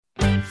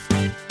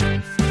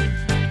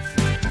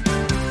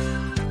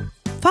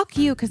fuck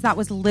you, because that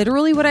was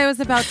literally what I was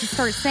about to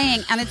start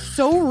saying. And it's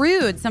so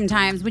rude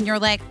sometimes when you're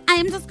like,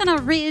 I'm just going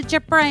to read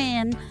your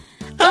brain.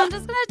 I'm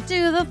just going to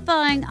do the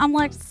thing. I'm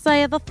like,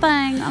 say the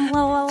thing.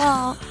 La, la,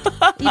 la.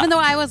 Even though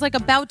I was like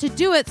about to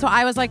do it. So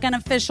I was like an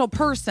official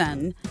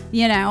person,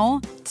 you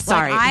know?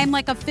 Sorry. Like, I'm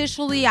like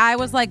officially, I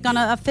was like going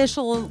to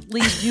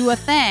officially do a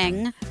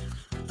thing.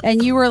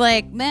 And you were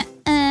like,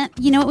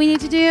 you know what we need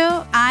to do?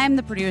 I'm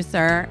the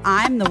producer.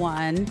 I'm the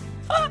one.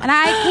 And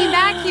I came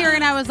back here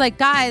and I was like,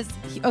 guys.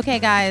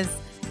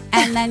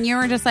 And then you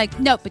were just like,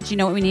 nope, but you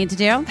know what we need to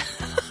do?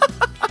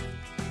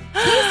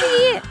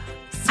 Casey,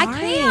 I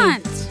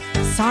can't.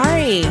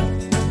 Sorry.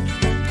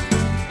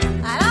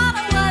 I don't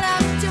know what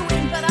I'm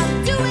doing, but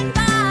I'm doing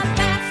my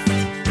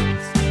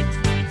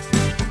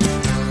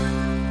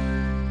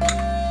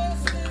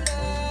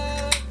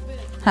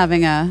best.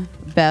 Having a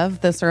bev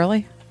this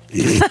early?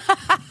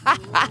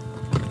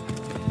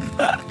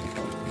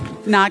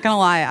 Not gonna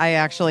lie, I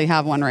actually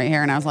have one right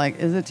here, and I was like,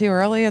 "Is it too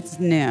early? It's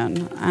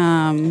noon."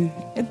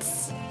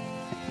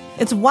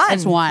 It's one.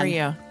 It's one for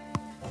you.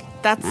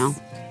 That's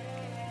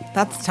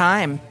That's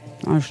time.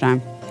 How much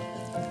time?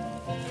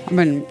 I've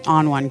been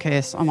on one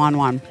case. I'm on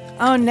one.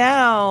 Oh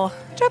no.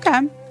 It's okay.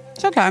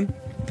 It's okay.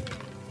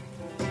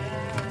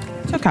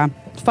 It's okay.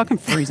 It's fucking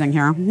freezing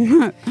here.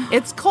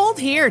 It's cold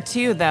here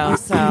too, though.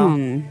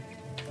 So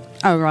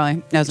Oh,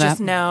 really? Is just that?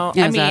 know.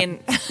 Is I that?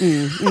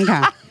 mean,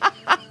 Okay.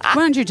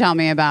 Why don't you tell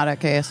me about it,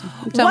 Case?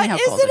 Tell me how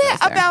cold isn't it it is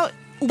there. about?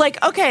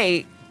 Like,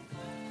 okay,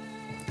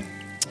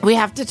 we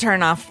have to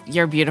turn off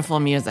your beautiful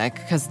music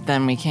because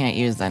then we can't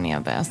use any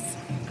of this.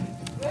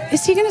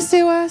 Is he going to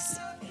sue us?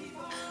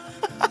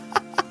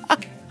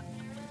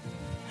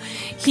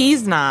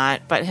 He's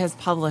not, but his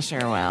publisher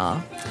will.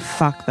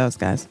 Fuck those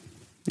guys.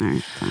 All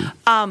right,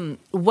 fine.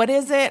 What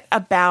is it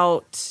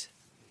about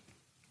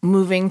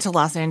moving to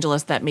Los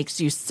Angeles that makes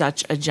you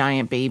such a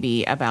giant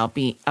baby about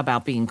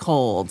being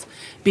cold?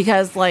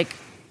 Because like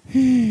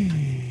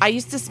I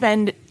used to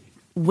spend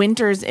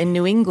winters in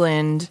New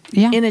England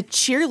in a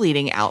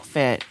cheerleading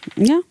outfit.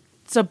 Yeah.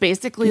 So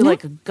basically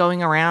like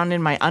going around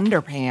in my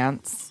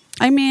underpants.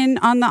 I mean,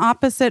 on the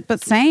opposite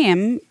but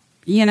same,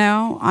 you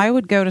know, I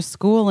would go to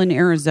school in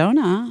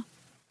Arizona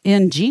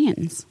in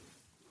jeans.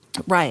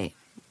 Right.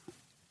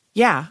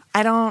 Yeah,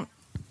 I don't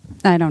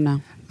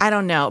know.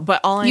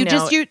 But all I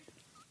know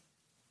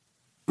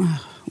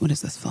what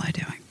is this fly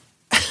doing?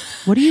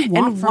 What do you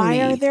want and from why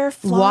me? are there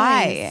flies?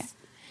 Why?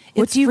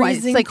 What It's do you want?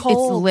 freezing It's like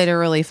cold. it's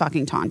literally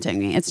fucking taunting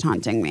me. It's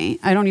taunting me.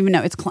 I don't even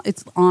know.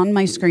 It's on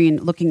my screen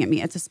looking at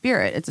me. It's a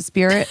spirit. It's a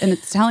spirit, and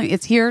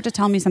it's here to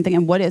tell me something.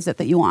 And what is it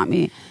that you want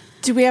me?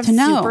 Do we have to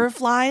know? super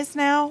flies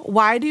now?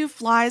 Why do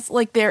flies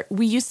like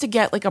we used to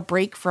get like a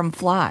break from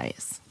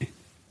flies.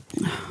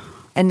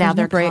 And now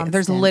they're constant.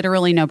 There's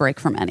literally no break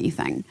from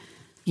anything.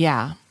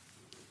 Yeah.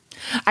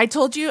 I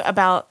told you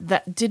about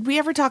that. Did we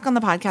ever talk on the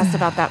podcast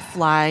about that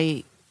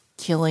fly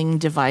killing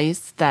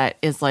device that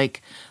is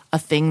like a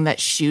thing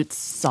that shoots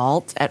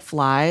salt at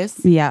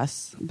flies?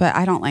 Yes, but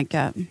I don't like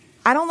it.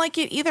 I don't like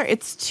it either.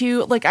 It's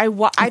too like I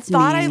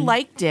thought I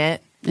liked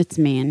it. It's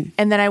mean.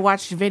 And then I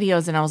watched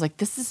videos and I was like,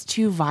 this is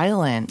too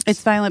violent.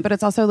 It's violent, but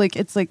it's also like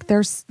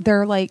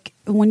they're like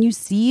when you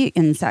see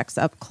insects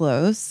up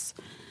close,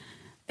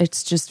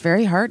 it's just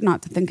very hard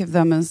not to think of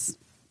them as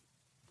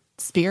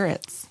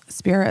spirits,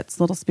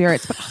 little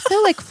spirits. But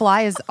also like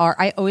flies are,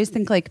 I always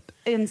think like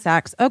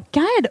insects. Oh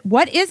God,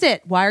 what is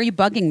it? Why are you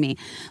bugging me?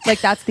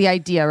 Like that's the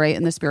idea, right?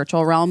 In the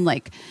spiritual realm,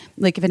 like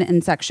if an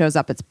insect shows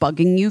up, it's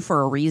bugging you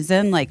for a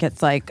reason. Like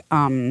it's like,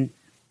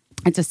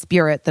 it's a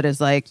spirit that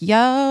is like,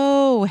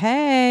 yo,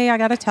 hey, I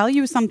got to tell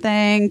you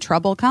something,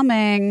 trouble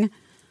coming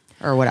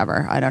or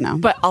whatever. I don't know.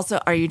 But also,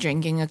 are you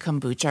drinking a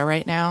kombucha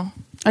right now?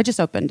 I just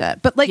opened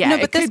it. But like, yeah, no,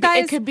 but this guy,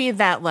 it could be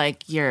that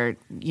like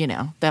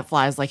that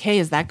flies like, hey,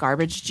 is that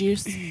garbage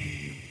juice?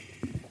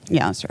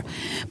 Yeah, that's true.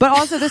 But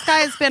also this guy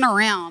has been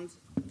around.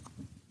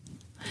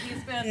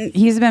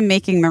 He's been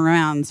making the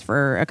rounds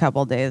for a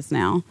couple days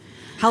now.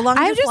 How long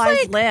do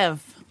flies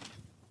live?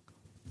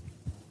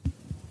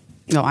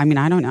 No, I mean,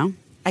 I don't know.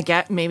 I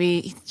get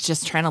maybe he's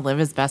just trying to live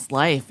his best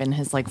life in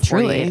his like 48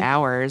 Truly.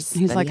 hours.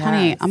 He's like,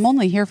 honey, I'm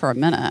only here for a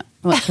minute.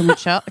 Like, can we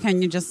chill?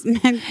 Can you just be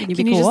can cool?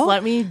 you just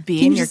let me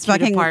be in your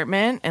cute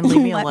apartment and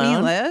leave me let alone?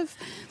 me live.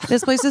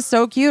 This place is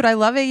so cute. I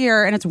love it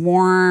here, and it's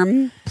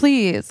warm.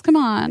 Please, come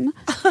on.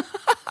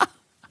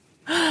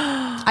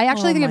 I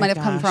actually think it might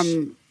have come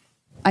from.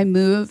 I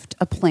moved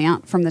a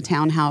plant from the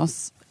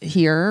townhouse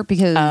here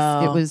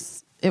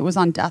because it was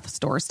on death's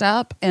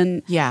doorstep,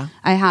 and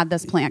I had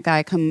this plant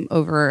guy come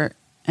over.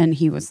 And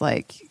he was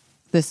like,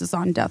 this is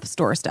on death's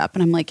doorstep.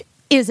 And I'm like,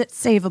 is it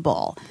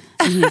savable?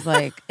 And he's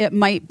like, it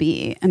might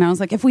be. And I was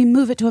like, if we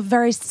move it to a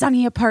very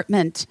sunny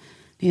apartment.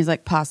 He's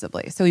like,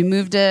 possibly. So we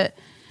moved it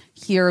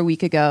here a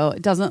week ago.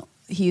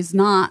 He's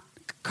not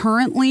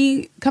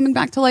currently coming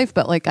back to life,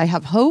 but like I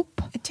have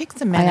hope. It takes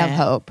a minute. I have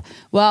hope.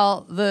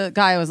 Well, the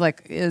guy was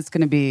like, it's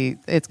going to be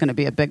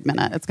a big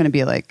minute. It's going to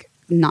be like,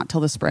 not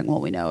till the spring will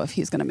we know if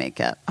he's going to make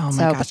it. Oh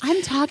my gosh. But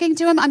I'm talking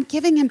to him. I'm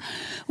giving him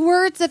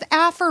words of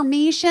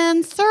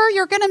affirmation. Sir,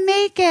 you're going to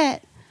make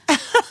it.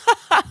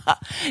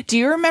 Do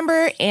you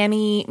remember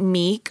Annie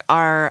Meek,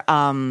 our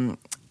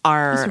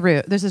This is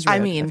rude. This is rude. I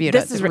mean,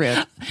 this is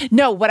rude.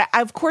 No,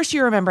 of course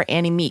you remember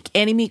Annie Meek.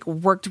 Annie Meek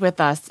worked with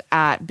us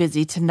at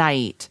Busy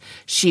Tonight.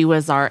 She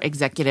was our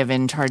executive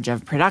in charge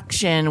of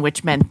production,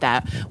 which meant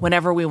that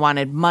whenever we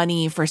wanted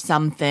money for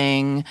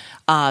something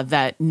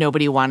that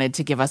nobody wanted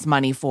to give us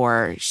money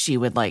for, she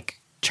would like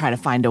try to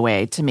find a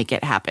way to make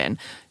it happen.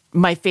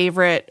 My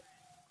favorite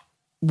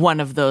one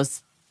of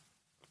those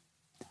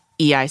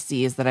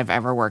EICs that I've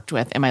ever worked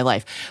with in my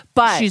life.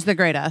 But she's the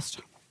greatest.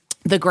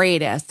 The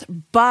greatest.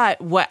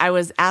 But what I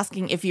was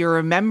asking if you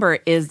remember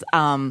is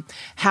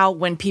how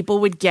when people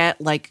would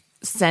get like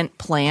sent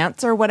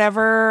plants or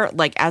whatever,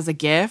 like as a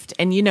gift,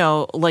 and you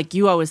know, like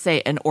you always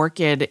say, an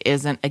orchid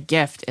isn't a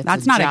gift.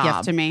 That's not job. a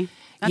gift to me.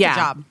 That's a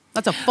job.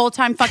 That's a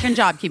full-time fucking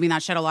job keeping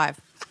that shit alive.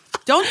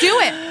 Don't do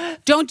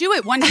it. Don't do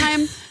it. One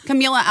time,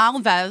 Camila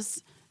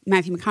Alves,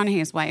 Matthew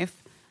McConaughey's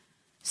wife,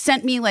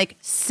 sent me like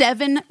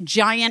 7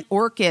 giant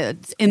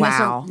orchids in this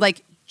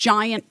like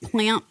giant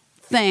plant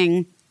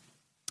thing.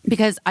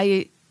 Because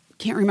I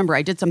can't remember.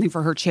 I did something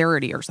for her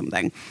charity or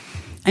something.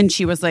 And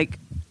she was like,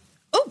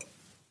 oh,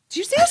 did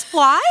you see this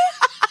fly?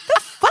 The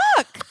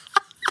fuck?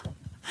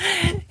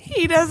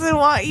 He doesn't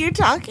want you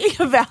talking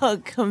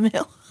about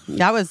Camilla.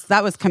 That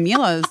was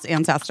Camila's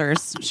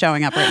ancestors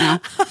showing up right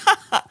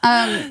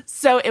now.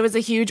 So it was a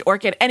huge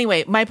orchid.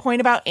 Anyway, my point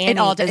about Annie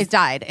it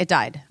died. It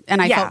died.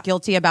 And I felt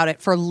guilty about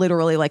it for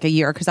literally like a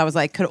year because I was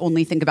like, could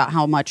only think about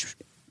how much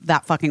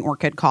that fucking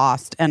orchid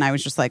cost. And I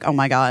was just like, oh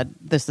my God,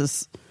 this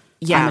is...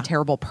 I'm a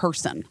terrible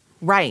person.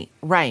 Right.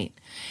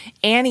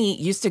 Annie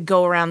used to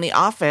go around the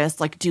office,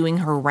 like doing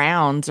her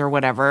rounds or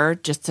whatever,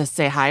 just to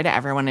say hi to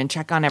everyone and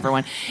check on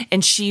everyone.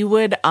 And she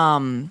would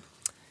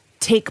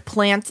take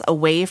plants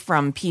away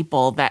from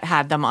people that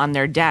had them on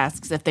their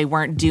desks if they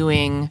weren't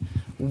doing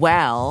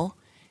well.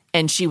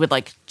 And she would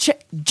like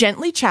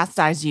gently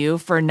chastise you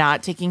for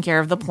not taking care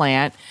of the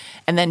plant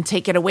and then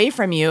take it away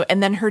from you.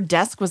 And then her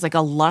desk was like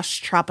a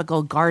lush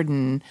tropical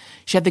garden.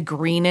 She had the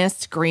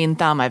greenest green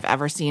thumb I've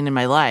ever seen in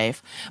my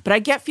life. But I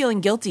get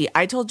feeling guilty.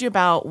 I told you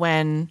about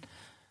when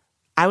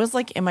I was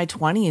like in my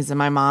 20s and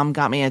my mom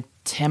got me a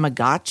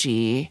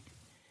Tamagotchi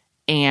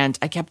and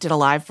I kept it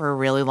alive for a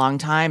really long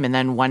time. And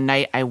then one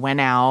night I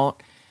went out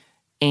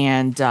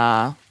and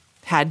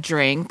had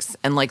drinks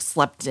and like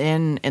slept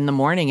in the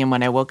morning. And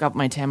when I woke up,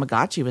 my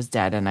Tamagotchi was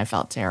dead and I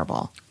felt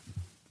terrible.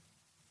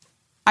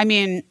 I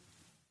mean,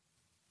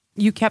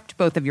 you kept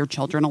both of your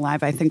children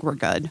alive. I think we're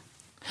good.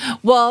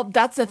 Well,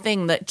 that's the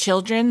thing that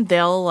children,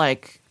 they'll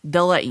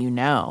let you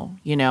know,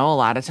 a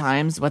lot of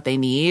times what they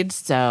need.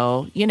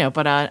 So,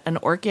 but an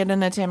orchid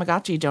and a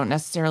Tamagotchi don't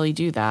necessarily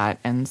do that.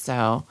 And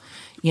so,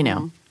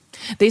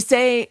 they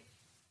say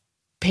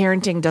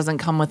parenting doesn't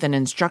come with an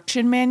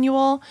instruction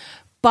manual,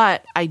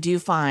 but I do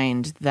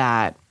find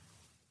that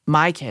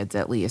my kids,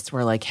 at least,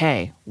 were like,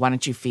 hey, why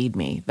don't you feed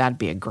me? That'd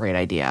be a great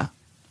idea.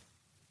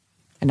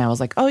 And I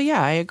was like, oh,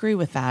 yeah, I agree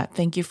with that.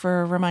 Thank you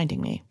for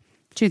reminding me.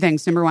 2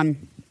 things. Number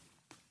 1,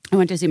 I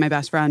went to see my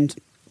best friend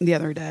the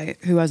other day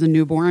who has a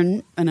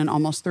newborn and an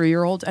almost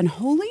 3-year-old. And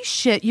holy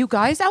shit, you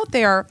guys out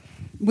there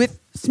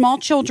with small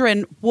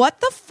children, what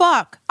the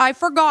fuck? I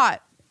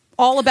forgot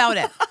all about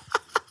it.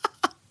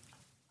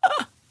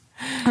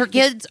 Her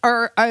kids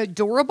are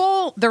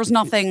adorable. There's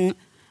nothing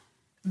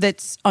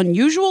that's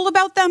unusual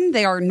about them.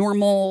 They are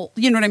normal.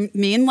 You know what I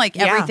mean? Like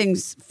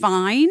everything's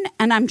fine.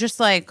 And I'm just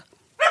like,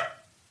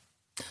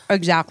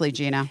 exactly,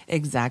 Gina.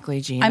 Exactly,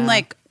 Gina. I'm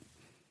like,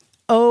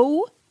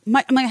 oh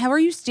my, I'm like, how are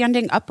you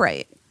standing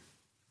upright?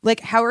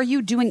 Like, how are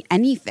you doing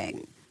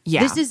anything?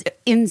 Yeah. This is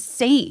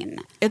insane.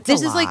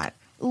 This is like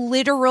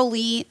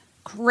literally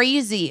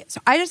crazy. So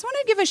I just want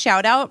to give a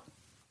shout out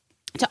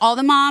to all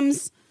the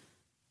moms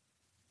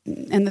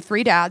and the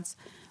 3 dads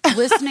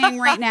listening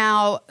right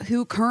now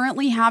who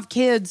currently have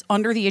kids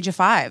under the age of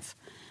 5.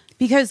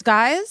 Because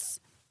guys,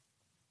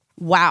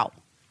 wow.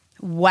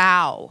 It's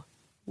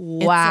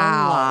a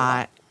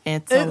lot.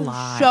 It's a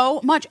lot.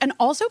 So much. And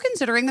also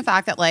considering the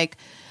fact that like,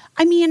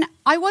 I mean,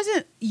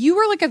 you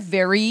were like a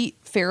very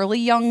fairly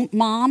young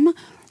mom.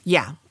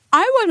 Yeah.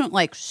 I wasn't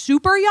like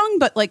super young,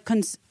 but like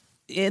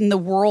in the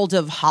world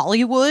of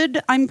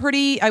Hollywood,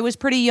 I was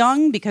pretty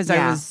young because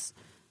I was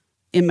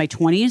in my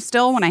 20s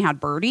still when I had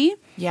Birdie.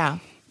 Yeah.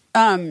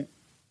 But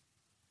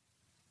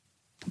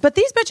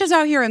these bitches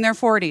out here in their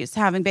 40s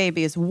having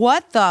babies,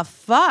 what the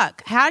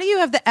fuck? How do you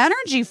have the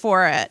energy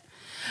for it?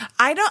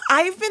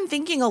 I've been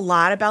thinking a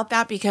lot about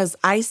that because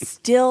I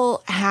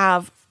still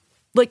have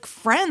like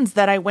friends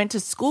that I went to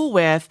school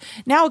with,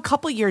 now a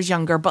couple years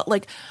younger, but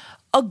like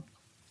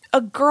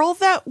a girl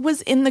that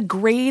was in the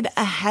grade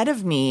ahead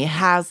of me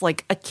has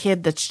like a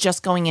kid that's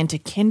just going into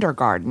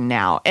kindergarten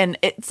now. And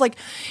it's like,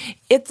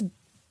 it's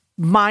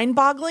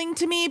mind-boggling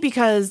to me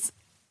because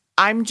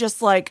I'm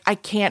just like, I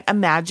can't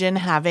imagine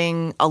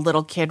having a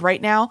little kid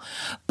right now.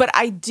 But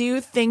I do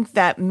think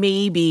that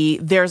maybe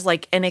there's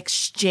like an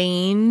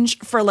exchange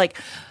for like,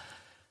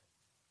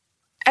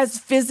 as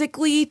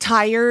physically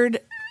tired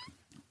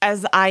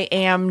as I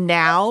am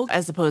now,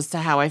 as opposed to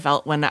how I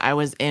felt when I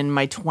was in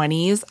my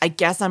 20s, I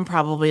guess I'm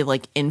probably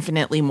like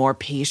infinitely more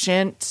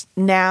patient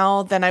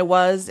now than I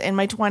was in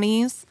my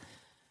 20s.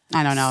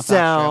 I don't know if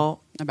that's true.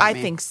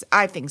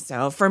 I think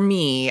so. For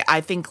me,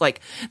 I think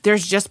like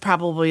there's just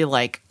probably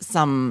like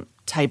some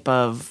type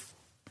of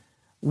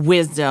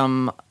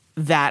wisdom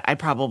that I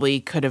probably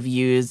could have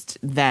used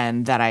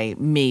then that I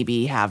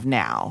maybe have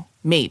now.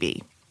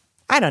 Maybe.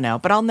 I don't know,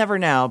 but I'll never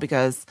know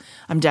because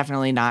I'm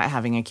definitely not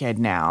having a kid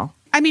now.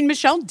 I mean,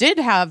 Michelle did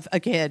have a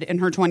kid in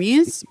her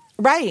 20s.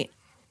 Right.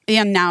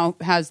 And now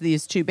has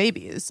these 2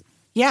 babies.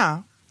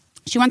 Yeah.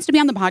 She wants to be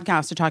on the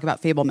podcast to talk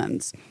about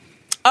Fabelmans.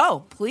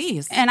 Oh,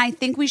 please. And I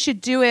think we should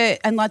do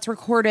it and let's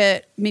record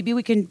it. Maybe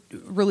we can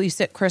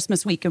release it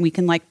Christmas week and we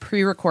can like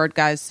pre-record,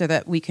 guys, so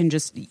that we can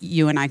just,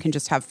 you and I can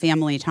just have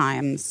family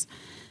times.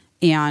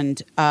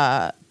 And,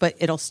 but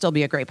it'll still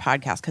be a great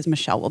podcast because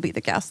Michelle will be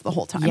the guest the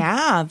whole time.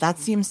 Yeah, that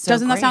seems so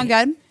Doesn't great. that sound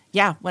good?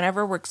 Yeah,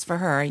 whatever works for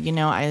her. You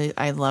know,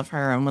 I love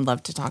her and would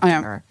love to talk to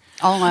her.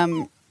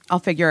 I'll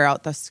figure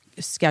out the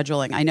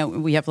scheduling. I know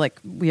we have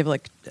like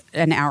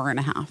an hour and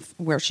a half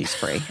where she's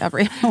free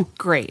every.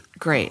 Great.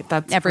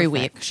 That's every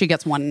perfect. week. She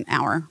gets 1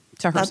 hour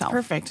to herself. That's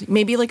perfect.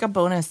 Maybe like a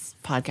bonus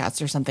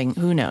podcast or something.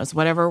 Who knows?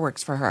 Whatever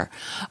works for her.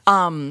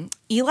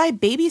 Eli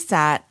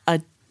babysat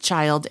a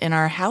child in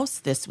our house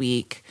this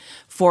week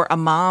for a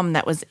mom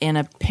that was in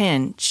a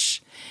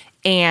pinch,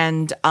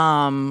 and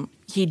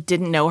he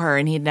didn't know her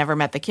and he'd never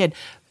met the kid.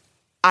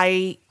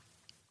 I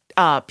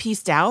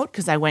pieced out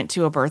because I went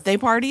to a birthday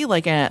party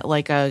like an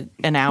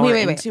hour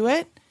into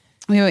it.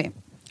 Wait.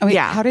 Oh, wait.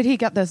 Yeah. How did he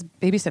get this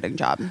babysitting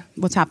job?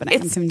 What's happening?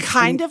 It's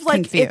kind of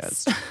like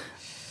confused.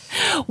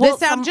 Well,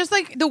 just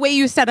like the way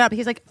you set it up.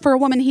 He's like, for a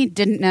woman he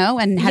didn't know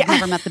and had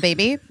never met the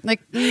baby.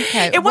 Like,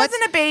 okay, it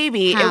wasn't a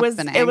baby.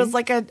 Happening? It was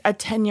like a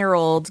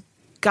 10-year-old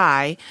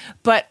guy,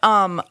 but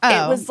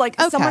it was like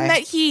someone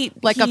that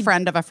a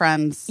friend of a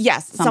friend's.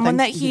 Yes, something. Someone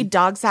that he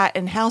dog sat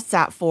and house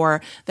sat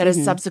for that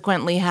has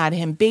subsequently had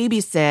him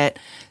babysit.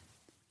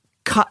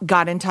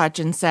 Got in touch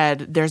and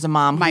said, "There's a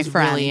mom who's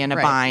really in a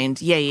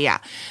bind." Yeah.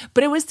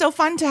 But it was so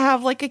fun to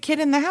have like a kid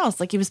in the house.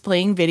 Like he was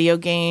playing video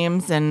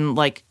games and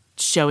like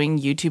showing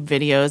YouTube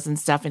videos and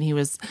stuff, and he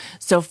was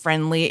so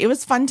friendly. It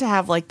was fun to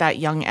have like that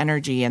young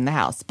energy in the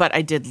house. But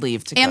I did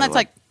leave to go. And that's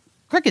like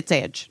Cricket's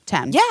age,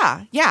 10.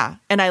 Yeah.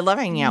 And I love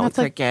hanging out with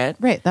Cricket.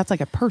 Right. That's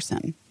like a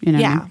person, you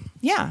know?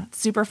 Yeah.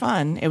 Super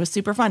fun. It was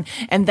super fun.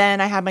 And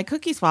then I had my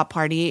cookie swap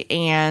party,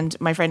 and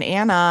my friend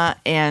Anna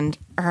and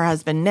her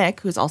husband Nick,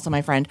 who's also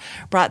my friend,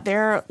 brought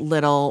their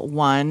little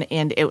one,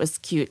 and it was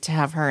cute to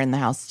have her in the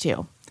house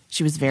too.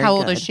 She was very good. How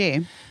old is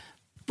she?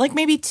 Like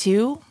maybe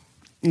 2.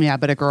 Yeah,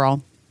 but a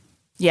girl.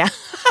 Yeah.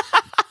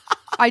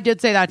 I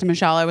did say that to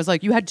Michelle. I was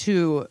like, you had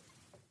 2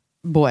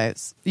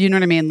 boys. You know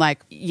what I mean? Like,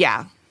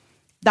 yeah.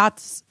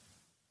 That's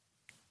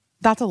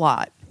a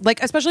lot.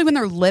 Like, especially when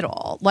they're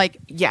little. Like,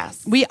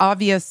 yes. We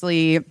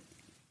obviously,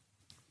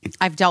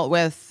 I've dealt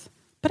with,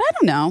 but I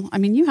don't know. I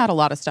mean, you had a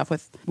lot of stuff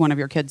with one of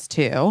your kids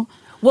too.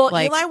 Well,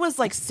 like, Eli was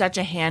like such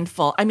a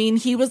handful. I mean,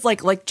 he was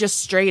like just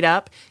straight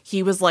up,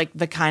 he was like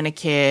the kind of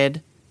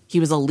kid, he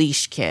was a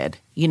leash kid.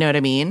 You know what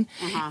I mean?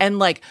 Uh-huh. And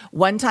like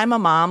one time a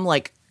mom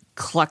like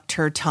clucked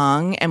her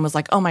tongue and was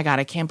like, "Oh my God,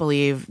 I can't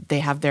believe they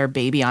have their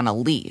baby on a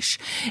leash."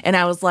 And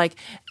I was like,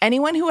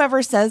 anyone who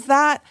ever says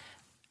that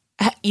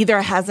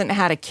either hasn't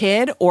had a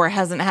kid or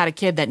hasn't had a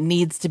kid that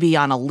needs to be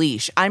on a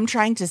leash. I'm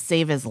trying to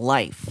save his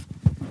life.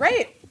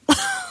 Right.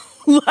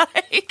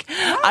 Like,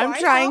 no,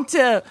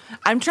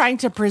 I'm trying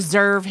to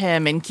preserve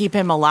him and keep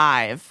him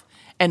alive.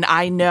 And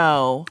I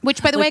know.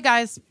 Which, by the way,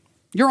 guys,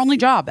 your only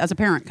job as a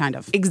parent, kind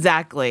of.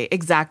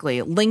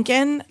 Exactly.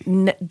 Lincoln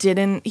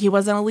he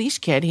wasn't a leash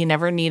kid. He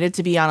never needed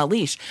to be on a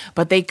leash,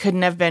 but they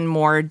couldn't have been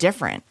more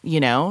different.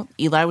 You know,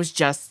 Eli was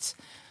just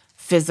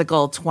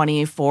physical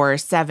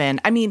 24/7.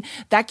 I mean,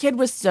 that kid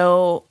was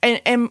so,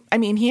 and I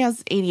mean, he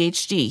has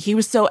ADHD. He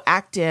was so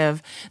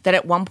active that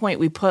at one point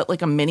we put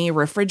like a mini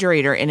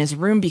refrigerator in his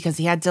room because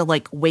he had to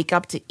like wake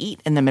up to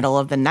eat in the middle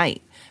of the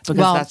night because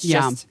that's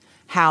just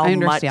how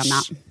much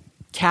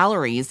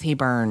calories he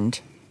burned.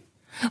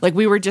 Like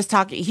we were just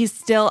talking,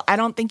 I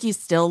don't think he's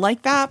still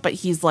like that, but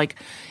he's like,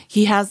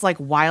 he has like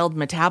wild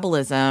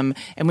metabolism.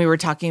 And we were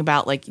talking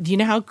about like, do you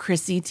know how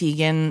Chrissy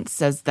Teigen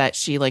says that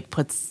she like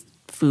puts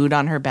food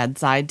on her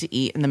bedside to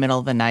eat in the middle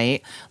of the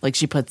night? Like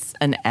she puts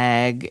an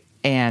egg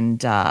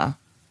and I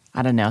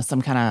don't know,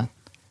 some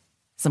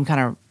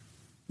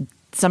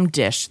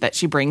dish that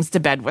she brings to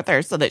bed with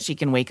her so that she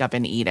can wake up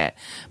and eat it.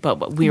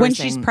 But when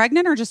she's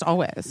pregnant or just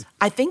always?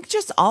 I think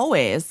just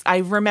always. I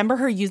remember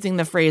her using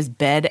the phrase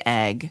bed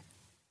egg.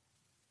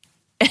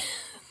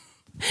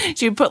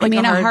 She would put like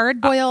a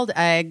hard-boiled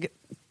egg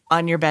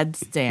on your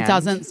bedstand.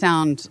 Doesn't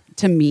sound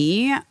to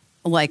me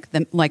like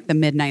the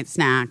midnight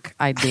snack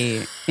I'd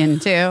be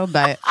into,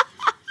 but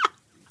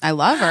I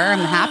love her. I'm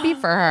happy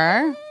for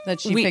her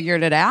that she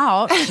figured it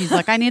out. She's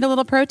like, I need a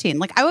little protein.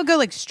 Like I would go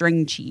like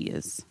string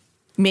cheese.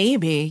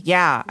 Maybe,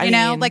 yeah. I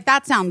mean, like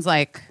that sounds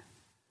like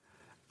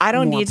I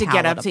don't need to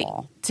get up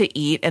to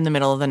eat in the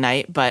middle of the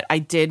night, but I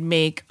did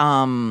make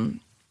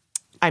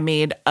I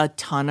made a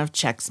ton of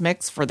Chex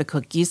Mix for the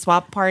cookie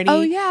swap party.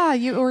 Oh yeah,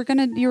 you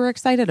were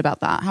excited about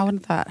that. How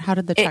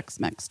did the Chex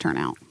Mix turn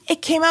out?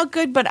 It came out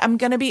good, but I'm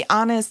going to be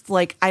honest,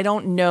 like, I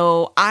don't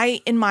know.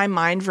 I, in my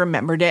mind,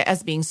 remembered it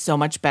as being so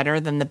much better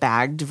than the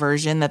bagged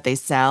version that they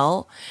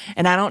sell.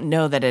 And I don't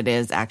know that it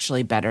is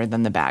actually better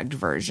than the bagged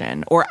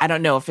version. Or I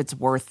don't know if it's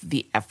worth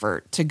the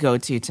effort to go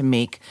to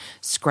make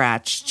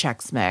scratch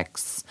Chex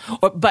Mix.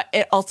 But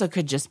it also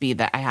could just be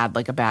that I had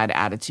like a bad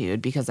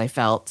attitude because I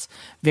felt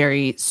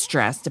very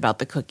stressed about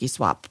the cookie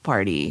swap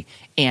party.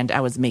 And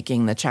I was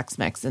making the Chex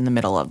Mix in the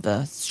middle of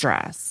the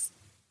stress.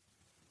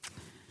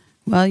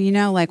 Well,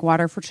 like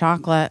water for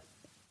chocolate.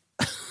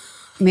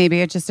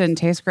 Maybe it just didn't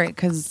taste great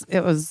because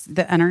it was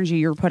the energy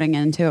you were putting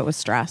into it was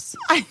stress.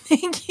 I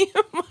think you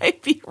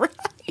might be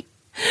right.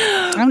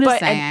 I'm just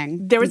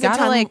saying. There was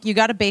you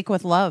got to bake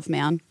with love,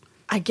 man.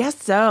 I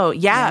guess so.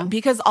 Yeah,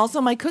 because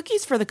also my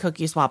cookies for the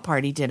cookie swap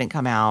party didn't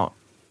come out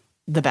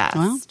the best.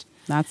 Well,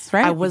 that's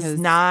right. I was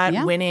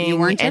not winning you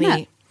weren't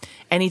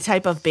any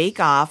type of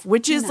bake-off,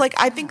 which is like,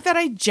 I think that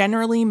I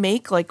generally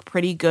make like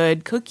pretty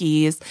good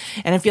cookies,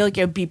 and I feel like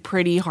it would be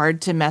pretty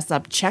hard to mess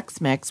up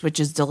Chex Mix, which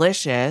is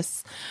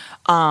delicious.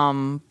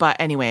 But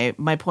anyway,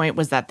 my point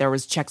was that there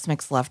was Chex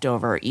Mix left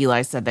over.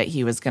 Eli said that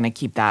he was going to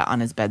keep that on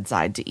his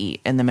bedside to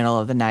eat in the middle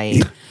of the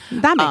night.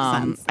 That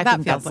makes sense. I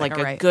think that's like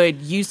a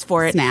good use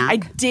for it. Snack. I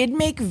did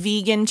make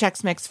vegan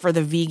Chex Mix for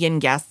the vegan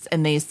guests,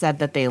 and they said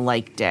that they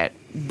liked it,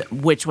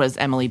 which was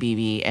Emily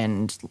Beebe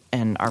and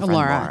our friend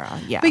Laura.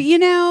 Yeah. But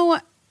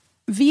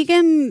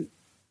vegan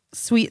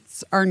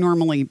sweets are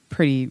normally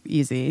pretty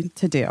easy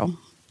to do.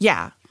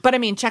 Yeah. But I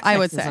mean, Chex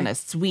Mix isn't a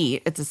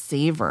sweet, it's a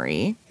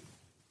savory.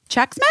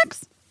 Chex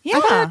Mix? Yeah.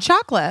 I thought it had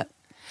chocolate.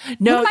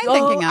 No, what am I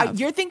thinking of?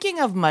 You're thinking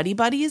of Muddy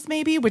Buddies,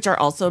 maybe, which are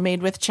also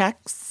made with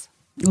Chex.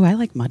 Oh, I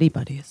like Muddy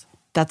Buddies.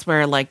 That's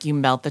where like you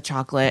melt the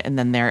chocolate and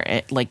then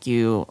that's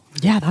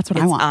what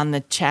I want on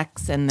the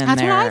Chex, and then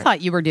that's what I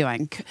thought you were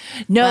doing.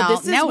 No,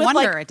 this is no with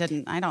wonder like, it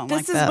didn't. I don't.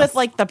 This like is with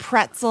like the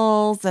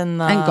pretzels and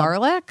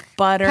garlic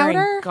butter powder?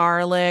 and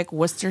garlic,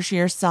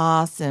 Worcestershire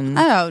sauce, and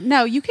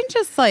no, you can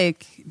just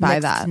like buy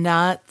that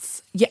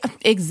nuts. Yeah,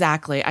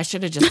 exactly. I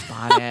should have just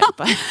bought it.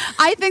 But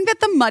I think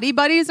that the Muddy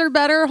Buddies are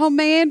better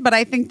homemade, but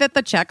I think that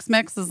the Chex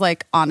Mix is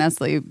like,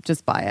 honestly,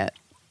 just buy it.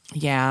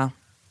 Yeah,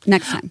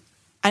 next time.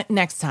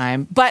 Next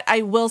time. But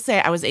I will say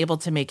I was able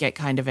to make it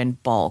kind of in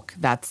bulk.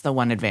 That's the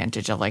one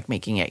advantage of like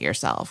making it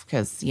yourself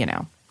because,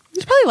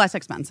 it's probably less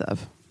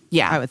expensive.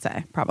 Yeah. I would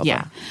say probably.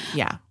 Yeah.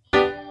 Yeah.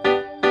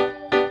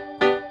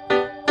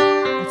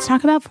 Let's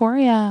talk about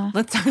Foria.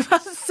 Let's talk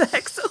about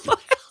sex oil.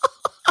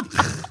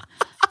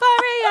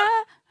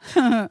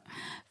 Foria.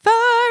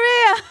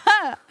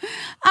 Foria.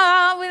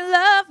 Oh, we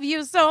love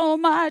you so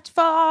much,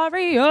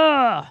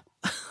 Foria.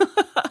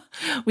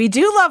 We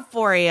do love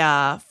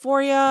Foria.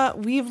 Foria,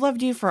 we've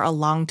loved you for a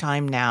long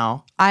time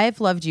now. I've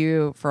loved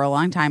you for a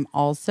long time.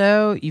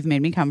 Also, you've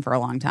made me come for a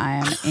long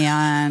time.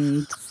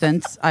 And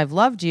since I've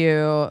loved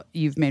you,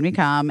 you've made me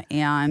come.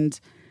 And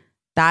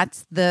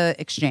that's the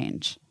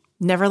exchange.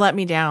 Never let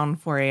me down,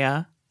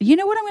 Foria. You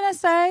know what I'm going to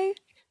say?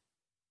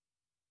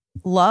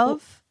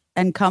 Love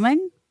and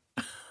coming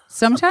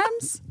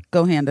sometimes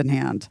go hand in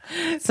hand.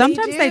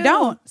 Sometimes they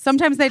don't.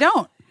 Sometimes they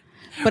don't.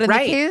 But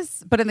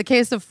in the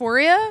case of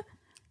Foria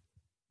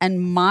and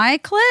my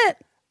clit,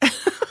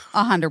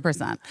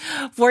 100%.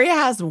 Foria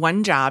has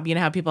one job. You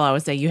know how people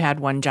always say you had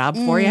one job?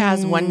 Foria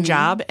has one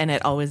job and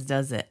it always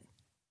does it.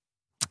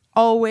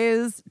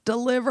 Always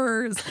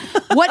delivers.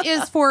 What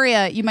is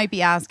Foria? You might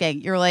be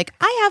asking. You're like,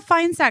 I have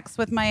fine sex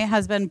with my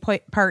husband,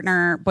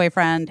 partner,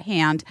 boyfriend,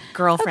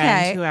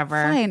 girlfriend,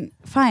 whoever.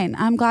 Fine.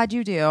 I'm glad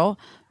you do.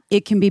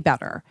 It can be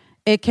better.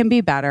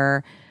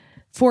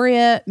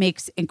 Foria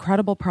makes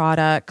incredible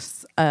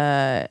products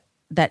that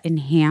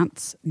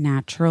enhance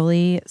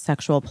naturally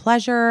sexual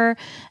pleasure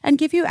and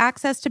give you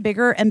access to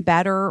bigger and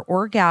better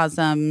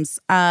orgasms.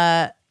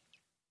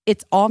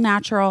 It's all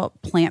natural,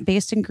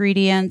 plant-based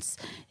ingredients.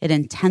 It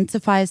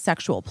intensifies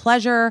sexual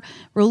pleasure,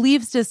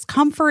 relieves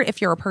discomfort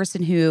if you're a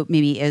person who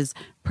maybe is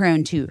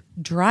prone to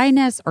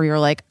dryness, or you're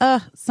like,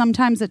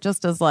 sometimes it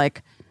just is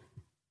like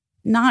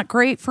not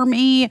great for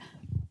me.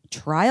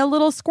 Try a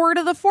little squirt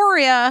of the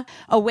Foria,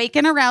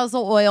 Awaken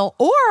Arousal Oil,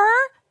 or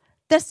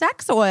the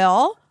sex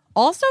oil.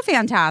 Also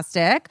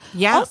fantastic.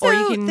 Yeah, also, or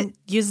you can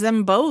use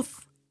them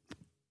both.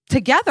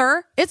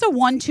 Together, it's a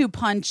 1-2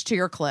 punch to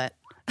your clit.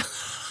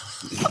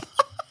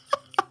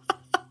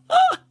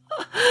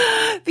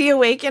 The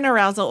Awaken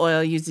Arousal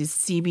Oil uses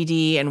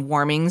CBD and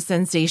warming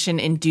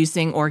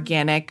sensation-inducing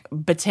organic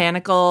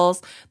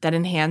botanicals that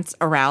enhance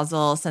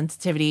arousal,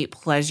 sensitivity,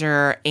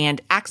 pleasure,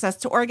 and access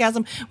to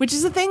orgasm, which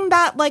is a thing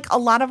that like a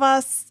lot of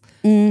us,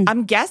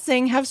 I'm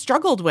guessing, have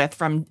struggled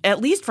with at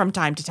least from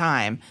time to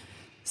time.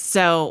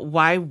 So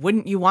why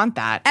wouldn't you want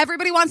that?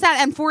 Everybody wants that,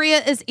 and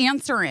Foria is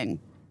answering.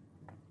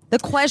 The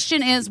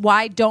question is,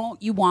 why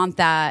don't you want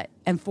that?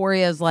 And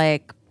Foria is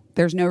like,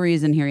 there's no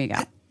reason. Here you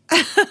go.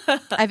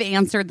 I've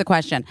answered the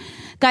question.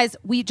 Guys,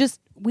 we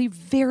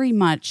very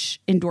much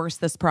endorse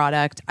this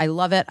product. I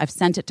love it. I've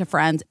sent it to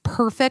friends.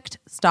 Perfect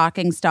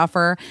stocking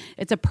stuffer.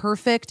 It's a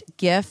perfect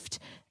gift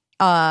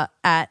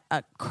at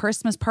a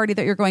Christmas party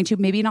that you're going to.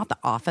 Maybe not the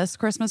office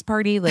Christmas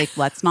party. Like,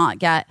 let's not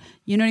get,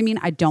 you know what I mean?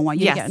 I don't want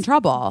you to get in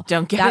trouble.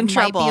 Don't get in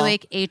trouble. That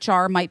might be like,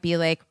 HR might be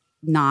like,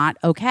 not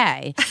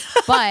okay.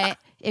 But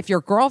if your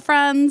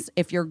girlfriends,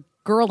 if your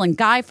girl and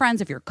guy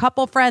friends, if your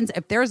couple friends,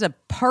 if there's a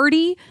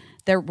party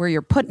there where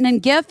you're putting in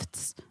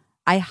gifts,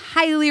 I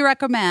highly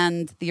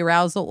recommend the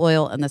arousal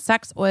oil and the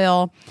sex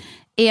oil.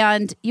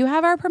 And you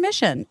have our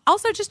permission.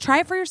 Also, just try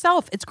it for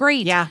yourself. It's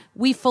great. Yeah.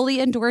 We fully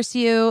endorse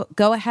you.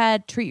 Go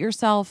ahead, treat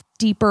yourself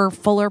deeper,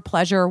 fuller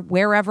pleasure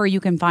wherever you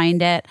can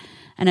find it.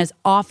 And as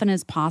often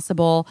as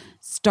possible,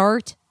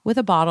 start with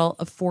a bottle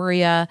of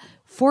Foria.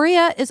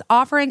 Foria is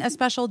offering a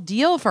special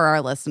deal for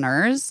our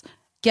listeners.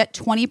 Get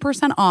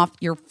 20% off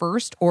your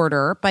first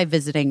order by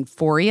visiting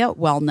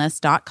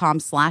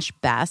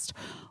foriawellness.com/best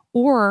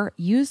or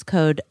use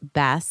code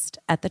BEST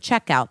at the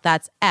checkout.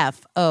 That's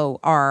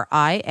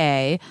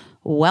FORIA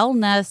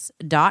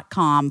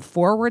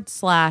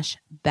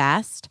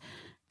wellness.com/best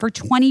for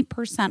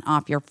 20%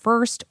 off your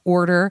first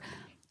order.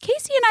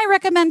 Casey and I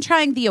recommend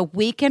trying the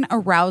Awaken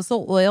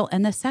Arousal Oil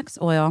and the Sex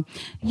Oil.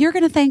 You're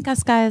going to thank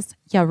us, guys.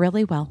 Yeah,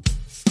 really well.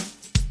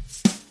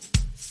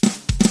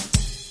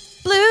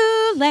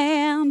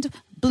 Blueland,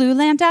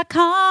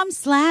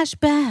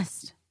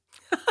 blueland.com/best.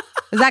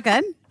 Is that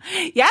good?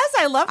 Yes,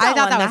 I love that I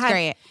thought one. that was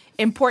great.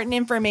 Important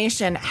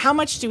information. How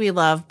much do we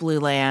love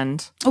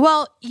Blueland?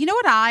 Well, you know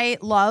what I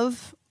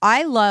love?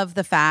 I love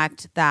the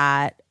fact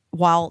that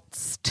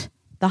whilst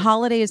the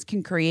holidays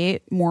can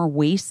create more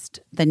waste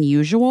than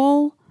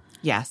usual.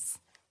 Yes.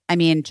 I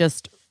mean,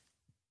 just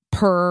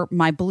per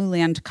my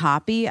Blueland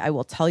copy, I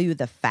will tell you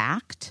the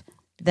fact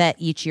that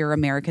each year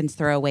Americans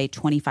throw away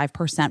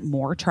 25%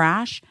 more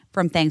trash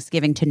from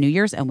Thanksgiving to New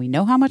Year's, and we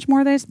know how much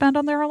more they spend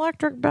on their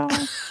electric bill.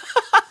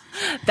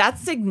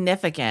 That's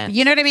significant.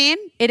 You know what I mean?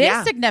 It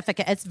is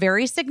significant. It's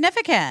very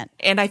significant.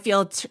 And I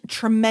feel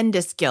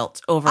tremendous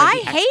guilt over the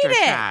extra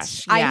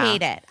trash. I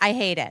hate it. I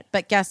hate it.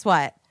 But guess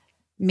what?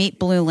 Meet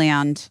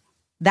Blueland.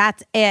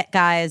 That's it,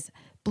 guys.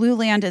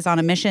 Blueland is on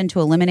a mission to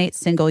eliminate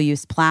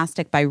single-use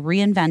plastic by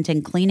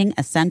reinventing cleaning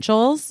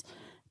essentials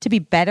to be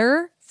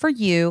better for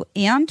you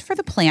and for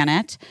the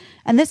planet.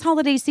 And this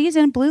holiday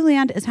season,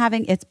 Blueland is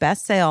having its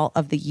best sale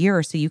of the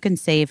year, so you can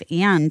save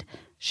and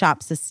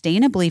shop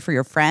sustainably for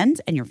your friends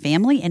and your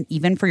family and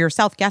even for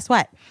yourself. Guess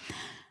what?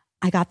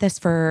 I got this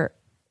for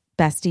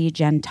bestie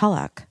Jen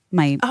Tullock,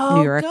 my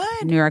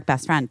New York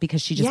best friend, because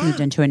she just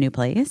moved into a new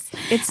place.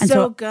 It's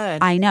so good.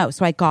 I know.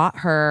 So I got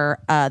her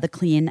the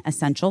Clean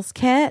Essentials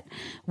Kit,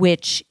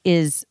 which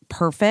is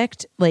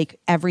perfect, like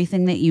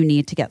everything that you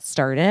need to get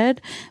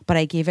started. But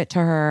I gave it to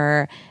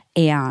her,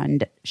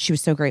 and she was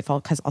so grateful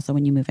because also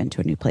when you move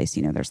into a new place,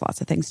 you know, there's lots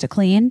of things to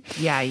clean.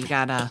 Yeah, you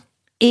gotta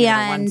give it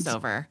a once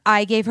over.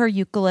 I gave her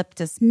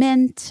eucalyptus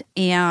mint,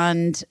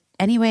 and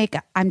anyway,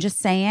 I'm just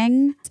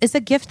saying, it's a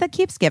gift that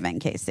keeps giving,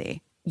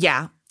 Casey.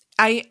 Yeah.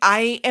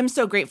 I am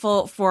so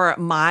grateful for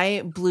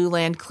my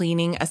Blueland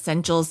Cleaning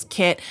Essentials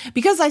Kit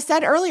because I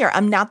said earlier,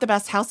 I'm not the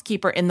best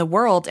housekeeper in the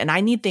world and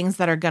I need things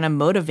that are going to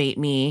motivate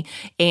me.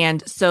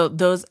 And so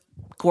those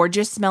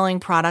gorgeous smelling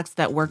products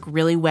that work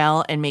really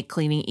well and make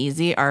cleaning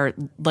easy are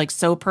like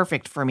so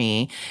perfect for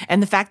me.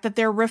 And the fact that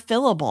they're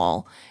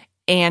refillable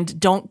and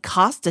don't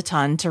cost a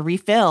ton to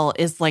refill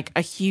is like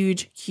a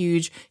huge,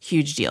 huge,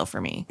 huge deal for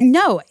me.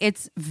 No,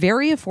 it's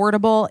very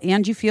affordable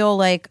and you feel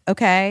like,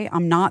 okay,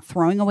 I'm not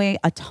throwing away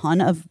a ton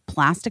of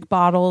plastic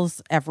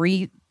bottles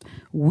every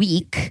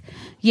week,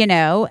 you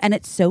know, and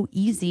it's so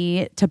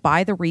easy to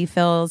buy the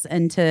refills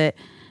and to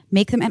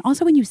make them. And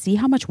also when you see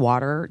how much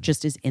water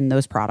just is in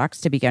those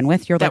products to begin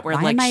with, you're that like,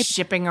 we're like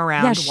shipping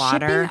around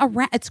water.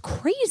 It's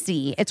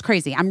crazy. It's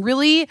crazy.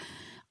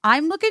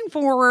 I'm looking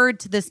forward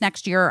to this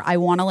next year. I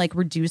want to like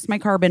reduce my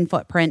carbon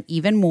footprint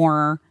even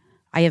more.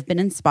 I have been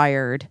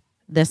inspired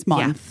this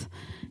month.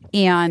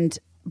 Yeah. And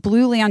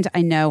Blueland,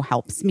 I know,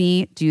 helps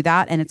me do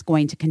that. And it's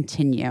going to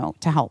continue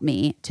to help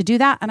me to do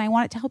that. And I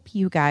want it to help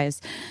you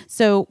guys.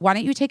 So why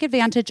don't you take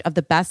advantage of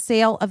the best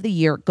sale of the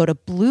year? Go to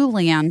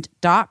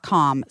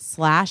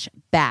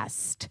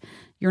blueland.com/best.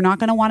 You're not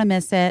going to want to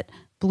miss it.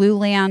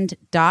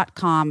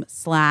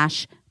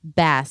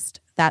 Blueland.com/best.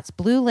 That's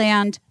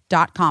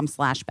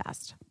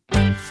blueland.com/best.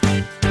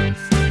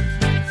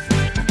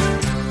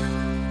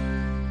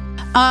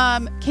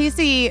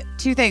 Casey,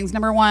 two things.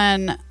 Number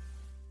one,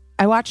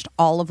 I watched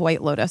all of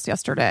White Lotus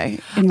yesterday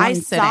in one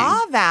sitting. I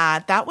saw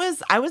that.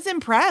 I was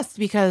impressed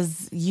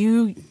because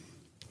you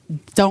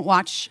don't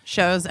watch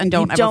shows and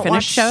don't ever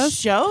finish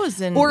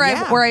shows. And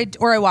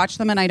I watch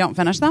them and I don't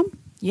finish them.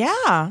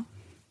 Yeah.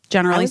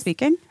 Generally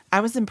speaking,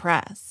 I was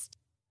impressed.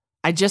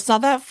 I just saw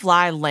that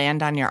fly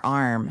land on your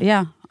arm.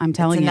 Yeah, I'm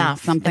telling you,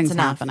 enough. something's It's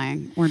enough.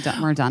 happening. We're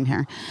done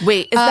here.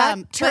 Wait, is that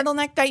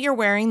turtleneck that you're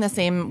wearing the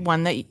same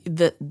one that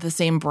the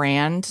same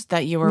brand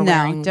that you were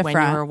wearing different.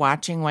 when you were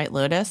watching White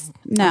Lotus?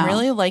 No. I'm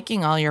really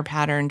liking all your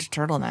patterned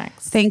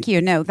turtlenecks. Thank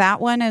you. No, that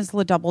one is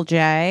La Double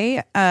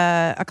J,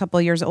 a couple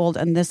of years old,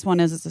 and this one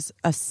is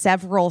a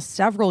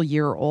several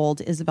year old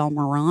Isabel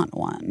Marant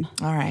one.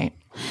 All right.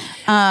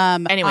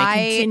 Anyway,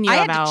 continue. I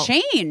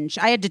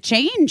had to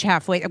change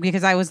halfway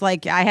because I was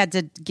like, I had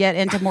to get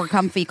into more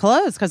comfy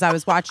clothes because I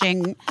was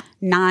watching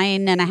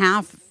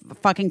 9.5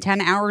 fucking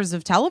 10 hours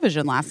of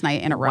television last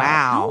night in a row.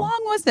 Wow. How long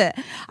was it?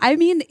 I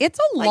mean, it's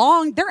a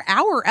long, they're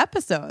hour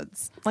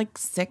episodes. Like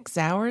 6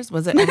 hours?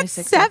 Was it only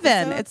 6 7.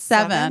 episodes? It's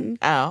 7.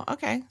 Oh,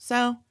 okay.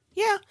 So,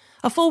 yeah,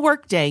 a full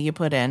work day you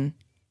put in.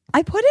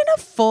 I put in a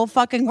full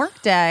fucking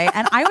work day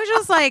and I was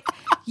just like,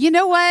 you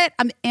know what?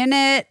 I'm in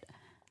it.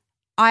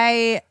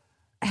 I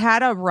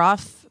had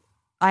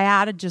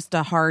just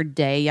a hard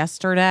day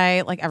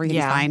yesterday. Like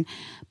everything's fine.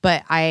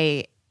 But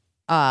I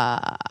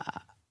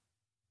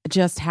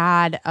just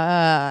had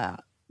a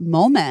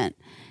moment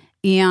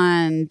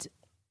and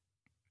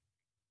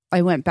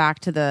I went back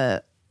to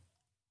the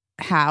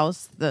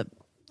house, the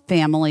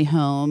family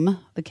home,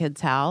 the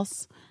kids'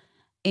 house,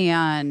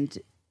 and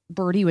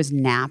Birdie was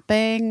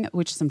napping,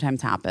 which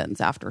sometimes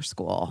happens after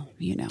school,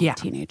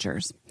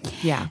 teenagers.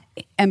 Yeah.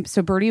 And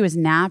so Birdie was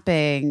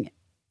napping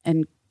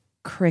and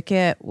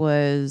Cricket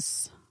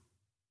was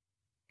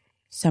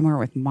somewhere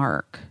with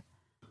Mark.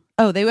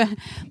 Oh, they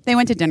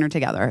went to dinner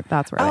together.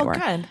 That's where they were.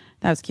 Good.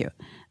 That was cute.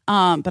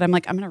 But I'm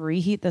like, I'm going to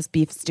reheat this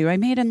beef stew I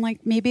made. And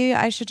like, maybe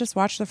I should just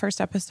watch the first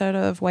episode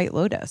of White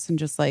Lotus and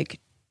just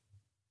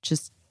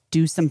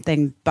do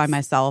something by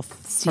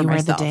myself. See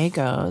where the day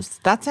goes.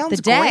 That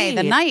sounds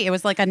the night. It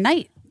was like a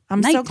night.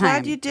 I'm so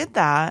glad you did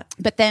that.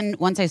 But then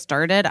once I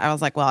started, I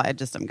was like, well,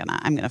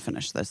 I'm gonna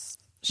finish this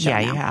show.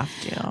 Yeah, now. you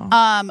have to.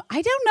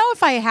 I don't know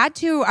if I had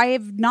to. I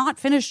have not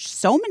finished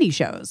so many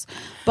shows,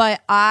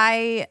 but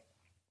I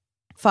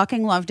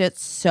fucking loved it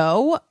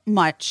so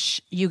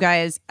much, you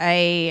guys.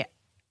 I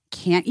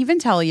can't even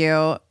tell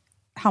you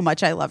how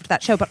much I loved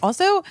that show. But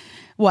also,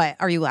 what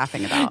are you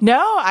laughing about? No,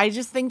 I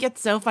just think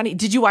it's so funny.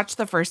 Did you watch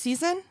the first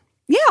season?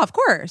 Yeah, of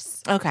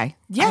course. Okay.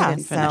 Yeah. I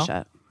didn't finish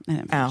it. I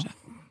didn't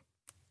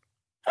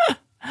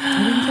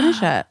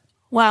finish it.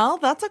 Well,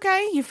 that's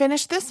okay. You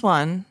finished this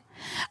one.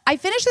 I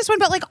finished this one,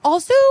 but like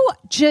also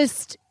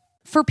just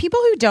for people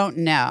who don't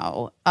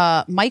know,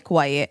 Mike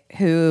White,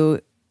 who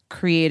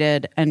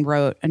created and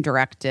wrote and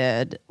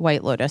directed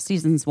White Lotus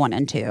seasons 1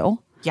 and 2.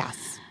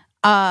 Yes.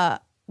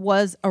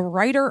 Was a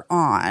writer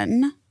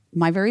on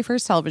my very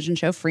first television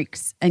show,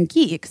 Freaks and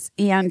Geeks.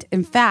 And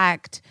in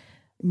fact,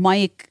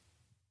 Mike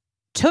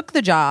took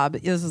the job.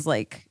 This is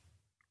like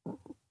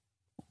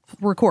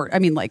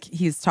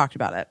he's talked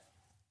about it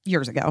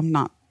years ago.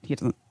 He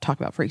doesn't talk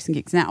about Freaks and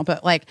Geeks now,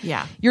 but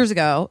years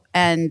ago,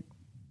 and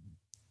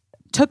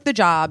took the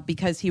job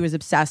because he was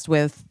obsessed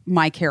with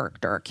my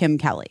character, Kim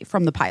Kelly,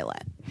 from the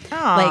pilot.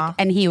 Aww.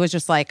 And he was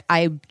just like,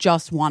 I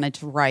just wanted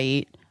to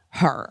write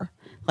her.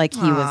 Like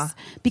he was,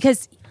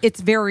 because it's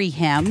very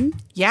him.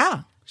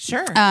 Yeah,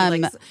 sure.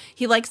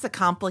 He likes a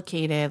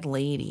complicated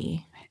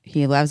lady.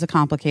 He loves a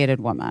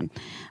complicated woman.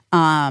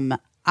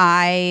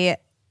 I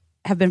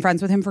have been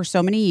friends with him for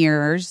so many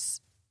years.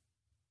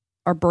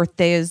 Our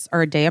birthdays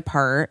are a day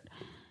apart.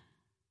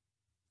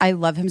 I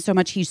love him so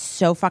much. He's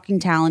so fucking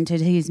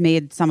talented. He's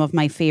made some of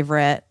my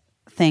favorite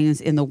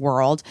things in the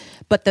world.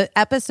 But the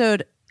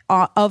episode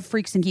of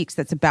Freaks and Geeks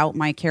that's about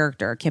my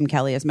character, Kim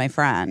Kelly as my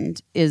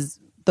friend, is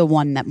the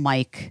one that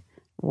Mike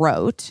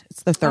wrote.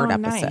 It's the third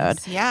episode.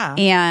 Nice. Yeah.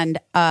 And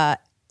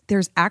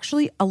there's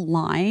actually a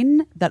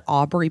line that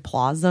Aubrey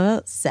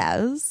Plaza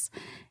says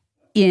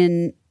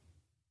in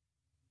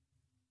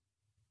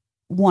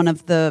one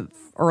of the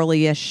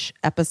early-ish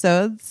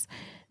episodes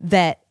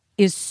that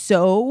is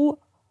so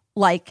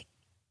like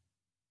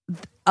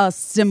a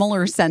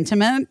similar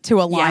sentiment to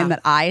a line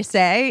that I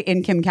say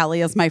in Kim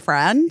Kelly as my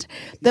friend,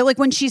 that like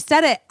when she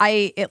said it,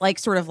 it like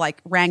sort of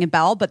like rang a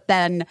bell, but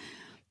then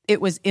it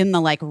was in the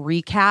like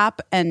recap,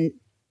 and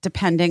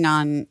depending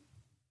on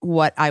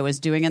what I was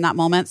doing in that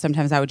moment,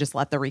 sometimes I would just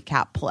let the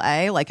recap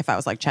play. Like if I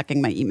was like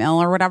checking my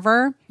email or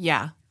whatever.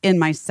 Yeah. In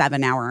my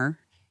 7 hour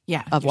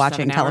of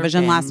watching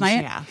television last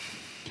night. Yeah.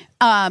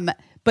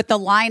 But the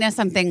line is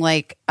something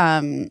like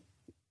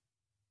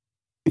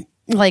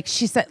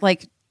she said,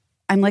 like,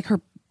 I'm like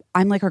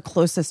her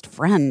closest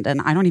friend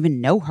and I don't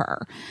even know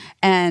her.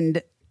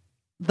 And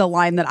the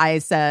line that I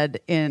said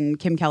in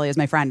Kim Kelly as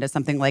my friend is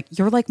something like,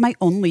 you're like my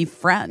only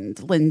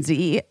friend,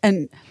 Lindsay,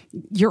 and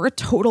you're a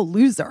total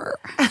loser.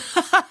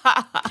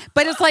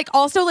 But it's like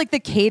also like the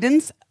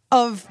cadence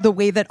of the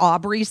way that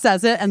Aubrey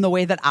says it and the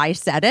way that I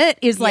said it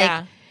is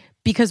like,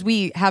 because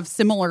we have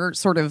similar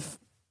sort of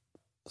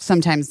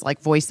sometimes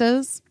like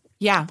voices.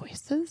 Yeah.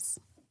 Voices,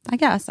 I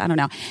guess. I don't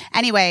know.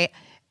 Anyway,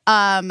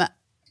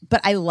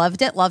 but I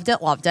loved it.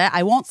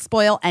 I won't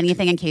spoil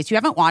anything in case you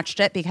haven't watched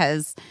it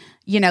because,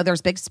 you know,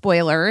 there's big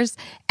spoilers.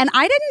 And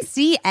I didn't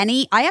see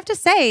any, I have to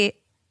say,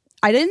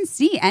 I didn't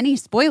see any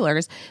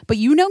spoilers, but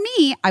you know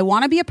me, I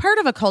want to be a part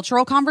of a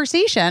cultural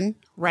conversation.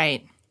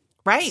 Right.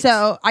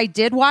 So I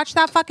did watch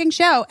that fucking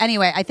show.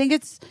 Anyway,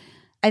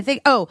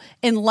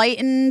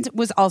 Enlightened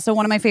was also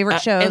one of my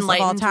favorite shows of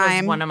all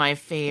time. Was one of my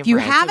favorites. If you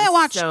haven't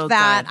watched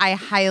that, I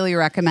highly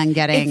recommend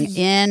getting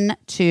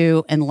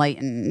into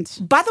Enlightened.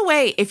 By the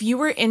way, if you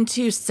were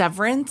into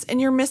Severance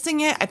and you're missing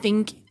it, I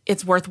think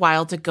it's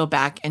worthwhile to go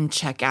back and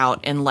check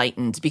out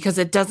Enlightened because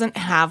it doesn't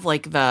have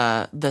like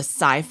the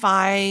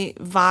sci-fi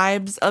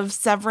vibes of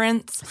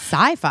Severance.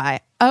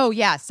 Sci-fi? Oh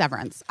yeah,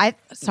 Severance. I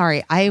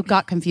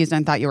got confused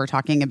and thought you were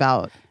talking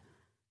about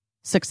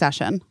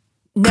Succession.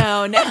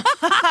 No.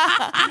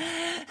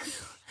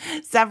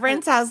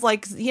 Severance has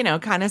like,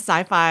 kind of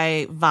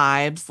sci-fi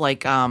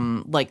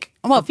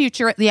vibes,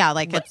 future,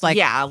 it's like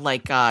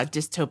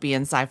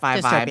dystopian sci-fi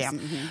vibes.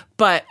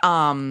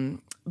 Mm-hmm.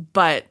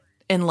 But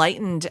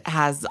Enlightened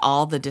has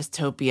all the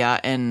dystopia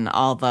and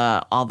all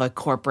the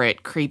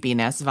corporate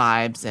creepiness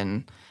vibes,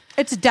 and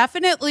it's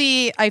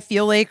definitely, I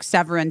feel like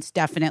Severance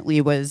definitely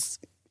was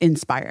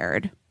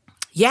inspired.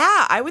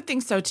 Yeah, I would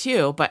think so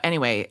too. But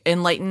anyway,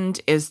 Enlightened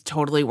is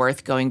totally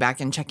worth going back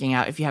and checking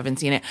out if you haven't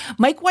seen it.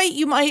 Mike White,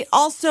 you might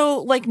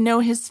also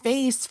know his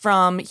face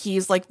from,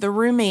 he's like the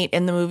roommate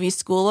in the movie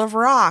School of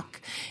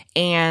Rock.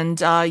 And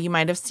you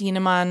might have seen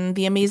him on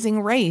The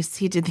Amazing Race.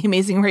 He did The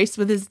Amazing Race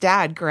with his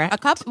dad, correct?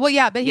 But he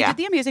did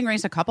The Amazing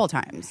Race a couple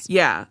times.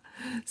 Yeah.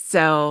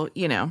 So,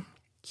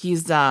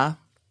 he's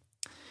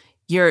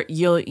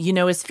you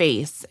know his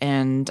face,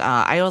 and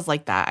I always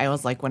like that. I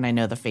always like when I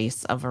know the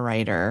face of a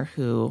writer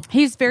who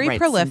he's very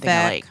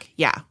prolific,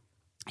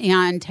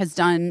 and has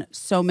done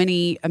so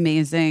many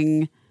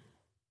amazing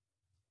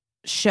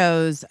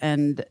shows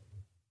and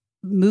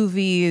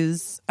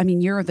movies. I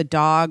mean, Year of the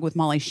Dog with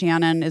Molly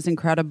Shannon is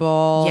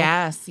incredible.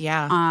 Yes,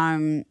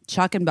 yeah.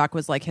 Chuck and Buck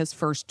was like his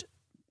first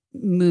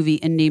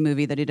indie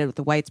movie that he did with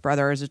the Weitz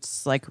brothers.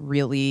 It's like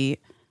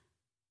really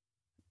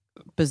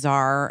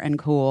bizarre and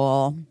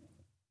cool.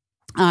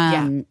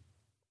 Anyway,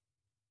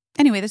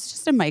 this is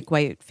just a Mike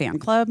White fan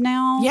club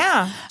now.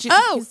 Yeah. When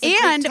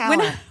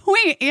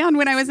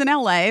I was in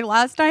LA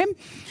last time,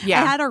 I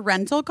had a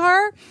rental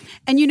car,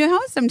 and you know how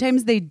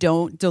sometimes they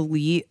don't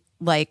delete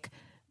like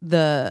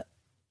the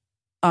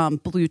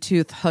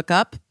Bluetooth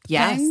hookup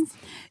thing?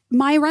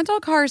 My rental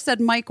car said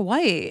Mike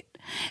White.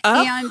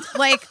 And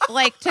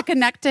like to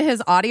connect to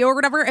his audio or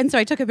whatever. And so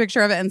I took a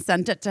picture of it and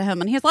sent it to him.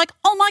 And he's like,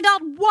 "Oh my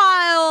God,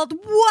 wild.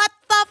 What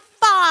the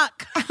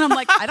fuck?" And I'm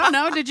like, "I don't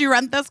know. Did you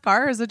rent this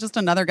car? Or is it just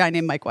another guy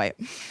named Mike White?"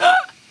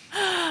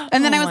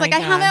 And then I was like,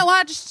 God. "I haven't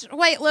watched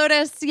White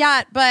Lotus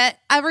yet, but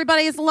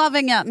everybody's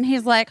loving it." And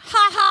he's like,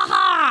 "Ha ha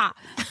ha."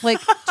 Like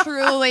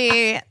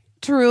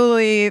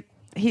truly,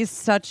 he's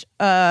such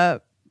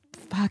a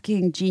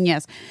fucking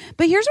genius.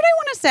 But here's what I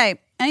want to say.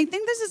 And I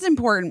think this is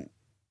important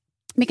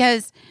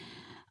because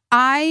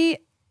I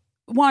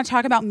want to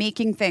talk about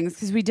making things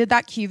because we did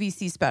that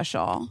QVC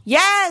special.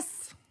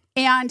 Yes.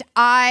 And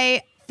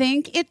I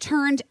think it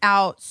turned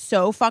out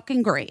so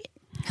fucking great.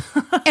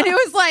 And it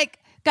was like,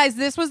 guys,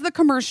 this was the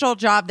commercial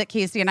job that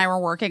Casey and I were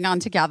working on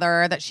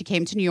together that she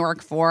came to New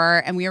York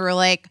for. And we were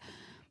like,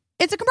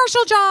 it's a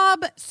commercial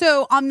job.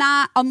 So on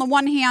the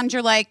one hand,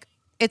 you're like,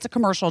 it's a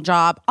commercial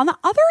job. On the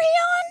other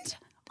hand,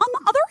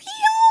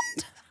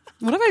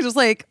 what if I just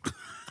like...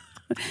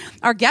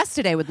 Our guest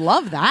today would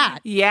love that.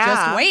 Yeah.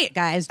 Just wait,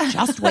 guys.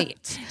 Just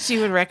wait. She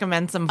would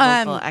recommend some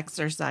vocal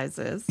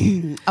exercises.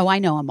 Oh, I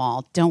know them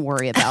all. Don't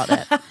worry about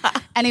it.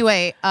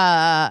 Anyway,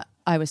 I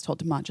was told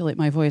to modulate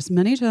my voice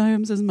many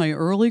times in my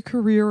early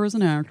career as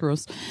an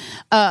actress.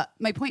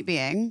 My point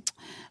being,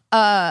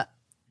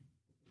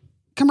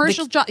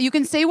 commercial job. You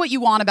can say what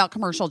you want about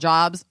commercial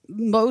jobs.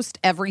 Most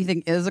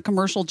everything is a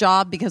commercial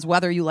job because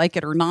whether you like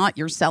it or not,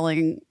 you're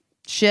selling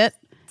shit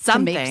to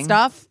make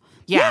stuff.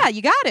 Yeah,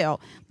 you got to.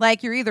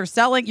 Like you're either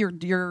selling you're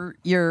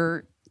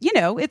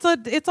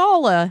it's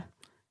all a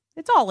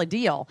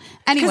deal.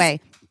 Anyway,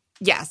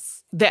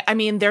 yes.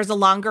 There's a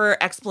longer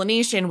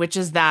explanation, which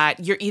is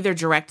that you're either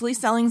directly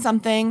selling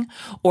something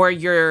or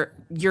you're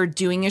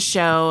doing a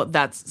show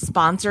that's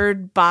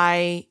sponsored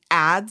by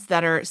ads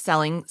that are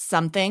selling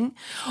something,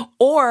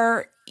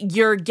 or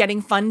you're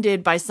getting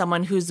funded by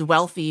someone who's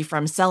wealthy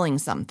from selling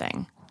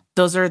something.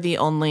 Those are the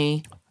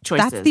only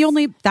choices. That's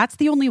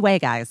the only way,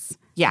 guys.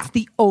 Yeah. It's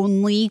the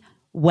only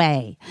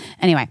way.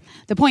 Anyway,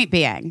 the point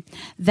being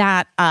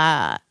that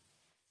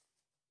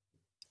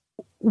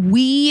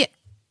we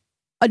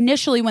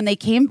initially, when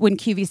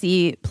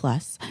QVC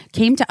Plus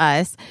came to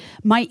us,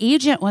 my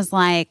agent was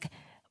like,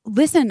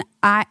 "Listen,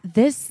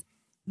 these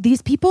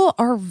people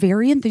are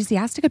very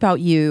enthusiastic about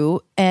you,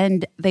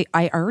 and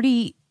I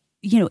already,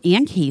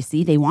 and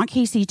Casey, they want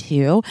Casey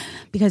too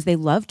because they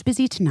loved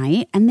Busy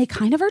Tonight, and they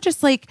kind of are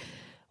just like,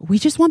 we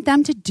just want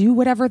them to do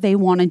whatever they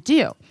want to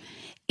do."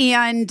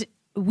 And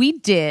we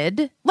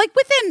did, like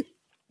within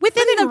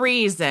the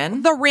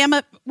reason,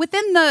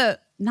 within the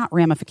not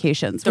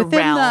ramifications, the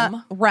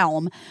within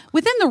realm.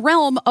 Within the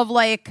realm of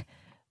like,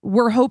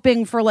 we're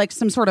hoping for like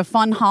some sort of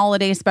fun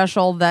holiday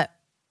special that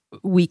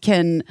we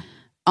can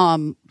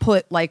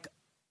put like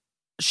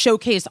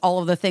showcase all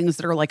of the things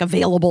that are like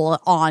available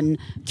on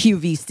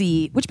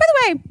QVC, which by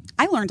the way,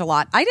 I learned a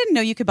lot. I didn't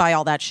know you could buy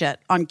all that shit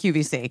on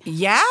QVC.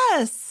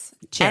 Yes.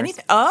 Cheers.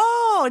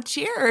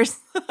 Cheers.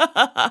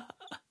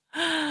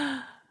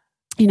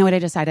 You know what I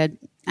decided?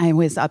 I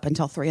was up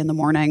until 3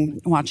 a.m.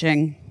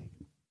 watching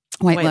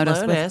White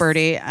Lotus with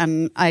Birdie,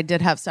 and I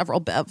did have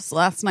several bevs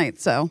last night,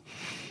 so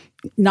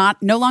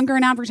no longer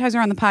an advertiser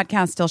on the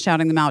podcast, still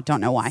shouting them out.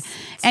 Don't know why.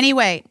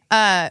 Anyway,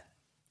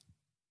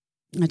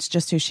 it's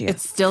just who she is.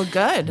 It's still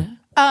good.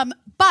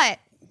 But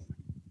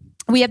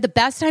we had the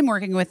best time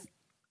working with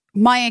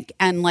Mike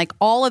and like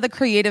all of the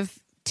creative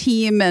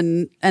team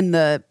and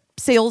the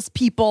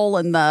salespeople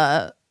and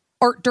the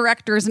art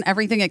directors and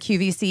everything at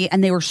QVC.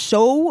 And they were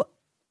so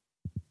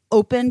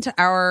open to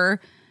our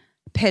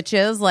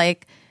pitches.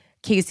 Like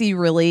Casey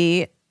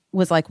really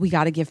was like, we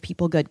got to give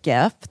people good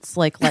gifts.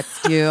 Like,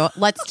 let's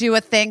do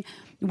a thing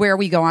where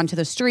we go onto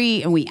the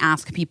street and we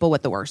ask people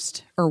what the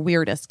worst or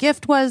weirdest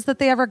gift was that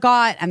they ever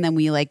got. And then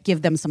we like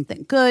give them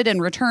something good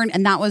in return.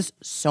 And that was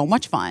so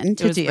much fun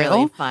to do. It was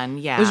really fun.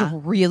 Yeah. It was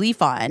really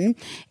fun.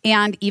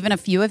 And even a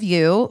few of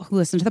you who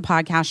listened to the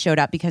podcast showed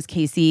up because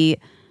Casey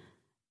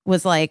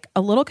was like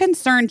a little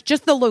concerned.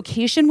 Just the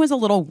location was a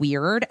little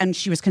weird. And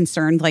she was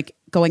concerned like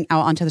going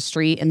out onto the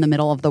street in the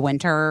middle of the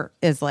winter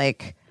is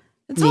like,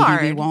 it's maybe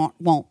hard. We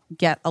won't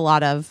get a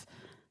lot of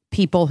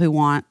people who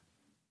want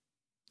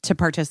to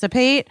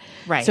participate.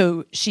 Right.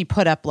 So she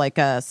put up like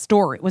a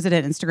story. Was it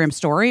an Instagram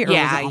story? Or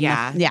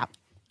yeah.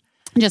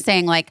 Just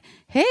saying like,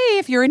 hey,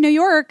 if you're in New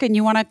York and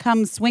you want to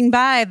come swing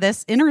by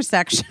this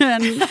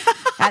intersection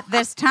at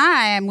this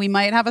time, we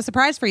might have a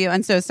surprise for you.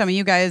 And so some of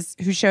you guys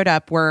who showed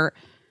up were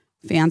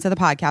fans of the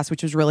podcast,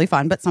 which was really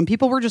fun. But some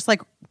people were just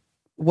like,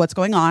 what's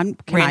going on?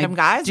 Can Random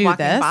guys do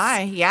walking this?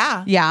 by.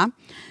 Yeah. Yeah.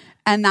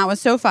 And that was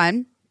so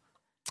fun.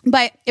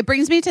 But it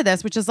brings me to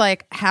this, which is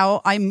like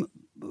how I'm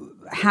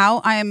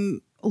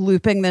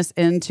looping this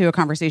into a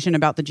conversation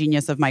about the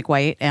genius of Mike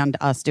White and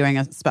us doing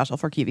a special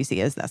for QVC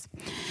is this.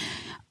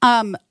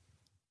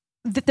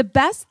 The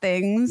best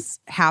things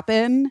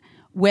happen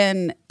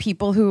when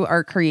people who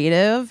are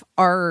creative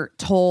are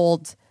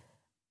told,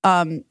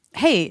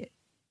 hey,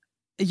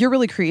 you're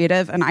really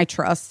creative and I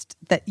trust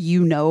that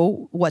you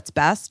know what's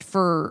best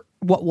for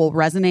what will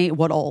resonate,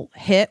 what'll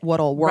hit,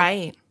 what'll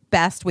work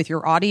best with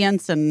your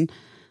audience and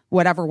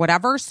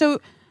whatever.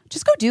 So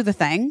just go do the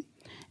thing.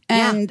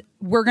 And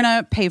we're going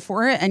to pay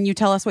for it. And you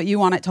tell us what you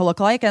want it to look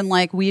like. And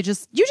like, you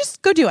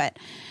just go do it.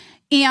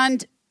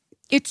 And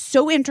it's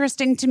so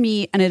interesting to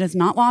me. And it is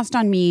not lost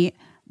on me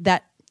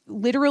that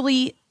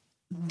literally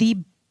the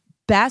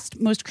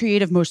best, most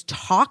creative, most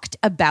talked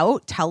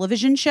about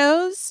television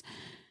shows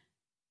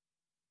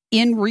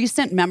in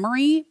recent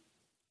memory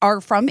are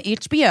from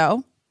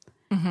HBO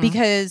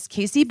because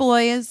Casey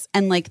Bloys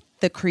and like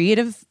the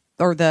creative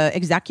or the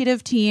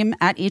executive team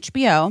at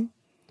HBO,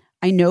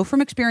 I know from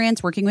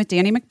experience working with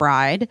Danny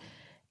McBride.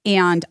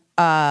 And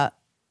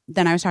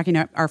then I was talking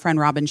to our friend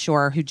Robin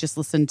Shore, who just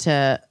listened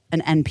to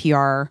an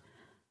NPR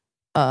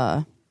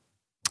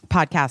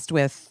podcast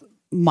with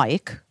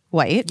Mike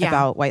White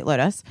about White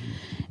Lotus.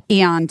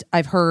 And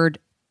I've heard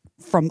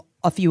from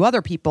a few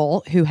other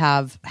people who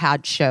have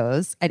had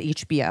shows at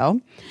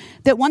HBO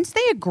that once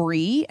they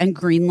agree and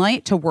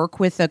greenlight to work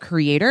with a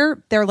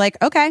creator, they're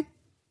like, okay,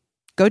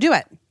 go do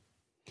it.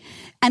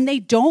 And they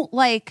don't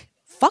like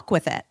fuck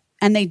with it.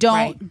 And they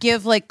don't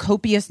give like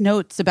copious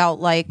notes about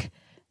like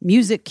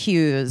music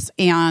cues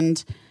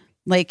and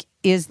like,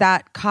 is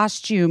that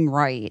costume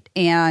right?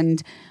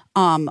 And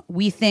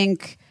we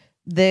think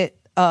that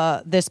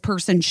this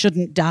person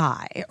shouldn't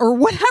die or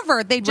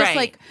whatever. They just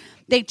like,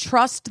 they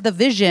trust the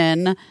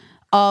vision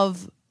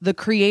of the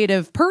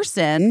creative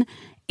person.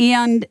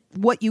 And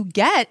what you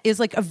get is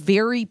like a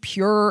very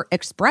pure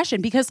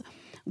expression because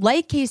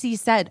like Casey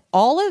said,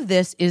 all of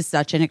this is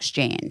such an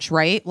exchange,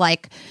 right?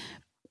 Like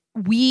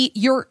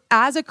you're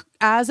as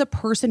a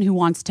person who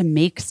wants to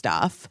make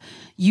stuff,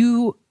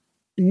 you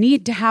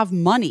need to have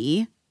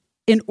money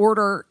in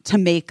order to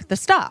make the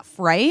stuff,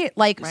 right?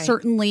 Like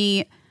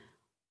certainly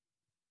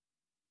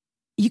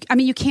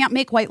you can't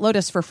make White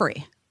Lotus for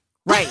free.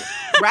 Right.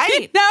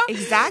 You know?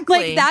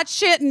 Exactly. Like that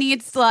shit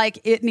needs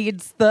it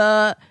needs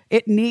the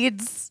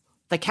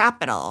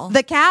capital.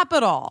 The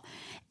capital.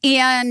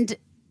 And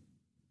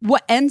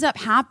what ends up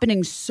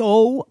happening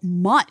so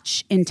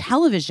much in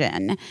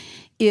television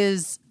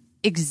is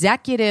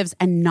executives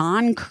and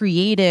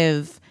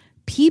non-creative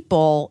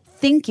people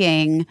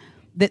thinking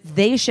that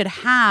they should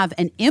have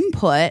an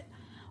input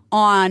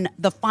on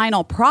the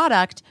final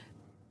product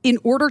in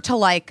order to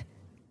like,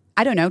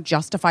 I don't know,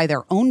 justify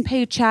their own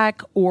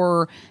paycheck,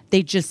 or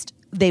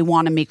they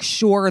want to make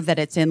sure that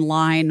it's in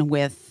line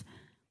with,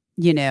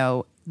 you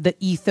know, the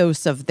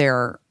ethos of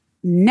their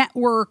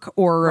network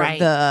or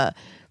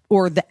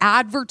the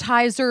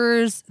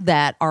advertisers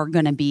that are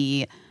going to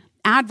be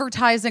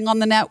advertising on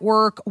the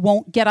network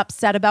won't get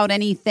upset about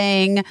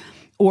anything,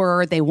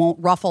 or they won't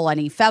ruffle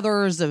any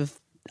feathers of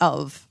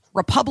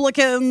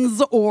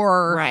Republicans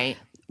or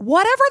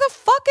whatever the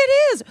fuck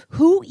it is.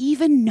 Who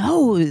even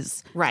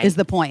knows is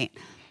the point.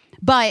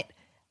 But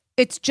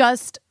it's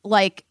just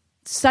like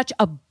such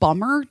a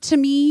bummer to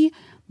me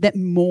that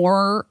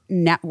more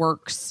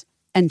networks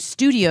and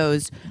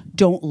studios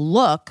don't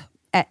look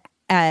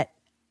at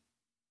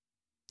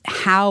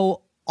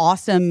how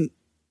awesome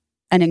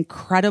and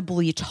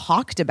incredibly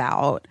talked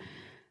about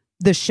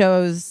the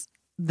shows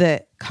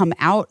that come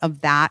out of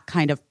that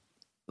kind of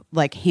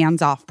like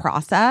hands-off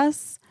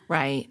process.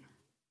 Right.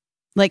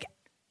 Like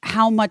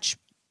how much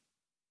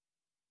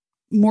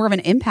more of an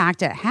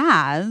impact it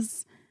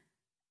has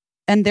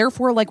and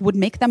therefore like would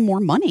make them more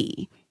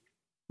money.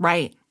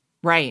 Right.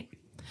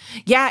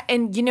 Yeah.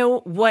 And you know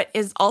what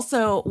is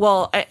also,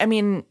 well, I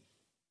mean,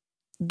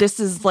 this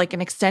is like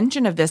an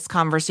extension of this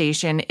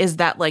conversation is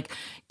that like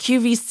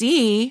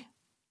QVC,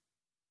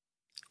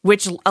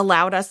 which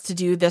allowed us to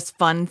do this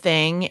fun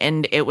thing.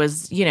 And it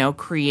was, you know,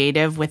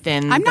 creative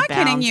within I'm the not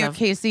kidding you,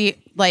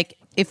 Casey. Like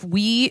if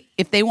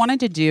they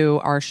wanted to do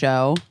our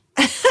show,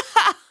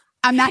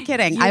 I'm not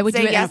kidding. I would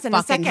do it yes in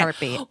a fucking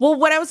heartbeat. Well,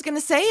 what I was going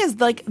to say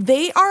is like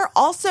they are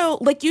also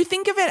like you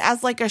think of it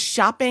as like a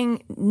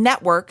shopping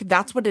network.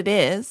 That's what it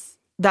is.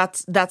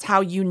 That's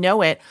how you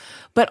know it.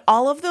 But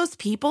all of those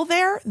people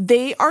there,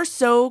 they are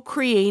so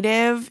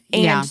creative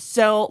and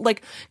so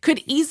like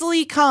could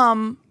easily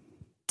come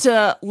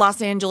to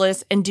Los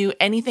Angeles and do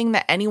anything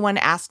that anyone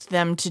asked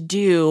them to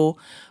do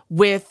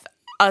with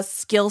a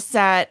skill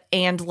set.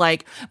 And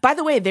like, by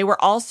the way, they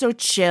were all so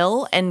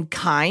chill and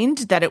kind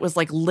that it was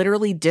like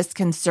literally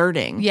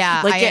disconcerting.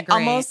 Yeah, like I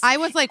agree. I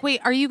was like,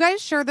 wait, are you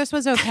guys sure this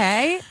was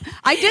okay?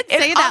 I did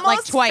say that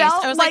like twice.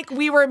 Felt I was like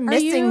we were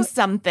missing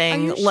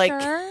something. Are you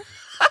like, sure?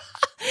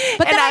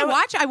 But then I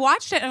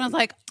watched it and I was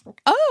like,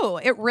 oh,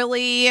 it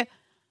really.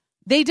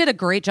 They did a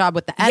great job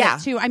with the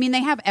edit too. I mean,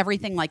 they have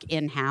everything like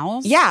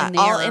in-house. Yeah,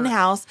 all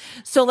in-house.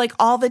 So like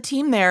all the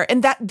team there.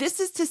 And that this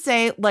is to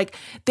say like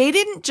they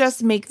didn't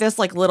just make this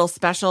like little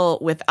special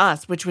with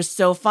us, which was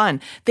so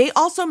fun. They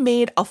also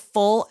made a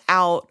full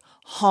out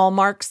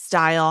Hallmark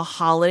style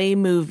holiday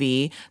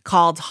movie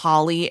called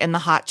Holly and the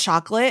Hot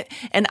Chocolate.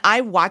 And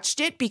I watched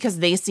it because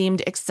they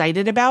seemed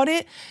excited about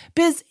it.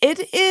 Because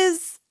it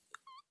is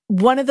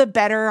one of the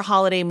better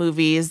holiday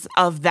movies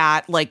of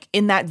that, like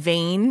in that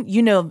vein,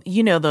 you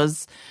know,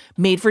 those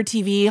made for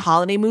TV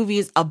holiday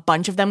movies, a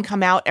bunch of them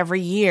come out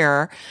every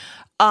year.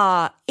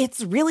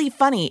 It's really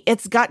funny.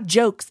 It's got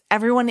jokes.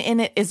 Everyone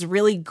in it is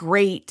really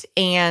great.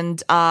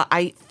 And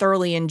I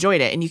thoroughly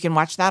enjoyed it. And you can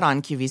watch that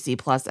on QVC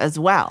Plus as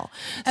well.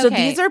 So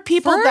these are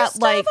people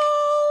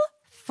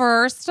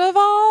First of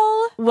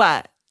all,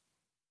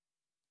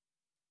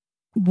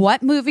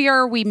 what movie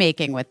are we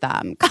making with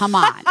them? Come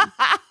on.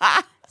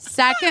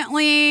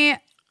 Secondly,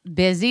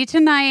 Busy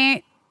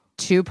Tonight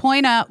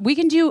 2.0. We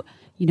can do,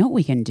 you know what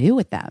we can do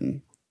with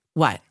them?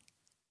 What?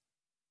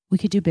 We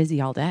could do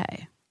Busy All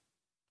Day.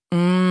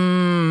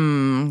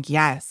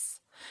 Yes.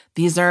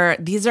 These are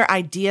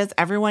ideas.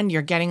 Everyone,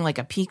 you're getting like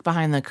a peek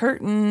behind the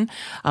curtain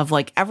of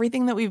like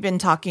everything that we've been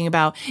talking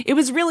about. It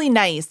was really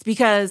nice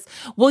because,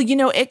 well, you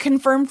know, it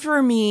confirmed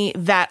for me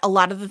that a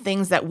lot of the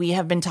things that we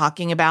have been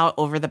talking about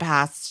over the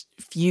past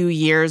few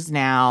years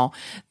now,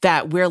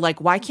 that we're like,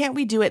 why can't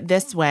we do it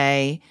this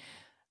way?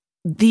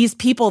 These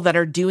people that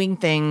are doing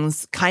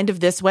things kind of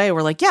this way,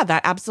 we're like, yeah,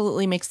 that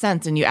absolutely makes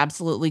sense. And you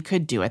absolutely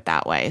could do it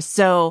that way.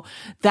 So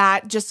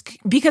that just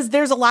because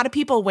there's a lot of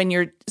people when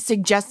you're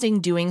suggesting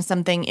doing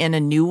something in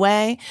a new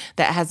way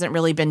that hasn't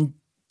really been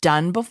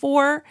done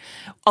before,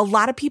 a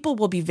lot of people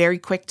will be very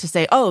quick to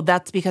say, oh,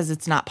 that's because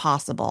it's not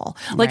possible.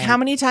 Like how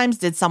many times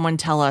did someone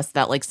tell us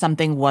that like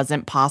something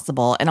wasn't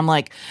possible? And I'm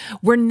like,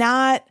 we're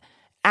not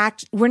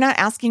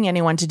asking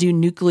anyone to do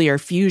nuclear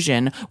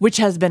fusion, which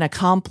has been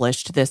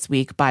accomplished this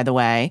week, by the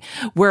way.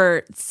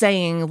 We're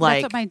saying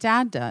like... That's what my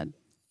dad did.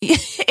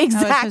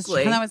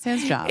 Exactly. That was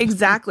his job.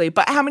 Exactly.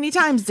 But how many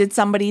times did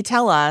somebody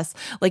tell us,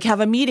 like have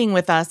a meeting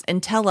with us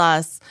and tell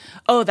us,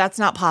 oh, that's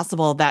not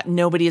possible, that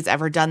nobody has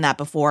ever done that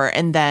before.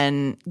 And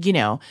then, you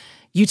know,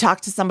 you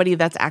talk to somebody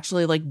that's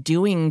actually like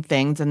doing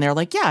things and they're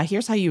like, yeah,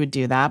 here's how you would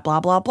do that, blah,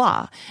 blah,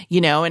 blah.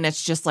 You know, and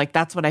it's just like,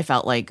 that's what I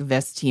felt like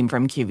this team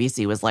from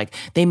QVC was like.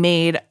 They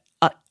made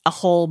a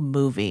whole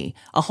movie.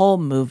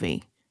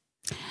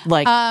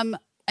 Like,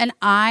 and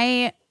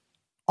I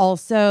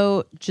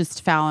also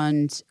just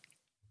found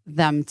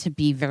them to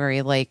be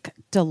very like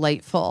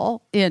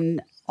delightful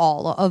in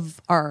all of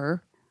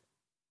our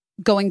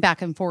going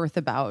back and forth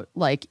about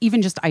like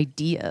even just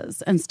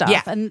ideas and stuff.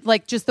 Yeah. And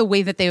like just the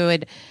way that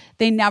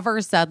they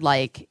never said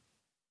like,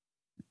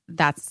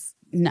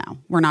 no,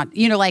 we're not,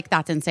 you know, like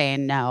that's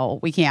insane. No,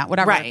 we can't,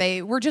 whatever. Right.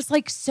 They were just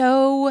like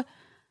so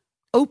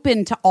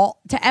open to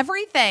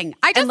everything.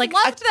 I just like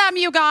loved them,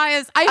 you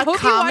guys. I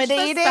hope you watch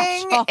this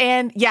special.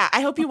 And yeah,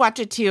 I hope you watch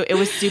it too. It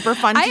was super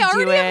fun to do it. I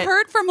already have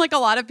heard from like a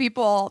lot of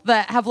people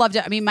that have loved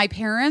it. I mean, my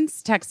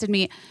parents texted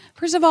me.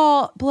 First of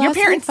all, bless your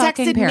parents my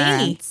fucking texted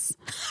parents.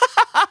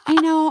 I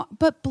know,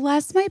 but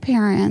bless my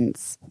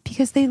parents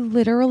because they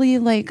literally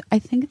like, I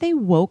think they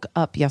woke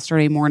up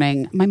yesterday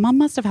morning. My mom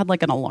must have had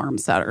like an alarm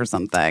set or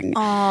something.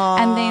 Aww.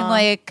 And they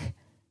like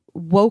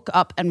woke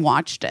up and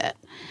watched it.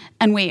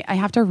 And wait, I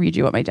have to read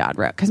you what my dad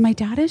wrote, because my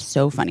dad is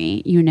so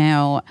funny. You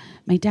know,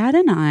 my dad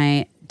and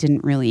I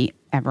didn't really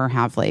ever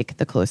have like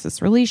the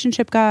closest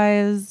relationship,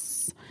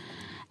 guys.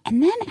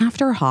 And then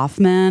after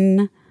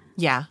Hoffman,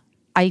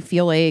 I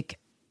feel like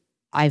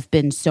I've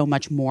been so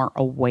much more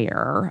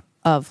aware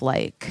of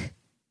like,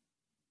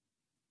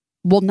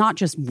 well, not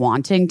just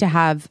wanting to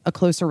have a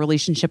closer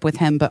relationship with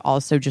him, but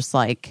also just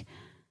like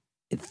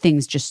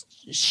things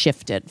just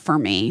shifted for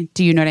me.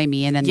 Do you know what I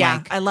mean? And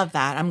I love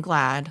that. I'm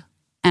glad.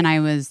 And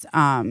I was,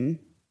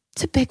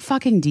 it's a big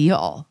fucking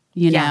deal,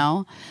 you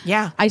know?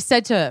 Yeah. I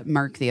said to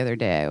Mark the other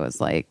day, I was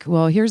like,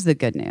 well, here's the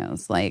good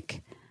news.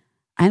 Like,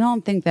 I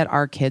don't think that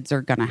our kids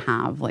are going to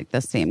have like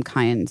the same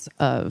kinds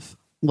of,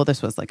 well,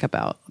 this was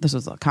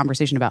a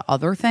conversation about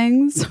other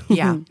things.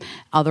 Yeah.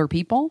 Other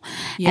people.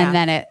 Yeah.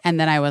 And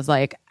then I was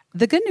like,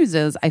 the good news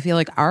is I feel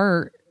like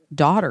our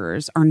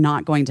daughters are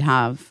not going to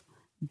have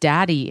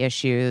daddy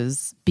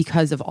issues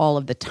because of all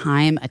of the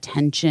time,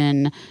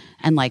 attention,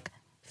 and like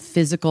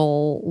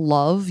physical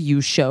love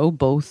you show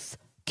both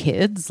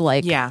kids,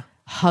 like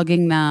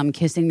hugging them,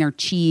 kissing their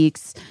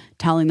cheeks,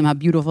 telling them how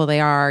beautiful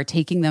they are,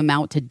 taking them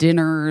out to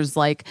dinners,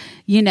 like,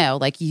 you know,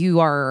 like you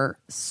are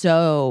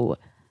so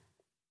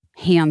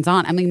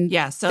hands-on. I mean,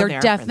 so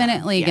they're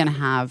definitely going to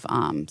have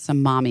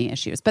some mommy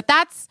issues. But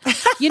that's,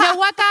 you know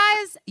what,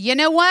 guys? You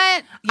know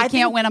what? You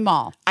can't win them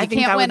all. I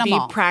think that would be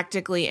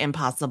practically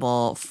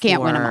impossible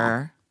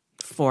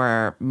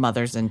for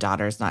mothers and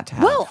daughters not to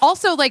have. Well,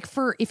 also like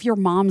if your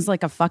mom's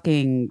like a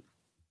fucking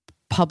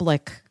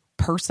public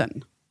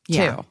person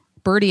too.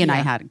 Birdie and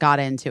I got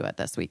into it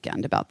this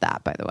weekend about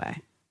that, by the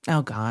way.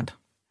 Oh God.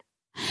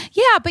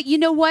 Yeah, but you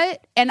know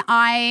what? And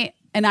I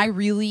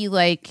really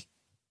like,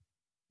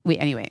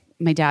 anyway,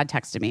 my dad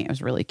texted me. It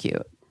was really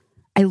cute.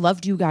 I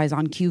loved you guys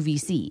on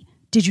QVC.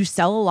 Did you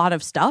sell a lot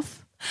of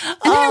stuff?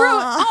 And I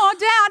wrote, oh,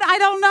 Dad, I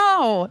don't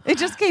know. It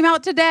just came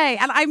out today.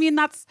 And I mean,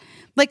 that's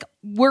like,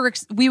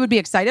 we would be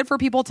excited for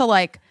people to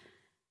like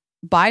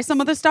buy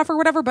some of the stuff or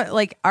whatever, but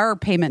like our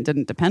payment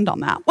didn't depend on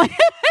that.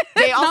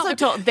 They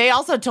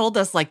also told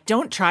us like,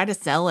 don't try to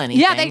sell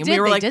anything. Yeah, they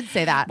did. We they did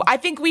say that. I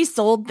think we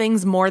sold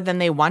things more than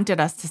they wanted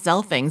us to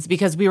sell things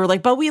because we were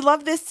like, but we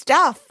love this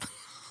stuff.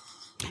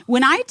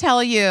 When I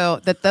tell you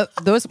that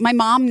those, my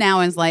mom now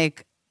is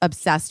like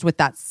obsessed with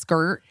that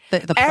skirt, the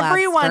plaid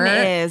everyone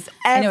skirt. Is.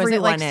 I know, everyone is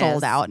it like is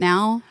sold out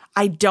now?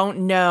 I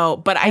don't know,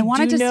 but I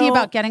wanted do to know, see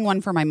about getting one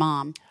for my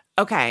mom.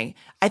 Okay,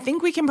 I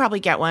think we can probably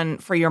get one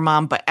for your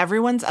mom, but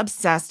everyone's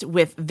obsessed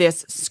with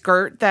this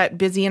skirt that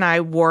Busy and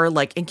I wore.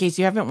 Like, in case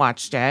you haven't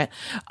watched it,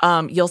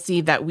 you'll see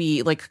that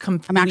we like.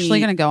 I'm actually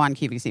going to go on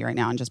QVC right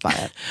now and just buy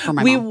it for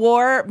my mom. We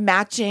wore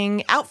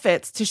matching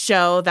outfits to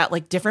show that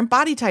like different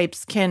body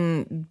types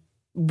can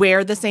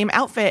wear the same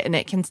outfit and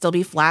it can still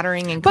be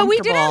flattering and comfortable. But we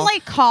didn't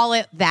like call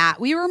it that.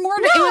 We were more.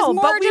 No, it was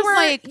more just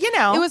like, you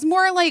know. It was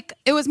more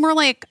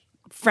like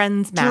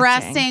friends matching.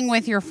 Dressing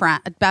with your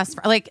best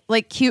friend,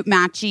 like cute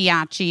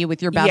matchy-yatchy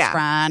with your best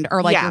friend,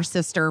 or like your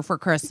sister for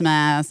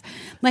Christmas.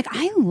 Like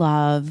I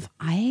love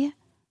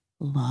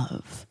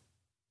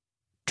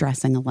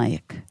dressing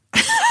alike.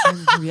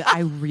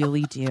 I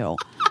really do.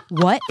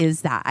 What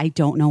is that? I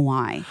don't know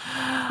why.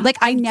 Like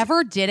I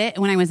never did it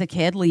when I was a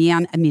kid.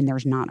 Leanne, I mean,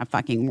 there's not a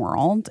fucking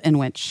world in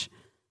which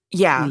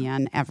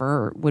Leanne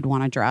ever would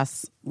want to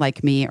dress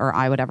like me, or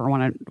I would ever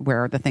want to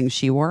wear the things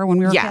she wore when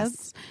we were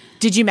kids.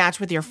 Did you match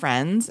with your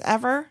friends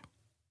ever?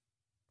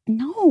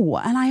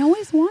 No, and I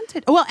always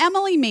wanted. Well,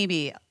 Emily,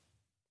 maybe.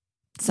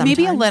 Sometimes.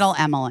 Maybe a little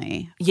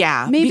Emily.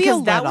 Yeah, maybe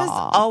because that was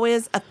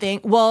always a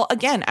thing. Well,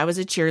 again, I was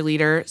a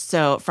cheerleader,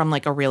 so from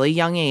like a really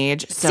young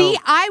age. So see,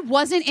 I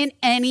wasn't in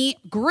any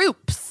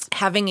groups.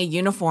 Having a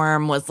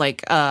uniform was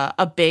like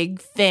a big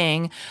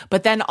thing,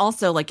 but then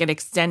also like it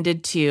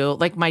extended to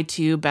like my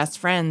two best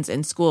friends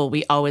in school.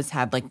 We always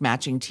had like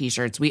matching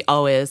T-shirts.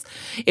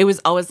 It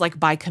was always like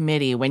by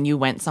committee. When you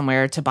went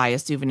somewhere to buy a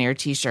souvenir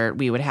T-shirt,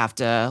 we would have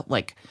to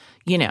like,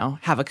 you know,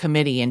 have a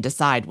committee and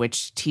decide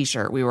which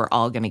T-shirt we were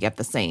all going to get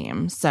the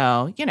same.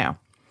 So, you know,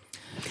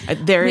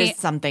 there is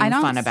something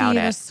fun about it.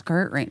 I don't see the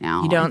skirt right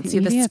now. You don't see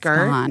the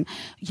skirt?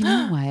 You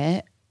know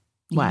what?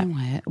 You know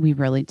what? We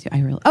really do.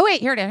 Oh,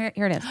 wait. Here it is.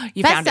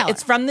 You found it.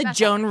 It's from the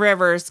Joan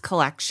Rivers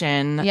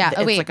collection. Yeah.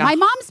 Oh, wait. Like my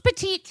mom's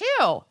petite,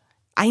 too.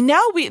 I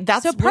know.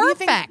 That's so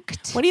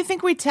perfect. What do you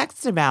think we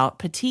texted about?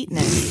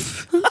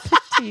 Petiteness.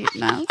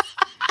 Petiteness.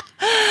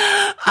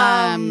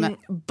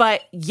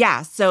 But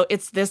yeah, so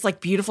it's this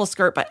like beautiful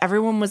skirt, but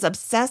everyone was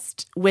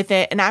obsessed with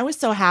it. And I was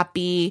so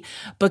happy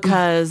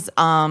because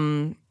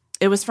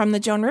it was from the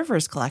Joan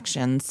Rivers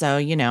collection. So,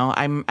 you know,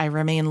 I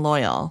remain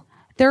loyal.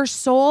 They're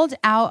sold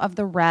out of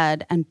the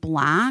red and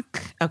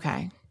black.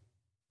 Okay.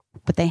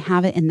 But they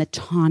have it in the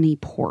tawny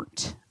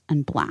port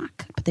and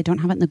black, but they don't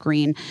have it in the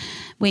green.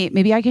 Wait,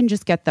 maybe I can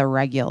just get the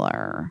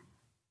regular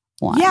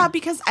one. Yeah,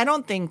 because I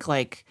don't think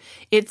like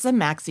it's a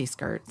maxi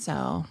skirt.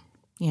 So,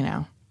 you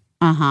know.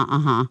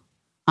 Well.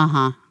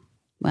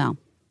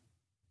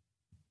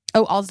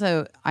 Oh,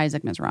 also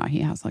Isaac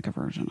Mizrahi has like a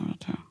version of it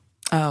too.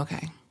 Oh,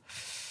 okay.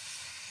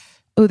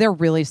 Oh, they're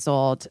really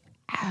sold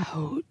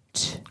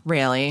out.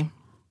 Really?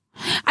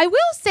 I will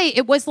say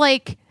it was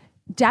like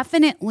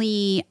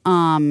definitely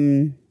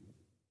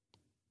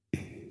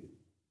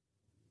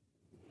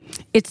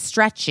it's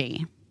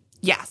stretchy.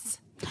 Yes.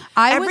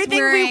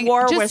 Everything we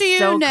wore was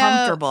so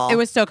comfortable. It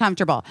was so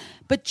comfortable.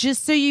 But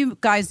just so you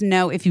guys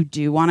know, if you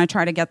do want to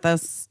try to get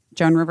this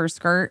Joan Rivers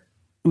skirt,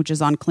 which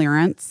is on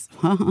clearance,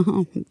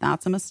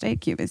 that's a mistake,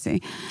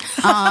 QVC.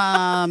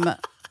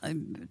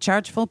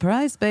 Charge full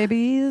price,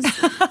 babies.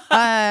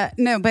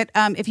 No, but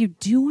if you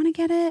do want to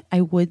get it,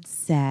 I would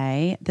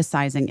say the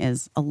sizing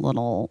is a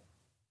little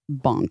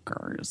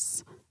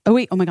bonkers. Oh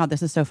wait, oh my God,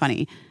 this is so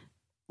funny.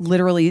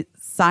 Literally,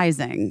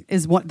 sizing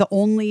is what the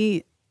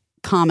only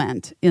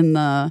comment in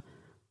the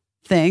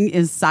thing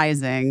is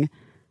sizing.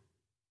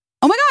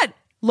 Oh my God,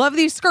 love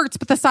these skirts,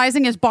 but the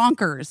sizing is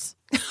bonkers.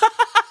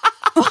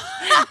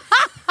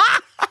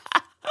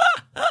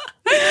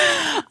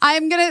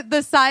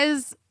 The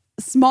size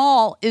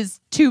small is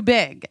too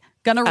big.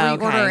 Gonna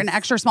reorder an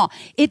extra small.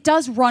 It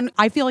does run,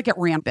 I feel like it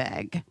ran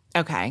big.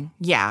 Okay.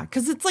 Yeah.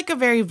 Because it's like a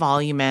very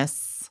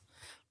voluminous.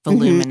 And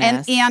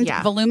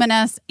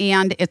voluminous,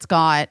 and it's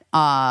got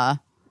a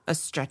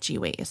stretchy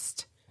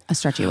waist. A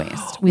stretchy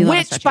waist. We love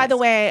a stretchy by waist. the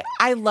way,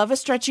 I love a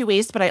stretchy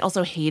waist, but I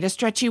also hate a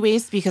stretchy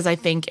waist because I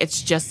think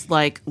it's just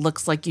like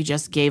looks like you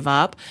just gave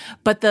up.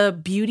 But the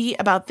beauty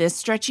about this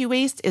stretchy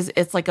waist is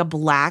it's like a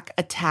black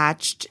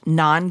attached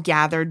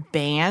non-gathered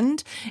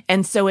band,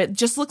 and so it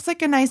just looks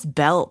like a nice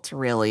belt.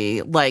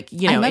 Really, like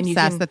I'm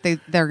obsessed that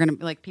they're gonna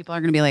be like people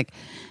are gonna be like.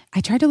 I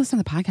tried to listen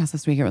to the podcast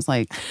this week. It was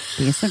like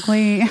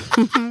basically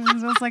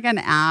it was like an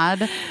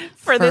ad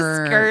for the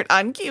skirt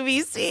on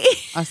QVC.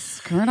 A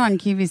skirt on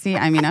QVC.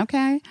 I mean,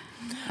 okay.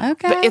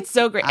 But it's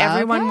so great.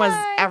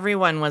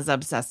 Everyone was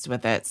obsessed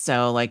with it.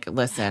 So like,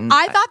 listen.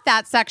 I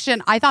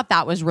thought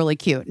that was really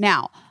cute.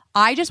 Now,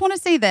 I just want to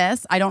say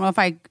this. I don't know if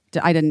I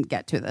didn't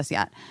get to this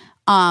yet.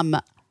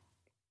 I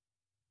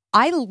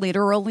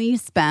literally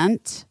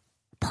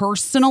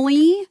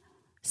personally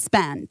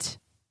spent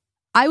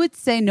I would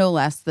say no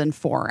less than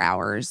 4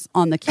 hours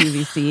on the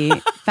QVC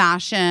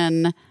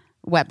fashion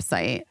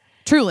website.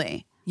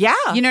 Truly. Yeah.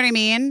 You know what I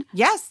mean?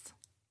 Yes.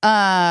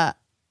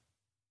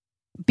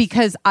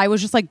 Because I was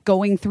just like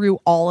going through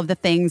all of the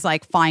things,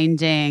 like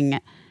finding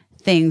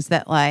things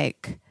that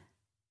like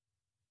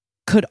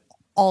could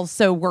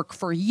also work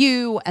for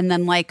you. And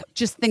then like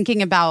just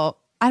thinking about,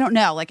 I don't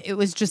know, like it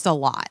was just a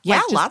lot.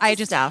 Yeah, like,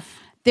 lots of stuff.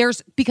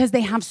 Because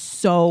they have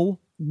so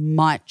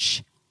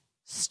much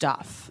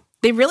stuff.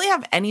 They really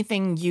have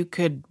anything you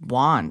could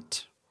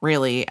want,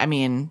 really. I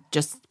mean,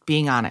 just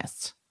being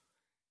honest.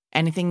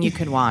 Anything you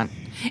could want.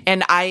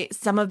 And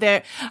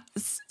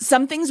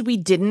some things we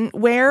didn't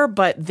wear,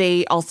 but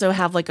they also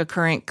have like a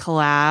current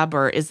collab,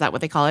 or is that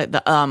what they call it?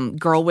 The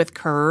Girl with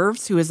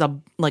Curves, who is a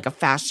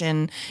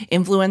fashion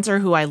influencer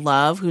who I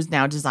love, who's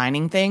now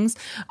designing things.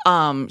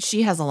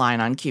 She has a line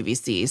on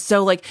QVC.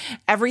 So like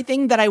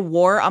everything that I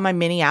wore on my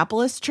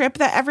Minneapolis trip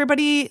that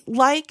everybody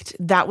liked,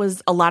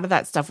 a lot of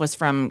that stuff was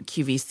from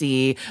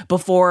QVC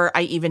before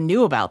I even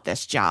knew about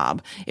this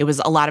job.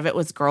 A lot of it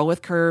was Girl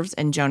with Curves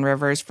and Joan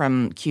Rivers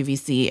from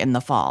QVC in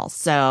the fall.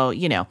 So,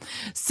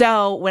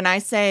 so when I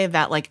say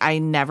that like I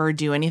never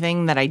do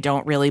anything that I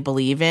don't really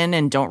believe in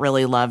and don't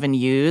really love and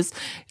use,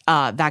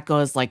 that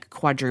goes like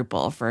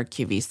quadruple for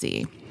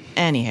QVC.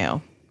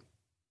 Anywho,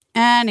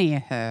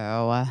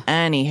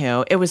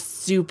 it was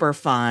super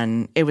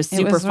fun. It was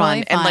super fun.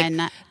 Really and fun.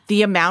 Like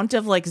the amount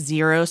of like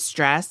zero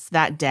stress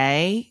that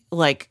day,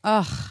 like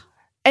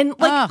and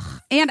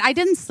I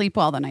didn't sleep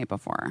well the night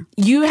before.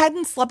 You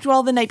hadn't slept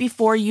well the night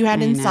before. You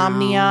had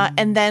insomnia,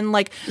 and then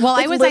like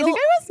I think I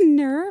was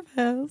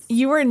nervous.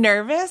 You were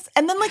nervous,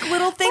 and then like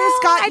little things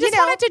got. I just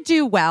wanted to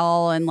do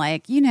well, and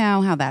like you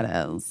know how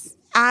that is.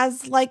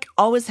 As like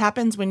always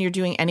happens when you're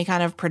doing any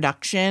kind of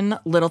production,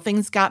 little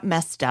things got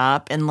messed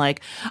up. And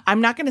like,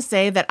 I'm not going to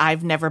say that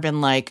I've never been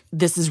like,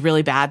 this is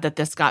really bad that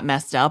this got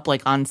messed up,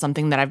 like on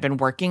something that I've been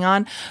working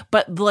on.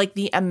 But like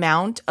the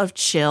amount of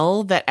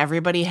chill that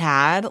everybody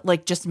had,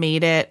 like just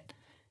made it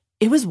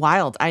was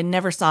wild. I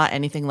never saw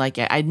anything like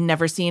it. I'd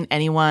never seen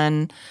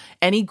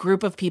any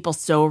group of people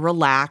so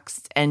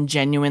relaxed and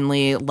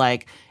genuinely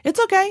like, it's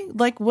okay.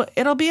 Like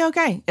it'll be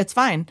okay. It's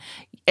fine.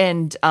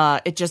 And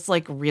it just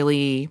like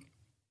really...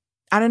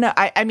 I don't know.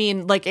 I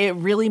mean, like, it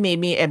really made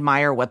me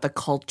admire what the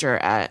culture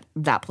at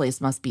that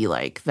place must be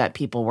like, that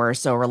people were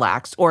so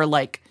relaxed. Or,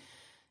 like,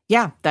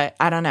 yeah, that,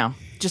 I don't know.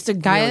 Just a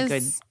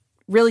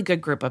really good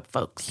group of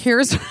folks.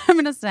 Here's what I'm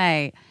going to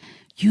say.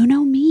 You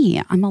know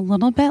me. I'm a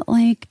little bit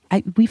like,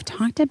 we've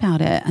talked about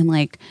it. I'm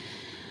like,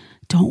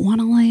 don't want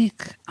to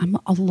like, I'm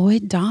a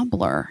Lloyd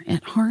Dobler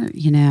at heart,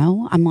 you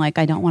know? I'm like,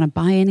 I don't want to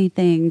buy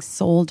anything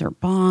sold or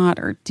bought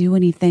or do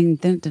anything,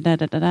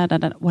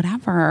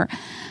 whatever.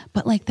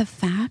 But like the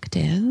fact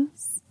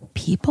is,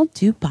 people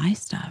do buy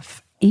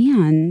stuff,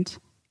 and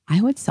I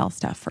would sell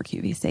stuff for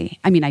QVC.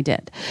 I mean, I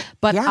did,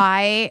 but yeah.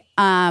 I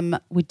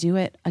would do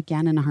it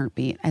again in a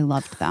heartbeat. I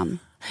loved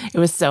them. It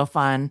was so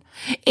fun.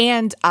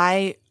 And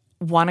I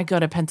want to go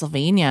to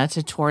Pennsylvania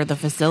to tour the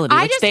facility,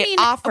 which they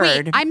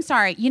offered. Wait, I'm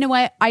sorry. You know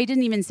what? I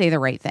didn't even say the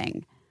right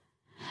thing.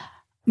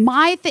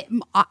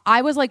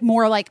 I was like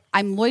more like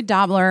I'm Lloyd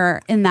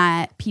Dobler in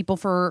that people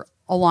for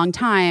a long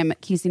time,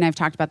 Casey and I have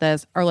talked about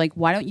this, are like,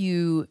 why don't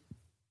you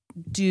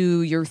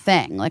do your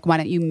thing? Like, why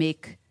don't you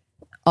make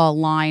a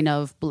line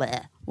of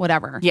bleh,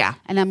 whatever. Yeah.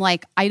 And I'm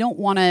like, I don't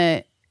want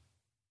to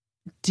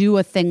do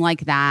a thing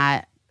like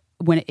that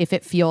if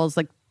it feels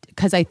like,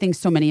 because I think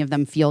so many of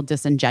them feel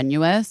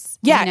disingenuous.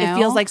 Yeah, you know? it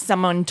feels like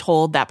someone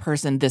told that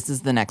person this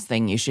is the next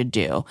thing you should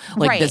do.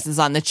 Like this is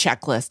on the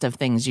checklist of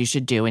things you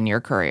should do in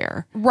your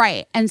career.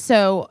 Right. And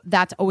so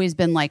that's always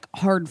been like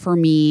hard for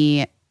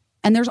me.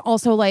 And there's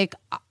also like,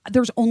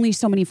 there's only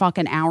so many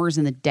fucking hours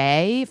in the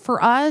day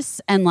for us.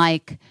 And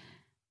like,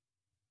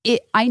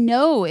 I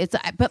know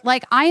but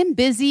like I am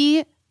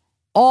busy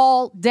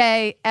all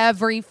day,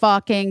 every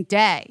fucking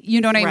day. You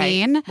know what I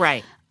mean?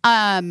 Right.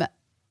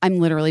 I'm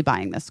literally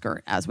buying this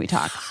skirt as we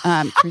talk.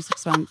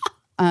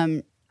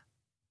 361.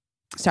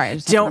 Sorry, I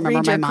just don't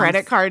read your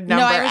credit card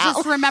number. No, I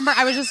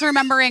was just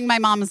remembering my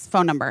mom's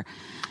phone number.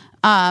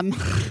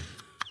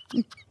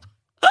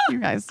 You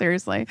guys,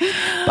 seriously,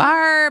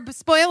 Barb.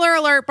 Spoiler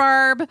alert,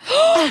 Barb.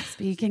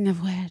 Speaking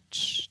of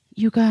which,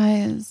 you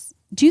guys,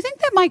 do you think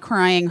that my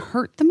crying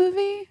hurt the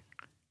movie?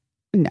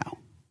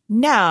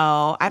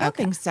 No, I don't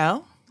think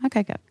so.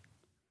 Okay, good.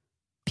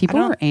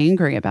 People were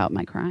angry about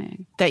my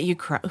crying. That you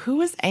cry? Who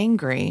was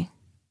angry?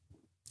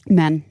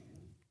 Men.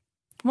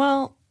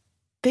 Well,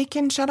 they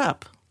can shut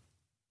up.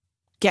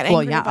 Get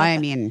angry.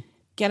 Well, yeah,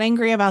 get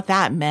angry about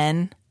that,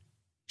 men.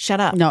 Shut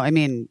up. No, I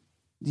mean,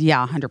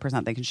 yeah,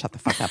 100%. They can shut the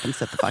fuck up and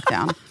sit the fuck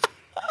down.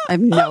 I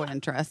have no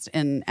interest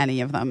in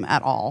any of them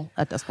at all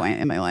at this point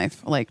in my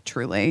life. Like,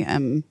 truly,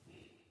 I'm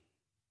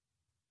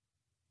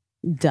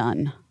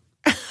done.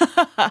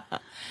 No,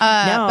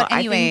 but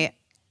anyway,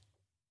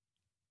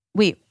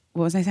 wait,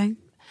 what was I saying?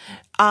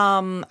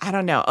 I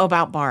don't know.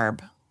 About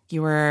Barb.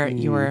 You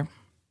were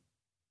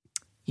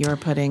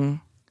putting.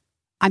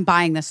 I'm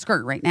buying this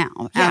skirt right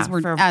now as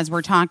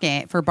we're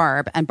talking for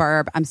Barb. And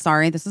Barb, I'm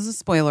sorry, this is a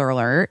spoiler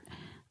alert.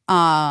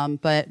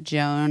 But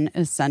Joan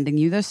is sending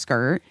you this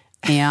skirt,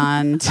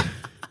 and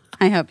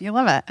I hope you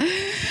love it.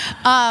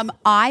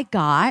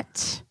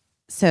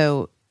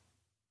 So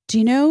do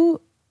you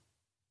know?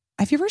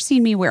 Have you ever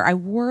seen me wear? I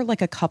wore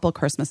like a couple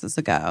Christmases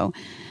ago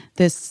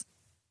this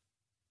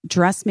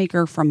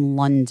dressmaker from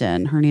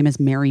London. Her name is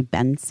Mary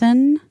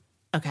Benson.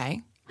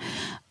 Okay.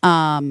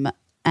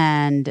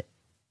 And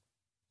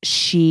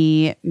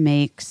she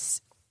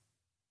makes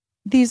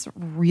these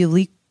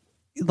really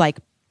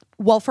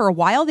for a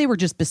while they were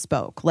just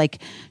bespoke.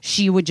 Like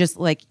she would just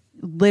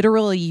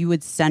literally you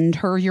would send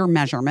her your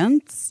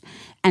measurements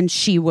and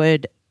she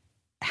would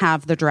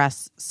have the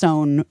dress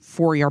sewn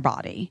for your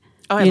body.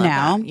 Oh, I love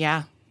that.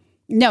 Yeah.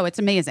 No, it's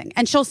amazing.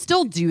 And she'll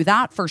still do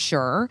that for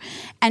sure.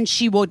 And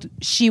she would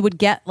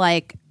get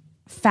like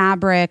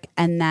fabric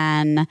and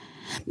then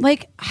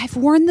like I've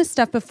worn this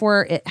stuff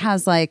before. It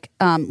has like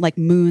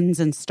moons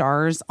and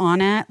stars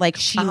on it. Like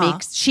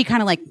she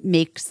kind of like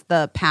makes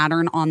the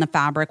pattern on the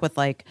fabric with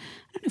like,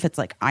 I don't know if it's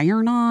like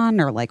iron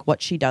on or like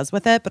what she does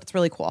with it, but it's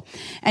really cool.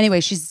 Anyway,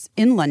 she's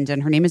in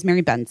London. Her name is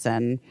Mary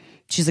Benson.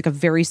 She's like a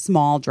very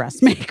small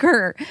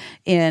dressmaker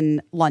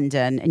in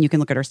London, and you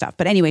can look at her stuff.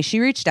 But anyway, she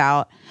reached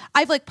out.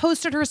 I've like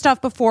posted her stuff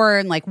before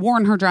and like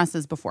worn her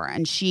dresses before,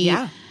 and she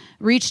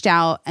reached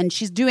out, and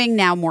she's doing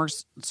now more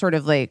sort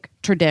of like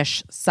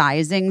tradish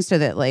sizing so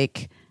that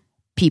like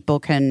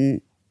people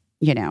can,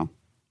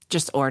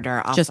 just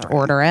order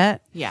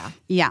it. Yeah.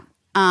 Yeah.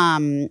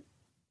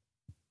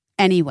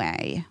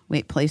 Anyway,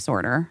 wait, place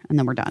order, and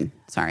then we're done.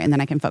 Sorry, and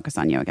then I can focus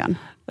on you again.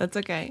 That's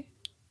okay.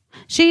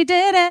 She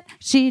did it.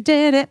 She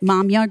did it.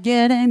 Mom, you're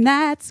getting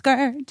that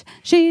skirt.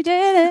 She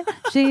did it.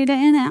 She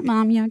did it.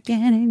 Mom, you're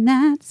getting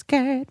that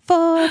skirt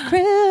for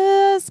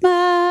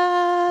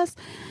Christmas.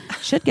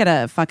 Should get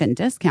a fucking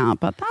discount,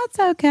 but that's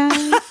okay.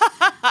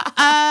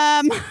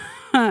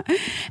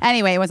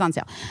 Anyway, it was on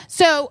sale.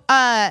 So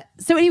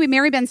anyway,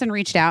 Mary Benson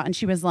reached out and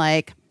she was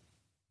like,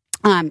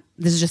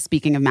 this is just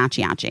speaking of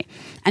Matchiachi.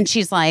 And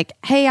she's like,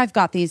 hey, I've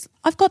got these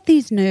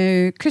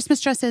new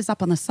Christmas dresses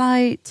up on the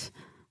site.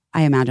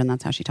 I imagine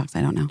that's how she talks.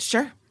 I don't know.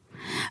 Sure.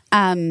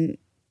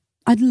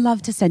 I'd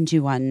love to send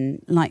you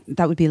one. Like,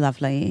 that would be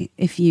lovely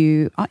if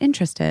you are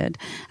interested.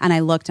 And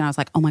I looked and I was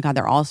like, oh my God,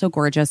 they're all so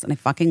gorgeous and I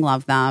fucking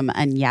love them.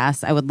 And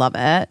yes, I would love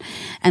it.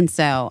 And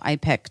so I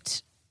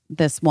picked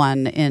this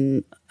one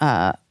in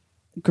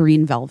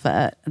green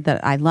velvet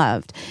that I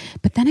loved.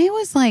 But then I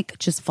was like,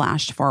 just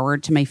flashed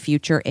forward to my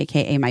future,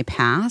 AKA my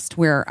past,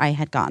 where I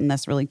had gotten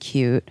this really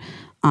cute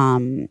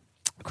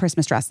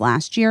Christmas dress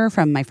last year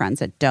from my friends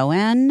at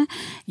Doen.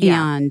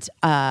 Yeah. And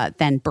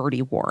then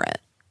Birdie wore it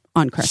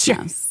on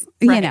Christmas.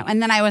 Sure. Right.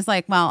 And then I was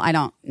like, well, I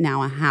don't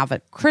now have a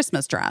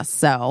Christmas dress.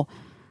 So,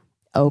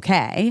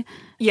 okay.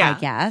 Yeah. I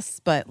guess.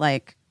 But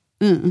like,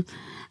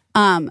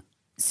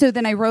 so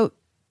then I wrote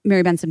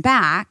Mary Benson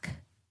back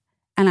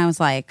and I was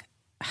like,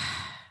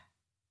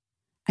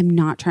 I'm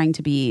not trying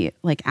to be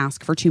like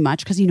ask for too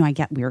much because I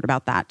get weird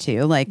about that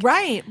too. Like,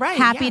 right.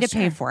 Happy to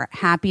pay for it.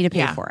 Happy to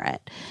pay for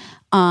it.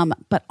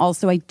 But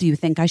also I do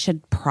think I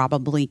should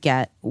probably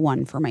get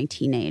one for my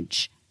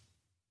teenage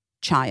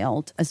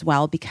child as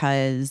well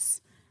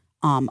because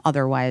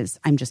otherwise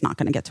I'm just not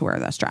going to get to wear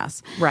this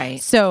dress. Right.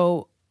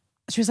 So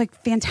she was like,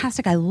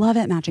 fantastic. I love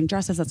it. Matching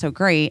dresses. That's so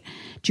great.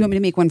 Do you want me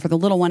to make one for the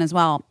little one as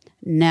well?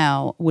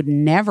 No, would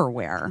never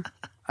wear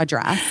a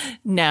dress.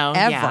 No.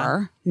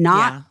 Ever. Yeah.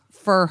 Not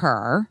for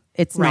her.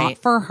 It's not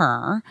for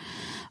her.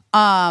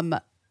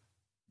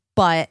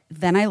 But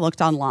then I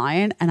looked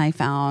online and I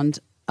found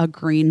a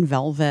green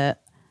velvet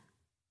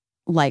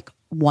like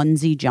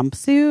onesie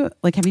jumpsuit.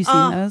 Like, have you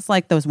seen those?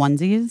 Like those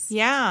onesies?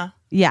 Yeah.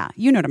 Yeah.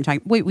 You know what I'm talking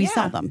about. Wait, we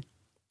sell them.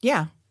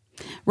 Yeah.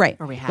 Right.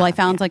 Or we have. Well, I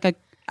found like a,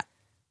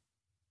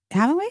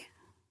 haven't we?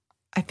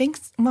 I think,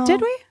 well.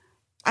 Did we?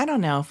 I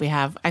don't know if we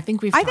have. I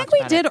think we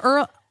did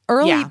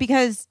early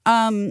because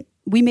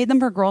we made them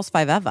for Girls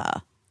 5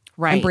 Eva.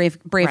 Right. And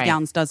Brave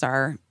Gowns does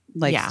our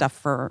stuff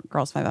for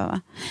Girls 5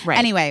 Eva. Right.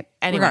 Anyway,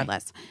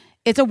 regardless.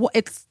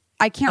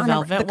 I can't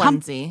remember. Velvet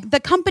onesie.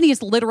 The company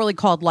is literally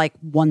called like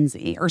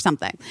Onesie or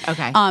something.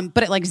 Okay.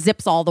 But it like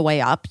zips all the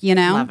way up, you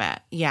know? Love it.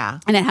 Yeah.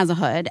 And it has a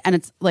hood and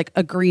it's like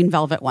a green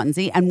velvet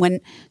onesie. And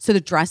so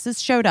the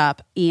dresses showed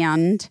up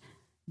and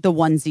the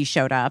onesie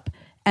showed up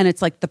and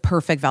it's like the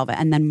perfect velvet.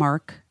 And then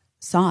Mark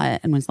saw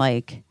it and was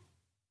like,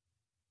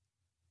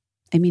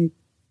 I mean,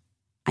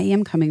 I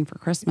am coming for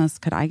Christmas.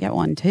 Could I get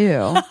one too?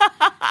 And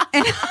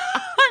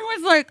I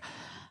was like,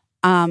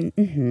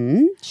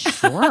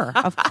 sure.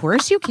 Of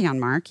course you can,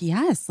 Mark.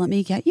 Yes, let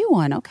me get you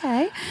one.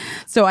 Okay.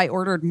 So I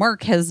ordered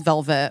Mark his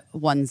velvet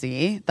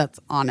onesie that's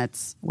on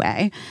its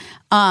way.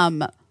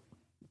 But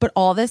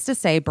all this to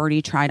say,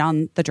 Birdie tried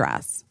on the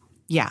dress.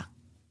 Yeah.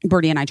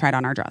 Birdie and I tried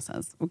on our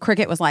dresses.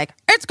 Cricket was like,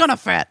 it's going to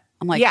fit.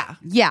 I'm like,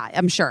 yeah,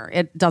 I'm sure.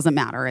 It doesn't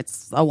matter.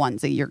 It's a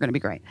onesie. You're going to be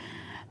great.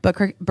 But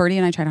Birdie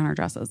and I tried on our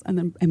dresses.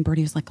 And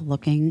Birdie was like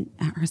looking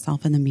at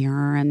herself in the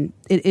mirror. And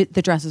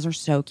the dresses are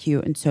so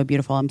cute and so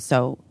beautiful. I'm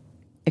so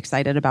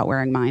excited about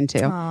wearing mine too.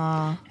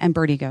 Aww. And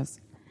Birdie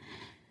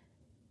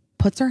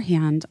puts her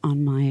hand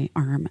on my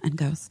arm and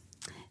goes,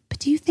 but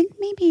do you think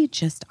maybe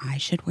just I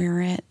should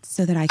wear it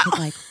so that I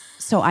could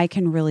so I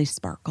can really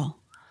sparkle?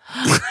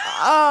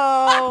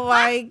 Oh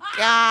my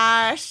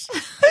gosh.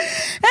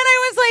 And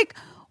I was like,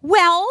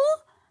 well,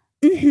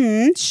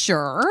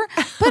 sure.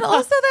 But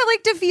also that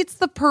like defeats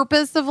the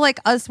purpose of like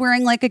us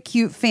wearing like a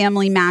cute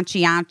family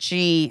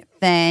matchy-atchy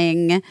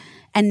thing.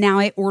 And now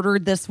I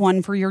ordered this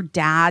one for your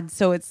dad.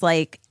 So it's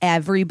like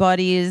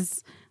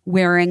everybody's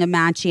wearing a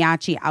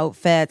matchy-atchy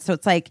outfit. So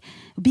it's like,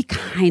 it'd be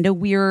kind of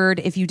weird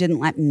if you didn't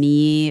let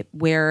me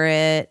wear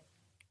it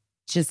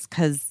just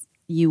because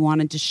you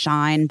wanted to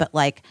shine. But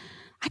like,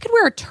 I could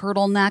wear a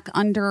turtleneck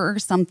under or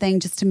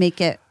something just to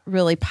make it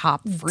really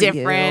pop for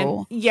different.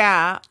 you.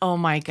 Yeah. Oh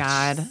my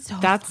God.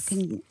 That's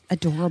fucking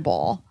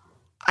adorable.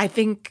 I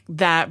think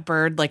that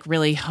Bird like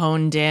really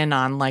honed in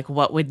on like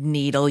what would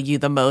needle you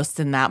the most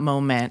in that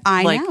moment.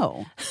 I like,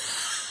 know.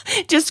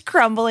 Just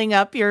crumbling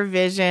up your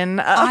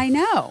vision. I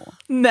know.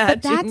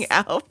 Matching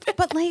outfit.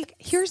 But like,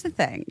 here's the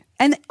thing.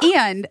 And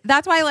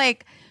that's why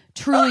like,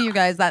 truly, you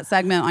guys, that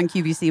segment on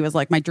QVC was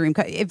like my dream.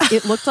 If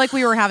it looked like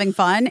we were having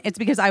fun, it's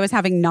because I was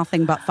having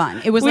nothing but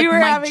fun. It was like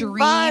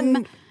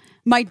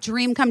my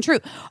dream come true.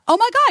 Oh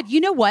my God, you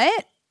know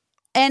what?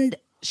 And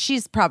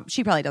she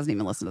probably doesn't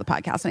even listen to the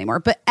podcast anymore.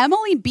 But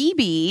Emily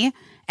Beebe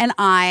and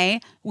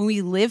I, when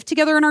we lived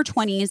together in our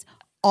 20s,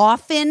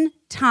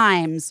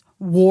 oftentimes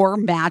wore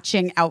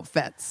matching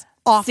outfits.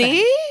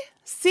 Often.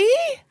 See?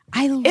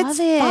 I love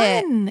it.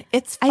 Fun.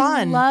 It's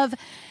fun.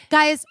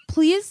 Guys,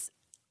 please,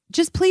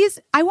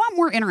 I want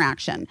more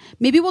interaction.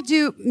 Maybe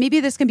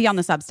this can be on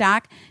the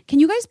Substack. Can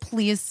you guys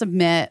please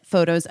submit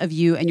photos of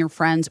you and your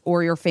friends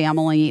or your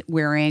family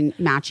wearing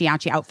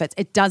matchy-atchy outfits?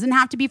 It doesn't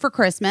have to be for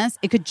Christmas.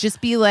 It could just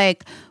be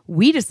like,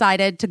 we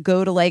decided to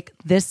go to like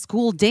this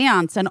school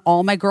dance and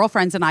all my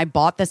girlfriends and I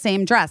bought the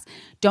same dress.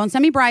 Don't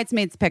send me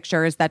bridesmaids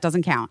pictures. That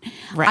doesn't count.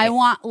 Right. I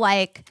want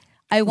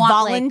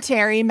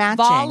voluntary matching.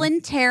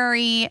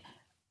 Voluntary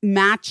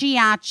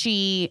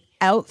matchy-atchy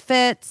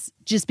outfits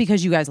just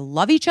because you guys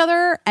love each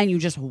other and you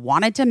just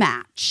wanted to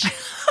match.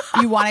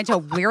 You wanted to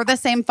wear the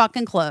same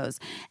fucking clothes.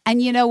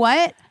 And you know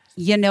what?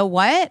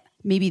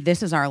 Maybe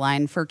this is our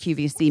line for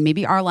QVC.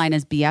 Maybe our line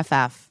is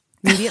BFF.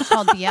 Maybe it's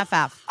called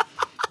BFF.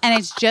 And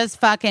it's just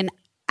fucking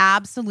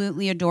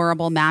absolutely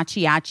adorable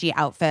matchy-atchy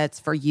outfits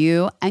for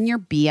you and your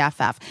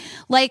BFF.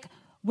 Like,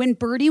 when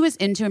Birdie was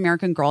into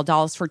American Girl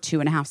dolls for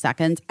 2.5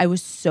 seconds, I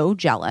was so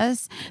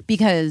jealous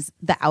because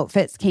the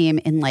outfits came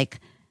in like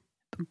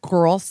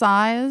girl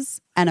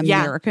size and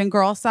American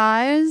Girl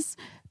size,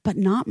 but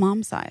not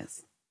mom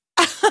size.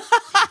 And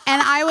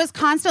I was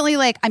constantly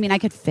like, I mean, I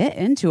could fit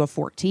into a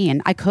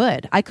 14. I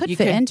could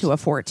fit into a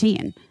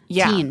 14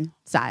 teen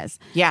size.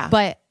 Yeah.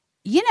 But,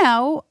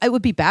 it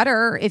would be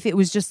better if it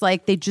was just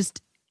like they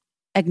just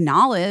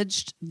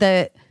acknowledged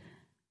that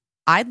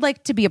I'd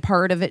like to be a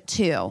part of it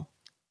too.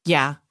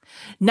 Yeah.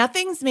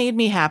 Nothing's made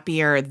me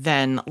happier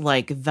than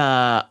like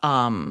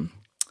I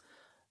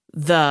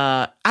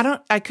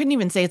couldn't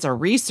even say it's a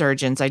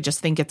resurgence. I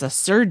just think it's a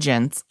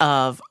surgence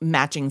of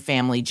matching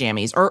family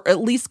jammies, or at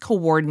least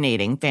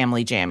coordinating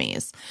family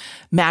jammies.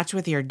 Match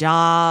with your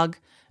dog,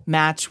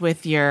 match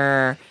with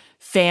your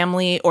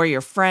family or your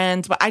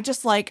friends, but I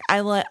just like I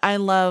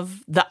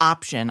love the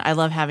option. I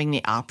love having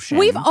the option.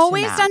 We've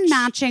always done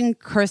matching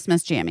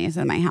Christmas jammies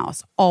in my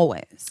house,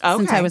 always. Okay.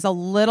 Since I was a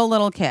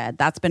little kid.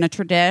 That's been a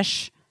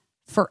tradition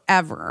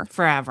forever.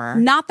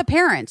 Not the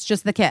parents,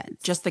 just the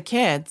kids. Just the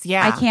kids,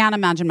 yeah. I can't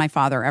imagine my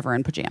father ever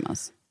in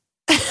pajamas.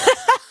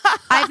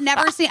 I've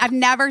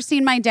never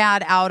seen my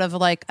dad out of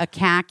like a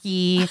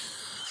khaki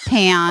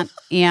pant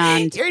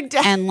and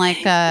and like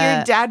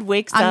your dad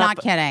wakes up. I'm not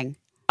kidding.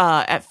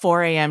 At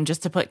 4 a.m.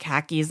 just to put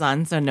khakis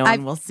on so no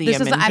one will see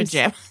him in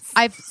pajamas.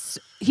 I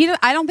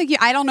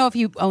don't know if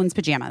he owns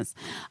pajamas.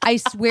 I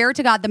swear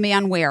to God, the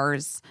man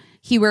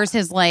he wears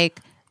his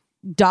like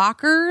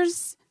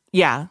Dockers.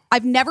 Yeah.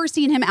 I've never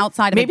seen him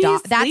outside of maybe a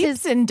Dockers. He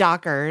sleeps in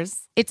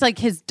Dockers. It's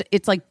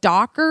like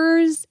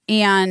Dockers,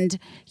 and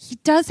he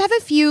does have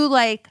a few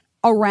like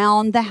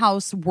around the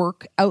house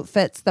work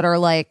outfits that are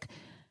like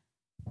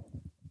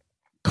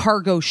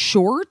cargo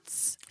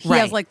shorts. He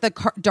has like the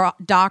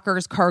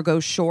Dockers cargo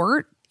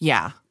short.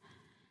 Yeah.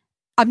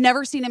 I've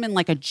never seen him in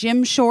like a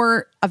gym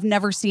short. I've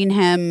never seen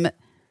him. In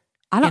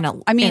a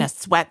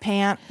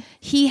sweatpant.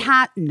 He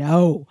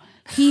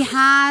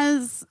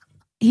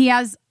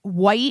has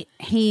white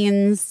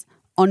Hanes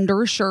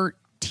undershirt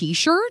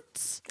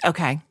t-shirts.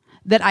 Okay.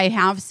 That I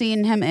have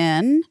seen him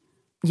in.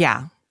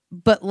 Yeah.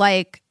 But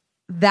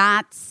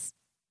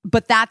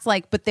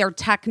they're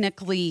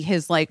technically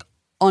his like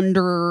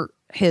under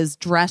his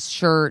dress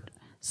shirt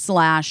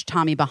 /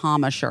 Tommy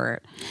Bahama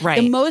shirt.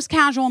 Right. The most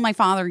casual my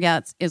father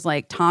gets is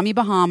like Tommy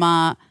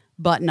Bahama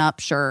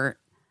button-up shirt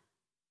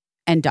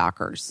and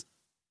Dockers.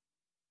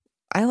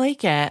 I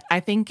like it. I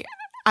think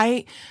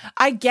I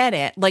get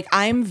it. Like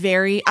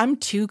I'm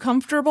too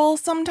comfortable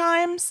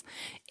sometimes.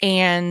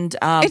 And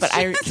it's but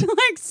just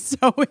like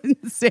so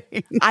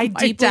insane. I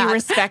deeply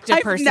respect a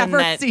person I've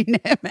never seen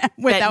him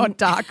without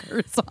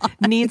Dockers on.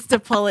 Needs to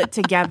pull it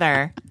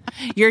together.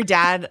 Your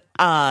dad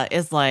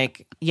is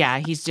like, yeah,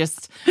 he's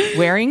just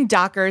wearing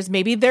Dockers.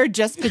 Maybe they're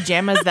just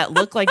pajamas that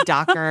look like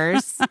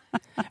Dockers.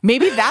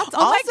 Maybe that's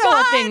also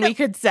a thing we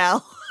could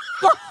sell.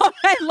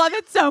 I love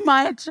it so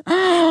much.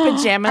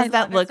 Pajamas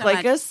that look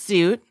like a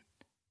suit.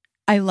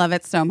 I love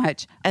it so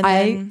much. And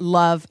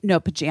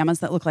pajamas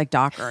that look like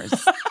Dockers.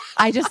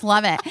 I just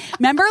love it.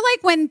 Remember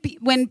like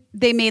when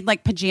they made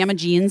like pajama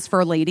jeans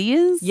for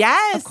ladies?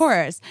 Yes. Of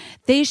course.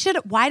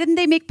 Why didn't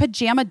they make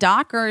pajama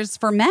Dockers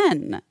for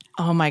men?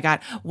 Oh my God.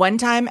 One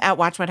time at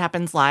Watch What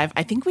Happens Live,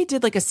 I think we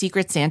did like a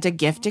Secret Santa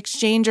gift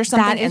exchange or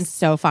something. That is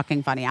so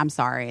fucking funny. I'm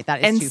sorry. That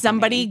is and too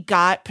somebody funny.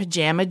 got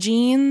pajama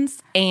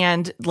jeans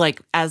and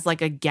like as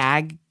like a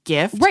gag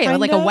gift. Right. Or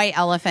like a white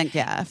elephant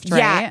gift. Right?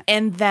 Yeah.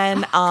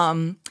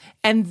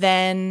 And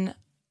then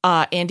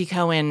Andy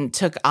Cohen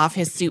took off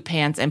his suit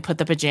pants and put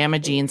the pajama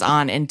jeans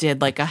on and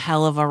did like a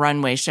hell of a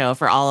runway show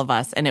for all of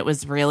us. And it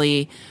was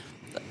really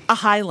a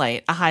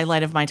highlight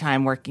of my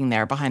time working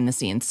there behind the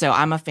scenes. So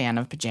I'm a fan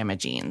of pajama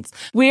jeans.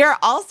 We are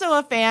also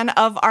a fan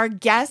of our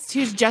guest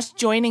who's just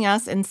joining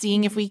us and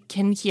seeing if we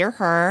can hear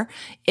her.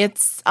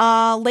 It's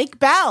Lake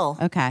Bell.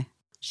 Okay.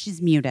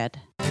 She's muted.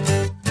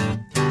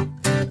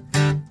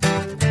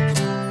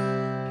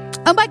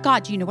 Oh my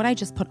God. Do you know what I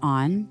just put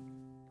on?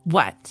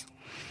 What?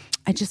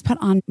 I just put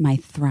on my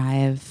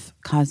Thrive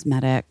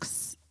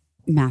Cosmetics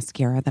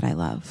mascara that I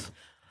love.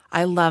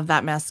 I love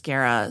that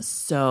mascara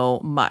so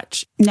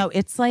much. No,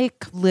 it's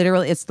like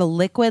literally, it's the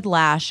Liquid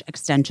Lash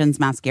Extensions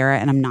mascara.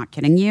 And I'm not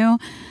kidding you.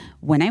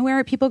 When I wear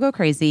it, people go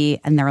crazy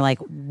and they're like,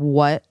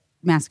 what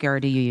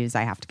mascara do you use?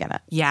 I have to get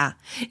it. Yeah.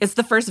 It's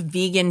the first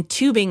vegan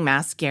tubing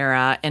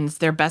mascara and it's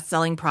their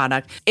best-selling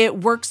product. It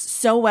works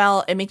so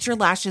well. It makes your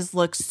lashes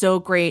look so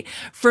great.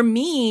 For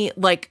me,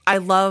 like I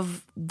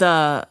love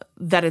that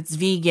it's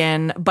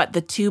vegan, but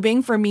the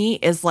tubing for me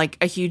is like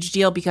a huge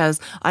deal because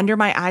under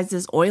my eyes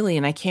is oily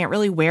and I can't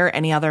really wear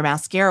any other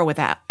mascara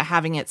without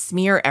having it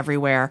smear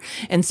everywhere.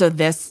 And so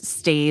this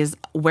stays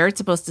where it's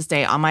supposed to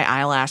stay on my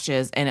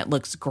eyelashes and it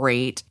looks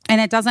great. And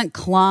it doesn't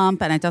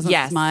clump and it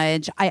doesn't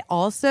smudge. I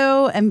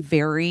also am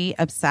very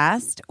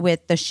obsessed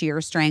with the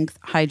Sheer Strength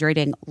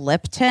Hydrating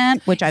Lip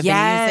Tint, which I've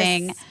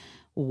been using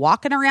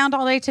walking around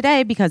all day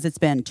today because it's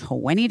been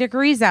 20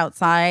 degrees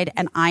outside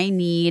and I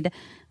need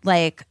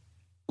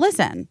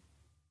listen,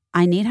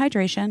 I need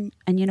hydration.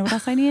 And you know what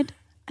else I need?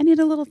 I need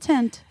a little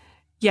tint.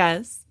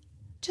 Yes.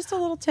 Just a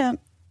little tint.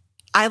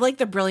 I like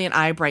the Brilliant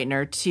Eye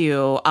Brightener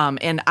too.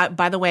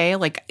 By the way,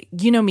 like,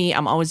 you know me,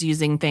 I'm always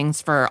using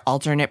things for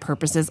alternate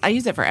purposes. I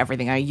use it for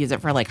everything. I use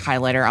it for like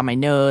highlighter on my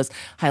nose,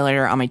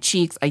 highlighter on my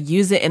cheeks. I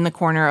use it in the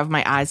corner of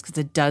my eyes because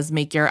it does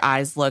make your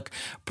eyes look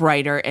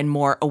brighter and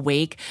more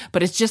awake.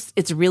 But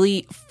it's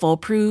really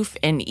foolproof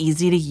and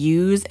easy to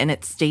use and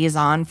it stays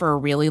on for a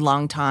really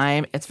long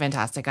time. It's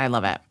fantastic. I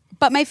love it.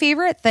 But my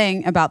favorite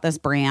thing about this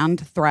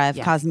brand, Thrive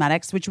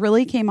Cosmetics, which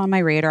really came on my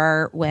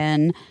radar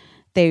when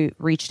they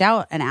reached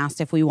out and asked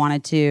if we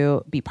wanted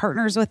to be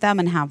partners with them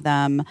and have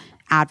them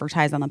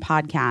advertise on the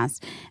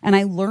podcast. And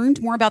I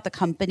learned more about the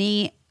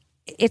company.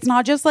 It's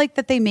not just like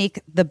that they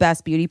make the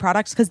best beauty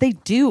products, because they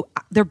do.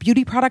 Their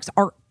beauty products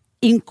are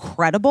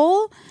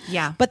incredible.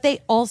 Yeah. But they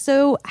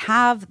also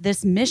have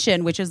this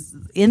mission, which is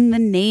in the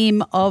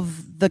name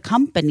of the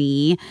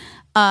company.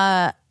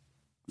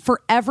 For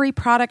every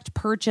product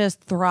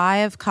purchased,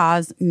 Thrive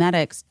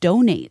Causemetics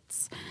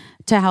donates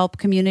to help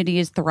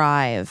communities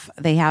thrive.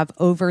 They have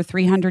over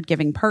 300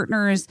 giving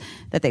partners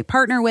that they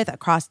partner with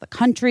across the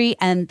country,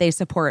 and they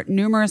support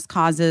numerous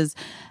causes,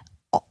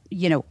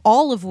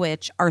 all of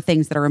which are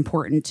things that are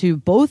important to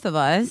both of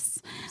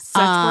us.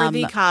 Such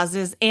worthy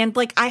causes. And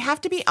I have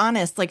to be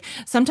honest,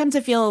 sometimes I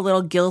feel a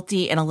little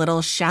guilty and a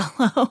little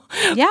shallow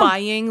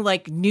buying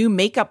new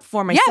makeup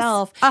for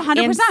myself. Yes,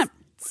 100%.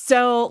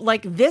 So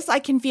this I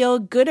can feel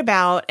good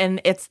about,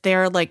 and it's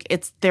their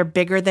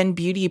bigger than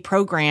beauty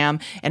program,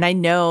 and I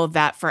know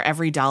that for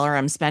every dollar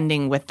I'm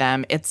spending with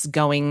them, it's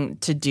going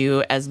to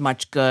do as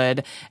much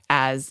good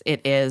as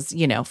it is,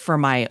 for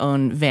my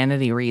own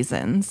vanity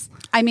reasons.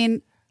 I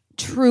mean,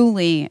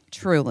 truly,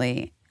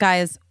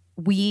 guys,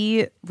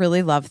 we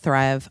really love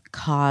Thrive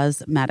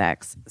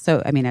Causemetics.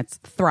 So I mean, it's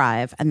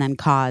Thrive and then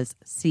Cause,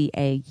 Cause.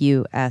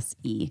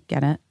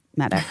 Get it?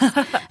 Medics.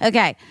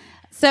 Okay,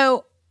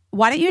 so.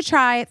 Why don't you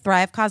try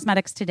Thrive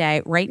Causemetics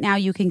today? Right now,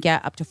 you can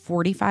get up to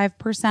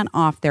 45%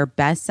 off their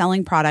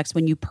best-selling products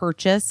when you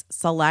purchase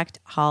select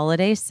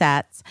holiday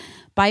sets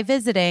by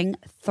visiting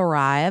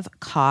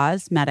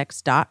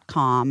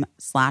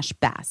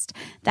thrivecausemetics.com/best.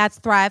 That's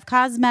Thrive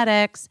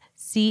Causemetics,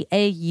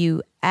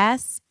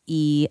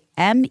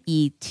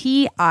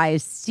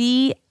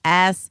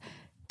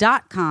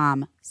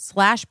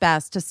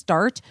 CAUSEMETICS.com/best to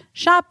start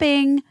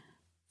shopping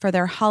for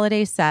their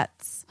holiday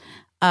sets.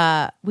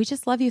 We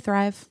just love you,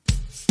 Thrive.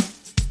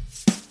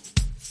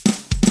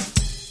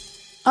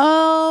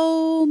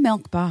 Oh,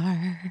 Milk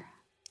Bar.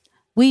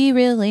 We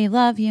really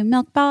love you,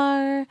 Milk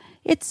Bar.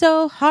 It's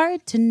so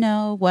hard to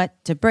know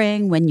what to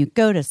bring when you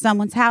go to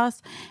someone's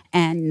house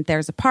and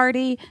there's a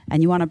party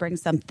and you want to bring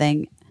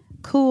something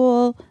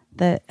cool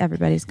that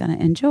everybody's going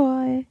to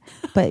enjoy,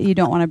 but you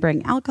don't want to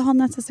bring alcohol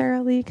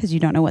necessarily because you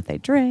don't know what they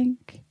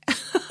drink.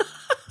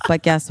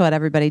 But guess what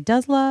everybody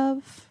does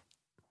love?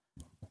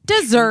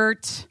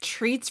 Dessert.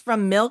 Treats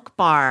from Milk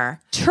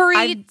Bar.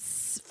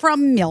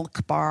 From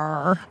Milk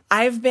Bar.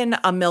 I've been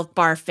a Milk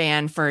Bar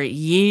fan for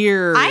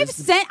years. I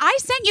sent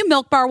you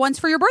Milk Bar once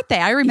for your birthday.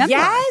 I remember.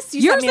 Yes, you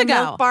years sent me ago.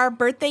 a Milk Bar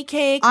birthday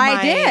cake.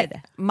 I did.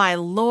 My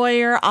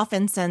lawyer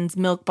often sends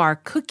Milk Bar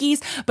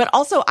cookies, but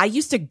also I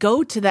used to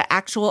go to the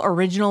actual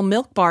original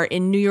Milk Bar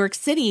in New York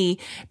City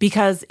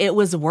because it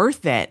was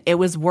worth it. It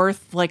was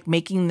worth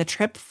making the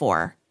trip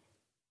for.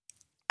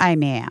 I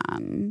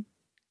mean,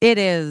 it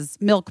is.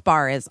 Milk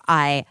Bar is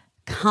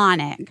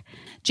iconic.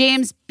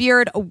 James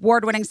Beard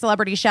award-winning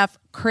celebrity chef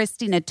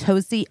Christina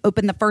Tosi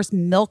opened the first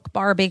Milk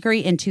Bar bakery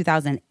in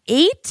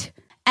 2008.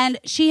 And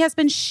she has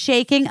been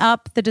shaking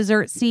up the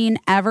dessert scene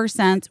ever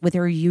since with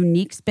her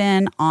unique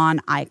spin on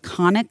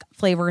iconic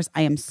flavors.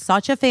 I am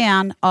such a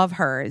fan of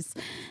hers.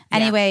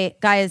 Anyway,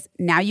 guys,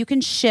 now you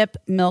can ship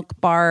Milk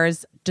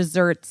Bar's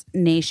desserts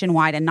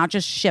nationwide and not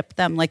just ship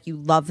them like you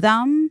love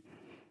them.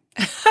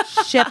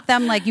 Ship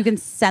them like you can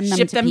send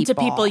them to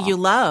people you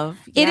love.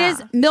 It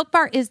is. Milk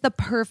Bar is the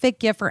perfect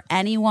gift for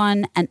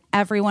anyone and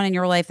everyone in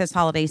your life this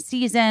holiday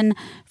season.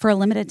 For a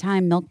limited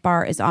time, Milk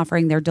Bar is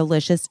offering their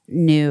delicious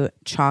new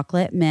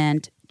chocolate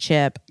mint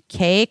chip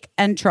cake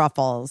and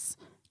truffles.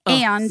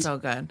 And so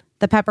good.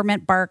 The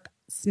peppermint bark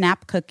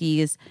snap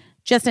cookies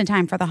just in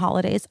time for the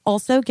holidays.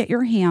 Also, get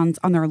your hands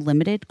on their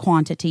limited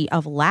quantity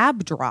of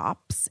lab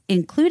drops,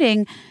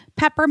 including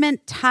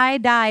peppermint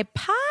tie-dye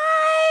pie.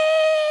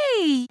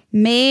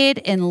 Made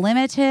in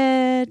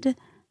limited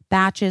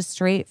batches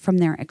straight from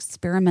their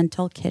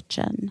experimental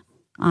kitchen.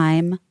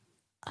 I'm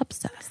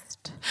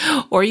obsessed.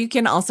 Or you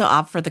can also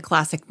opt for the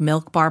classic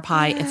Milk Bar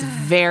pie. It's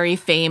very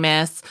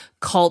famous,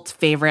 cult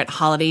favorite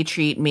holiday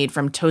treat made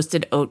from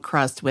toasted oat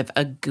crust with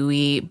a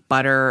gooey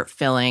butter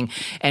filling.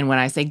 And when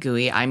I say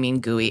gooey, I mean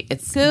gooey.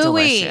 It's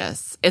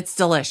delicious. It's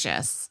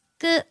delicious.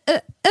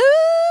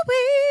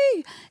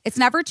 It's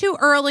never too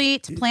early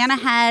to plan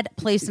ahead.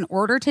 Place an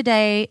order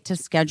today to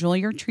schedule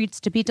your treats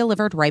to be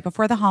delivered right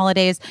before the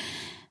holidays.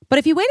 But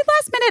if you waited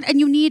last minute and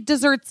you need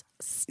desserts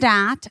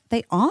stat,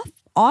 they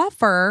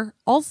offer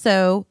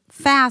also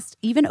fast,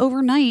 even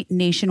overnight,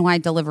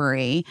 nationwide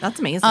delivery. That's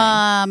amazing.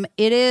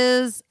 It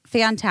is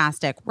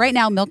fantastic. Right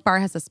now, Milk Bar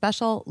has a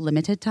special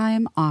limited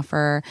time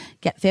offer.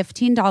 Get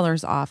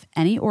 $15 off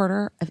any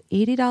order of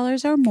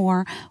 $80 or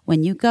more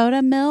when you go to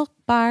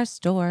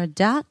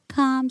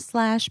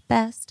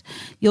milkbarstore.com/best.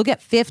 You'll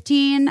get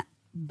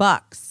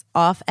 $15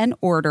 off an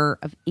order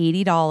of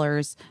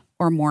 $80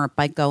 or more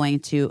by going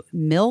to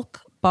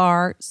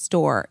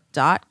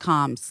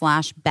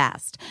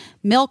milkbarstore.com/best.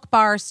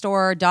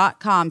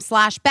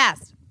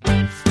 milkbarstore.com/best.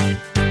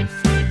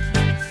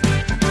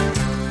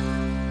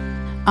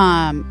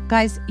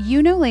 Guys,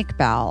 you know Lake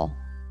Bell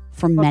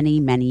from many,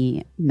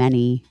 many,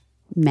 many,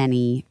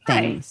 many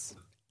things.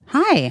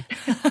 Hi.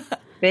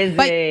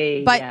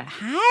 Busy. But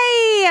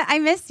hi, I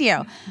miss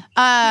you.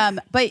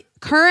 But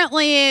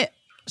currently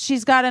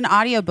she's got an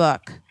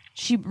audiobook.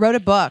 She wrote a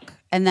book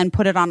and then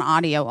put it on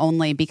audio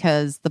only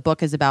because the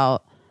book is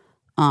about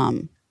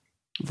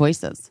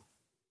voices.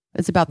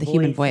 It's about the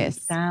human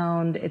voice.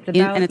 Sound. It's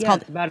about,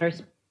 it's about our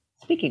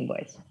speaking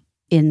voice.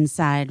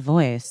 Inside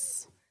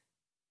Voice.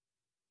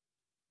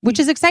 Which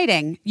is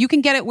exciting. You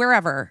can get it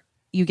wherever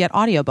you get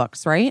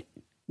audiobooks, right?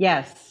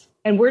 Yes.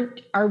 And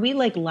are we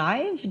like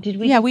live? Did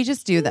we? Yeah, we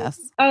just do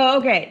this. Oh,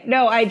 okay.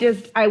 No, I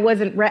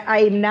wasn't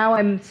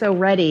I'm so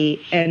ready,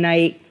 and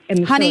I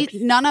am. Honey,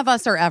 none of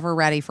us are ever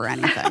ready for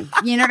anything.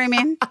 You know what I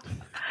mean?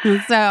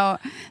 So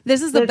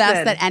this is the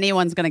best that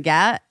anyone's going to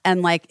get.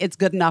 And like, it's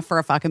good enough for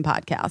a fucking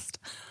podcast.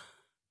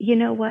 You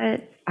know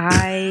what?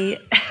 I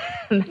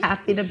am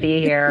happy to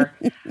be here.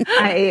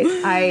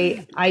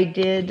 I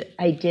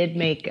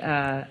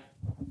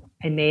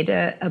made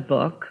a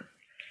book.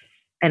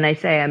 And I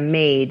say I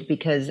made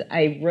because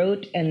I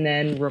wrote and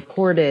then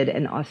recorded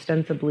and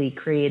ostensibly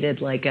created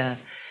like a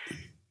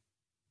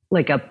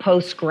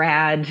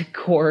post-grad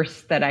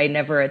course that I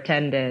never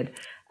attended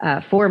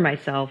for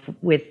myself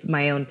with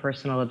my own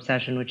personal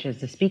obsession, which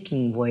is the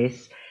speaking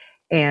voice.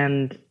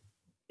 And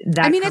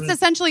that it's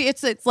essentially,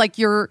 it's like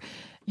your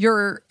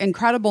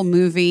incredible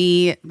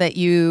movie that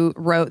you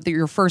wrote,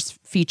 your first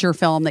feature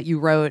film that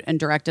you wrote and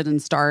directed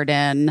and starred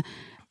in.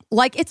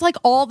 Like, it's like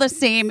all the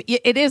same.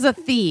 It is a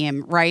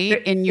theme,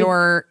 right?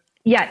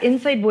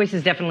 Inside Voice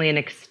is definitely an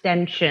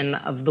extension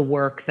of the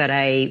work that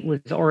I was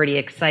already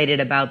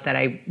excited about that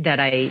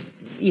I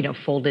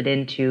folded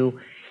into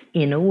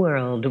In a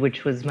World,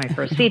 which was my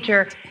first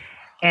feature.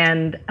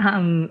 And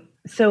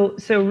so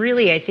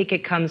really, I think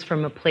it comes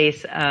from a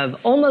place of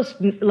almost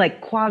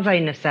like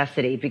quasi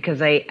necessity,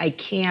 because I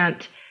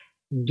can't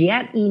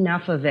get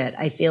enough of it.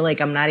 I feel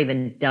like I'm not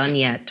even done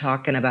yet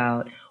talking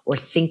about or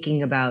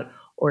thinking about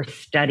or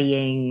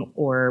studying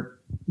or,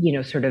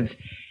 sort of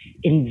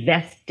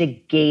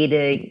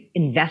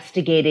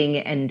investigating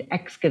and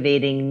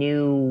excavating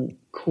new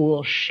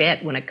cool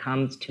shit when it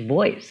comes to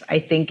voice. I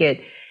think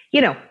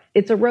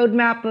it's a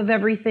roadmap of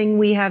everything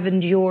we have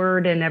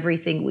endured and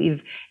everything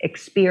we've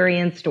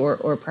experienced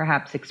or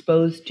perhaps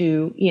exposed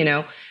to,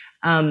 it's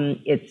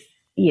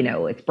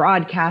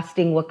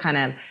broadcasting what kind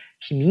of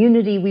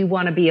community we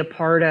want to be a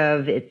part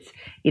of. It's,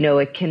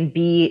 it can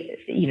be,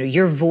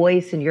 your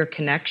voice and your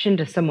connection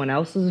to someone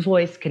else's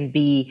voice can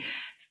be,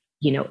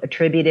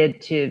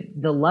 attributed to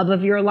the love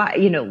of your life,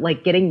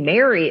 like getting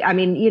married. I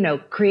mean,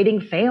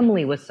 creating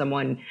family with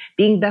someone,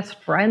 being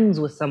best friends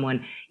with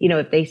someone,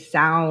 if they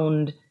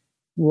sound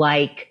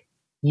like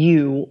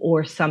you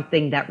or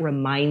something that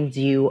reminds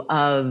you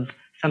of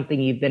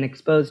something you've been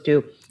exposed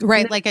to.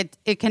 Right. Like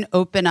it can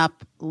open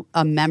up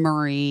a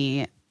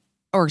memory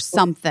or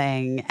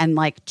something, and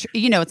like,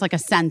 it's like a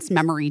sense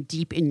memory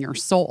deep in your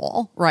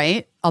soul,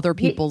 right? Other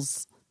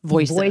people's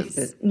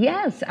voices.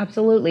 Yes,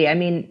 absolutely. I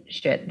mean,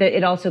 shit,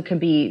 it also can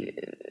be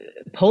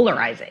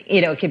polarizing.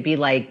 It could be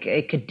like,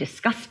 it could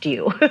disgust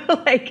you.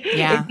 Like,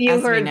 if you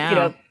heard,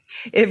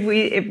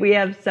 if we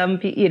have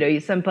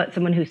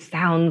someone who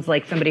sounds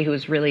like somebody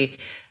who's really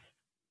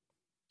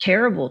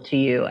terrible to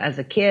you as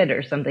a kid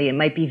or something, it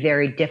might be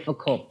very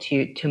difficult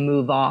to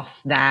move off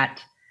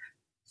that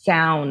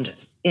sound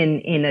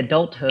in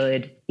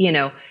adulthood,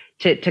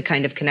 to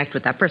kind of connect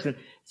with that person.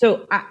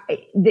 So, I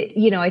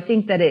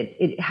think that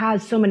it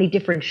has so many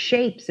different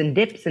shapes and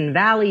dips and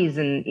valleys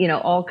and,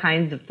 all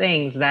kinds of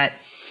things that,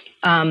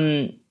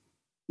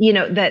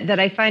 that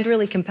I find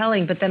really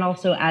compelling, but then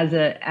also as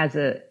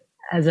a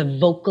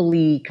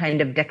vocally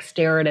kind of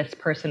dexterous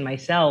person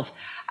myself,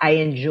 I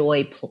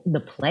enjoy the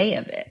play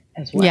of it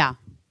as well. Yeah.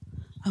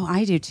 Oh,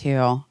 I do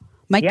too.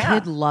 My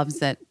kid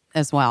loves it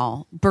as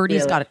well.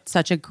 Birdie's got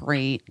such a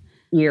great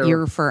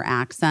ear for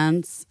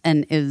accents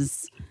and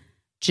is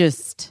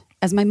just,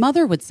 as my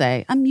mother would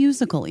say, a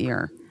musical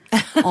ear.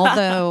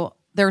 Although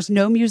there's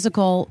no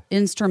musical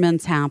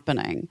instruments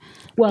happening.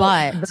 Well,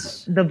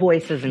 but the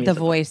voice is musical. The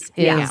voice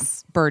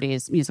is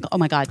Birdie's musical. Oh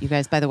my God, you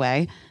guys, by the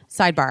way,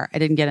 sidebar, I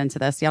didn't get into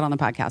this yet on the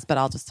podcast, but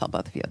I'll just tell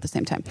both of you at the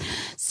same time.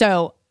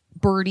 So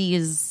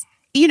Birdie's,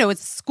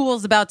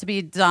 school's about to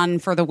be done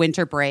for the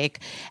winter break,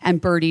 and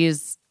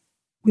Birdie's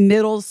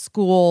middle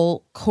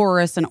school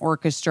chorus and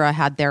orchestra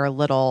had their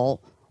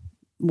little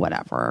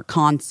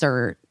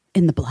concert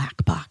in the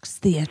Black Box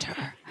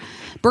Theater.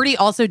 Birdie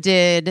also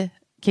did,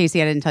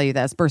 Casey, I didn't tell you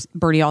this,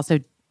 Birdie also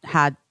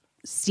had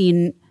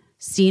scene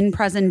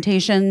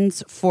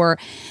presentations for,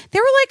 they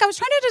were like, I was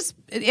trying to just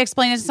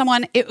explain it to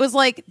someone, it was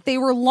like they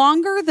were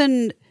longer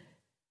than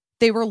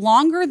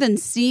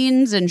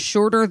scenes and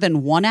shorter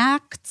than one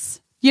acts.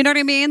 You know what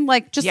I mean?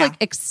 Like just like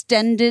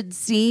extended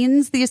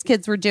scenes these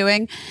kids were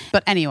doing.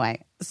 But anyway,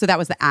 so that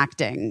was the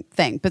acting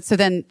thing. But so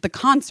then the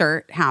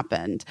concert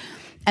happened.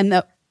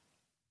 And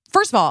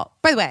first of all,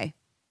 by the way,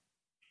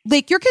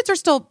 like your kids are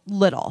still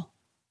little.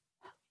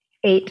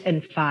 8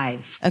 and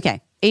 5.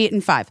 Okay. 8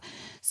 and 5.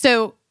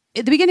 So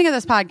at the beginning of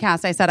this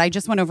podcast, I said, I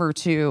just went over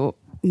to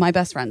my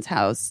best friend's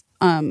house,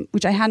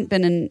 which I hadn't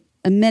been in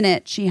a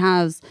minute. She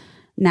has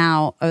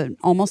now an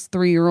almost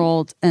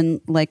 3-year-old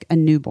and like a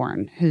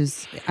newborn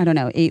who's,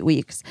 8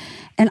 weeks.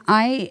 And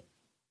I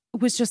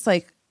was just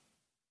like,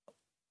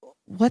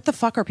 what the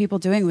fuck are people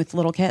doing with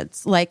little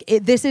kids? Like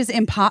this is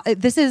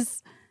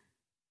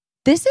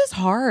This is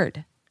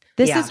hard.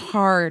 This is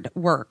hard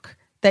work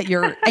that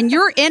you're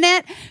in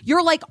it.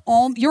 You're like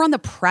you're on the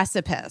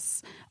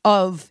precipice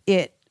of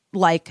it,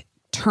 like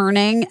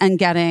turning and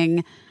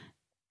getting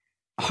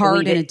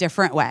hard in a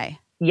different way.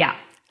 Yeah.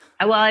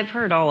 Well, I've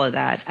heard all of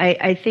that.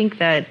 I think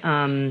that,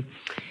 I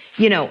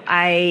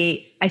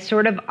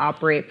sort of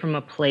operate from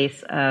a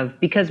place of,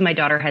 because my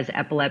daughter has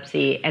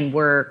epilepsy and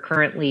we're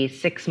currently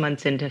 6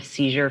 months into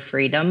seizure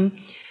freedom.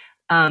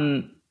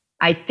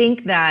 I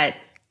think that,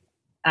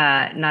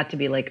 not to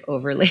be like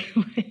overly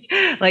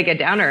like a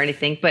downer or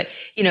anything, but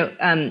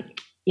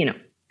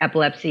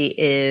epilepsy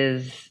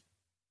is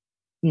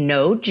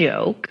no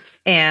joke.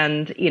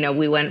 And,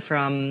 we went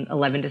from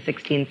 11 to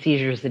 16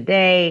 seizures a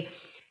day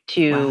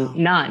to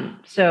none.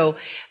 So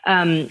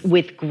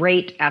with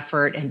great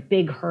effort and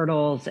big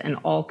hurdles and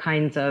all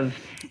kinds of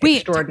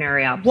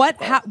extraordinary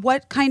obstacles.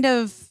 What kind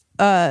of,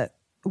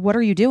 what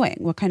are you doing?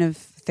 What kind of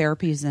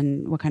therapies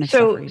and what kind of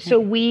stuff are you doing? So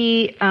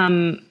we,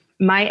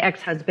 my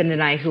ex-husband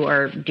and I, who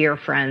are dear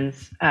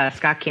friends,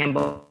 Scott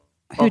Campbell.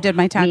 Who did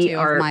my tattoo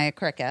of my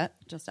cricket,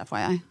 just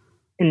FYI.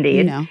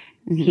 Indeed.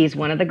 He's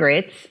one of the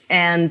greats.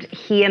 And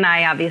he and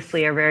I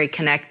obviously are very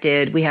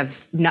connected. We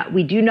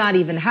do not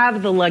even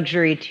have the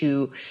luxury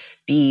to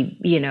be,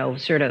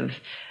 sort of,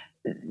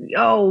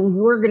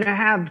 we're going to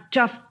have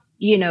tough,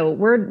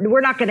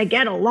 we're not going to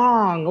get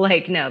along.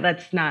 Like, no,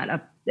 that's not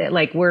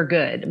we're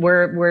good.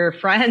 We're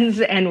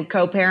friends and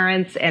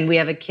co-parents, and we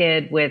have a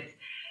kid with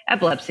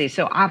epilepsy.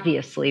 So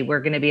obviously we're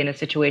going to be in a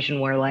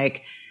situation where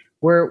like,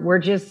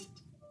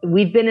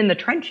 we've been in the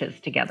trenches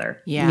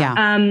together.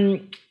 Yeah.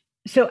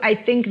 So I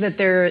think that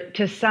there,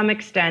 to some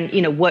extent,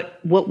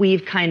 what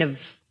we've kind of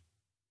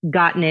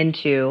gotten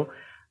into,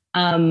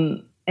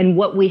 and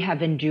what we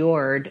have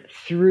endured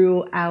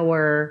through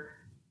our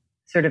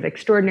sort of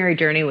extraordinary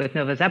journey with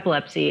Nova's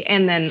epilepsy.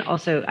 And then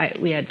also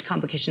we had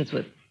complications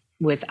with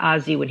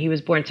Ozzy when he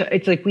was born. So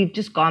it's like, we've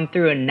just gone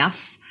through enough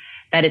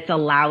that it's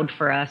allowed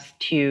for us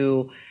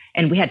to,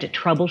 and we had to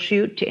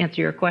troubleshoot, to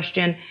answer your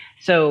question.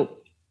 So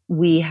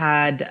we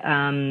had,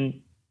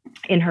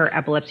 in her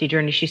epilepsy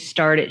journey,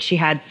 she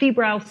had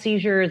febrile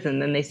seizures,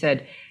 and then they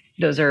said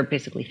those are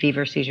basically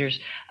fever seizures,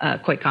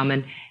 quite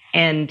common.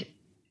 And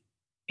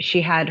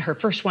she had her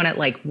first one at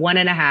like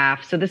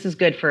 1.5. So this is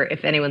good for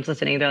if anyone's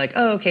listening. They're like,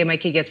 oh, okay, my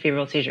kid gets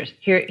febrile seizures.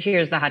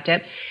 Here's the hot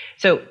tip.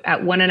 So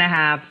at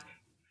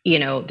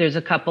 1.5, there's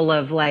a couple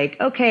of like,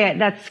 okay,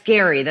 that's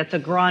scary. That's a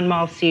grand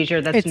mal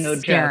seizure. That's no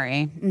joke.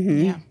 Scary.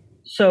 Mm-hmm. Yeah.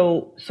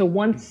 So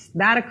once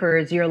that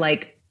occurs, you're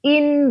like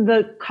in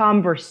the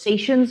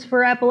conversations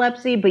for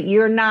epilepsy, but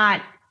you're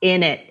not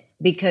in it,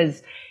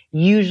 because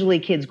usually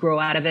kids grow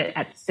out of it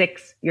at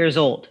 6 years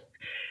old.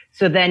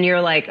 So then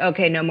you're like,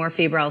 okay, no more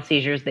febrile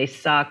seizures. They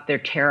suck. They're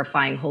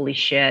terrifying. Holy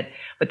shit.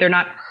 But they're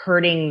not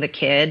hurting the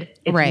kid.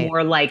 It's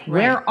more like,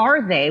 where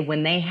are they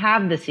when they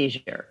have the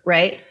seizure?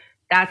 Right.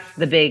 That's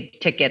the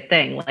big ticket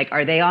thing. Like,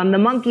 are they on the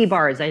monkey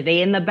bars? Are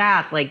they in the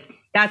bath? Like,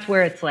 that's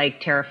where it's like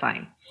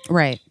terrifying.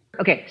 Right.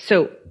 Okay.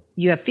 So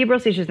you have febrile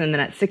seizures, and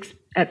then at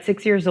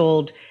 6 years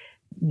old,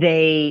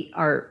 they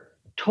are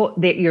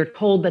you're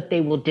told that they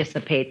will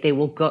dissipate. They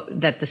will go,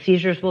 that the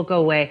seizures will go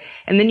away.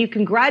 And then you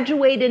can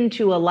graduate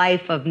into a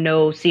life of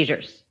no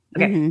seizures.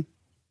 Okay. Mm-hmm.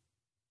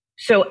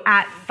 So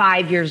at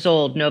 5 years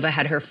old, Nova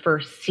had her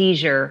first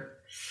seizure,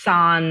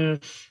 sans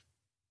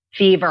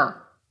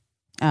fever.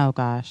 Oh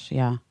gosh.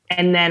 Yeah.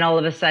 And then all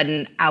of a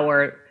sudden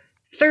our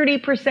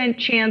 30%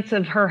 chance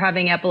of her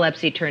having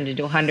epilepsy turned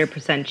into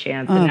 100%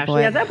 chance. And now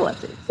she has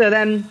epilepsy. So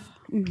then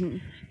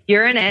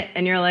you're in it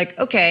and you're like,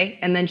 okay.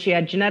 And then she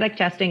had genetic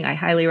testing. I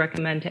highly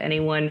recommend to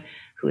anyone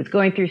who is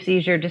going through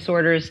seizure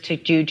disorders to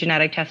do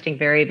genetic testing.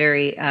 Very,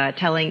 very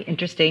telling,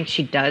 interesting.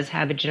 She does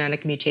have a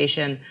genetic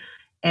mutation.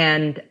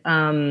 And,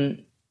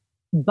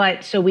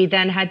 but so we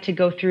then had to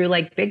go through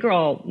like big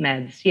girl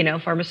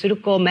meds,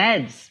 pharmaceutical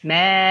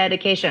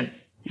medication.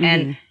 Mm-hmm.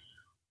 And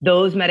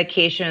those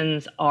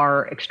medications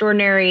are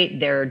extraordinary.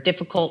 They're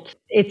difficult.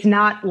 It's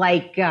not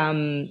like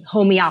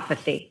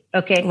homeopathy.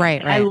 Okay.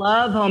 Right. I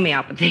love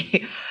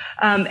homeopathy.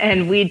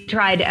 And we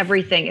tried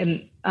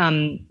everything.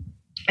 And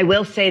I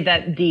will say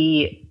that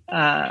the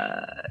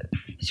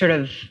sort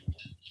of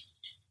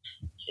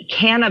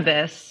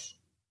cannabis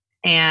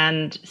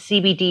and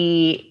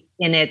CBD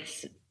in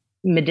its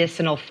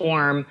medicinal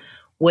form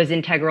was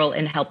integral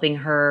in helping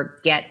her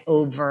get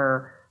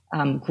over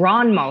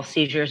grand mal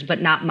seizures,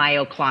 but not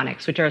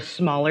myoclonics, which are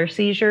smaller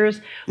seizures,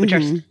 which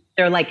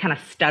they're like kind of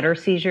stutter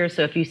seizures.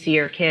 So if you see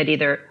your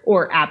kid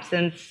or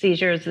absence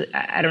seizures,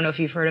 I don't know if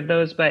you've heard of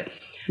those, but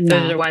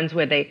those are ones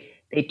where they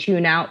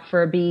tune out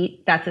for a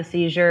beat. That's a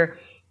seizure.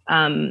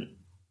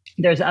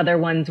 There's other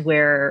ones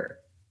where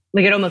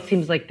like it almost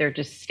seems like they're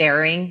just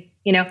staring,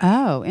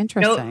 Oh,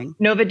 interesting.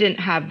 Nova didn't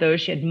have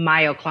those. She had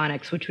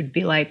myoclonics, which would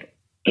be like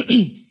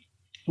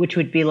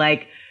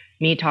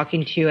me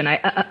talking to you and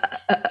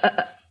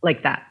I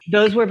like that.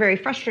 Those were very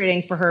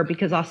frustrating for her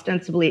because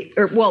those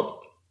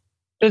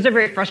are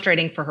very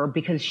frustrating for her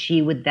because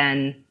she would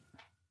then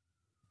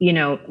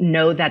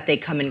know that they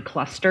come in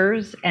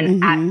clusters,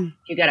 and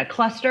you get a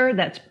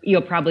cluster,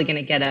 you're probably going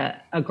to get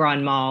a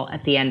grand mal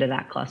at the end of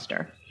that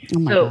cluster. Oh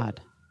my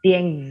God. The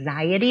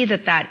anxiety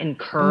that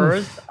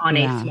incurs on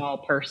a small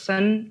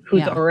person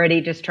who's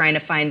already just trying to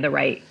find the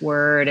right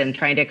word and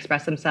trying to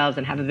express themselves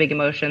and have big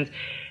emotions,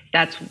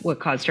 that's what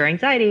caused her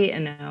anxiety.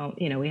 And now,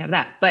 we have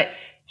that. But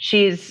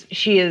she's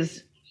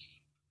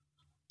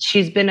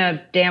been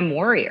a damn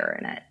warrior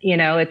in it.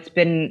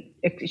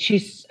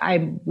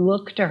 I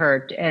look to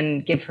her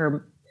and give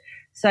her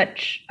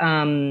such,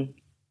 I'm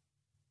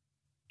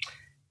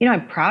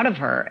proud of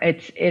her.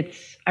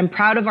 I'm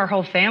proud of our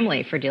whole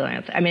family for dealing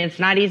with it. I mean, it's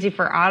not easy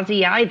for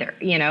Ozzy either.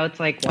 It's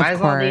like, why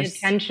is all the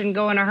attention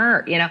going to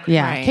her? Yeah.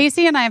 Right.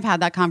 Casey and I have had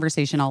that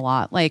conversation a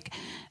lot. Like,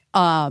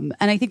 and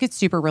I think it's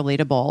super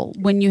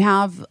relatable when you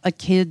have a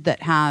kid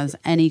that has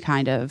any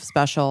kind of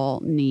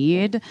special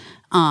need,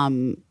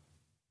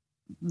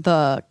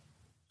 the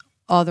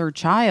other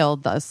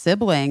child, the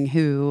sibling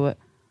who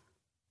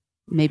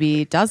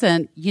maybe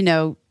doesn't,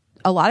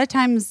 a lot of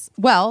times,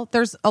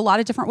 there's a lot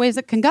of different ways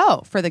it can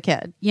go for the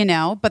kid,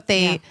 but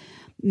they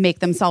make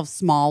themselves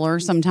smaller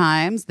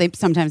sometimes.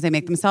 Sometimes they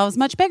make themselves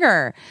much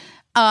bigger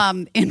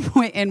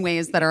in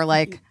ways that are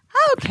like,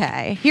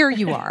 okay, here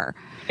you are.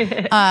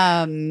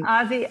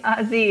 Ozzy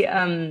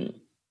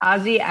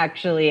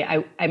actually,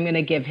 I'm going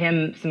to give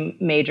him some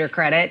major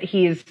credit.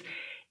 His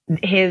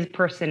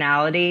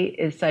personality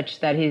is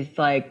such that he's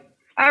like,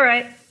 all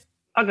right,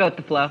 I'll go with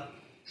the flow.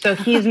 So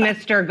he's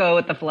Mr. Go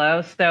with the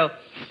flow. So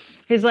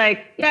he's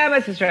like, yeah, my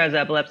sister has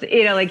epilepsy.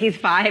 He's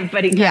 5,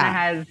 but he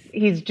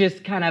he's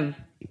just kind of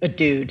a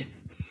dude.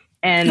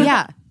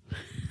 And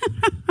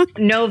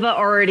Nova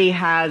already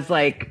has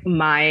like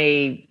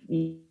my,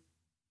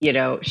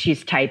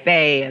 she's type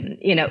A and,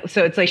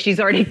 so it's like she's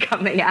already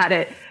coming at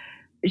it.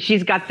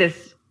 She's got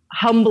this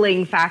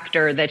humbling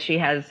factor that she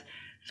has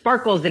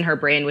sparkles in her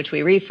brain, which we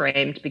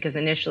reframed because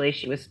initially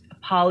she was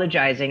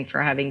apologizing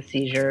for having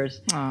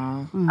seizures.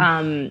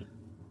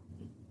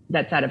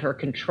 That's out of her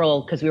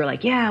control because we were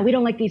like, yeah, we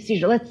don't like these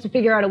seizures. Let's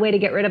figure out a way to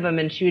get rid of them.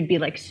 And she would be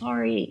like,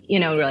 sorry.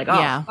 We're like,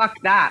 oh, fuck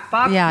that.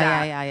 Fuck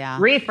that. Yeah.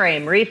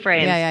 Reframe.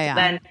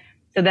 Yeah.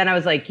 So then I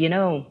was like,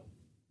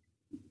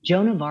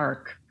 Joan of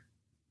Arc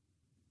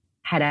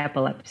had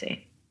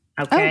epilepsy.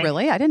 Okay. Oh,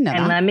 really? I didn't know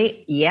that.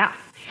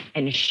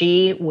 And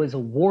she was a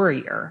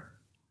warrior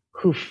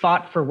who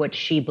fought for what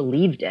she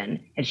believed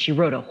in. And she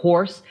rode a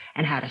horse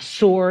and had a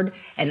sword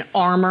and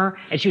armor.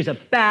 And she was a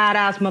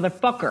badass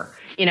motherfucker,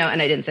 and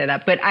I didn't say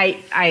that, but I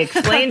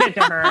explained it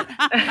to her.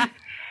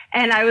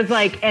 And I was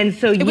like, and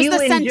so it was you the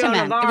and sentiment. Joan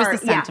of Arc. It was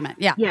the sentiment.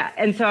 Yeah. Yeah.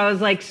 And so I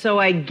was like, so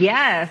I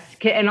guess,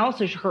 and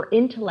also her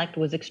intellect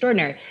was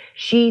extraordinary.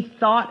 She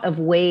thought of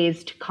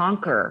ways to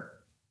conquer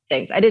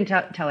things. I didn't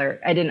tell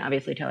her. I didn't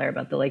obviously tell her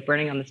about the like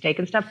burning on the stake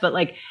and stuff, but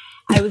like,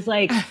 I was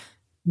like,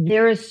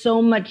 there is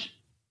so much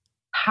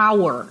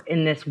power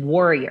in this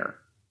warrior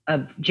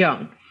of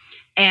Joan.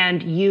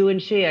 And you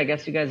and she, I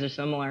guess you guys are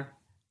similar.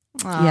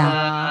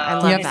 I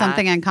love you have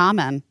something in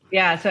common.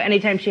 Yeah. So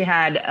anytime she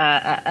had,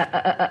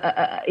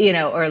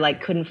 or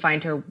like couldn't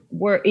find her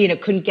word,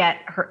 couldn't get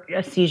her,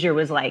 a seizure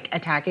was like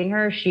attacking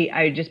her.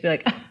 I would just be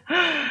like,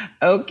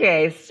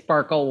 okay,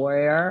 Sparkle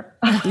Warrior.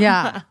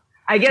 Yeah.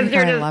 I guess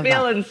you're just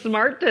feeling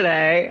smart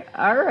today.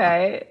 All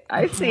right.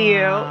 I see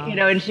you,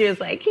 and she was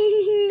like,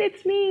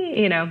 it's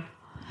me,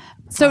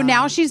 So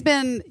now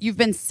you've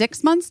been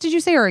 6 months, did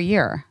you say, or a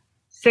year?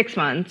 6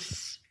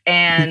 months.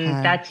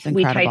 And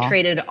we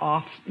titrated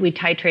off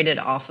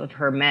of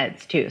her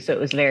meds too. So it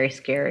was very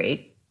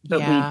scary.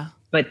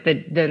 But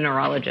the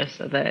neurologist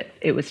said that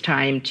it was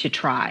time to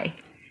try.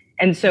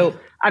 And so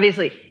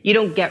obviously you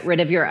don't get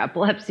rid of your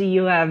epilepsy.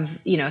 You have,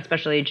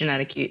 especially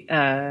genetic,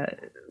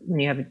 when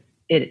you have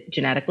it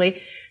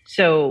genetically.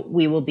 So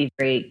we will be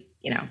very,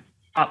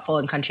 thoughtful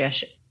and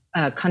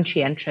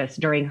conscientious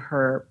during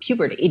her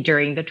puberty,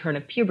 during the turn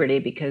of puberty,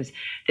 because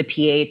the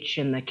pH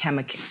and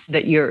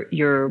that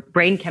your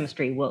brain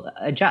chemistry will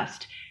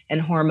adjust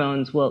and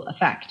hormones will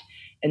affect.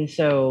 And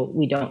so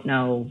we don't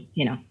know,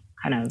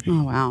 kind of.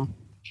 Oh, wow.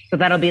 So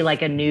that'll be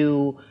like a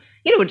new,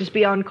 we'll just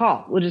be on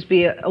call. We'll just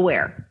be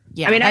aware.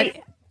 Yeah. I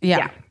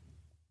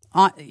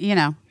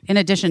mean, in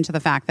addition to the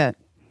fact that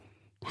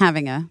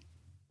having a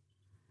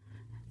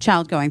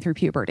child going through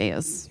puberty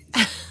is...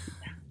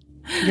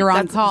 You're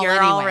on call. You're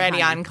anyway,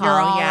 already honey. on call.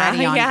 You're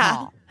already on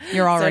call.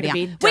 You're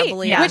already so on.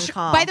 Wait, which,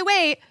 by the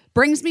way,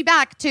 brings me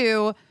back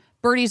to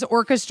Birdie's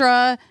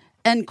orchestra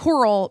and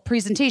choral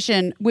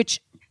presentation, which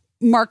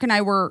Mark and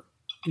I were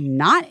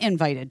not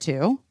invited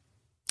to.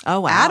 Oh,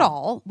 wow. At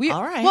all.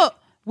 All right. Well,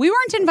 we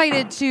weren't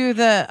invited to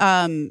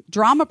the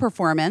drama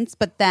performance,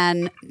 but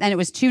then, and it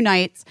was 2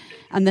 nights.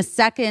 On the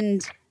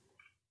second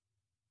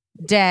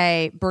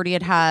day, Birdie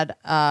had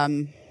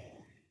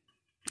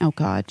oh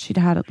God, she'd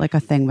had like a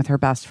thing with her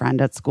best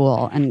friend at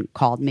school and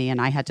called me, and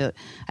I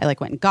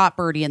went and got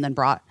Birdie and then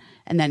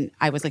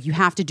I was like, you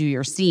have to do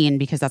your scene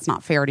because that's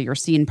not fair to your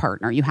scene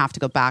partner. You have to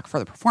go back for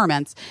the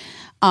performance.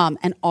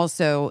 And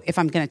also, if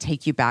I'm going to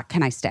take you back,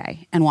 can I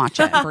stay and watch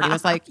it? And Birdie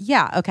was like,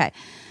 yeah, okay.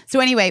 So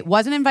anyway,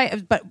 wasn't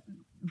invited, but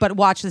but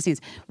watch the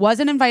scenes.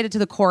 Wasn't invited to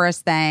the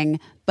chorus thing,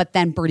 but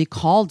then Birdie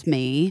called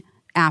me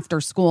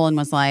after school and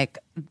was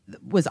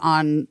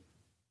on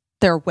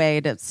their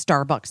way to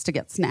Starbucks to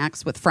get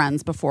snacks with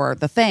friends before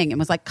the thing and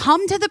was like,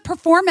 come to the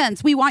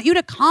performance. We want you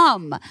to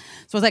come.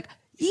 So I was like,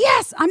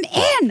 yes, I'm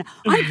in.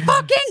 I'm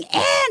fucking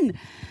in.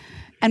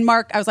 And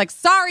Mark, I was like,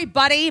 sorry,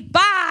 buddy.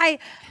 Bye.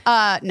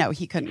 No,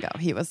 he couldn't go.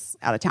 He was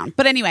out of town.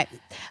 But anyway,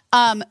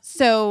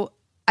 so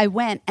I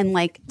went and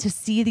like to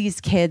see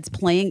these kids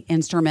playing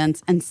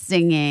instruments and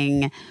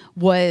singing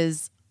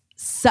was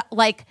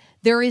like,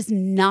 there is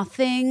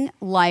nothing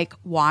like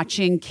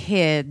watching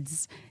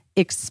kids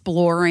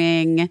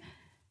exploring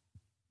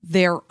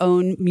their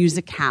own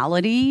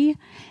musicality.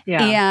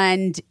 Yeah.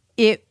 And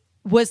it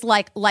was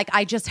like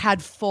I just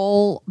had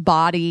full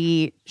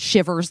body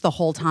shivers the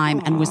whole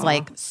time and was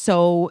like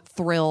so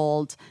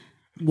thrilled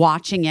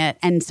watching it.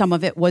 And some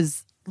of it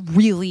was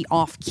really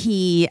off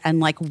key and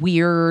like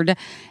weird.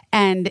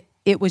 And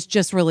it was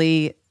just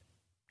really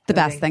the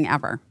best thing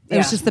ever. It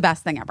was just the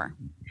best thing ever.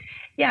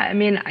 Yeah. I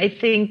mean, I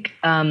think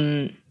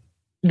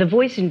the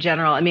voice in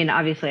general, I mean,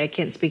 obviously I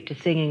can't speak to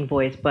singing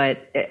voice,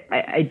 but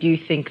I do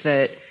think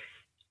that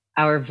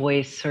our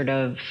voice sort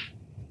of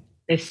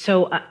is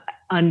so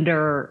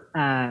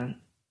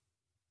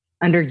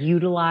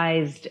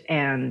underutilized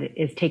and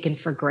is taken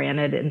for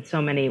granted in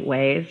so many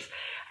ways.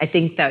 I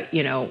think that,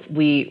 you know,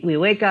 we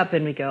wake up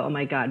and we go, oh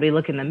my God, we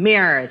look in the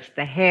mirror, it's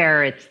the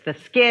hair, it's the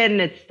skin,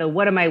 it's the,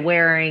 what am I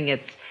wearing?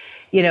 It's,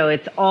 you know,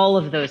 it's all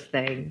of those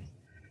things.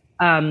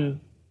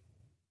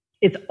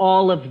 It's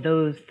all of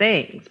those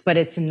things, but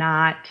it's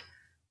not,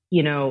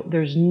 you know,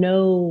 there's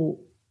no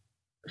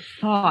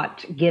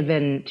thought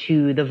given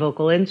to the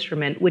vocal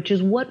instrument, which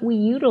is what we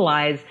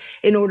utilize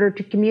in order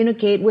to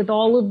communicate with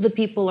all of the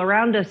people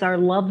around us, our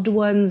loved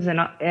ones and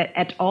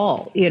at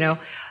all, you know,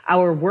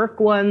 our work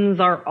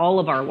ones are all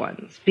of our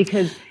ones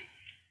because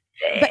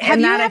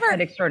and that I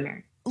find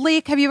extraordinary.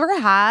 Leek, have you ever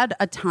had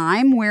a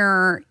time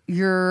where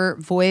your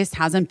voice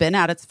hasn't been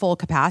at its full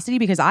capacity?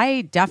 Because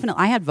I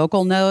had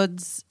vocal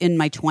nodes in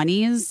my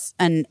 20s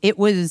and it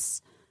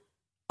was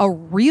a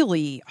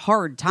really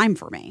hard time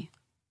for me.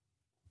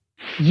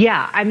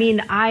 Yeah, I mean,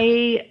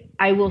 I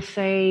will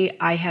say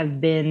I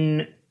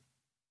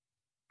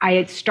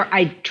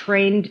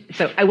trained,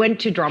 so I went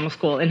to drama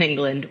school in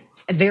England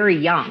very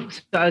young.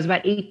 So I was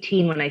about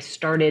 18 when I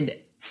started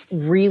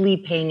really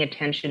paying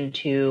attention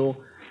to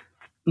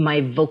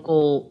my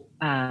vocal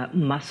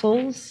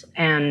muscles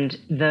and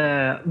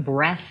the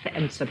breath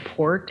and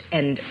support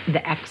and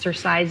the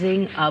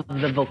exercising of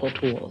the vocal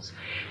tools.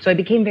 So I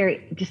became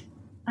just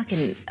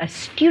fucking a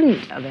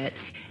student of it.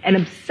 And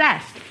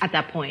obsessed at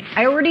that point.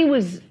 I already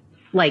was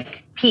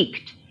like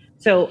peaked.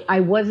 So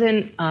I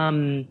wasn't,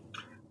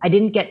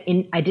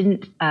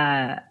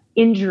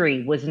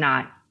 injury was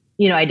not,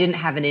 you know, I didn't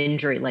have an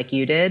injury like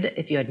you did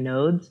if you had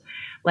nodes.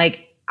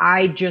 Like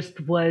I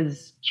just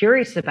was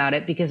curious about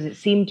it because it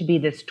seemed to be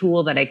this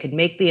tool that I could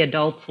make the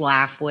adults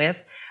laugh with.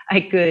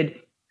 I could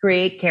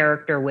create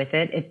character with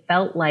it. It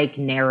felt like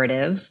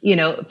narrative, you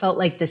know, it felt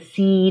like the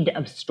seed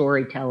of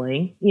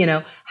storytelling, you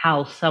know,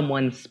 how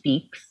someone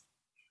speaks.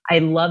 I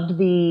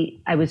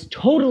was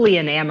totally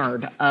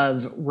enamored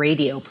of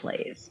radio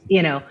plays,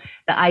 you know,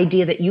 the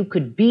idea that you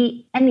could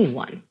be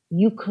anyone.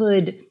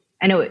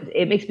 I know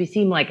it makes me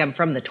seem like I'm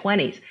from the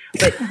 20s,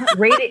 but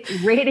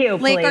radio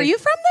plays. Like, are you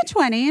from the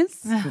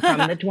 20s?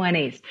 From the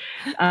 20s.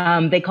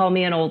 They call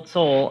me an old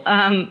soul.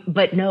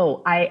 But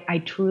no,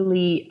 I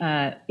truly,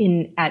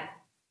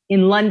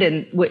 in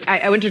London,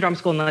 I went to drama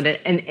school in London,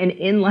 and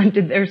in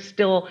London, there's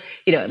still,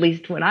 you know, at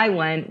least when I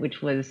went,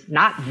 which was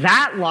not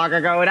that long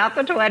ago, not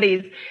the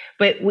 20s,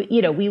 but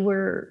we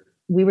were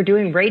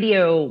doing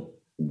radio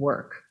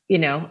work, you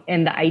know,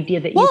 and the idea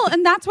that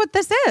and that's what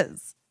this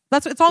is.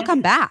 It's all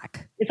come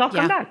back. It's all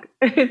come back.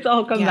 It's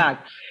all come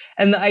back,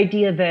 and the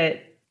idea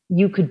that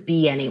you could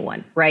be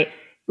anyone, right?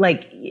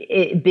 Like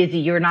busy,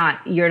 you're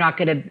not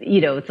gonna,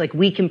 you know, it's like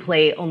we can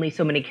play only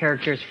so many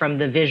characters from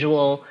the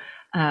visual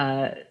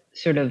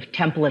sort of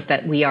template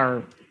that we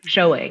are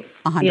showing,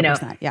 100%, you know?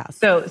 Yes.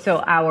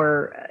 So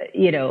our,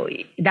 you know,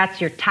 that's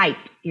your type,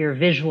 your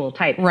visual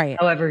type. Right.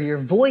 However, your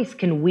voice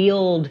can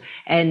wield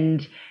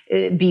and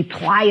be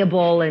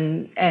pliable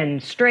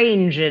and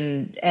strange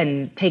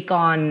and take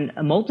on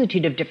a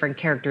multitude of different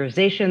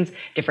characterizations,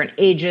 different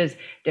ages,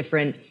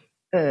 different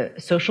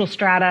social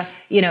strata.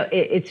 You know,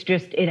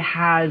 it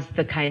has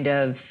the kind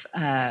of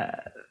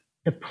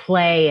the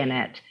play in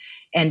it.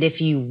 And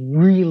if you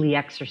really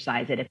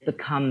exercise it, it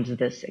becomes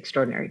this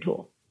extraordinary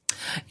tool.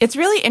 It's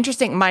really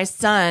interesting. My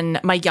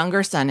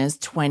younger son is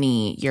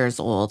 20 years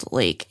old,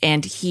 Lake,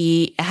 and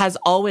he has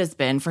always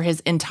been for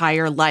his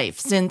entire life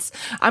since,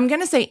 I'm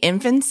going to say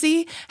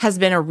infancy, has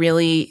been a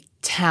really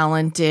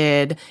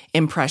talented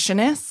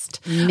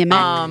impressionist. Mimic.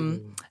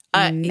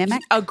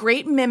 Mimic? A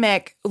great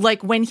mimic.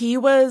 Like when he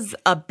was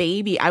a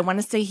baby, I want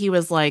to say he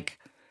was like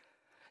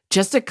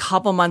just a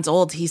couple months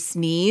old, he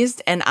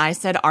sneezed and I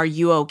said, "Are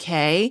you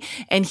okay?"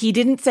 And he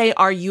didn't say,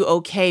 "Are you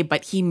okay?"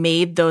 but he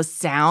made those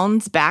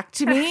sounds back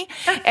to me.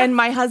 And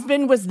my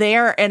husband was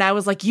there and I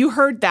was like, "You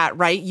heard that,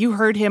 right? You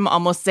heard him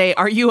almost say,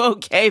 'Are you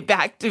okay?'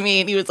 back to me."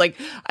 And he was like,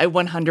 "I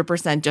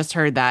 100% just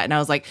heard that." And I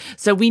was like,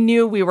 so we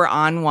knew we were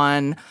on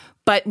one.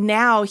 But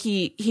now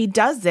he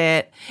does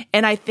it.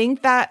 And I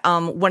think that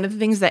one of the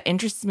things that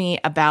interests me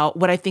about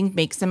what I think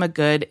makes him a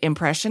good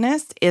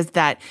impressionist is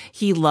that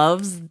he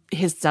loves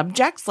his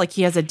subjects. Like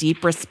he has a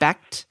deep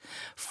respect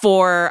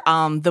for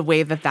the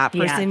way that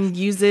person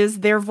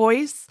uses their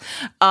voice.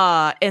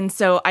 And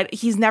so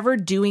he's never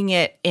doing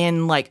it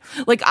in like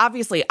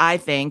obviously I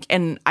think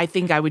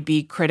I would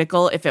be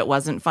critical if it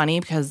wasn't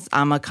funny because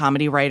I'm a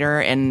comedy writer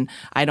and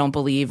I don't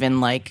believe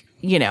in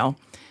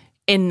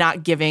in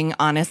not giving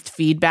honest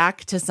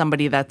feedback to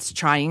somebody that's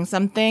trying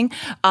something.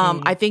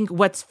 I think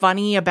what's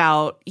funny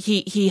about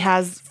he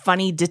has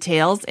funny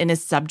details in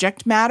his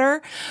subject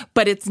matter,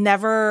 but it's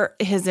never,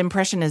 his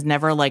impression is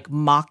never like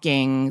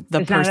mocking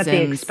the person. It's not at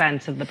the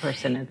expense of the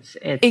person. It's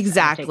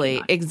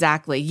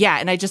exactly. Yeah.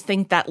 And I just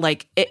think that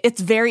like, it's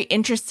very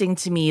interesting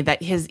to me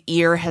that his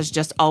ear has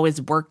just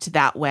always worked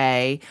that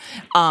way,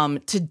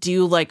 to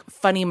do like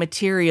funny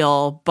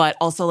material, but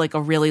also like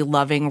a really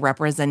loving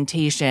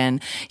representation.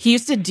 He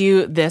used to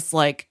do this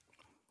like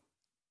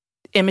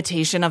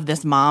imitation of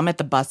this mom at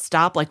the bus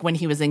stop, like when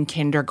he was in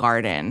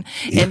kindergarten.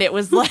 And it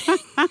was like,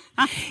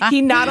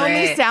 he not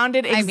only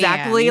sounded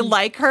exactly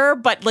like her,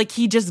 but like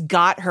he just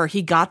got her.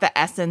 He got the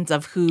essence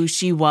of who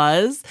she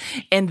was.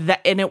 And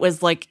it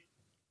was like,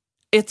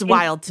 it's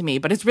wild to me,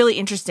 but it's really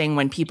interesting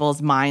when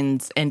people's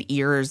minds and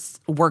ears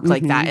work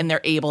like that and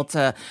they're able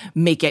to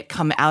make it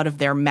come out of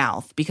their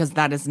mouth, because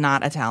that is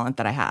not a talent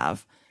that I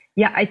have.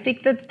 Yeah, I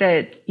think that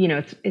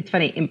it's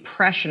funny,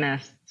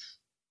 impressionists,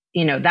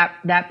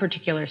 that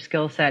particular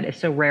skill set is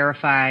so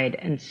rarefied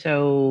and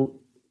so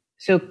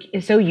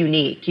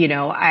unique.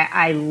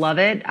 I love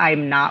it.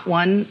 I'm not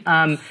one.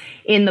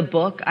 In the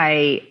book,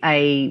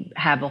 I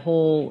have a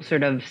whole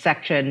sort of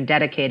section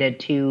dedicated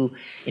to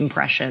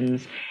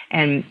impressions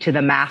and to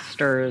the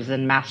masters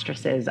and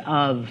mastresses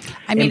of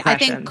impression. I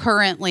think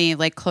currently,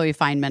 like Chloe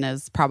Fineman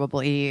is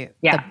probably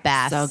the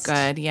best. So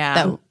good,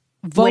 yeah.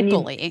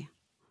 Vocally.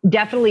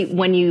 Definitely,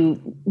 when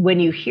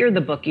you hear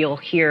the book, you'll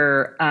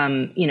hear,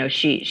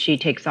 she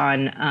takes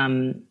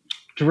on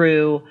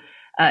Drew.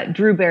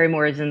 Drew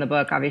Barrymore is in the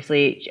book,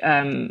 obviously,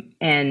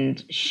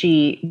 and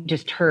she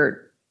just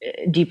her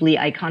deeply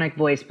iconic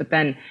voice. But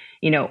then,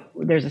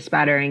 there's a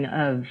spattering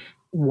of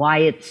why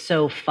it's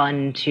so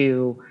fun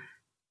to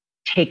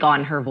take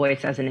on her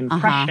voice as an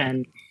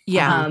impression.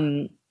 Yeah,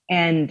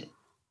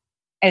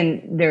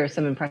 and there are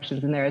some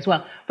impressions in there as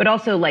well, but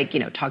also like,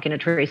 talking to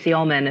Tracy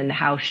Ullman and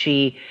how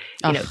she,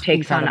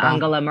 takes on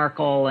Angela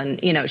Merkel, and,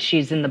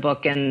 she's in the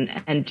book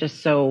and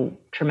just so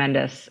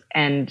tremendous.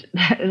 And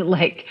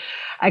like,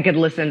 I could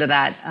listen to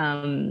that.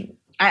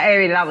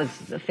 That was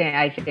a thing.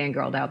 I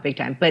fangirled out big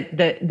time. But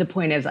the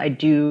point is, I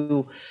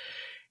do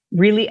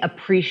really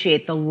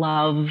appreciate the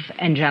love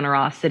and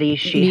generosity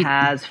she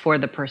has for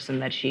the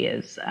person that she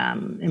is,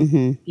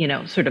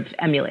 sort of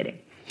emulating.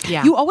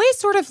 Yeah. You always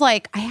sort of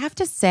like, I have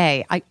to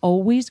say, I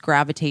always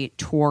gravitate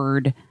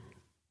toward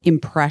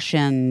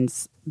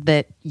impressions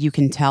that you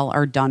can tell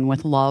are done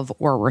with love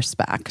or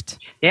respect.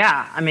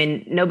 Yeah. I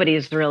mean,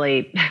 nobody's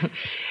really,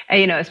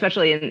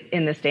 especially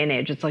in this day and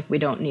age, it's like we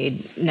don't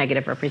need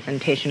negative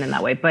representation in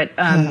that way. But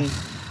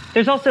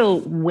there's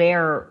also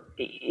where,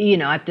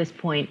 at this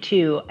point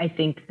too, I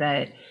think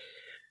that,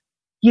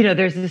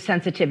 there's this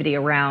sensitivity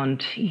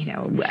around,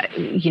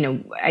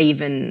 I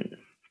even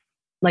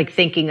like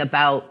thinking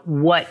about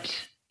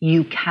what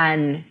you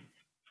can,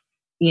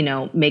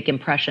 make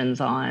impressions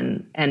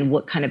on and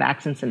what kind of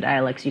accents and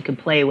dialects you can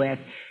play with.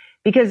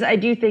 Because I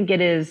do think it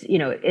is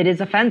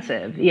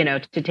offensive,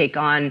 to take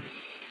on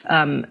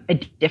a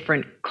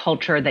different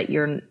culture that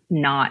you're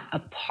not a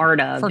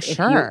part of. For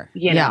sure.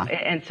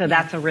 And so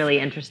that's a really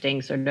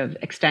interesting sort of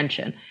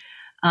extension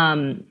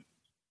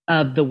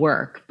of the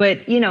work.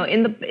 But,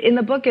 in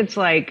the book, it's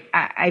like,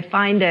 I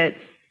find it,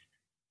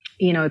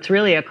 it's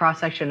really a cross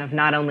section of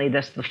not only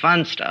the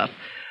fun stuff,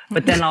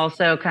 but then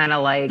also kind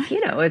of like,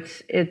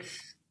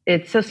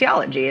 it's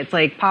sociology. It's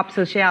like pop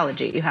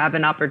sociology. You have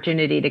an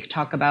opportunity to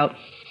talk about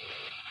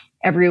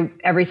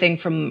everything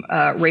from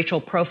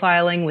racial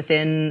profiling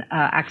within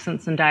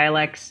accents and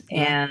dialects,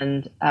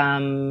 and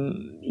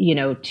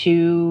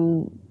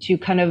to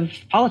kind of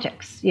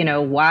politics.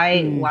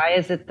 Why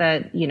is it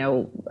that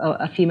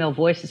a female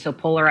voice is so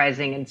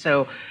polarizing and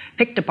so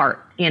picked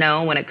apart,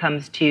 when it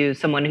comes to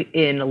someone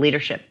in a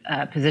leadership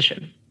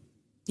position.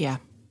 Yeah.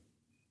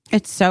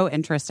 It's so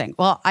interesting.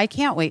 Well, I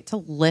can't wait to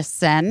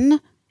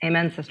listen.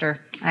 Amen, sister.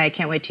 I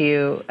can't wait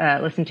to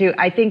listen to.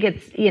 I think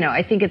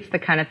it's the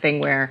kind of thing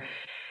where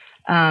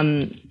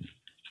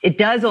it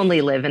does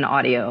only live in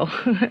audio.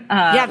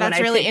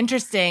 That's really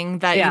interesting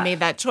that you made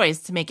that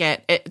choice to make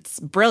it. It's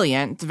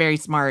brilliant. It's a very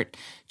smart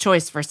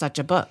choice for such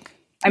a book.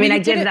 I mean, I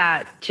did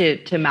that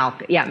to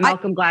Malcolm. Yeah,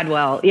 Malcolm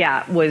Gladwell.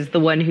 Yeah, was the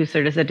one who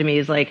sort of said to me,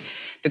 "Is like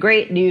the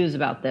great news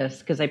about this,"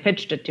 because I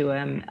pitched it to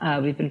him.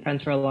 We've been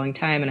friends for a long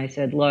time, and I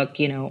said, "Look,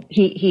 you know,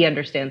 he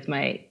understands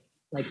my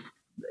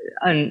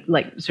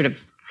sort of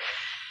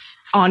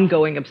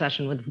ongoing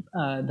obsession with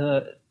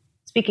the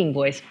speaking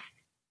voice,"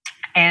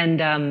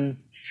 and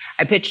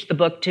I pitched the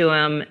book to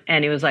him,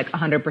 and he was like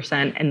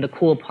 100%. And the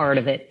cool part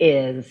of it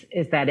is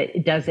that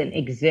it doesn't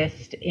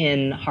exist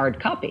in hard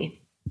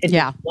copy. It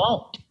just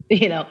won't.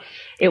 You know,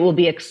 it will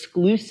be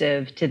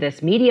exclusive to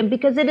this medium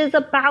because it is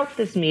about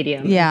this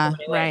medium. Yeah,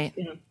 right.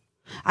 You know.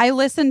 I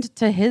listened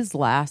to his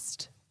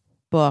last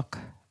book.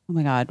 Oh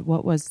my God,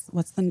 what's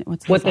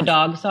the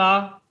dog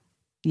saw?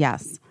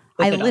 Yes,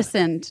 I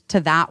listened to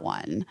that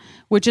one,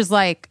 which is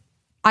like,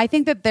 I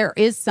think that there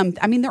is some.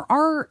 I mean, there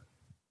are.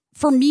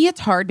 For me, it's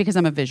hard because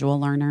I'm a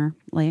visual learner.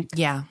 Like,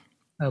 yeah.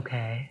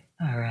 Okay.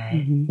 All right.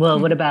 Mm-hmm. Well,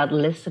 what about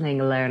listening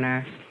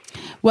learner?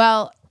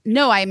 Well.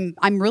 No, I'm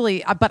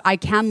really, but I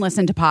can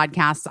listen to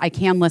podcasts. I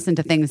can listen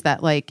to things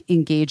that like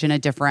engage in a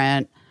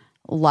different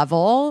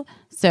level.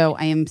 So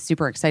I am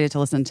super excited to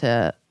listen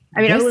to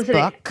this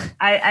book.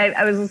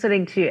 I was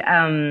listening to,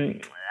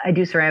 I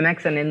do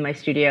ceramics, and in my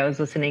studio,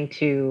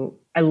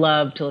 I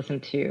love to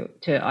listen to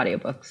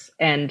audiobooks.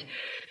 And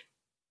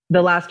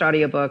the last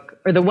audiobook,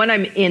 or the one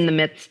I'm in the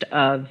midst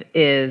of,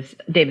 is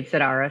David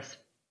Sedaris.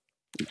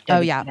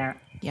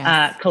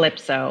 Yes.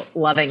 Calypso,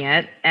 loving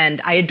it.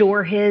 And I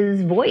adore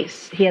his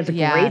voice. He has a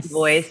great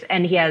voice,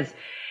 and he has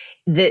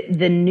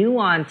the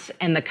nuance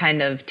and the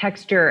kind of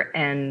texture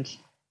and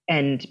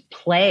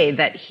play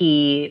that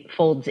he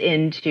folds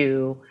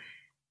into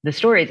the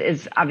stories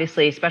is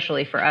obviously,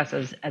 especially for us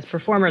as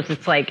performers,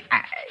 it's like,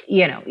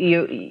 you know,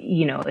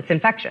 it's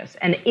infectious.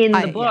 And in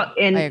the book,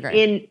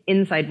 in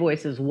Inside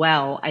Voice as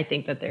well, I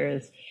think that there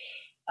is,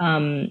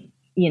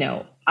 you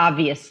know,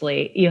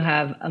 obviously you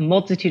have a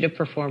multitude of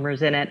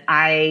performers in it.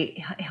 I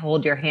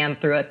hold your hand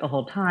through it the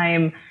whole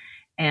time,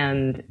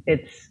 and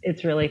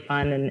it's really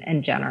fun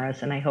and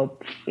generous. And I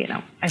hope.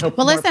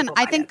 Well, listen,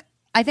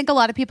 I think a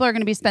lot of people are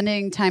going to be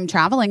spending time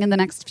traveling in the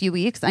next few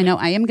weeks. I know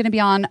I am going to be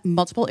on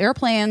multiple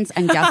airplanes,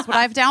 and guess what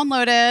I've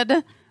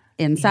downloaded?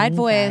 Inside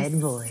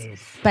Voice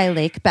by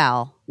Lake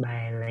Bell.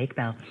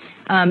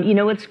 You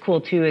know what's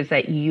cool too is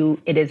that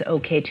it is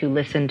okay to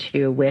listen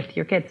to with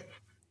your kids.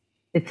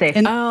 It's safe.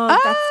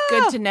 That's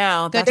good to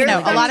know. Good to know.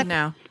 A lot of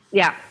know.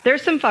 Yeah,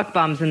 there's some fuck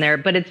bombs in there,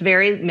 but it's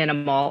very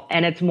minimal,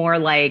 and it's more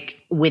like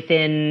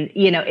within.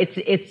 You know,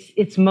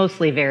 it's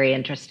mostly very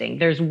interesting.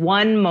 There's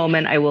one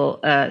moment I will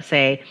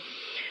say,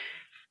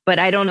 but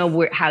I don't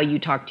know how you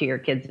talk to your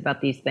kids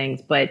about these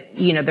things. But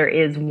you know, there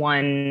is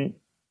one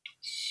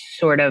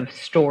sort of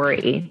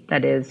story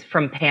that is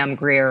from Pam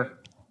Grier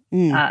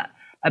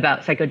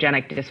about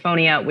psychogenic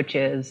dysphonia, which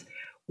is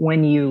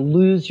when you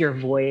lose your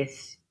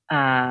voice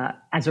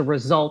as a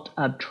result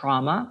of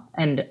trauma,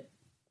 and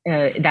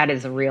that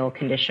is a real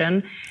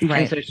condition.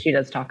 Right. And so she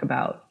does talk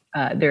about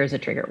there is a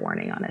trigger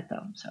warning on it,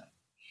 though. So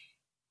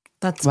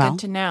that's good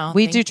to know.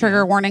 We do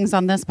trigger warnings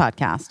on this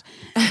podcast,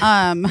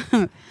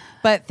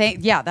 but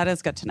that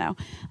is good to know.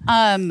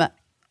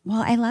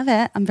 Well, I love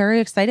it. I'm very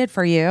excited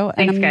for you.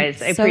 Thanks,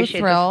 guys. I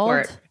appreciate the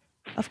support.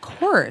 Of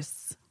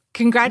course.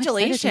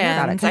 Congratulations.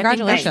 I think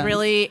that's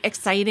really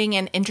exciting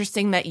and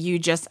interesting that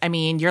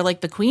you're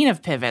like the queen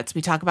of pivots. We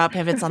talk about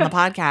pivots on the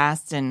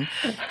podcast, and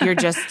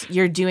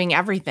you're doing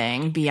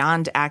everything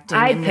beyond acting.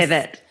 I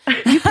pivot.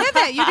 You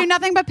pivot. You do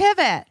nothing but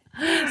pivot.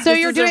 So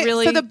you're doing,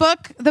 so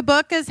the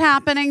book is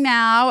happening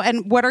now.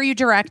 And what are you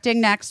directing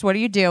next? What are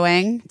you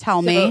doing?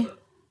 Tell me.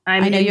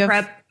 I'm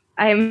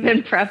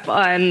in prep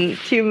on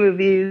 2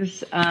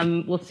 movies.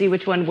 We'll see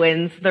which one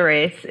wins the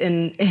race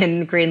in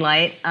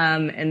Greenlight.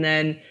 And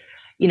then,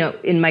 you know,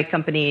 in my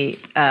company,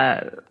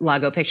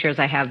 Lago Pictures,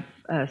 I have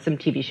some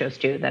TV shows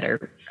too that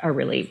are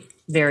really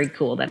very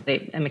cool that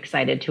I'm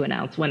excited to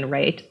announce when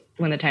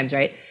the time's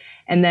right.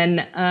 And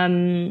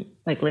then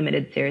like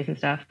limited series and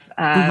stuff.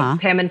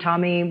 Pam and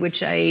Tommy,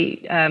 which I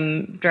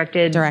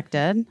directed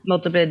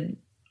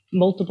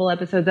multiple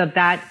episodes of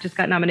that. Just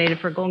got nominated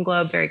for a Golden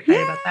Globe. Very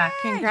excited about that.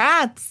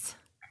 Congrats.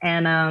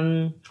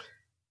 And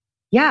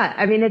yeah,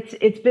 I mean,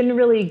 it's been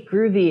really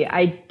groovy.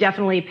 I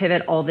definitely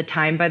pivot all the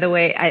time, by the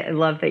way. I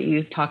love that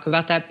you talk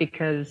about that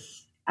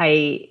because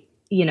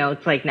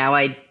it's like now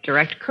I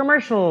direct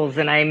commercials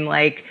and I'm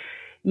like,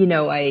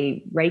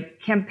 I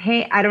write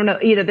campaign. I don't know,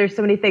 there's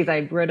so many things.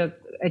 I wrote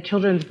a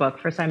children's book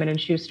for Simon &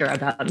 Schuster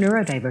about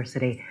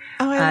neurodiversity.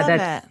 Oh, I love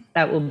that.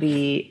 That will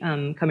be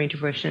coming to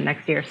fruition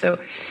next year. So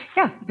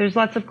yeah, there's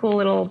lots of cool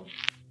little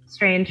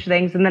strange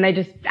things. And then I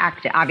just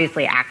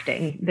obviously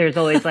acting. There's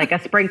always like a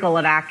sprinkle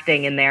of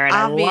acting in there. And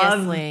I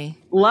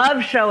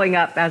love showing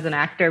up as an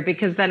actor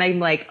because then I'm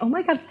like, oh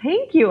my God,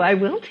 thank you. I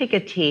will take a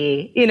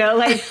tea,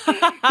 because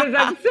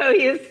I'm so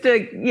used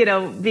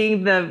to,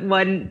 being the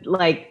one,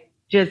 like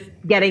just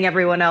getting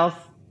everyone else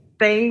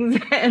things.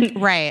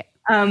 And, right.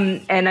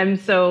 And I'm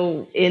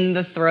so in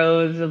the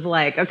throes of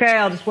like, okay,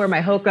 I'll just wear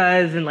my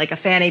hokas and like a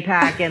fanny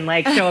pack and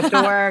like show up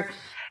to work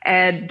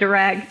and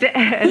direct.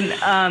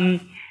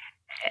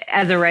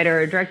 as a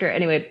writer or director.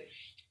 Anyway,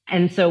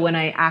 and so when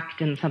I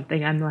act in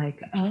something, I'm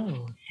like,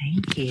 oh,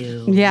 thank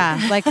you.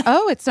 Yeah, like,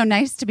 oh, it's so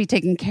nice to be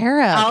taken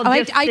care of.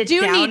 I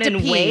do need to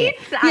pee. Wait.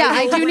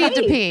 I do need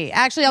to pee.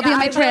 Actually, I'll be in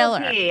my trailer.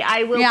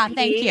 I will. Yeah, pee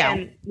thank you.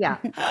 And,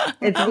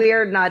 it's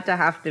weird not to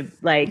have to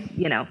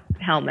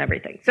helm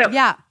everything. So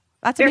yeah,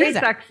 that's very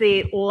amazing.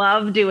 sexy.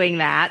 Love doing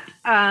that.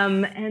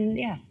 And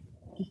yeah,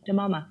 just a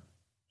mama,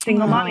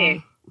 single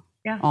mommy.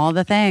 Yeah, all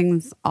the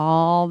things,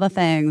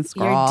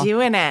 girl. You're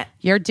doing it.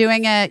 You're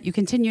doing it. You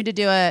continue to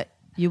do it.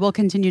 You will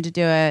continue to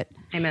do it.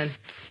 Amen.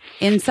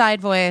 Inside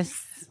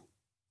Voice.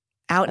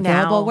 Out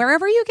available now.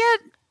 Wherever you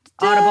get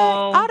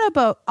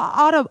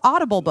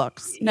Audible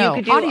books. No,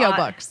 audio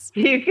books.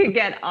 You could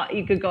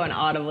go on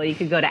Audible. You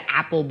could go to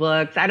Apple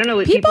Books. I don't know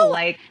what people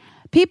like.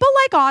 People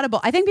like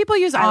Audible. I think people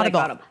use Audible.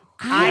 Like Audible.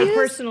 I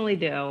personally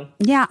do.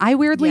 Yeah, I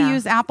weirdly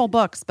use Apple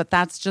Books, but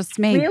that's just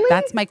me. Really?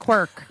 that's my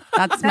quirk.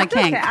 That's my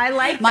kink. Okay. I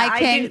like my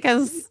kink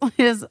is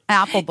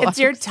Apple Books. It's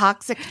your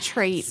toxic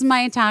trait. It's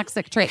my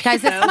toxic trait,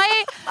 guys.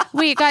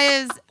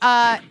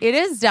 It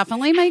is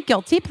definitely my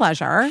guilty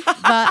pleasure,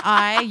 but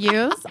I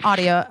use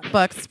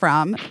audiobooks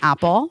from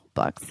Apple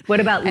Books. What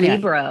about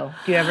Libro?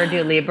 Do you ever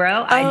do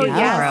Libro? I do.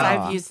 Yes, Libro.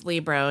 I've used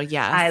Libro.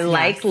 Yes, I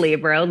like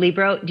Libro.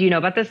 Libro. Do you know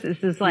about this?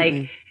 This is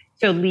like.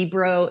 So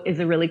Libro is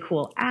a really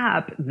cool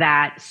app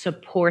that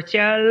supports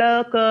your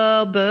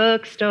local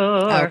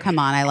bookstore. Oh, come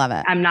on. I love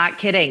it. I'm not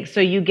kidding.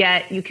 So you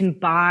can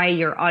buy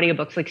your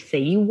audiobooks, like say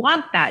you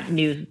want that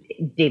new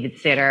David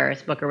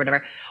Sedaris book or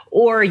whatever,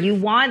 or you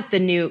want the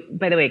new,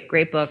 by the way,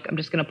 great book. I'm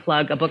just going to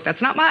plug a book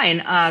that's not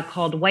mine,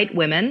 called White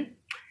Women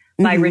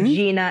by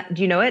Regina.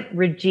 Do you know it?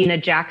 Regina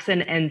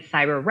Jackson and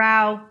Saira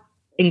Rao.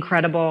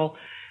 Incredible.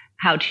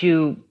 How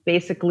to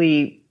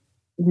basically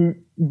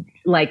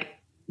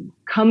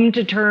come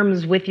to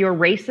terms with your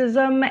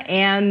racism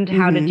and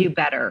how to do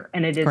better.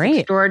 And it is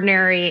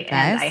extraordinary.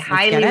 And I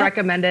highly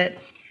recommend it.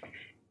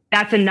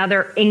 That's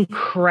another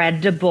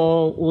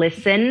incredible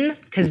listen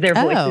because their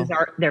voices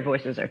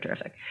are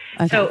terrific.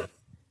 Okay.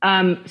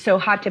 So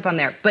hot tip on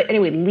there. But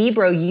anyway,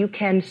 Libro, you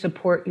can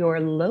support your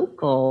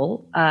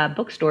local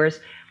bookstores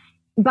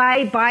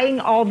by buying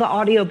all the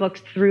audiobooks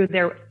through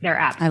their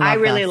apps. I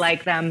really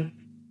like them.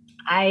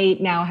 I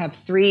now have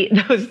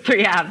those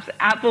three apps,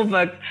 Apple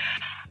Books,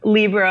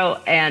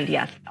 Libro, and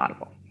yes,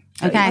 Audible.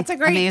 Okay, that's a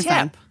great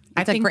tip.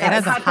 I think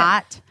that's a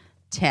hot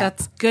tip.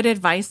 That's good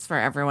advice for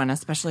everyone,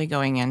 especially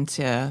going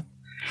into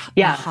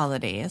the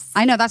holidays.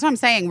 I know. That's what I'm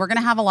saying. We're going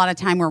to have a lot of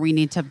time where we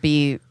need to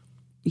be,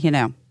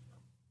 Well,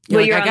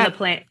 you're on the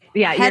plane.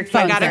 Yeah,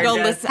 headphones. I gotta go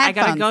listen. I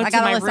gotta go to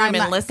my room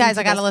and listen. Guys,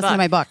 I gotta listen to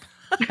my book.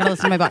 I gotta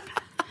listen to my book.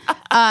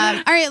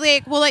 All right,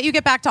 Leek, we'll let you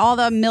get back to all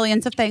the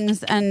millions of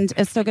things, and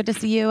it's so good to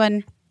see you.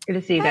 And good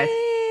to see you guys.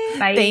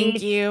 Bye.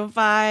 Thank you.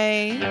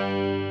 Bye.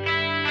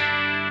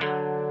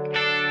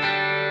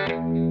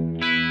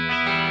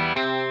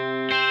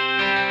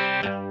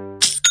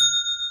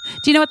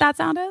 Do you know what that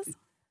sound is?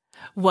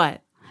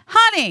 What?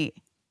 Honey,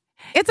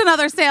 it's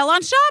another sale on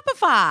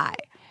Shopify.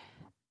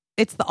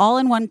 It's the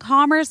all-in-one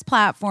commerce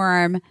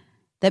platform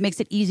that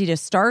makes it easy to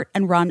start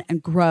and run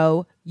and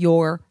grow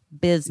your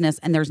business.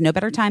 And there's no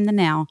better time than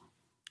now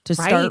to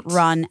start,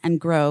 run, and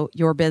grow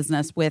your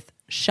business with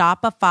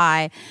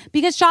Shopify,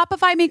 because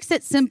Shopify makes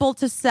it simple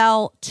to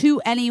sell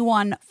to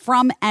anyone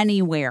from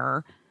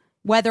anywhere.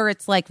 Whether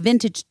it's like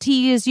vintage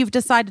teas you've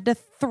decided to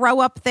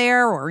throw up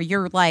there, or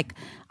you're like,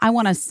 I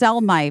want to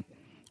sell my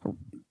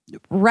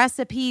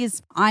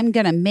recipes. I'm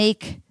going to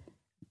make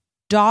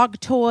dog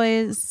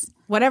toys.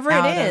 Whatever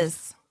it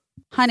is.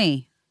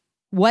 Honey,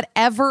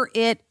 whatever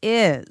it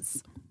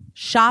is,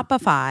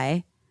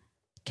 Shopify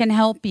can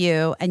help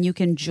you, and you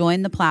can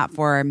join the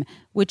platform,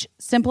 which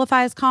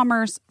simplifies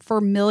commerce for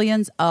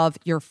millions of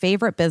your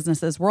favorite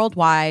businesses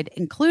worldwide,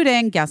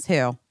 including, guess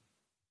who?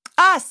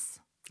 Us.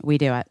 We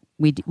do it.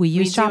 We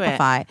use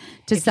Shopify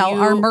to sell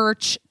our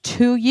merch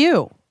to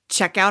you.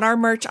 Check out our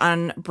merch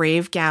on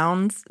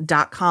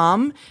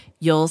bravegowns.com.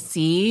 You'll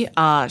see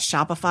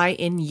Shopify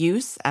in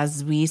use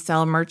as we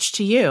sell merch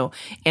to you.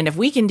 And if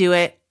we can do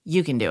it,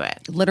 you can do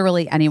it.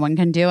 Literally anyone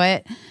can do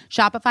it.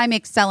 Shopify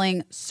makes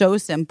selling so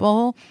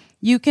simple.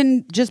 You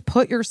can just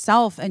put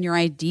yourself and your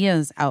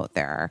ideas out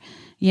there.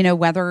 You know,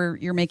 whether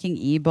you're making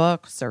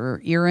ebooks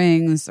or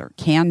earrings or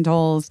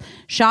candles,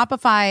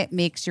 Shopify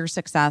makes your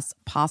success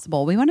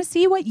possible. We want to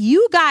see what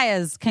you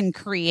guys can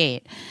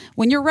create.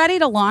 When you're ready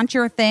to launch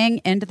your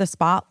thing into the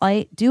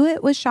spotlight, do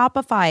it with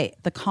Shopify,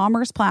 the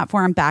commerce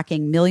platform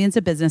backing millions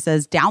of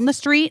businesses down the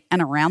street and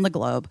around the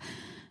globe.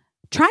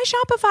 Try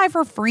Shopify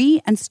for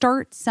free and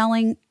start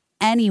selling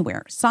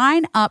anywhere.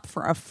 Sign up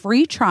for a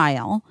free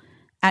trial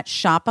at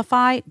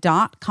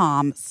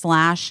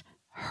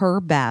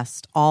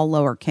shopify.com/herbest, all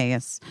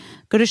lowercase.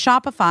 Go to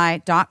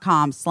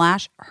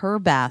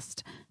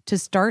shopify.com/herbest to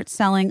start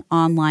selling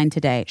online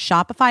today.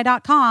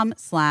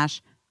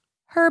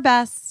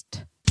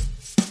 Shopify.com/herbest.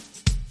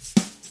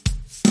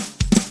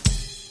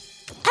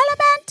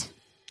 Element.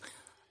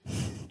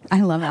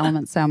 I love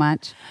Element so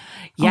much.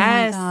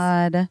 Yes. Oh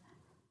my God.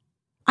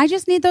 I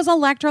just need those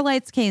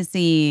electrolytes,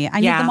 Casey.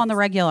 I need them on the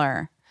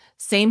regular.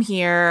 Same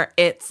here.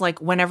 It's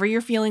like whenever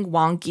you're feeling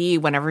wonky,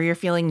 whenever you're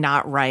feeling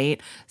not right,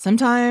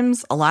 a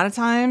lot of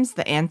times,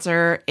 the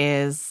answer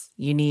is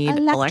you need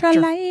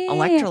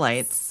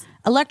electrolytes.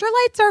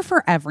 Electrolytes are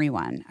for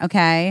everyone,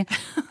 okay?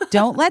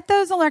 Don't let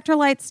those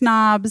electrolyte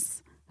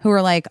snobs who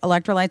are like,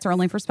 electrolytes are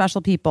only for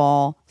special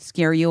people,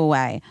 scare you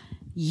away.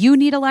 You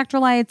need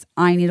electrolytes.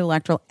 I need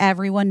electrolytes.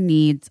 Everyone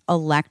needs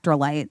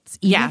electrolytes.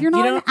 Even if you're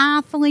not an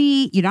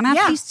athlete, you don't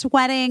have to be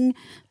sweating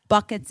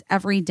buckets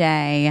every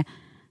day.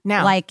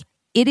 No. Like,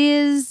 it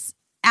is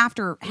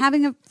after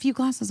having a few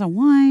glasses of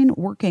wine,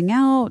 working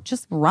out,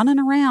 just running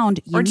around.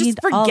 Or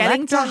just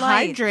forgetting to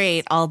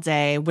hydrate all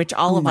day, which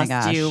all of us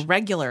do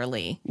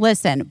regularly.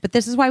 Listen, but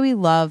this is why we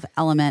love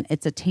Element.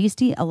 It's a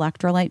tasty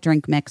electrolyte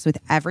drink mix with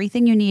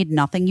everything you need,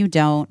 nothing you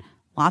don't.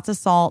 Lots of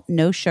salt,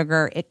 no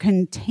sugar. It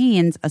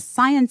contains a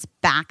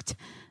science-backed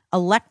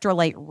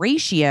electrolyte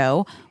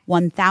ratio,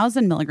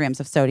 1,000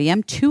 milligrams of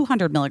sodium,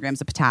 200 milligrams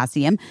of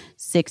potassium,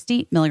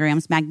 60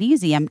 milligrams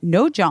magnesium,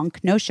 no junk,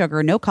 no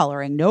sugar, no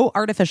coloring, no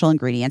artificial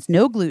ingredients,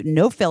 no gluten,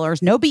 no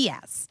fillers, no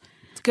BS.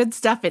 It's good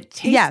stuff. It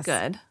tastes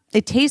good.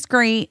 It tastes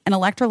great, and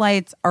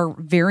electrolytes are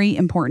very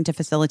important to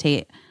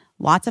facilitate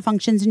lots of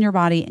functions in your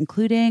body,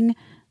 including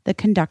the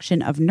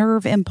conduction of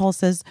nerve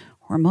impulses,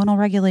 hormonal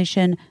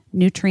regulation,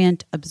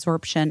 nutrient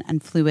absorption,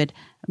 and fluid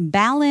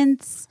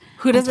balance.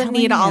 Who doesn't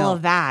need all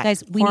of that?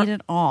 Guys, we need it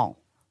all.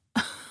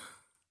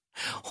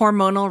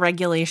 Hormonal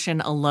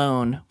regulation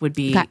alone would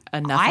be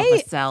enough of a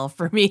sell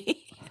for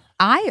me.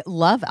 I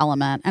love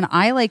Element, and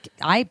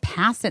I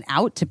pass it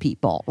out to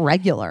people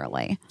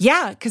regularly.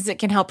 Yeah, because it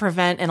can help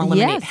prevent and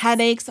eliminate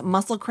headaches,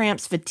 muscle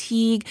cramps,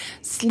 fatigue,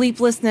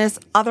 sleeplessness,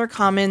 other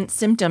common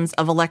symptoms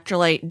of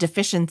electrolyte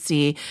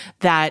deficiency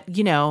that,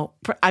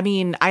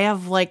 I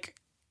have like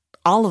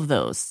all of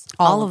those.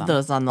 All of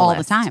those on the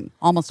list. All the time.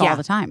 Almost all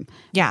the time.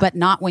 Yeah. But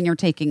not when you're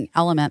taking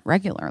Element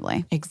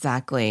regularly.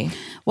 Exactly.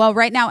 Well,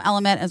 right now,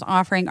 Element is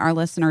offering our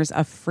listeners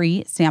a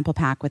free sample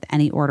pack with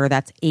any order.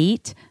 That's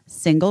 8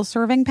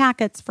 single-serving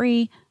packets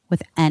free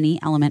with any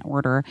Element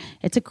order.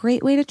 It's a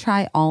great way to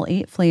try all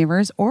 8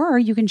 flavors, or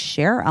you can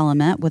share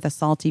Element with a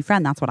salty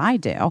friend. That's what I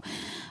do.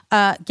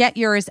 Get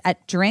yours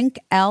at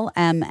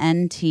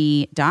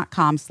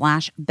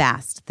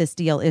drinklmnt.com/best. This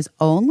deal is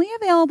only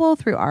available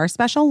through our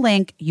special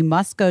link. You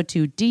must go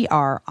to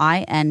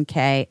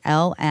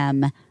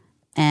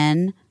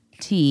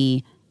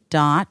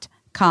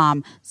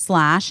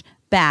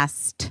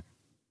drinklmnt.com/best.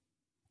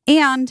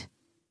 And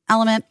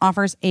Element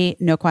offers a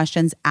no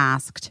questions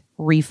asked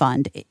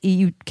refund.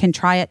 You can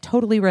try it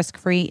totally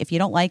risk-free. If you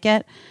don't like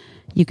it,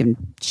 you can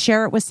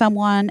share it with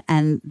someone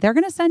and they're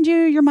going to send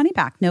you your money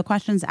back. No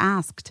questions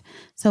asked.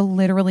 So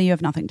literally you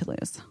have nothing to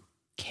lose.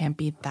 Can't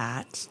beat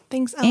that.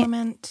 Thanks,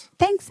 Element.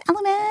 Thanks,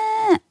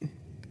 Element.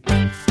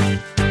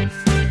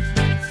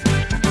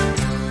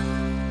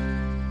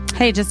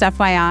 Hey, just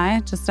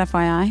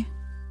FYI.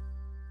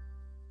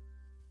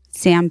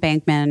 Sam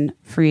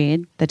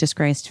Bankman-Fried, the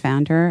disgraced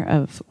founder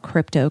of the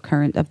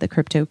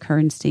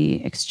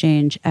cryptocurrency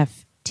exchange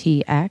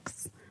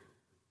FTX,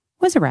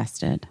 was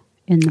arrested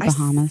in the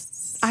Bahamas.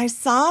 I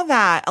saw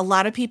that. A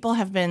lot of people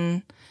have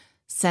been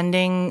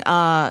sending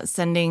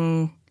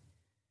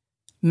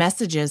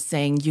messages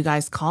saying you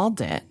guys called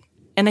it.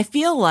 And I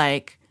feel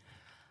like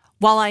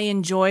while I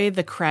enjoy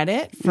the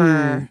credit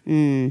for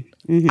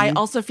I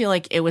also feel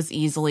like it was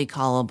easily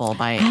callable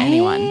by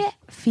anyone. I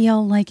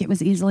feel like it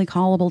was easily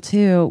callable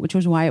too, which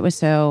was why it was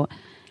so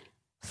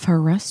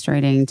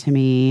frustrating to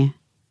me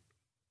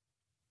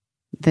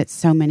that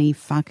so many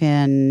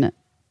fucking,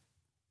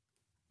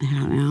 I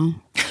don't know,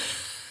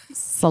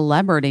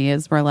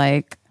 celebrities were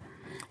like,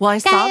 well, I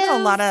saw that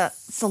a lot of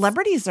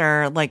celebrities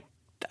are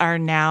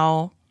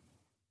now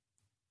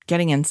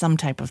getting in some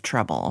type of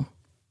trouble.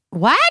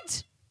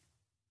 What?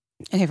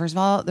 Okay, first of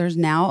all, there is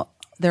now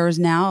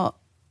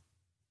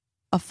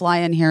a fly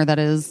in here that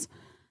is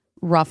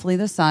roughly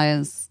the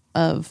size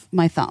of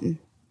my thumb.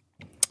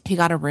 He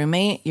got a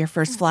roommate? Your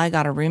first fly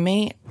got a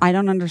roommate? I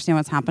don't understand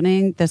what's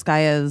happening. This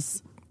guy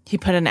is... He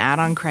put an ad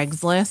on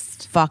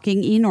Craigslist?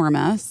 Fucking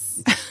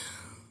enormous.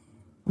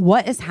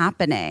 What is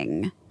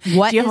happening?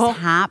 What is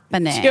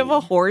happening? Do you have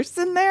a horse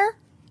in there?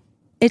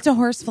 It's a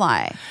horse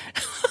fly.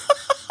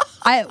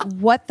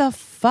 What the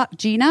fuck?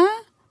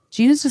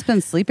 Gina's just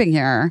been sleeping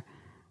here.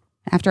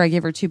 After I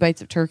gave her 2 bites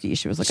of turkey,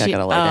 she was like, I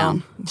gotta lay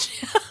down.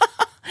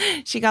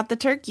 She got the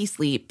turkey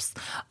sleeps.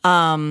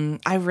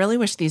 I really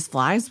wish these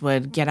flies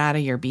would get out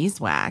of your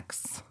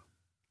beeswax.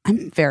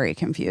 I'm very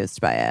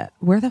confused by it.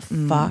 Where the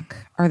fuck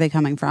are they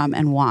coming from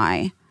and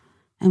why?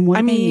 And what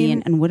do they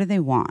mean and what do they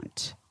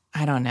want?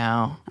 I don't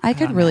know. I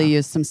could really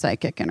use some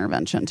psychic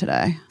intervention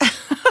today.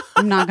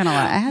 I'm not going to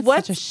lie. I had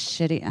such a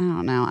shitty, I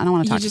don't know. I don't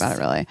want to talk about it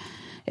really.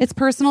 It's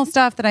personal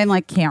stuff that I'm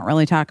like, can't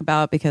really talk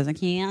about because I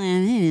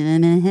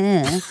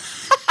can't.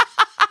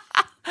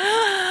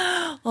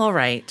 All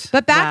right.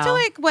 But back to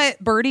like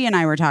what Birdie and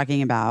I were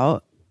talking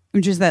about,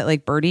 which is that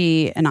like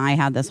Birdie and I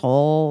had this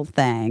whole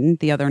thing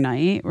the other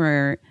night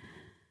where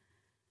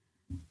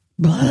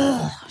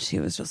she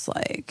was just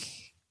like,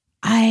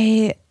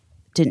 I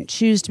didn't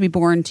choose to be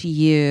born to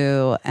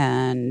you,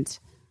 and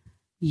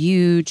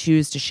you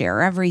choose to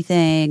share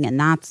everything. And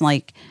that's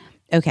like,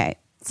 okay,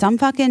 some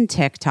fucking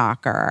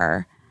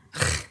TikToker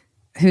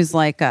who's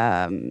like,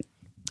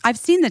 I've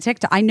seen the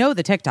TikTok. I know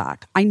the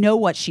TikTok. I know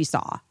what she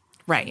saw.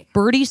 Right.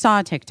 Birdie saw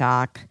a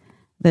TikTok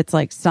that's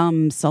like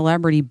some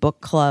celebrity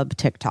book club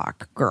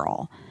TikTok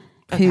girl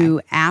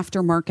who,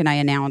 after Mark and I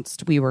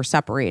announced we were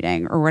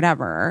separating or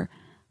whatever,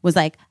 was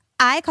like,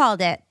 I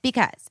called it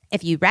because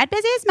if you read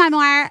Busy's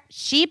memoir,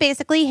 she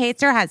basically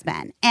hates her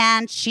husband.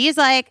 And she's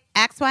like,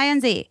 X, Y,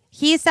 and Z.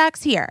 He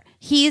sucks here.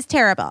 He's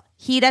terrible.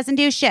 He doesn't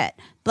do shit.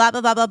 Blah,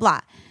 blah, blah, blah,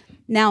 blah.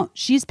 Now,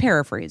 she's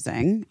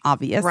paraphrasing,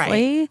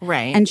 obviously.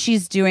 Right. And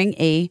she's doing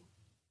a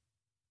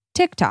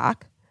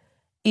TikTok.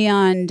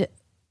 And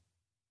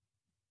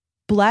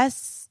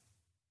bless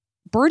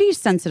Birdie's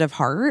sensitive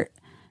heart,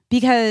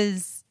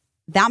 because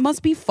that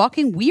must be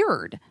fucking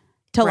weird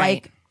to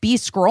like be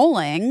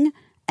scrolling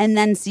and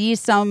then see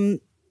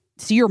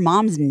your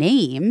mom's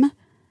name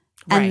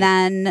and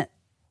then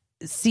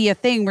see a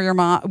thing where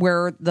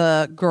where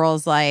the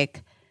girl's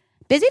like,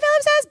 Busy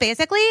Phillips has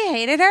basically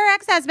hated her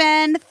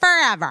ex-husband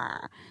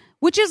forever,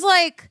 which is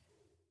like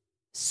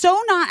so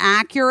not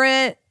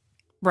accurate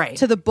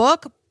to the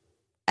book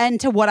and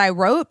to what I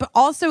wrote, but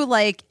also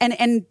like,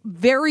 and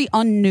very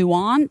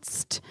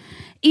unnuanced.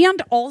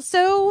 And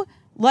also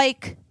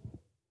like,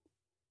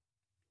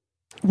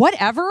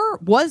 whatever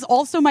was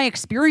also my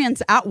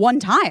experience at one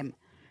time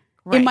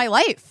in my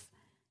life.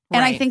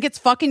 And I think it's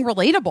fucking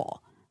relatable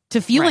to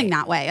feeling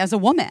that way as a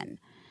woman.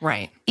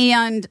 Right.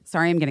 And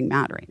sorry, I'm getting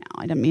mad right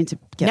now. I didn't mean to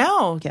get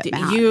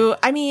mad.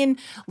 I mean,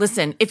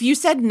 listen, if you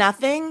said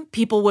nothing,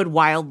 people would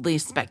wildly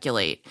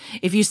speculate.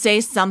 If you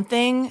say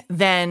something,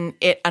 then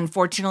it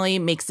unfortunately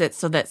makes it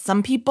so that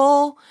some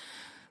people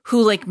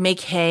who like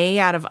make hay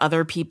out of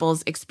other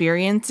people's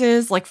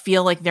experiences like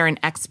feel like they're an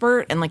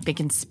expert and like they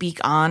can speak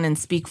on and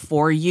speak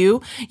for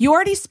you. You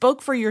already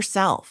spoke for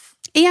yourself.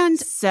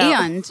 And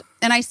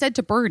I said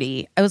to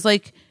Birdie, I was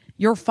like,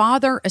 your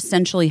father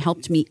essentially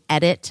helped me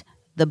edit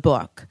the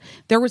book.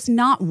 There was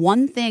not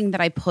one thing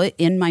that I put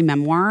in my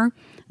memoir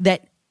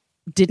that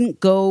didn't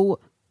go,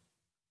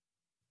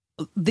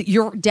 that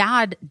your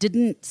dad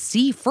didn't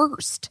see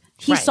first.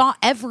 He saw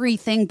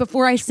everything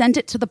before I sent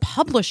it to the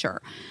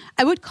publisher.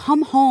 I would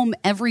come home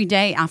every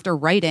day after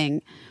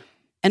writing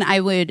and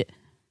I would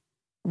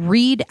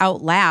read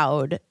out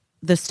loud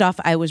the stuff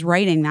I was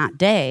writing that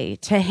day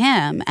to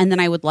him. And then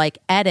I would like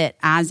edit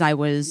as I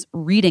was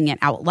reading it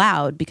out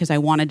loud because I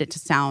wanted it to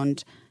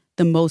sound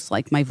the most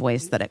like my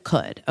voice that it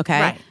could.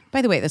 Okay. Right.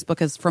 By the way, this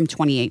book is from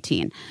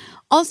 2018.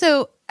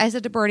 Also, I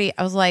said to Birdie,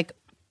 I was like,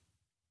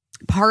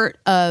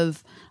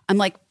 I'm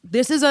like,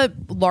 this is a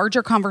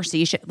larger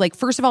conversation. Like,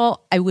 first of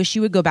all, I wish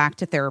you would go back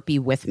to therapy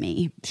with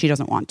me. She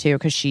doesn't want to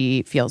because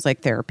she feels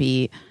like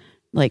therapy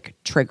like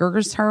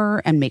triggers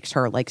her and makes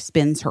her like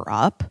spins her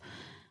up.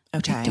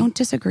 Okay. I don't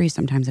disagree.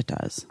 Sometimes it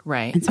does.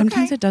 Right. And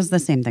sometimes it does the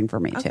same thing for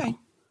me too.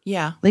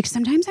 Yeah. Like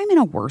sometimes I'm in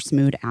a worse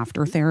mood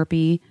after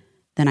therapy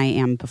than I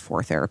am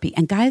before therapy.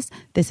 And guys,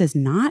 this is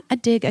not a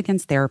dig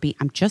against therapy.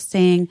 I'm just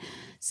saying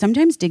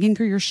sometimes digging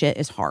through your shit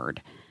is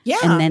hard. Yeah.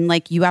 And then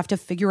like you have to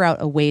figure out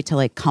a way to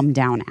like come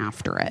down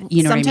after it.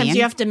 You know what I mean? Sometimes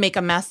you have to make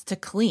a mess to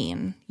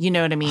clean. You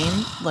know what I mean?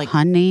 Like,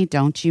 honey,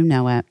 don't you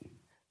know it?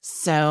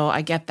 So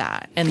I get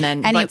that. And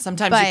then, but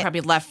sometimes you're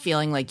probably left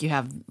feeling like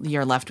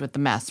you're left with the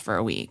mess for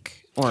a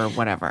week or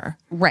whatever.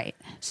 Right.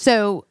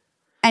 So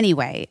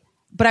anyway,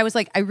 but I was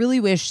like, I really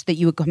wish that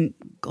you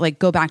would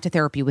go back to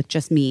therapy with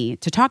just me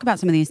to talk about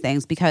some of these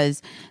things,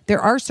 because there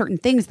are certain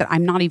things that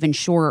I'm not even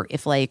sure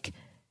if like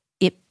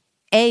it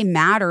A,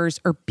 matters,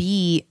 or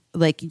B,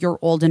 like you're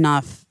old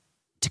enough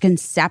to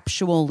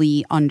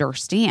conceptually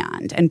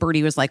understand. And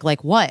Birdie was like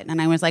what?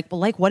 And I was like, well,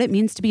 like what it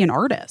means to be an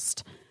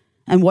artist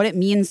and what it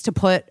means to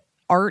put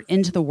art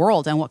into the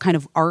world and what kind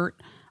of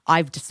art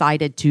I've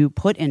decided to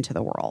put into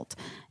the world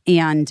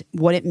and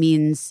what it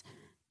means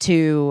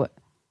to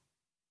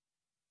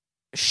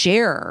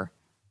share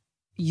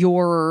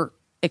your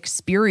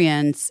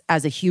experience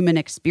as a human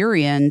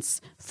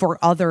experience for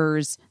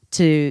others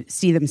to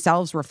see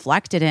themselves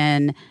reflected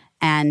in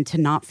and to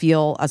not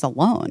feel as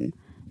alone.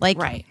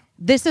 Like,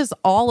 this is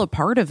all a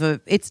part of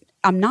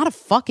I'm not a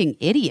fucking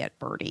idiot,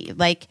 Birdie.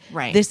 Like,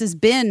 this has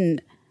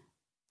been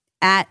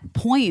at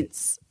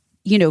points,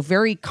 you know,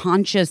 very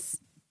conscious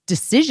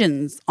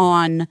decisions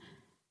on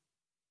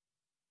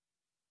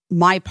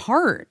my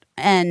part.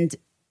 And,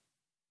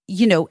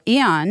 you know,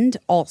 and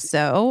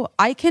also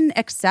I can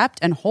accept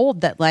and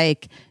hold that,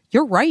 like,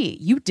 you're right.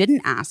 You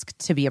didn't ask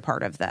to be a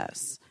part of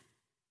this.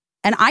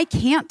 And I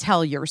can't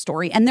tell your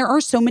story. And there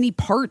are so many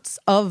parts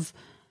of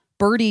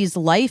Birdie's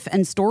life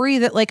and story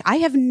that, like, I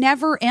have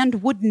never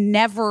and would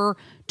never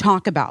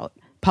talk about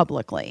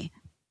publicly.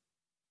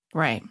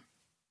 Right.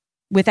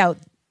 Without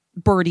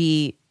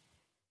Birdie's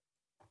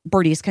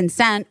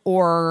consent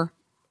or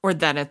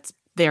that it's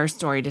their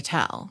story to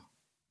tell.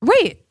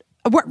 Right.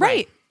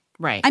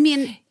 Right. I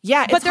mean,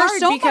 yeah, but there's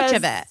so much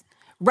of it.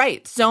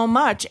 Right. So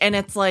much. And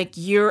it's like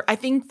I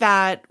think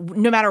that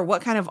no matter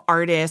what kind of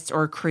artist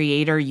or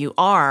creator you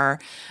are,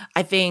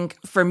 I think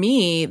for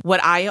me,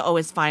 what I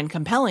always find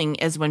compelling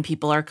is when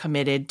people are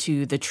committed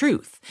to the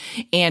truth.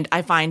 And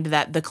I find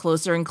that the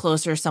closer and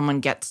closer someone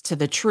gets to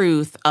the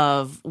truth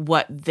of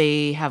what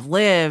they have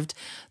lived,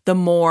 the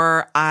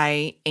more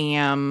I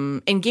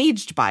am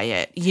engaged by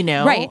it, you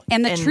know? Right.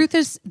 And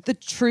the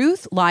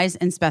truth lies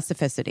in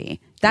specificity.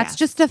 That's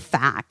just a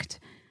fact.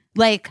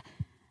 Like,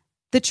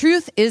 the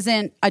truth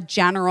isn't a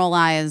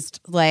generalized,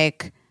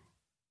 like,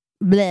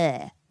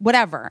 bleh,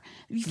 whatever.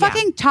 You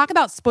fucking talk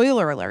about,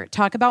 spoiler alert,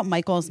 talk about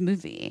Michael's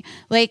movie.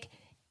 Like,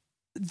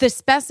 the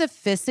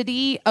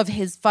specificity of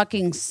his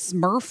fucking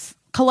Smurf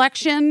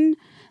collection,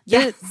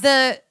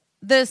 the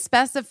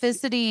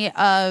specificity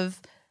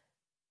of,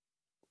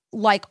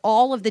 like,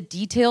 all of the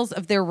details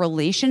of their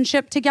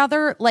relationship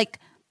together, like,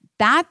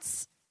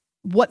 that's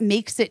what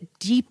makes it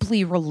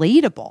deeply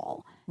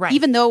relatable. Right.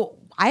 Even though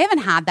I haven't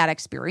had that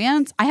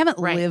experience. I haven't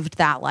lived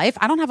that life.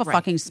 I don't have a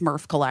fucking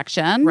Smurf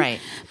collection. Right.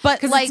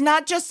 But like, it's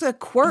not just a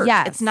quirk.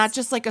 Yes. It's not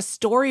just like a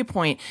story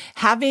point.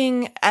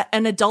 Having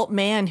an adult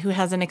man who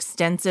has an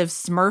extensive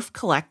Smurf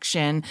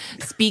collection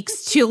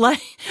speaks to,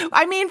 like,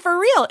 I mean, for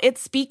real, it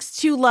speaks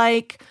to,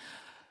 like,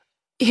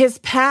 his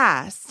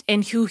past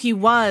and who he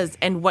was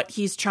and what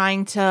he's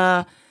trying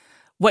to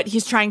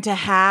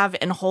have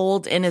and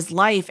hold in his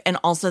life, and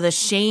also the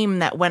shame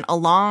that went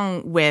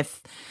along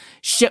with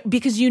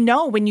because, you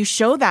know, when you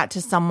show that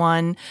to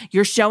someone,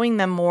 you're showing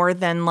them more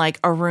than, like,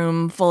 a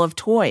room full of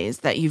toys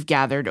that you've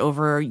gathered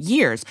over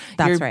years.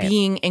 You're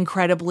being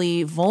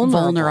incredibly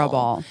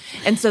vulnerable.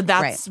 And so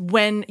that's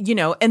when, you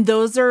know, and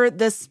those are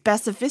the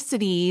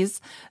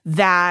specificities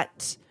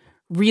that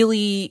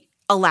really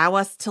allow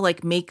us to,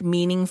 like, make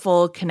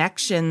meaningful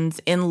connections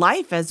in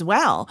life as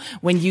well.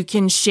 When you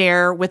can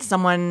share with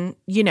someone,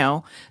 you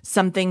know,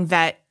 something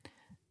that's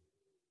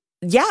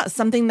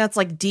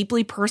like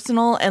deeply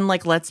personal and,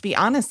 like, let's be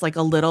honest, like,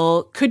 a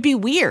little could be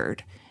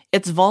weird.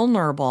 It's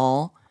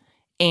vulnerable.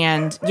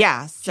 And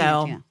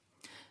that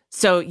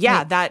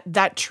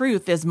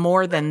truth is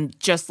more than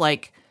just,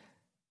 like,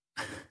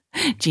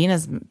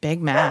 Gina's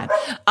big mad.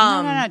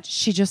 No.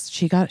 She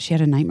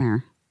had a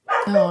nightmare.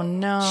 Oh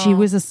no. She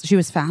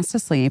was fast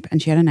asleep and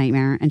she had a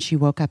nightmare, and she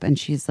woke up and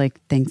she's like,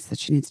 thinks that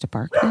she needs to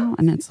bark now.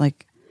 And it's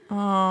like,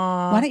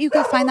 why don't you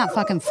go find that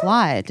fucking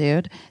fly,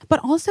 dude? But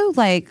also,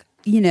 like,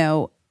 you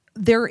know,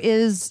 there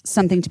is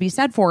something to be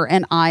said for,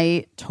 and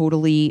I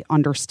totally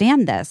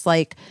understand this.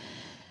 Like,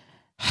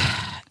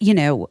 you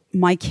know,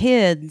 my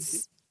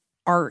kids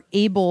are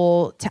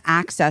able to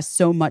access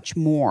so much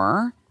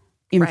more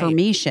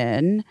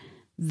information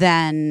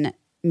than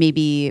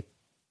maybe,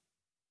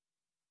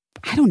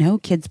 I don't know,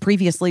 kids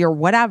previously or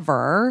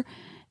whatever,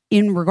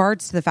 in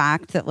regards to the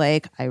fact that,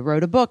 like, I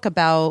wrote a book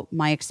about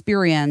my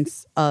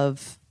experience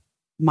of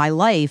my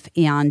life,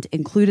 and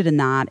included in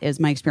that is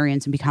my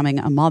experience in becoming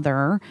a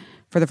mother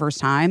for the first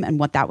time and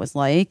what that was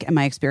like, and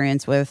my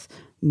experience with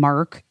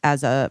Mark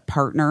as a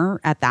partner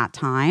at that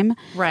time.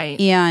 Right.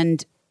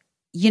 And,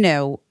 you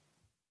know,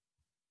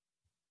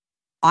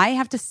 I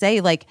have to say,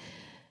 like,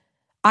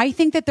 I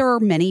think that there are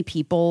many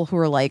people who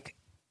are, like,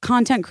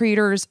 content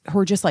creators who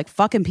are just, like,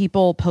 fucking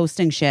people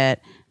posting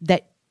shit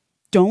that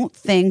don't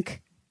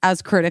think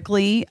as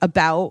critically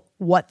about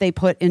what they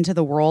put into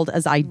the world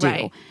as I do.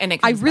 Right. And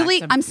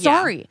I'm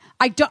sorry.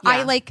 I don't.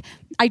 Yeah.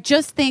 I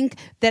just think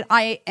that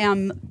I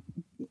am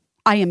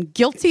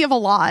guilty of a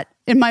lot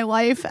in my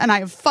life, and I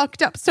have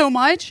fucked up so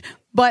much,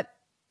 but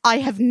I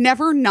have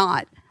never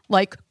not,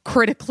 like,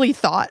 critically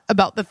thought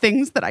about the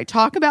things that I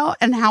talk about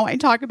and how I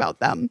talk about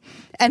them.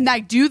 And I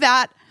do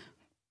that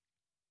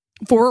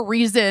for a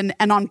reason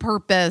and on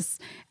purpose.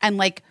 And,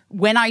 like,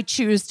 when I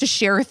choose to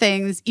share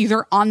things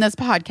either on this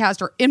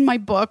podcast or in my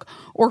book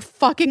or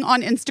fucking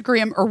on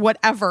Instagram or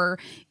whatever,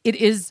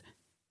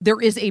 there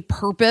is a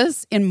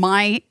purpose in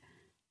my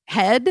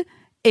head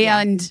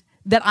and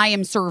that I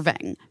am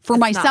serving for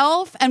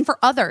myself and for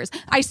others.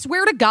 I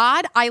swear to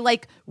God, I,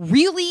 like,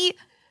 really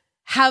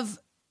have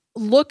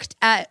looked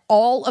at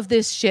all of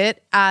this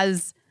shit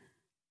as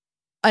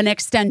an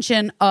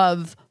extension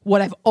of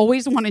what I've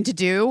always wanted to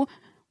do,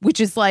 which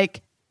is,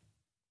 like,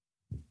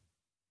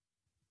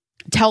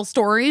 tell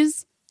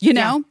stories, you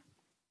know?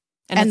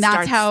 And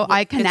that's how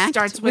I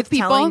connect with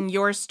people. Telling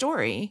your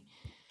story.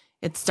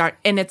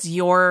 And it's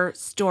your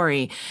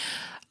story.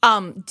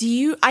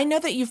 I know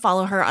that you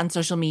follow her on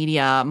social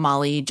media,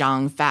 Molly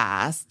Jong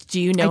Fast.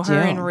 Do you know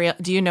her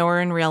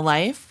in real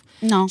life?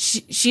 No.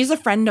 She's a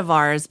friend of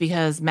ours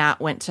because Matt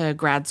went to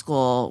grad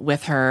school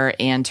with her,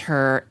 and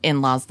her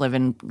in-laws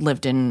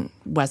lived in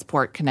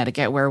Westport,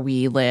 Connecticut, where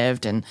we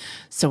lived. And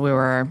so we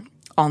were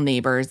all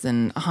neighbors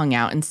and hung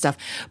out and stuff.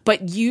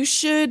 But you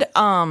should,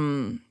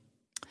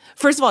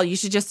 first of all, you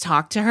should just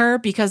talk to her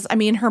because, I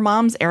mean, her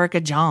mom's Erica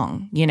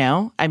Jong, you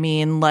know? I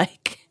mean,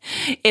 like,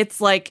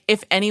 it's like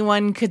if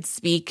anyone could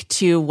speak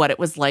to what it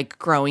was like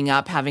growing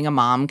up, having a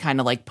mom kind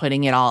of, like,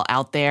 putting it all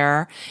out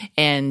there,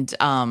 and,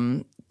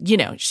 you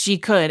know, she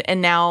could.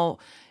 And now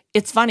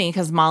it's funny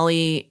because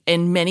Molly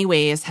in many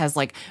ways has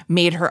like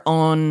made her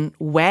own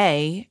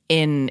way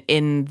in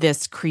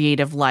this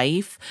creative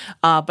life.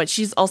 But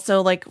she's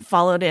also like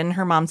followed in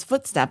her mom's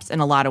footsteps in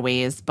a lot of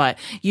ways. But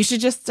you should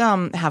just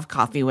have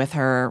coffee with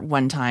her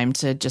one time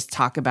to just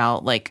talk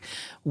about like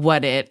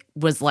what it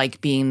was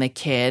like being the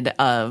kid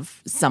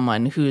of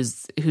someone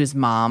whose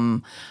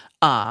mom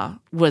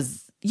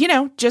was, you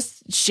know,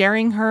 just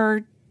sharing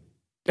her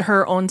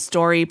own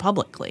story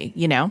publicly,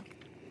 you know?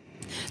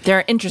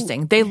 They're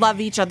interesting. They love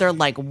each other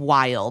like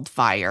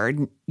wildfire,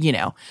 you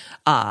know.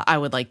 I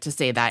would like to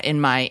say that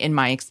in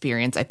my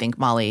experience, I think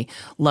Molly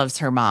loves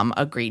her mom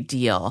a great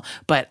deal,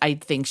 but I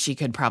think she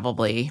could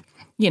probably,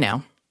 you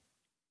know,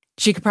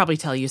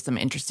 tell you some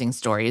interesting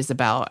stories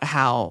about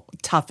how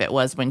tough it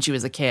was when she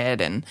was a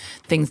kid and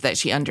things that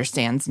she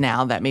understands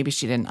now that maybe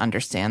she didn't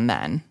understand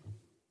then.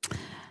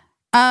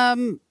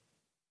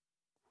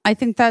 I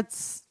think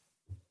that's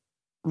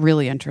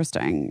really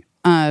interesting.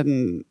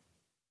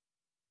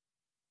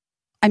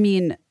 I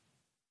mean,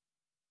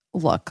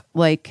 look,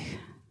 like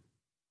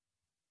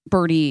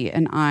Birdie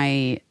and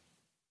I,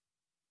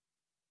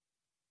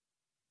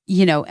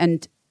 you know,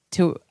 and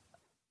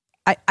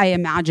I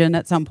imagine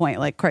at some point,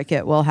 like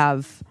Cricket will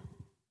have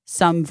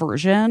some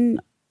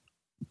version,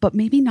 but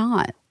maybe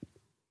not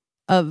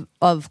of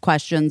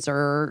questions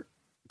or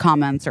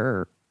comments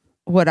or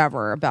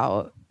whatever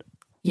about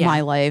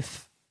my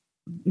life,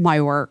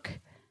 my work,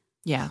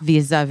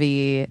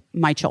 vis-a-vis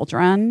my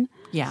children.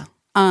 Yeah.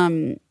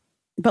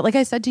 But like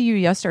I said to you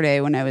yesterday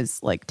when I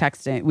was like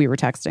texting, we were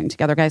texting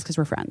together, guys, because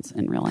we're friends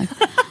in real life.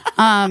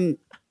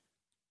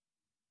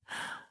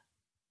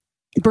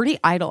 Birdie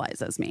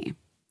idolizes me.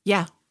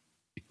 Yeah.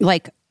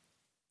 Like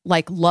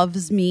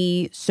loves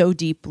me so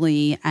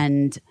deeply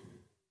and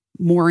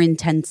more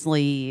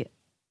intensely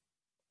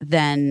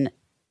than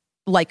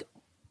like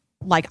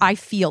I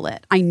feel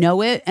it. I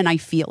know it and I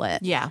feel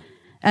it. Yeah.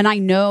 And I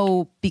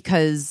know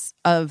because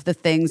of the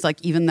things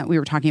like even that we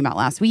were talking about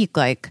last week,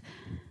 like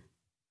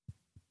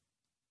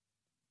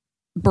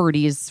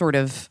Birdie's sort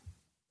of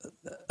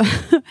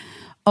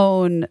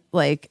own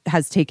like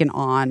has taken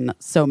on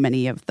so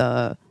many of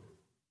the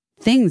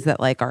things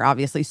that like are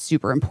obviously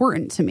super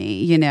important to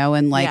me, you know,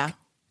 and like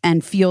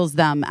and feels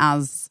them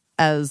as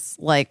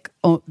like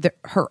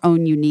her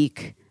own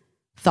unique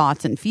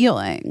thoughts and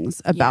feelings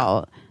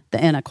about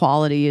the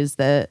inequalities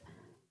that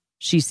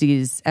she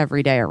sees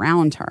every day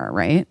around her,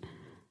 right?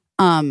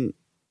 I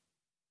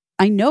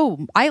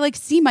know I like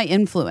see my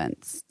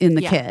influence in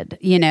the kid,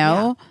 you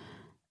know.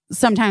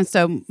 Sometimes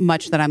so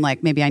much that I'm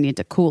like, maybe I need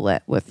to cool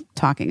it with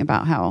talking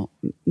about how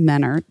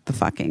men are the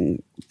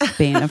fucking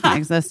bane of my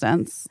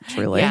existence,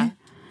 truly.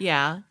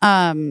 Yeah.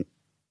 And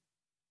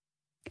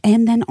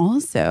then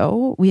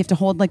also we have to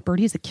hold like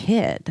Birdie as a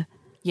kid.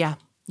 Yeah.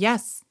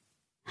 Yes.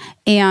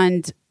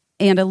 And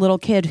a little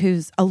kid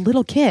who's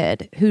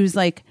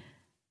like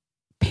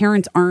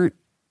parents aren't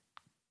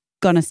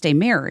gonna stay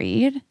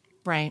married.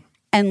 Right.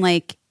 And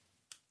like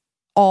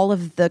all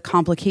of the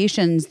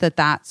complications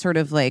that sort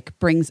of like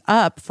brings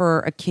up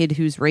for a kid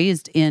who's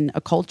raised in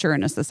a culture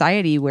and a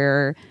society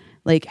where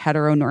like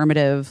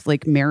heteronormative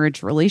like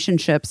marriage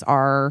relationships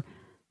are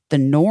the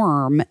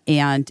norm.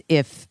 And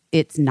if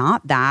it's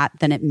not that,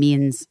 then it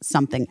means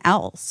something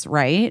else.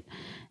 Right.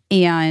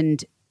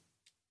 And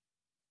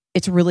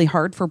it's really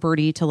hard for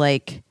Birdie to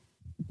like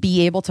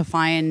be able to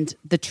find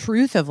the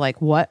truth of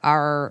like what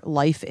our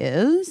life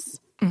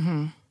is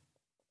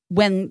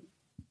when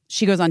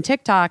she goes on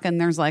TikTok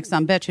and there's like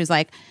some bitch who's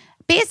like,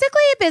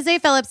 basically Busy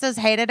Phillips has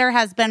hated her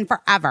husband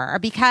forever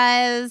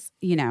because,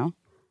 you know.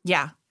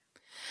 Yeah.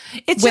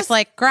 It's with just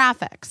like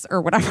graphics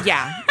or whatever.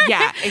 Yeah.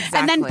 Yeah, exactly.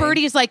 And then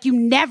Birdie's like, you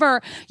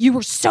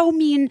were so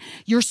mean.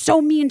 You're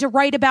so mean to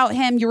write about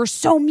him. You were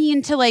so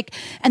mean to like,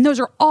 and those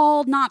are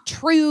all not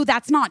true.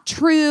 That's not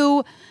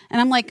true.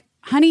 And I'm like,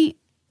 honey,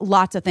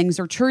 lots of things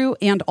are true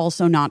and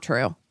also not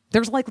true.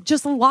 There's like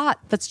just a lot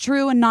that's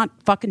true and not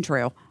fucking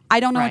true. I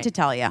don't know what to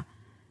tell you.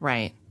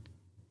 Right.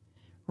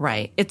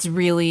 Right. It's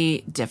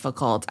really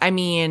difficult. I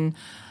mean,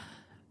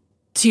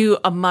 to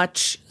a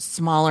much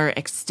smaller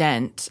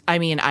extent, I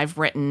mean, I've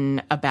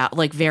written about,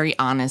 like, very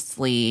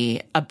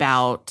honestly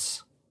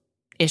about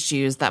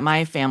issues that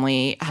my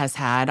family has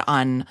had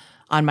on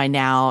my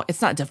now,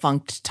 it's not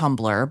defunct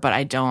Tumblr, but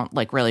I don't,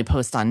 like, really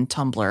post on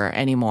Tumblr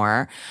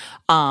anymore.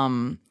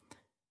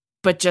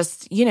 But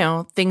just, you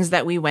know, things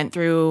that we went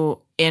through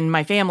in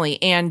my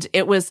family. And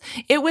it was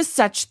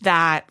such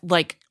that,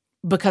 like,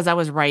 because I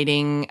was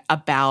writing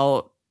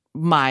about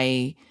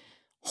my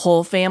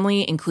whole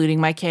family, including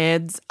my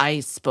kids, I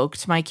spoke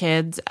to my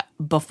kids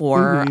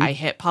before I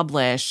hit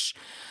publish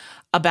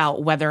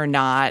about whether or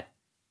not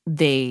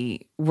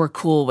they were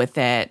cool with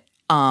it.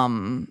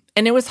 And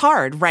it was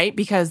hard, right?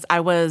 Because I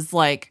was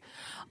like,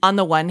 on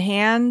the one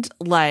hand,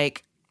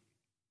 like,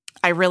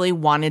 I really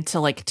wanted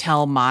to like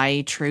tell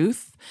my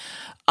truth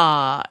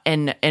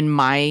and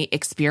my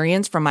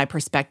experience from my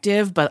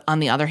perspective. But on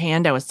the other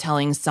hand, I was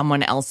telling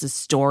someone else's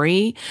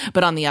story.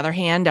 But on the other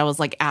hand, I was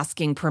like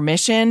asking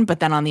permission. But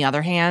then on the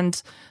other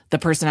hand, the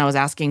person I was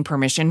asking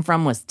permission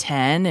from was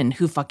 10. And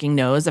who fucking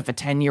knows if a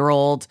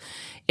 10-year-old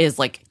is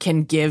like,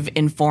 can give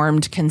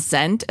informed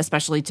consent,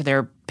 especially to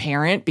their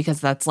parent, because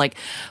that's like,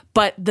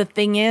 but the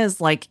thing is,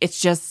 like,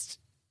 it's just,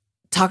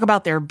 talk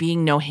about there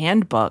being no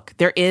handbook.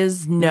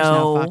 There's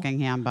no fucking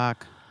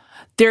handbook.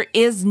 There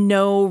is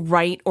no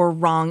right or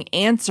wrong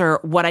answer.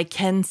 What I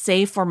can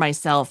say for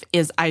myself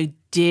is I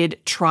did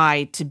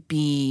try to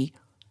be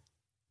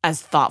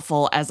as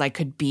thoughtful as I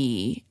could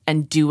be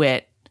and do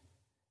it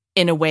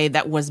in a way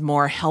that was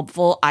more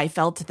helpful, I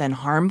felt, than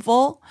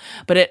harmful.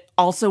 But it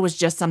also was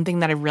just something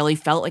that I really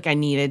felt like I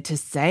needed to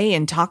say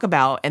and talk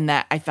about, and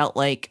that I felt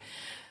like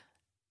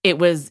it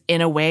was,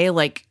 in a way,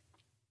 like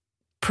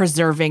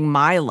preserving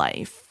my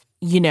life,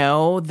 you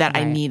know, that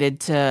right. I needed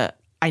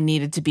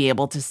to be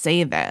able to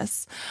say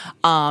this.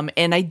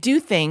 And I do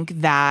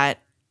think that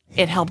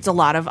it helped a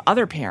lot of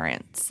other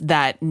parents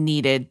that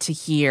needed to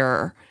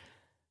hear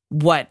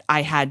what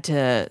I had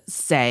to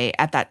say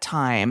at that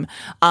time.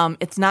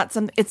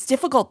 It's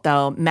difficult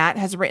though. Matt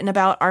has written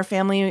about our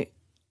family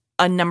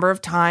a number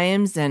of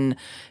times and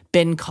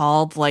been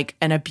called like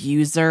an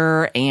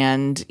abuser,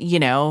 and, you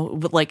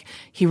know, like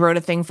he wrote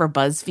a thing for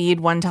BuzzFeed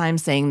one time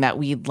saying that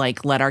we'd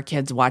like let our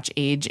kids watch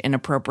age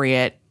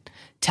inappropriate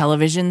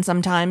television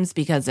sometimes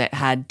because it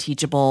had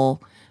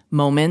teachable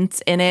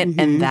moments in it,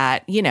 and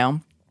that, you know,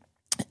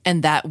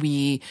 and that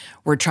we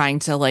were trying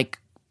to like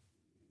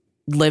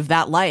live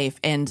that life.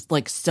 And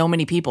like so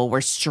many people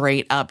were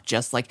straight up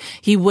just like,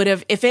 he would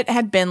have, if it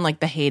had been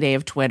like the heyday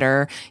of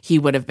Twitter, he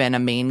would have been a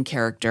main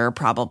character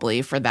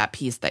probably for that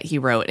piece that he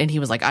wrote. And he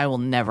was like, I will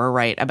never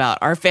write about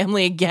our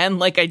family again.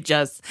 Like I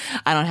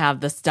don't have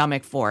the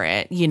stomach for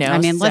it, you know? I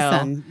mean,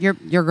 listen,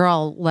 your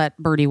girl let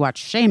Birdie watch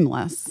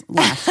Shameless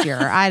last year.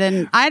 I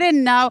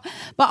didn't know.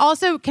 But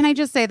also, can I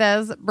just say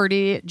this?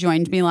 Birdie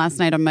joined me last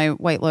night on my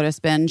White Lotus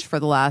binge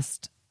for the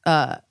last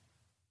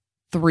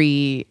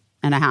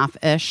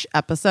 3.5-ish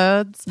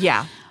episodes.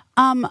 Yeah.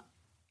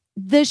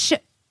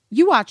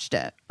 You watched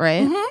it,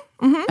 right?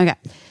 Okay.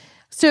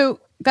 So,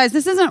 guys,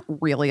 this isn't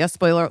really a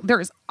spoiler.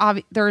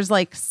 There's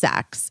like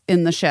sex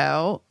in the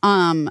show.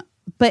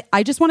 But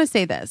I just want to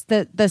say this,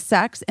 that the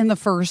sex in the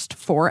first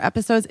 4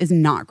 episodes is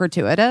not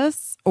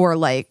gratuitous or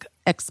like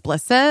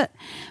explicit,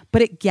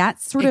 but it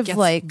gets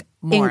like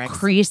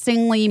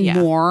increasingly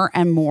more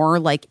and more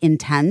like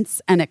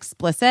intense and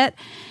explicit.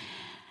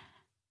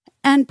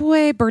 And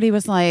boy, Birdie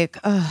was like,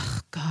 oh,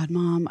 God,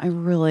 Mom, I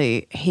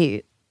really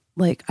hate,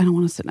 like, I don't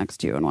want to sit next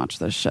to you and watch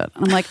this shit.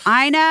 And I'm like,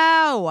 I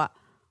know.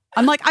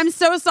 I'm like, I'm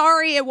so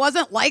sorry. It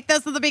wasn't like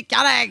this in the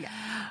beginning.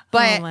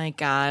 But oh, my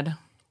God.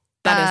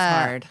 That is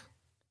hard.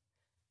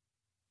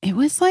 It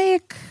was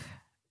like,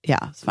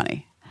 yeah, it's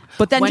funny.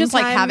 But then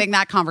like having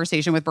that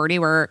conversation with Birdie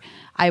where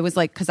I was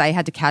like, because I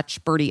had to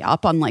catch Birdie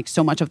up on like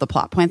so much of the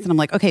plot points. And I'm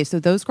like, okay, so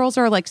those girls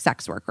are like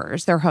sex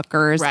workers. They're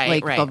hookers.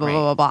 Right, blah, blah, blah,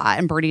 blah, blah.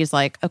 And Birdie's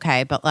like,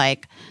 okay, but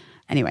like,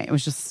 anyway, it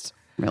was just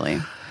really.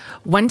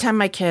 One time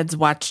my kids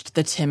watched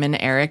the Tim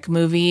and Eric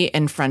movie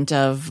in front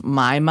of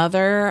my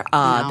mother.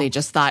 They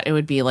just thought it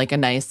would be like a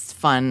nice,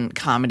 fun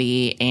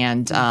comedy.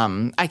 And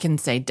I can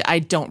say I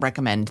don't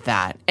recommend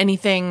that.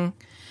 Anything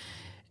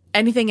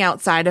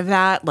outside of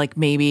that, like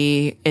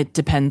maybe it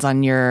depends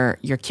on your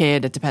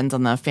kid. It depends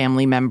on the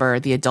family member,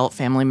 the adult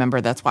family member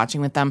that's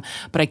watching with them.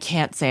 But I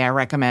can't say I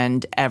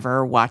recommend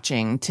ever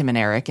watching Tim and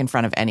Eric in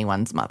front of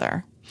anyone's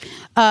mother.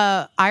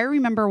 I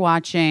remember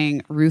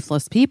watching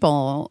Ruthless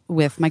People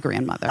with my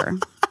grandmother.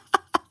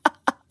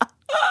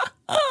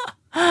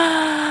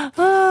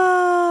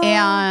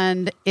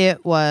 And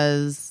it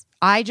was,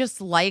 I just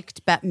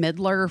liked Bette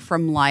Midler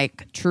from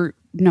like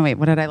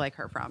what did I like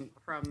her from?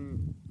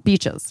 From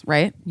Beaches,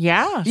 right?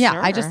 Yeah, yeah.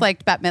 Sure. I just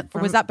liked Bette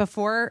Midler. Was that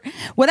before?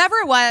 Whatever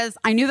it was,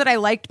 I knew that I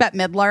liked Bette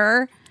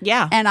Midler.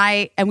 Yeah, and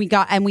we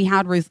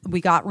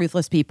got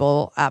Ruthless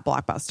People at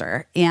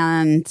Blockbuster,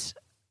 and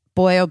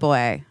boy, oh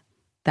boy,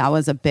 that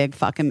was a big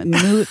fucking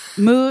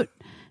Moot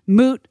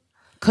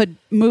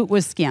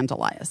was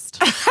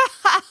scandalized.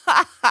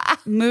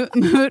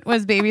 Moot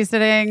was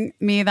babysitting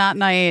me that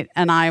night,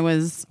 and I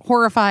was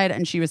horrified,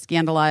 and she was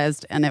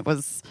scandalized, and it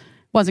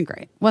wasn't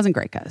great. Wasn't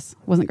great, guys.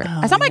 Wasn't great.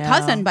 I saw my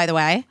cousin, by the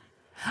way.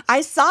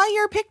 I saw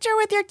your picture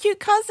with your cute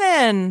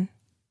cousin.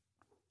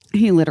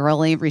 He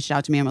literally reached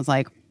out to me and was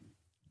like,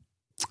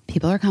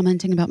 people are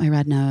commenting about my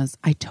red nose.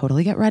 I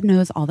totally get red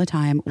nose all the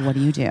time. What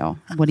do you do?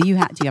 What do you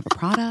have? Do you have a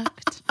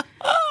product?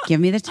 Give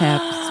me the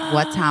tips.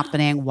 What's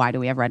happening? Why do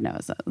we have red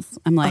noses?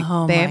 I'm like,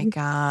 oh babe, my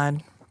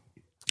God.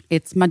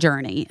 It's my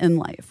journey in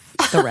life,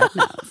 the red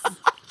nose.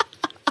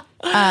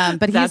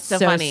 But he's so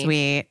funny.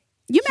 Sweet.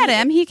 You met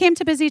him. He came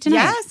to Busy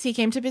tonight. Yes, he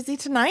came to Busy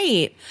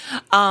tonight.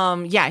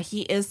 Yeah,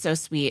 he is so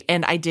sweet.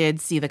 And I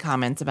did see the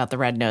comments about the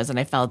red nose, and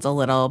I felt a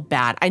little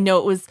bad. I know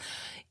it was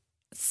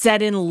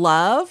said in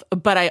love,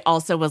 but I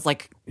also was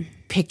like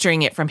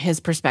picturing it from his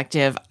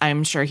perspective.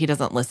 I'm sure he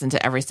doesn't listen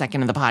to every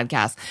second of the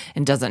podcast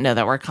and doesn't know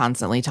that we're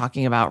constantly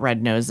talking about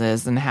red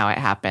noses and how it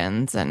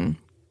happens. And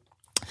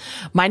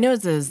my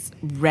nose is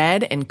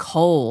red and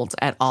cold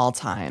at all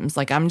times.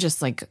 Like I'm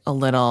just like a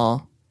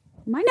little.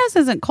 My nose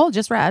isn't cold,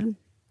 just red.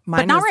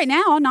 But not right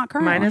now, not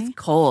currently. Mine is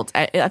cold.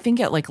 I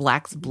think it like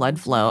lacks blood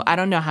flow. I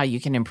don't know how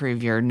you can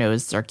improve your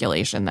nose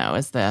circulation though,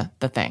 is the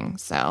thing.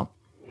 So,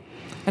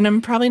 and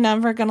I'm probably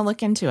never going to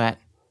look into it.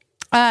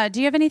 Do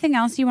you have anything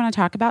else you want to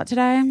talk about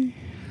today?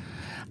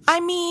 I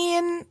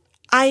mean,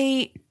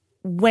 I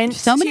went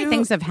so many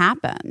things have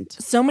happened.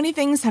 So many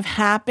things have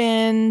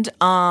happened.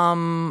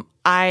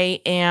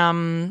 I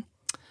am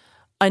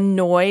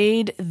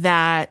annoyed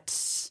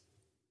that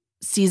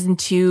season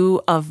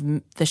 2 of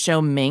the show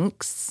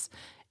Minx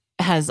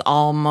has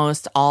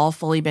almost all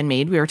fully been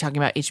made. We were talking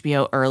about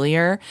HBO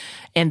earlier,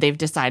 and they've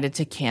decided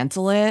to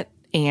cancel it.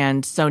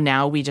 And so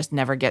now we just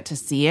never get to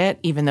see it,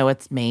 even though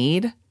it's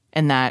made.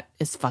 And that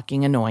is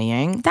fucking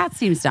annoying. That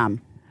seems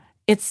dumb.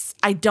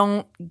 I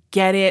don't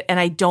get it. And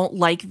I don't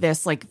like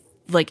this, like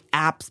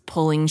apps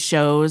pulling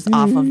shows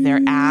off of their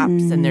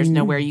apps and there's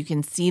nowhere you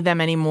can see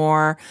them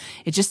anymore.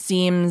 It just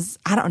seems,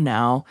 I don't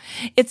know.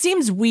 It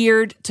seems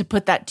weird to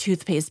put that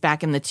toothpaste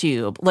back in the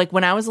tube. Like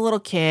when I was a little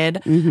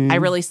kid, I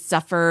really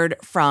suffered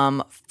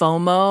from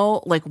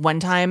FOMO. Like one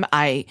time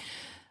I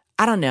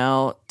don't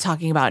know,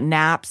 talking about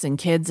naps and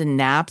kids and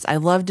naps. I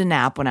loved a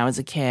nap when I was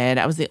a kid.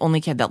 I was the only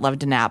kid that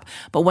loved a nap.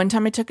 But one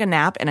time I took a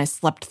nap and I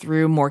slept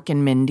through Mork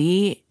and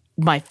Mindy,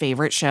 my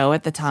favorite show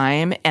at the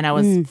time. And I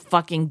was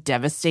fucking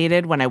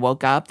devastated when I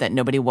woke up that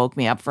nobody woke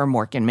me up for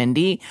Mork and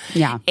Mindy.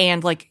 Yeah.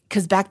 And like,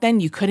 because back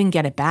then you couldn't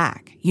get it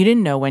back. You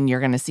didn't know when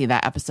you're going to see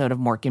that episode of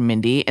Mork and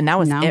Mindy. And that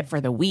was it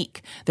for the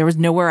week. There was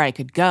nowhere I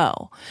could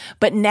go.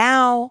 But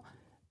now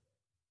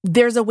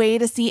there's a way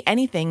to see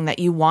anything that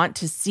you want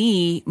to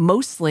see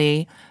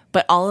mostly,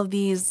 but all of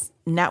these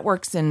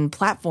networks and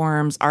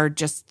platforms are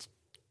just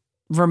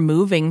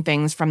removing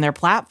things from their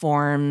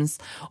platforms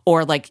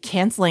or like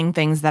canceling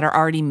things that are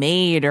already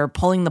made or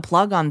pulling the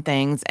plug on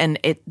things. And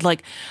it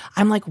like,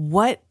 I'm like,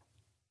 what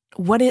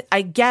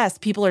I guess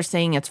people are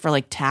saying it's for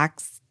like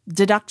tax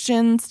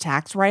deductions,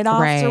 tax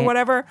write-offs or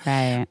whatever.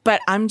 Right.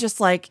 But I'm just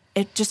like,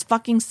 it just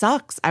fucking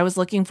sucks. I was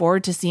looking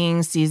forward to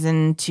seeing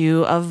season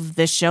 2 of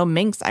this show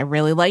Minx. I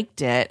really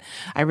liked it.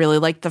 I really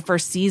liked the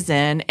first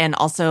season. And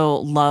also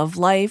Love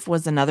Life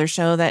was another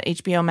show that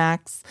HBO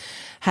Max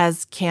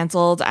has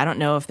canceled. I don't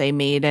know if they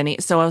made any.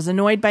 So I was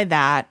annoyed by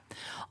that.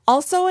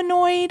 Also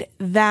annoyed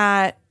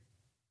that,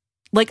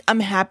 like, I'm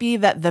happy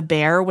that The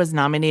Bear was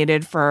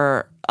nominated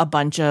for a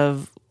bunch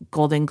of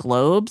Golden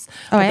Globes.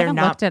 Oh, I haven't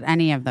looked at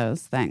any of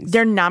those things.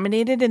 They're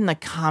nominated in the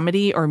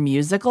comedy or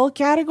musical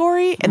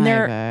category, and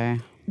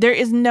there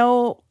is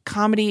no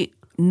comedy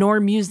nor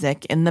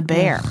music in The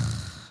Bear.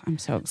 I'm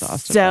so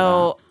exhausted.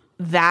 So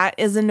that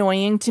is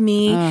annoying to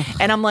me.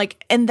 And I'm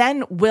like, and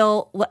then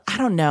I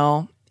don't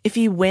know if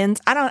he wins.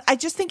 I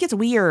just think it's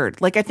weird.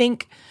 Like, I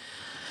think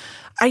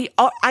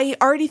I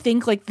already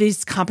think like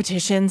these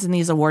competitions and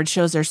these award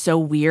shows are so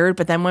weird,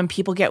 but then when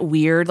people get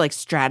weird, like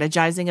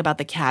strategizing about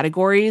the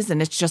categories,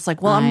 and it's just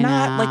like, well, I'm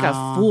not like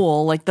a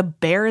fool. Like The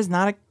Bear is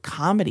not a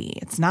comedy.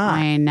 It's not.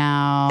 I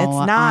know.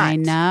 It's not. I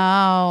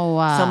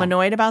know. So I'm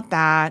annoyed about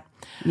that.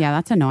 Yeah,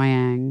 that's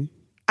annoying.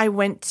 I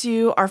went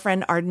to our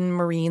friend Arden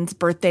Marine's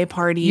birthday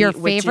party. Your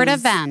favorite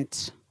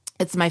event.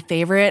 It's my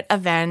favorite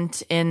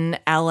event in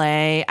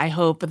LA. I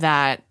hope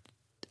that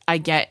I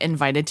get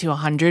invited to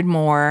 100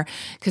 more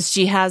because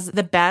she has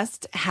the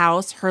best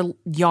house. Her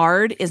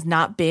yard is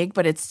not big,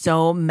 but it's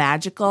so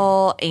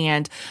magical.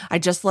 And I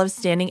just love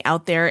standing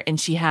out there. And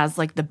she has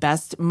like the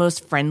best,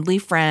 most friendly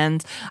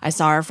friends. I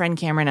saw our friend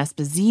Cameron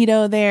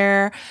Esposito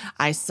there.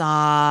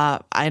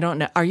 I don't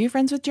know. Are you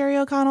friends with Jerry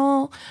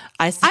O'Connell?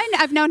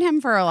 I've known him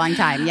for a long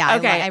time. Yeah.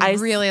 Okay. I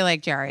really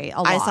like Jerry a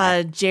lot. I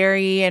saw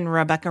Jerry and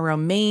Rebecca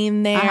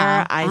Romaine there.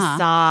 I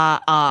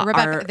saw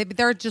Rebecca.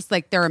 They're just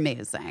like, they're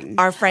amazing.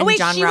 Our friend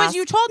John Ross.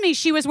 You told me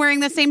she was wearing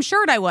the same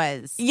shirt I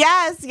was.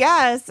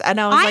 Yes. And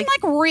I'm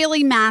like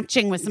really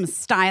matching with some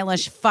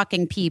stylish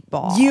fucking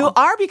people. You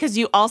are, because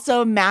you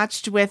also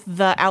matched with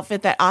the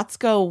outfit that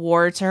Atsuko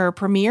wore to her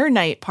premiere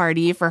night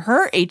party for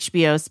her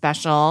HBO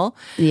special.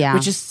 Yeah.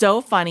 Which is so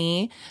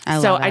funny.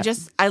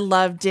 I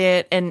loved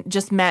it and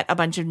just met a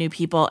bunch of new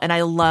people. And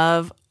I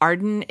love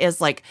Arden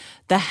is like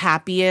the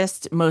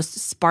happiest, most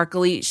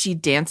sparkly. She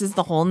dances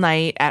the whole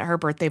night at her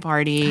birthday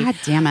party. God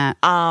damn it.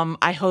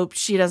 I hope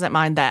she doesn't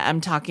mind that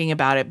I'm talking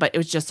about it, but it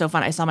was just so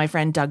fun. I saw my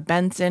friend Doug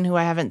Benson, who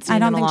I haven't seen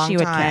in a long time. I don't think she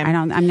would care.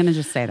 I'm going to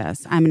just say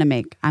this. I'm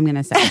going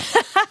to say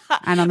it.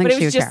 I don't think but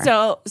she would care. But it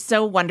was just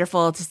so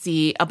wonderful to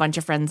see a bunch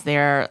of friends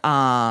there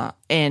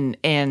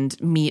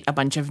and meet a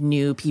bunch of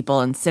new people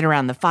and sit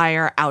around the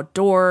fire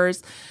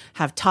outdoors,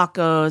 have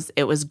tacos.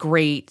 It was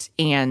great.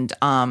 And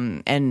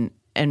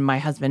my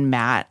husband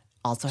Matt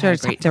also had a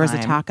great time. There was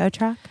a taco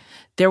truck?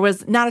 There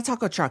was not a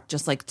taco truck,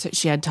 just like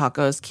she had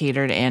tacos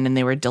catered in and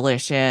they were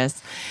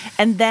delicious.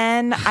 And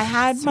then I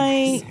had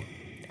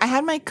I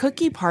had my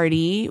cookie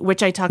party,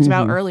 which I talked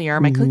about earlier,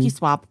 my cookie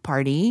swap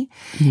party,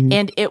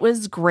 and it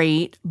was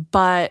great,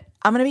 but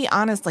I'm going to be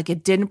honest, like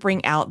it didn't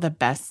bring out the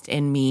best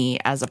in me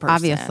as a person.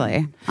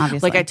 Obviously.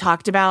 Like I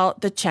talked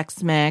about the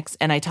Chex Mix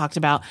and I talked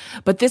about,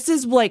 but this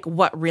is like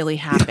what really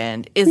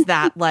happened is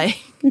that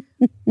like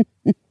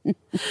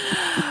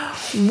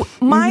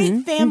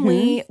my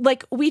family,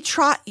 like we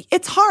try,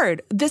 it's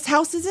hard. This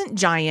house isn't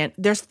giant.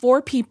 There's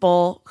 4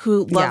 people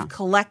who love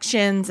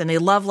collections and they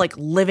love like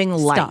living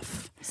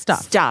life.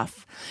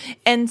 Stuff.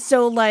 And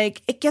so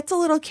like it gets a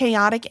little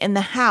chaotic in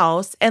the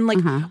house and like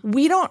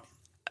we don't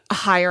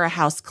hire a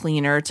house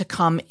cleaner to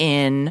come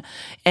in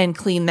and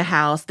clean the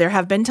house. There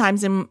have been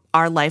times in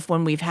our life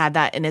when we've had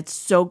that and it's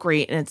so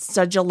great and it's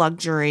such a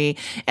luxury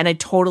and I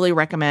totally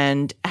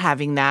recommend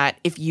having that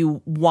if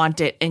you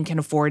want it and can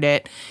afford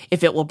it,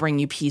 if it will bring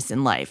you peace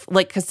in life.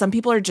 Like, because some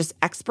people are just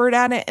expert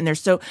at it and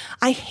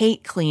I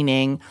hate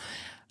cleaning.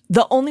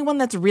 The only one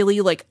that's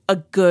really like a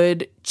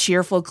good,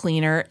 cheerful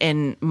cleaner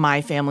in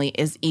my family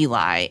is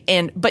Eli.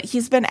 But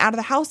he's been out of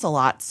the house a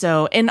lot.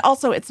 So, and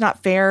also it's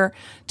not fair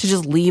to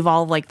just leave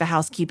all like the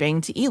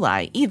housekeeping to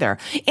Eli either.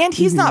 And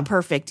he's not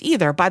perfect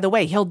either. By the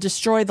way, he'll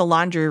destroy the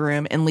laundry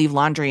room and leave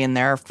laundry in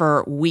there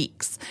for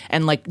weeks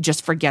and like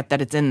just forget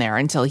that it's in there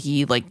until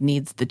he like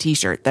needs the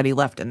t-shirt that he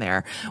left in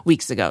there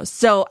weeks ago.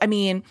 So, I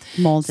mean,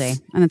 moldy,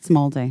 and it's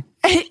moldy.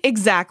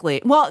 Exactly.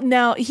 Well,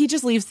 no, he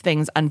just leaves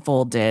things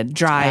unfolded,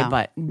 dry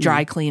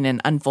clean and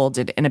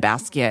unfolded in a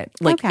basket,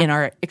 like in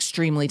our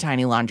extremely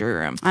tiny laundry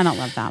room. I don't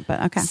love that,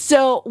 but okay.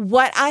 So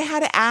what I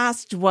had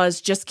asked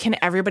was just, can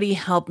everybody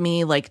help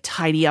me like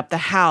tidy up the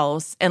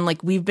house? And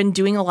like we've been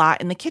doing a lot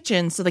in the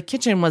kitchen. So the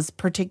kitchen was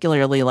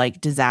particularly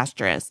like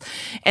disastrous.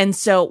 And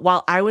so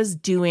while I was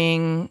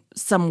doing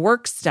some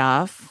work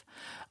stuff,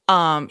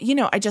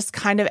 I just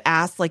kind of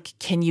asked like,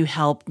 can you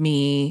help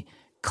me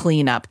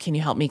clean up? Can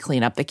you help me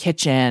clean up the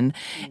kitchen?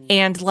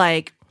 And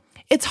like,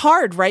 it's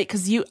hard, right?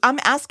 Because I'm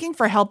asking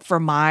for help for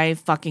my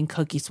fucking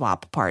cookie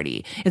swap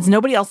party. It's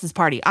nobody else's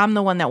party. I'm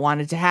the one that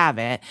wanted to have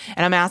it.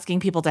 And I'm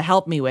asking people to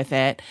help me with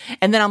it.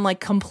 And then I'm like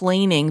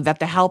complaining that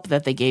the help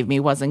that they gave me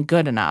wasn't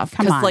good enough.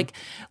 Because like,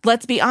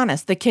 let's be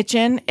honest, the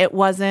kitchen, it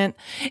wasn't.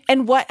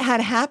 And what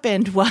had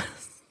happened was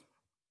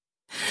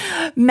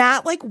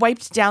Matt like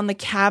wiped down the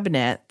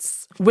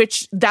cabinets,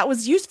 which that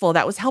was useful,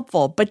 that was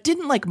helpful, but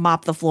didn't like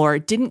mop the floor,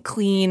 didn't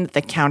clean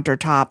the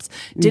countertops,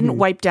 didn't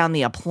wipe down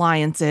the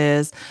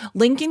appliances.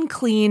 Lincoln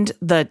cleaned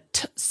the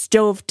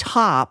stove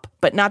top,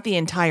 but not the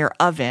entire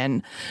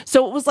oven.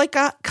 So it was like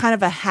a kind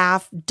of a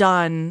half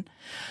done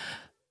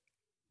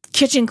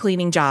kitchen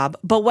cleaning job.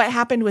 But what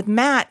happened with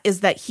Matt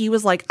is that he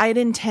was like, I had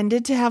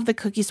intended to have the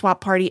cookie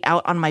swap party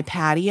out on my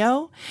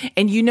patio.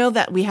 And you know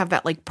that we have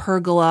that like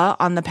pergola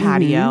on the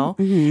patio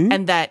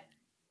and that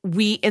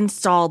we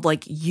installed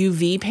like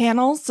UV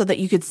panels so that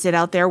you could sit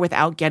out there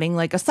without getting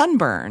like a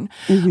sunburn.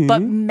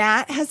 But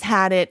Matt has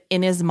had it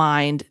in his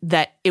mind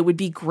that it would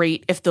be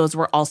great if those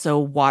were also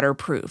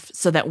waterproof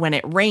so that when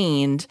it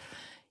rained,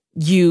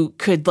 you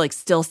could like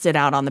still sit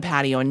out on the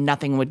patio and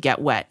nothing would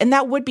get wet. And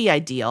that would be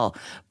ideal.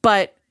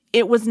 But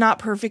it was not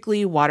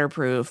perfectly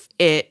waterproof.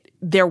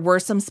 There were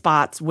some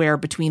spots where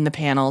between the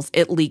panels,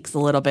 it leaks a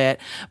little bit.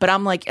 But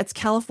I'm like, it's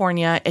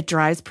California. It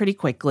dries pretty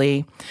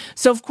quickly.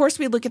 So, of course,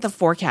 we look at the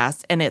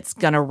forecast and it's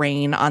going to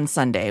rain on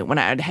Sunday when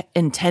I had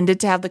intended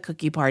to have the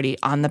cookie party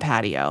on the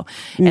patio.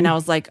 And I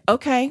was like,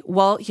 okay,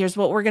 well, here's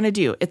what we're going to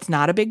do. It's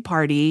not a big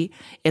party.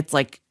 It's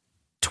like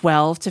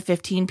 12 to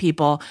 15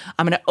 people.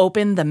 I'm going to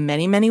open the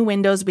many, many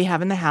windows we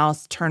have in the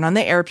house, turn on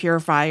the air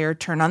purifier,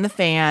 turn on the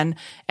fan,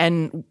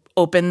 and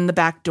open the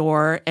back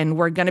door, and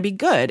we're going to be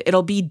good.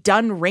 It'll be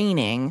done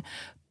raining,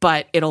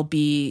 but it'll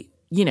be,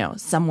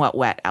 somewhat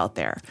wet out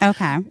there.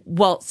 Okay.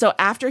 Well, so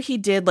after he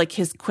did like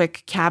his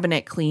quick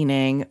cabinet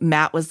cleaning,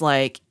 Matt was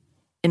like,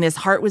 and his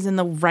heart was in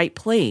the right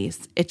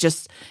place. It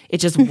just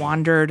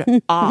wandered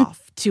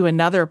off to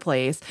another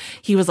place.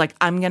 He was like,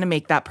 I'm going to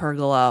make that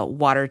pergola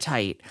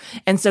watertight.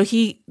 And so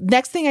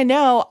next thing I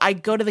know, I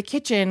go to the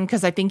kitchen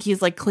because I think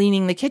he's like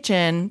cleaning the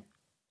kitchen.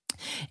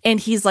 And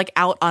he's like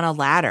out on a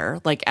ladder,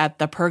 like at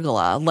the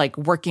pergola, like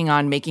working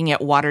on making it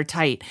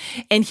watertight.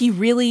 And he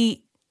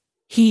really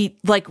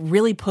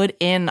put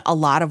in a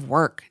lot of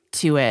work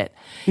to it.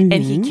 And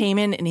he came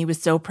in and he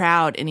was so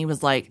proud. And he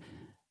was like,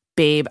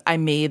 babe, I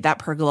made that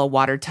pergola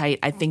watertight.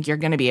 I think you're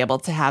going to be able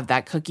to have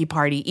that cookie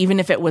party. Even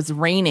if it was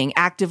raining,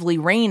 actively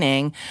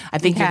raining, I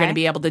think you're going to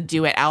be able to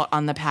do it out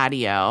on the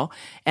patio.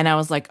 And I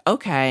was like,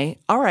 okay,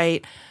 all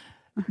right.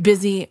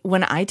 Busy,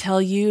 when I tell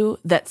you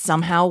that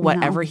somehow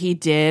whatever he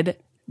did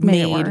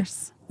made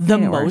the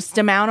most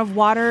amount of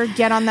water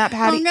get on that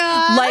patio.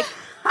 Oh,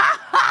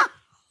 God.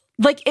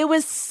 Like it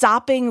was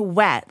sopping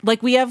wet.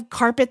 Like we have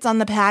carpets on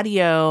the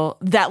patio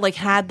that like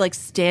had like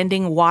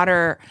standing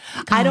water.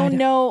 God. I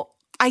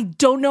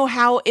don't know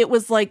how it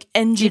was like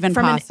even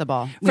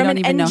possible. We don't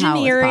even know how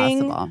it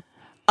was possible.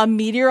 A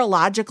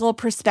meteorological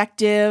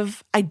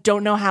perspective, I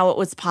don't know how it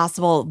was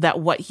possible that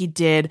what he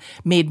did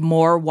made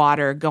more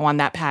water go on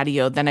that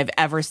patio than I've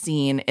ever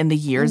seen in the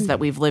years that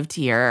we've lived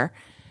here.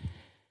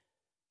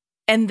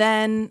 And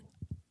then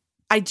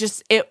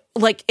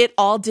it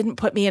all didn't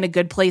put me in a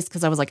good place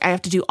because I was like, I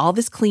have to do all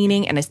this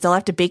cleaning and I still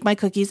have to bake my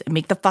cookies and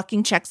make the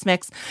fucking Chex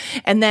Mix.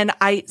 And then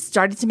I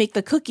started to make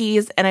the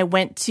cookies and I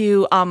went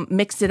to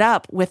mix it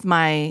up with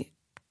my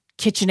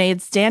KitchenAid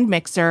stand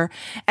mixer,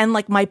 and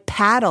like my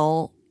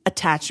paddle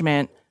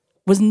attachment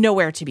was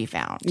nowhere to be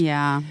found.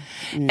 Yeah.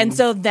 And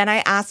so then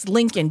I asked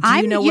Lincoln, do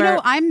you know where...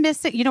 I'm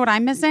missing... You know what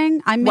I'm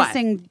missing? I'm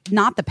missing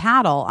not the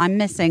paddle. I'm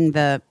missing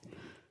the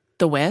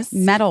whisk?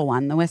 Metal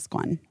one, the whisk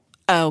one.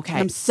 Okay.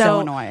 I'm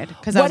so annoyed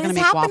because I was going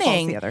to make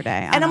waffles the other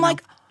day. And I'm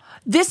like,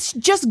 this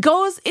just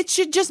goes, it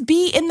should just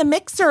be in the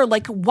mixer.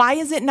 Like, why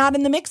is it not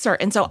in the mixer?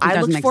 And so I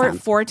looked for it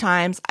 4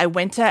 times. I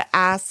went to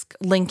ask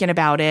Lincoln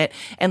about it.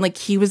 And like,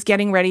 he was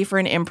getting ready for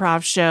an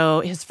improv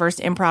show, his first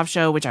improv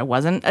show, which I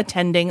wasn't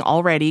attending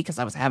already because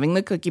I was having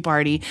the cookie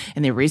party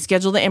and they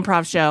rescheduled the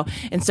improv show.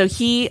 And so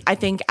he, I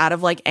think out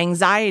of like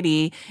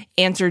anxiety,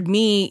 answered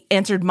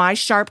my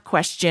sharp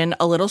question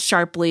a little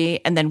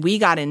sharply. And then we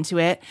got into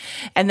it.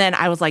 And then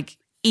I was like,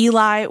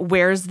 Eli,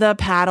 where's the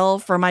paddle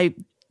for my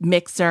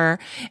mixer?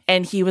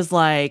 And he was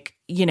like,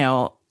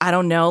 I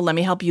don't know, let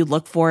me help you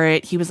look for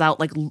it. He was out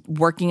like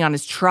working on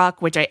his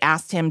truck, which I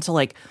asked him to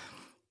like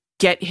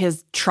get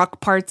his truck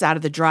parts out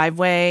of the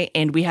driveway,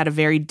 and we had a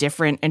very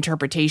different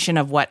interpretation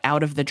of what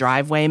out of the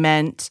driveway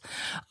meant.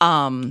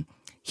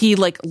 He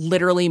like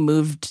literally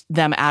moved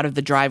them out of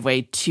the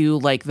driveway to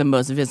like the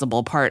most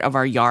visible part of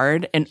our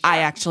yard, and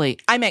I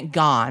meant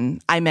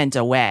gone, I meant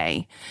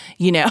away,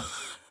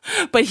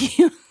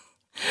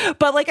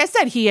 But like I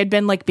said, he had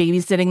been like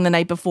babysitting the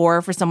night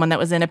before for someone that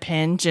was in a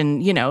pinch,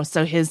 and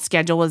so his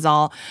schedule was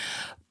all.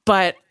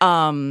 But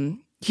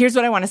here's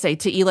what I want to say.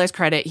 To Eli's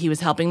credit, he was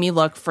helping me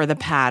look for the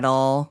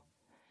paddle,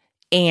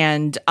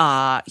 and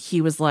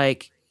he was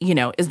like,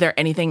 is there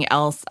anything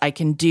else I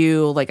can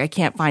do? Like, I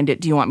can't find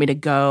it. Do you want me to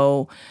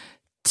go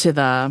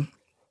to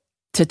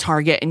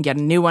Target and get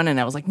a new one? And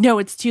I was like, no,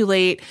 it's too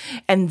late.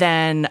 And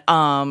then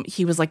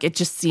he was like, it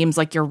seems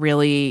like you're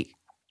really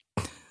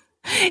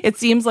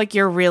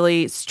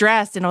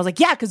stressed. And I was like,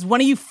 yeah, because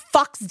one of you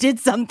fucks did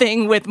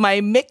something with my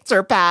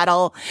mixer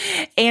paddle.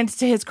 And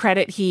to his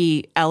credit,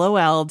 he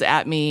LOL'd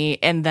at me.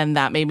 And then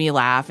that made me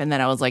laugh. And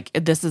then I was like,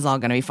 this is all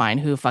going to be fine.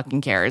 Who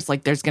fucking cares?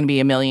 Like, there's going to be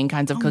a million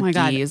kinds of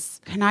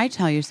cookies. My God. Can I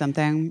tell you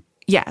something?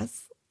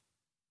 Yes.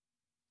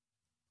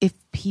 If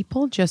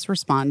people just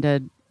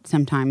responded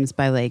sometimes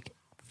by like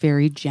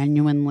very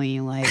genuinely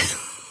like,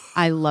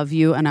 I love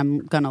you, and I'm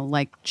going to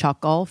like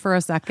chuckle for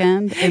a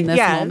second in this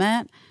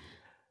moment,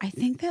 I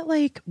think that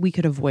like we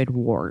could avoid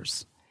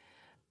wars.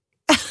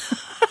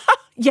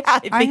 Yeah, I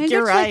think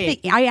you're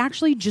right. Like I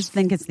actually just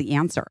think it's the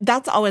answer.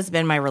 That's always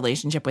been my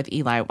relationship with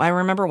Eli. I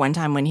remember one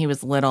time when he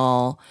was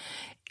little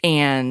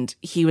and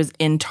he was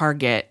in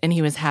Target and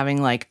he was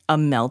having like a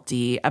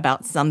melty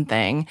about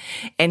something,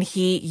 and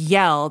he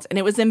yelled, and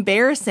it was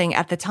embarrassing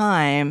at the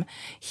time.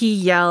 He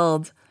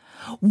yelled,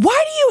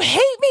 "Why do you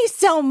hate me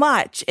so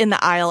much?" in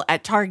the aisle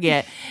at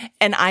Target.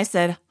 And I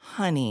said,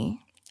 honey,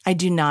 I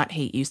do not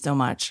hate you so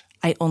much.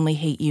 I only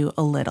hate you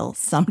a little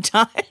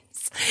sometimes.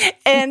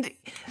 And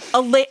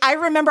I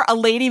remember a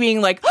lady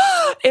being like,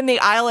 in the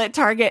aisle at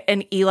Target,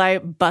 and Eli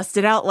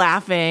busted out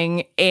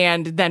laughing.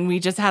 And then we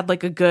just had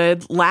like a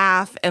good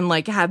laugh and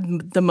like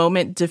had the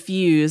moment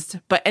diffused.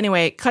 But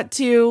anyway, cut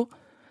to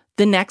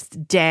the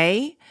next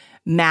day.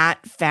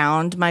 Matt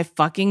found my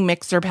fucking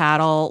mixer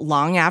paddle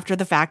long after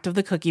the fact of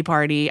the cookie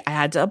party. I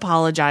had to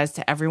apologize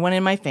to everyone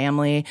in my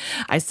family.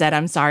 I said,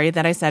 I'm sorry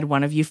that I said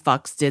one of you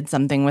fucks did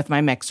something with my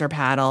mixer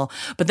paddle.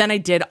 But then I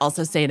did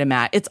also say to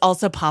Matt, it's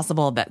also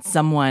possible that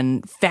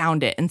someone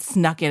found it and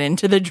snuck it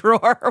into the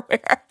drawer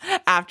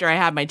after I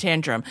had my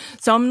tantrum.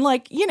 So I'm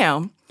like,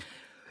 not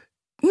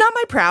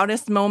my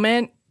proudest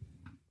moment,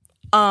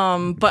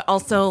 but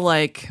also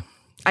like,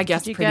 I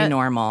guess pretty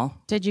normal.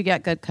 Did you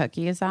get good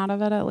cookies out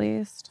of it at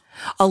least?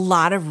 A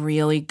lot of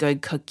really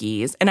good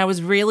cookies. And I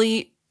was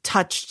really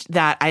touched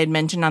that I had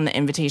mentioned on the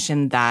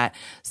invitation that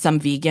some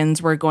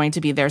vegans were going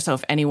to be there. So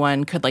if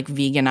anyone could like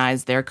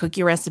veganize their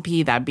cookie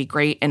recipe, that'd be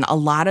great. And a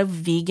lot of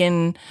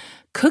vegan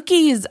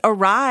cookies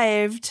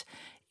arrived.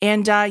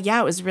 And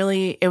it was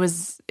really,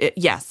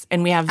 yes.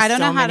 And we have I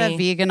don't know how to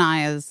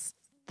veganize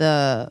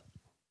the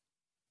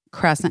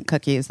crescent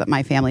cookies that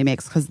my family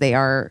makes because they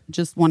are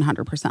just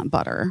 100%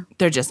 butter.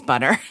 They're just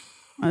butter.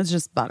 It's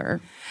just butter.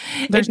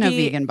 There's no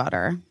vegan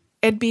butter.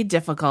 It'd be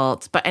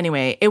difficult. But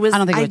anyway, it was... I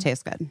don't think it would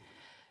taste good.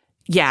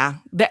 Yeah.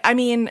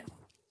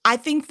 I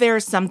think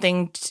there's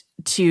something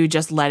to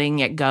just letting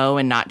it go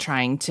and not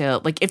trying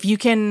to... Like, if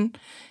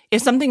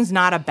something's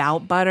not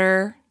about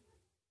butter,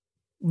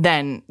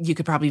 then you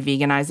could probably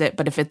veganize it.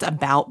 But if it's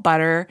about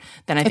butter,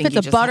 then I think if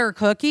it's a butter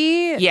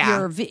cookie,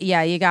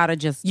 you gotta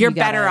just... You're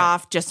better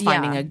off just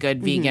finding a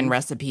good vegan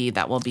recipe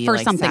that will be for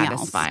like something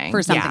satisfying.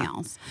 For something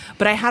else.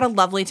 But I had a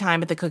lovely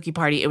time at the cookie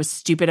party. It was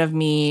stupid of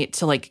me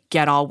to like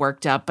get all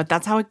worked up, but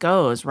that's how it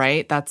goes,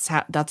 right?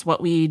 That's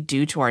what we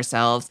do to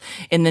ourselves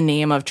in the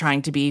name of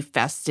trying to be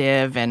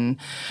festive.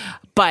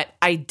 But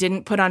I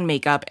didn't put on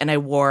makeup, and I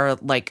wore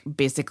like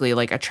basically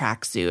like a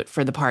tracksuit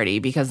for the party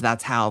because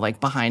that's how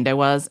like behind I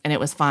was, and it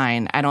was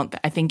fine. I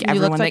think everyone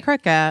you looked like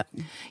Cricket.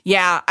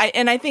 Yeah,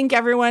 I think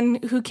everyone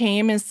who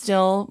came is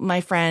still my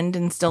friend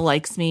and still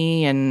likes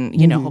me, and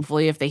you know,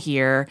 hopefully if they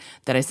hear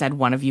that I said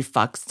one of you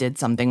fucks did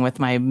something with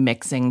my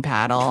mixing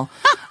paddle,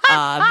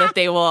 that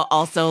they will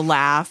also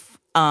laugh.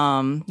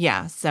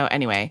 Yeah. So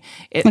anyway,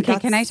 okay.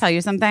 Can I tell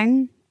you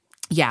something?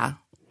 Yeah.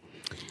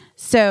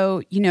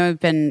 So, you know, I've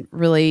been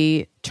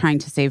really trying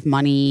to save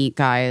money,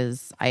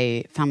 guys.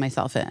 I found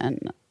myself in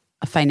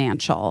a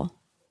financial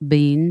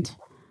bind.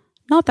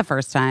 Not the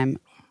first time.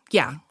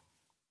 Yeah.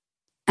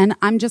 And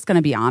I'm just going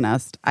to be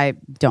honest. I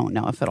don't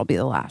know if it'll be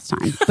the last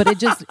time, but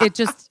it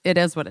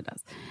is what it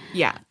is.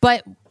 Yeah.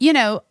 But, you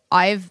know,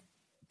 I've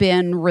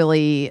been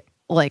really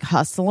like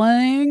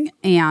hustling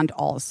and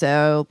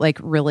also like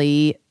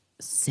really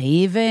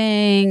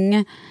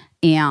saving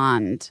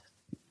and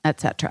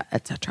et cetera,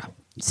 et cetera.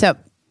 So,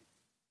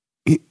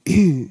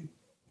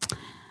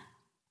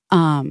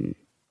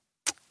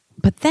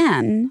 but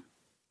then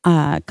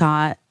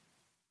got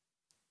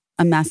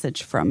a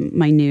message from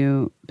my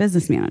new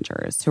business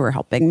managers who are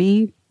helping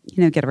me,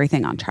 you know, get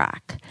everything on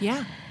track.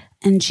 Yeah.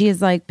 And she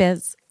is like,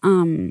 Biz,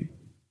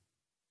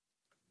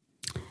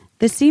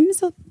 this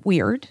seems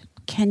weird.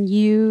 Do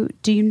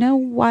you know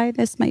why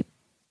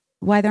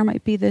there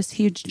might be this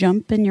huge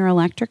jump in your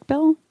electric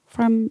bill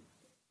from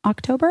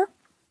October?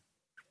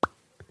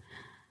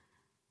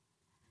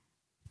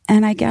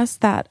 And I guess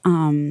that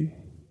the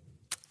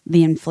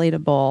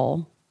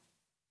inflatable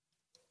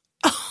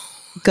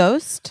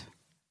ghost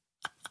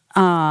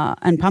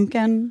and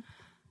pumpkin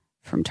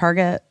from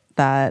Target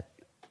that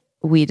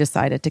we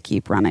decided to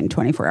keep running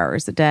 24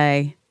 hours a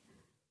day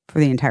for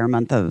the entire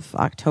month of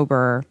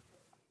October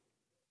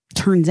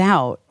turns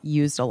out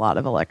used a lot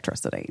of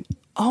electricity.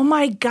 Oh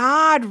my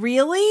God,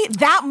 really?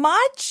 That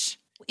much?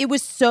 It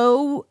was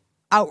so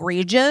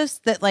outrageous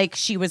that like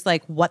she was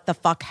like, what the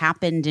fuck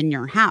happened in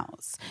your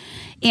house?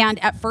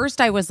 And at first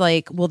I was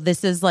like, well,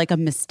 this is like a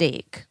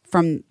mistake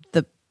from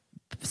the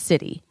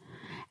city.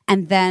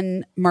 And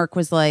then Mark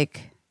was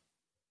like,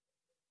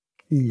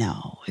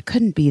 no, it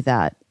couldn't be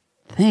that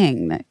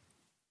thing.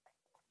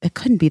 It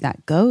couldn't be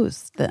that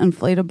ghost, the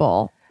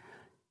inflatable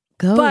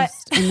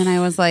ghost. And then I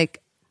was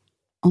like,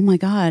 oh my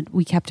God,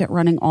 we kept it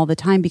running all the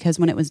time because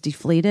when it was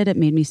deflated, it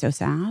made me so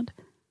sad.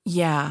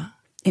 Yeah.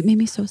 It made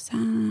me so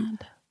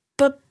sad.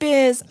 But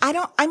Biz,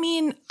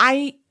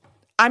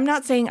 I'm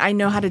not saying I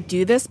know how to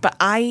do this, but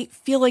I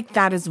feel like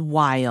that is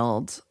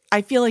wild.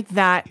 I feel like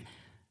that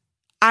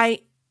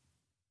I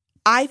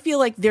feel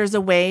like there's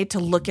a way to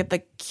look at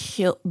the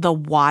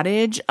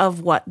wattage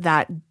of what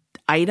that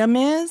item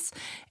is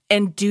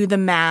and do the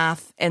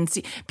math and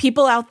see.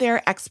 People out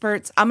there,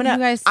 experts, you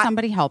guys,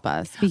 somebody help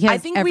us because I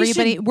think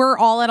we're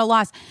all at a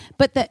loss.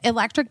 But the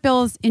electric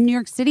bills in New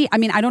York City, I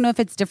mean, I don't know if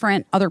it's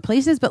different other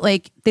places, but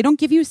like they don't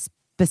give you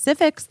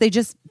specifics. They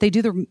just do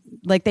the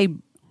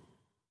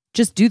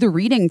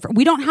reading.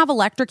 We don't have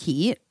electric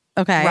heat.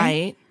 Okay.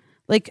 Right.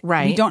 We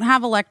don't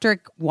have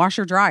electric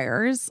washer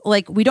dryers.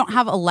 Like we don't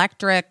have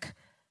electric.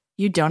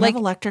 You don't have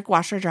electric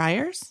washer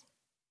dryers?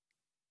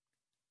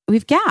 We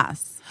have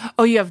gas.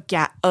 Oh, you have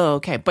gas. Oh,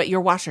 okay. But your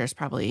washer is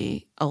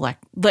probably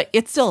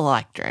it's still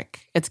electric.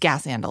 It's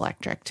gas and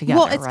electric together.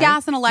 Well, it's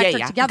gas and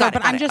electric together.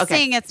 But I'm just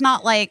saying it's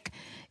not like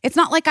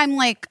I'm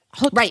like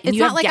hooked. Right. It's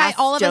not like I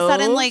all of a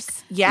sudden like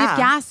we have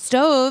gas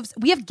stoves.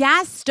 We have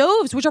gas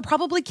stoves, which are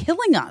probably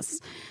killing us.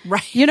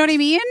 Right. You know what I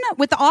mean?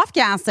 With the off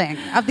gassing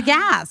of the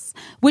gas,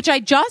 which I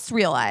just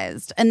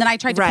realized. And then I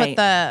tried to put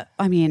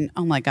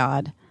oh my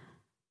God.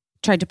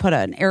 Tried to put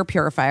an air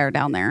purifier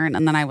down there.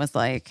 And then I was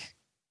like,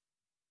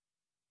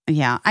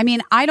 yeah. I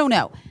mean, I don't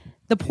know.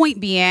 The point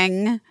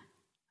being,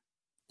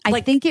 I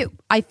think it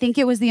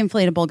was the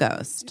inflatable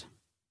ghost.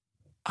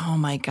 Oh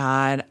my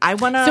God.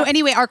 So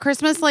anyway, our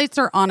Christmas lights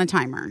are on a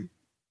timer.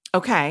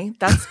 Okay.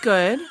 That's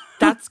good.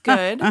 That's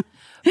good.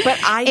 But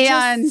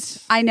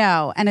I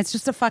know. And it's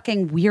just a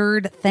fucking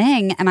weird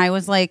thing. And I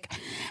was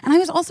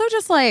also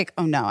just like,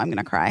 oh no, I'm going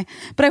to cry.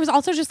 But I was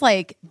also just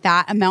like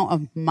that amount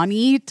of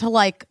money to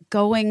like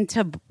going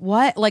to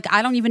what? Like,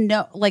 I don't even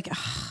know. Like,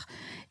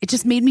 it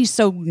just made me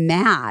so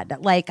mad.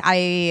 Like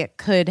I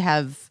could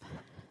have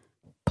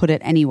put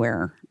it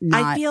anywhere,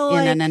 not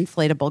in an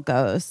inflatable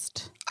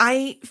ghost.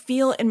 I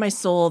feel in my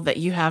soul that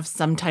you have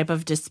some type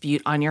of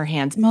dispute on your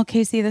hands. Well,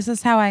 Casey, this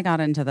is how I got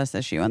into this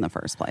issue in the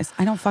first place.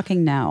 I don't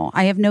fucking know.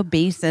 I have no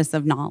basis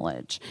of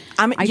knowledge.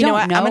 I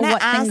don't know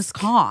what things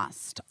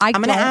cost. I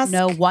don't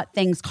know what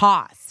things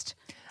cost.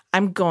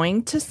 I'm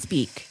going to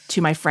speak to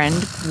my friend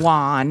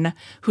Juan,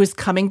 who's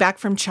coming back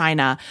from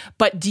China.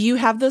 But do you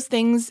have those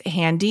things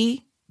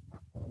handy?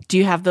 Do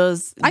you have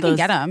those? I can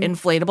get them.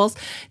 Inflatables.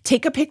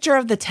 Take a picture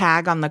of the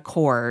tag on the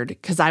cord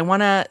because I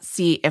want to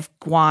see if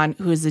Guan,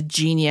 who is a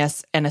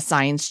genius and a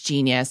science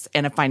genius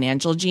and a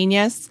financial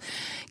genius,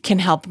 can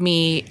help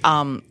me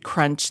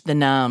crunch the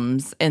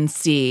nums and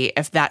see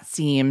if that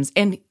seems.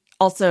 And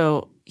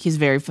also, he's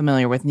very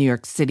familiar with New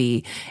York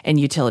City and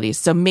utilities,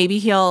 so maybe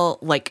he'll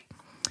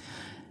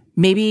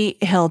Maybe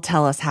he'll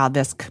tell us how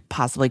this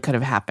possibly could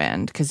have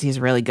happened because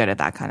he's really good at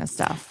that kind of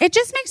stuff. It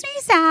just makes me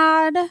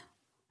sad.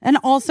 And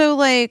also,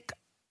 like,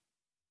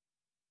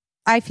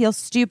 I feel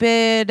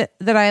stupid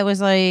that I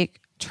was,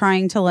 like,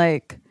 trying to,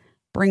 like,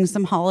 bring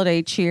some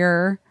holiday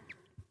cheer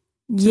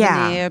to the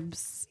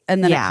Nabes.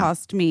 And then it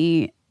cost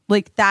me,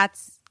 like,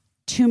 that's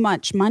too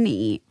much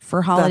money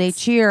for holiday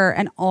cheer.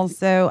 And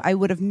also, I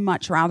would have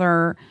much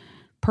rather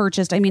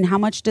purchased. I mean, how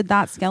much did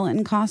that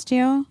skeleton cost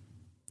you?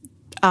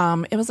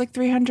 It was like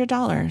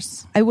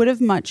 $300. I would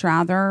have much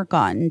rather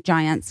gotten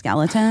giant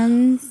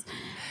skeletons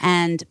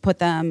and put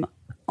them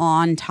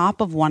on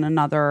top of one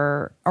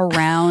another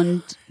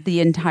around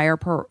the entire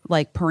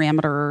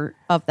parameter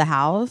of the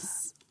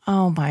house.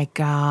 Oh my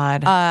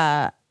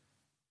God.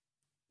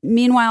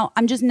 Meanwhile,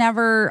 I'm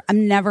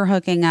never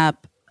hooking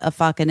up a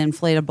fucking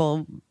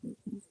inflatable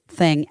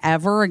thing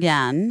ever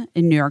again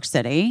in New York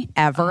City.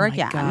 Ever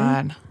again.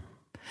 God.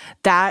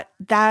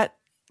 That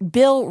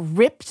Bill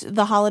ripped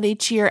the holiday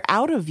cheer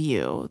out of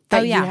you.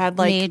 That you had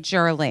like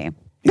majorly.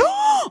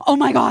 Oh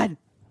my God.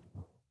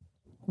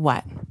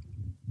 What?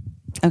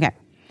 Okay.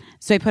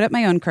 So I put up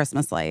my own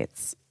Christmas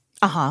lights.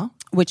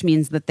 Which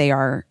means that they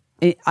are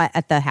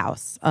at the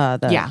house,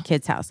 the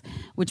kids' house,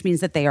 which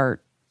means that they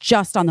are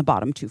just on the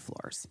bottom 2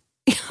 floors.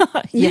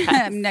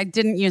 I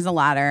didn't use a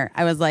ladder.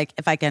 I was like,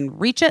 if I can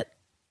reach it,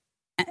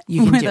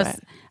 you can do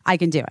it. I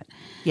can do it.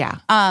 Yeah.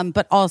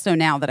 But also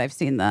now that I've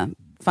seen the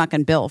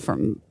fucking bill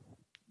from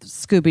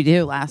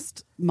Scooby-Doo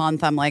last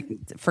month, I'm like,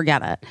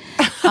 forget it.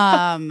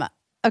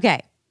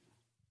 Okay.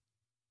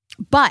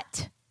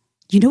 But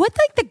you know what,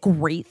 like, the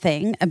great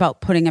thing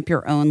about putting up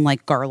your own,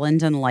 like,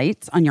 garland and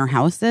lights on your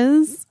house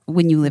is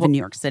when you live in New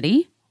York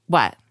City?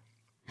 What?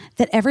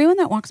 That everyone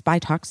that walks by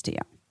talks to you.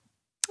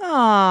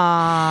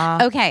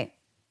 Aww. Okay.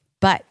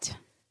 But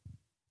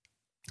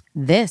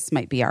this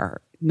might be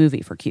our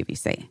movie for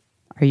QVC.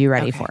 Are you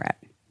ready for it?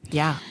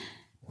 Yeah.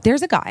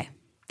 There's a guy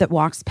that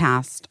walks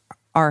past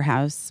our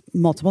house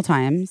multiple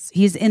times.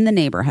 He's in the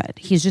neighborhood.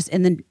 He's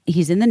in the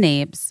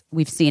Nabes.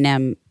 We've seen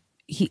him.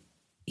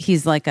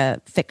 He's like a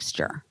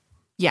fixture.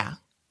 Yeah.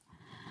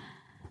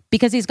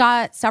 Because he's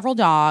got several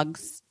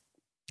dogs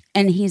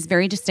and he's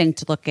very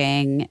distinct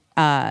looking,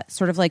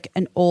 sort of like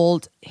an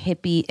old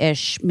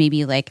hippie-ish,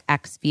 maybe like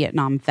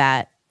ex-Vietnam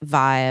vet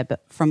vibe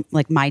from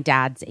like my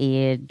dad's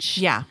age.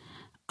 Yeah.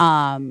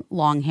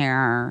 Long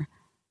hair.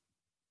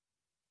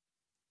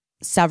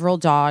 Several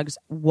dogs.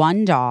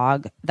 One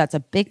dog that's a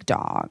big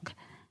dog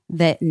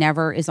that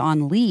never is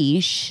on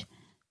leash,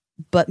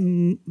 but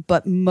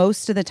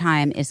most of the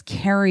time is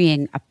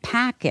carrying a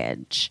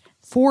package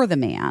for the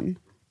man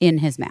in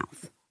his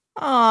mouth.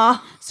 Aww.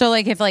 So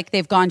like if like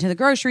they've gone to the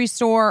grocery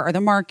store or the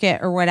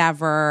market or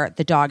whatever,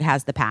 the dog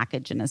has the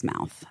package in his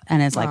mouth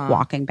and is like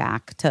walking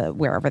back to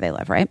wherever they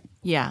live, right?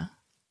 Yeah.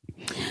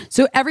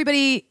 So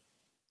everybody's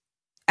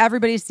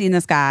seen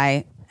this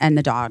guy and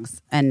the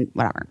dogs and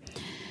whatever.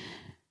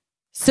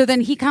 So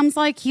then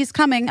he's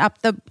coming up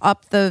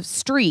the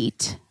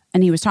street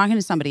and he was talking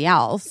to somebody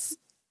else.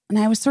 And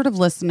I was sort of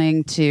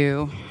listening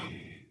to,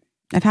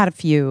 I've had a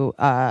few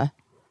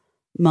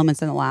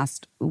moments in the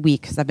last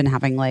week because I've been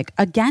having like,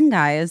 again,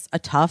 guys, a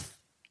tough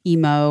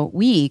emo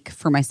week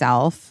for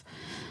myself.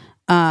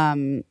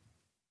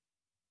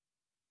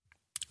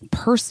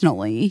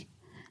 Personally.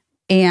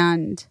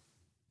 And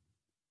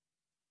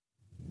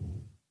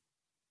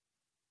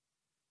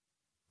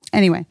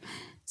anyway,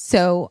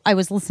 so I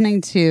was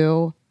listening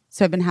to,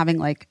 so I've been having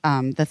like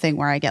the thing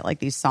where I get like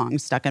these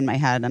songs stuck in my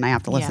head and I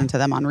have to listen to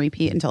them on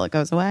repeat until it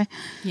goes away.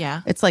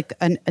 Yeah. It's like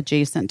an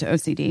adjacent to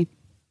OCD.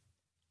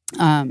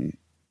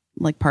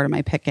 Like part of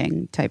my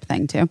picking type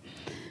thing too.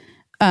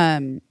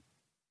 So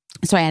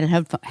I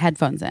had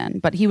headphones in,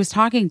 but he was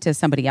talking to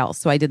somebody else,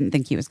 so I didn't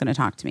think he was going to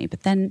talk to me.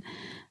 But then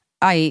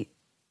I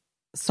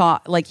saw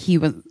like he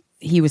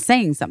was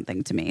saying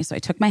something to me, so I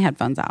took my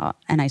headphones out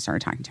and I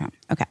started talking to him.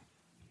 Okay.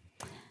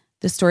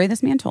 The story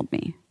this man told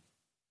me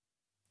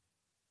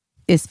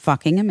is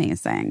fucking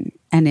amazing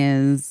and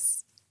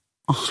is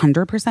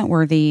 100%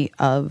 worthy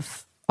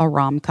of a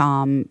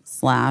rom-com /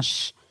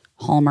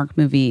 Hallmark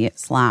movie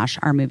 /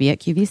 our movie at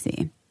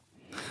QVC.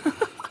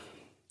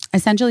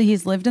 Essentially,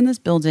 he's lived in this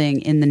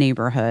building in the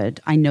neighborhood.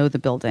 I know the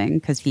building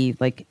because he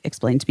like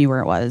explained to me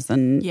where it was,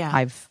 and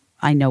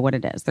I know what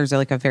it is. There's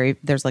like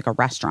a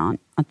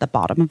restaurant at the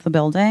bottom of the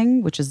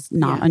building, which is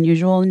not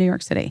unusual in New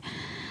York City.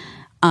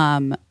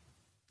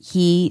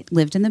 He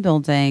lived in the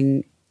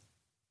building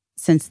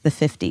since the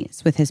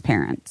 50s with his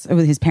parents. Or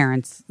with his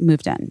parents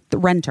moved in. The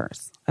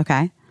renters,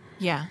 okay?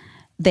 Yeah.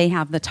 They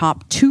have the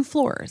top 2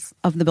 floors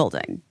of the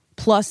building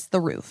plus the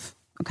roof,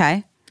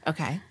 okay?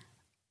 Okay.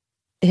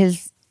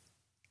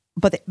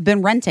 But they've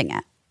been renting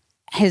it.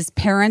 His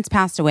parents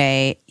passed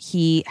away.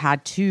 He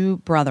had 2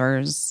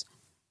 brothers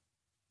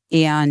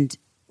and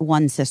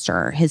 1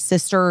 sister. His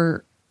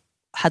sister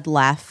had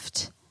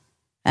left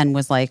and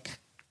was like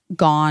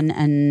gone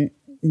and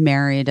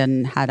married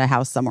and had a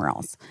house somewhere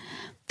else.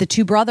 The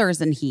 2 brothers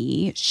and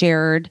he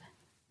shared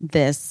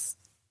this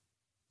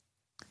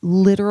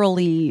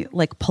literally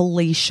like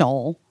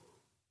palatial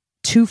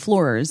 2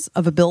 floors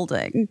of a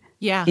building.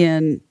 Yeah.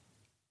 In,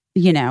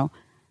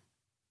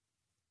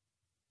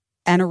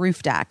 and a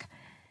roof deck.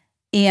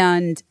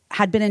 And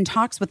had been in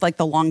talks with like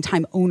the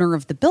longtime owner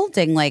of the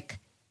building, like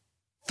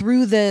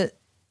through the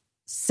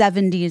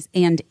 70s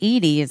and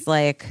 80s,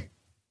 like,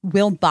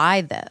 we'll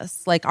buy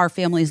this. Like, our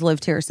family's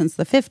lived here since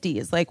the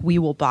 50s. Like, we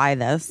will buy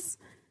this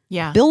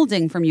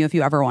building from you if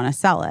you ever want to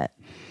sell it.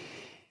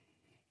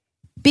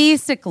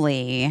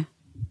 Basically,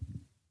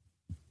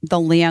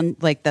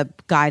 the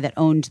guy that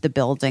owned the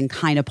building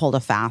kind of pulled a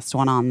fast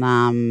one on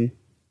them.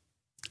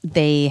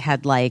 They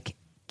had like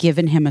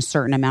given him a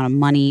certain amount of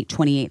money,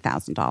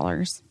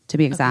 $28,000 to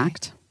be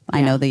exact. Okay.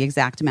 I know the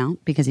exact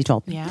amount because he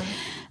told me. Yeah.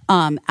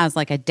 As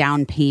like a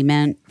down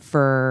payment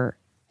for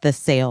the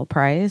sale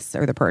price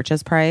or the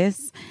purchase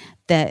price,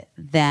 that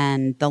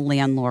then the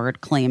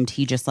landlord claimed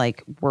he just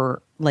like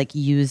were like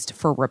used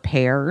for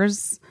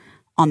repairs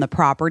on the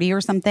property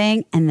or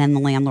something. And then the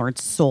landlord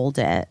sold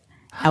it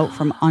out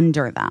from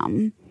under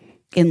them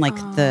in like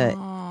the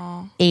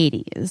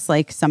 80s,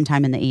 like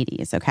sometime in the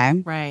 80s. Okay.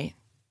 Right.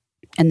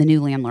 And the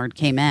new landlord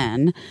came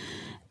in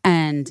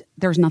and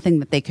there's nothing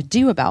that they could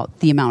do about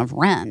the amount of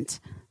rent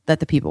that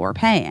the people were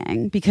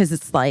paying because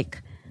it's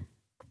like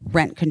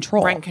rent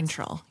control. Rent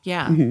control.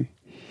 Yeah. Mm-hmm.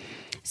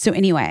 So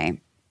anyway,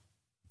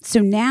 so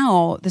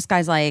now this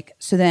guy's like,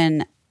 so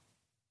then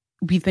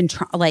we've been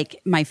like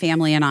my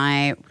family and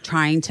I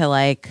trying to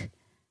like,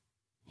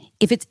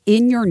 if it's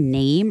in your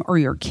name or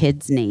your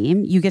kid's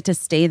name, you get to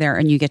stay there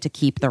and you get to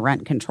keep the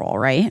rent control,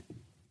 right?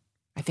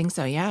 I think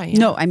so. Yeah.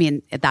 No, I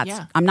mean,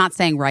 I'm not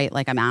saying right.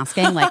 Like I'm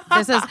asking, like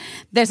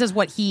this is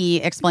what he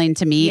explained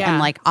to me and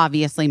like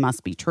obviously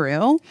must be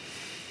true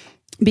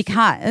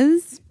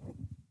because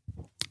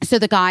so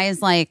the guy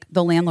is like,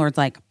 the landlord's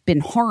like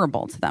been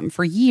horrible to them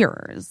for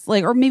years,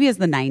 like, or maybe it's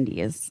the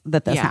 90s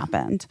that this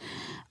happened.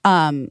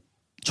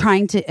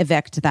 Trying to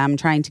evict them,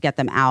 trying to get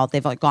them out.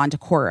 They've like gone to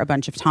court a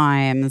bunch of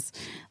times.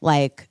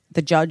 Like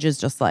the judge is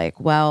just like,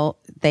 well,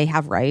 they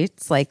have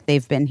rights. Like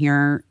they've been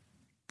here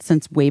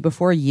since way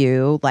before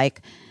you.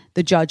 Like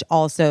the judge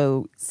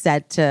also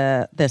said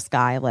to this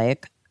guy,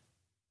 like,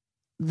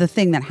 the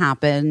thing that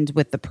happened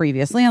with the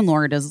previous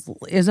landlord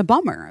is a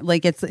bummer.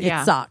 Like it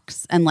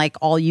sucks. And like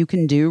all you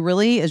can do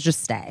really is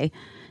just stay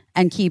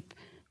and keep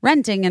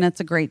renting. And it's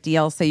a great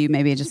deal. So you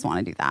maybe just want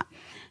to do that.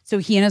 So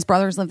he and his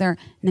brothers live there. And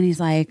then he's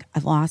like,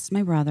 I've lost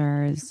my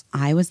brothers.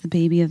 I was the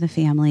baby of the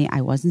family.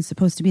 I wasn't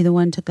supposed to be the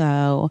one to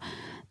go.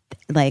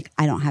 Like,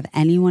 I don't have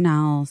anyone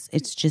else.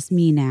 It's just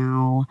me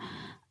now.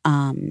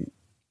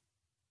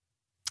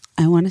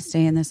 I want to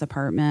stay in this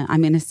apartment.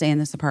 I'm going to stay in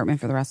this apartment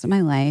for the rest of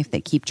my life.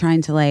 They keep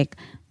trying to like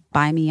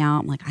buy me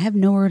out. I'm like, I have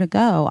nowhere to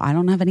go. I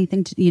don't have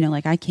anything to,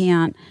 like I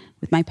can't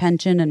with my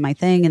pension and my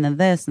thing and then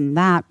this and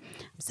that.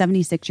 I'm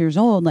 76 years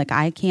old. Like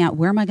I can't,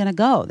 where am I going to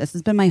go? This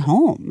has been my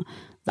home.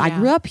 I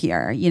grew up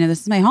here.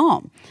 This is my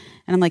home.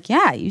 And I'm like,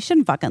 yeah, you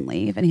shouldn't fucking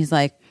leave. And he's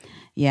like,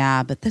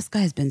 yeah, but this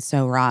guy's been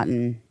so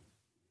rotten.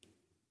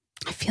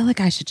 I feel like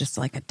I should just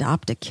like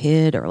adopt a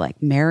kid or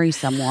like marry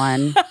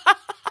someone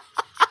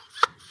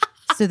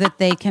so that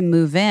they can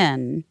move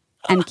in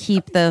and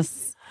keep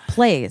this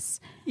place.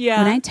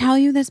 Yeah. When I tell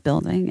you this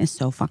building is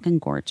so fucking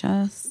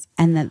gorgeous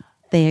and that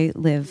they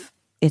live,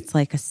 it's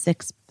like a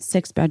six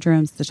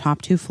bedrooms, the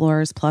top 2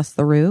 floors plus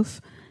the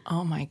roof.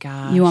 Oh my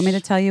gosh. You want me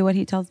to tell you what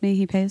he tells me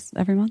he pays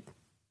every month?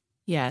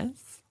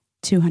 Yes.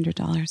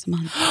 $200 a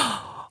month.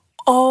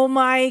 Oh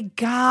my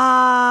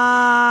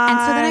God. And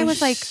so then I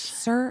was like,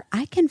 sir,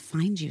 I can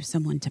find you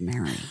someone to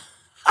marry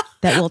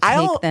that will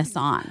take this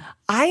on.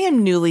 I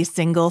am newly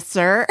single,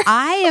 sir.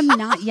 I am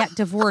not yet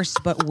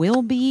divorced, but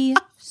will be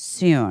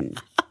soon.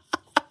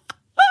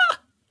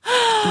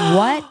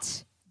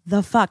 What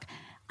the fuck?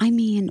 I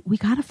mean, we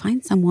got to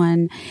find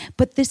someone.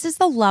 But this is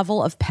the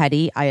level of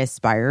petty I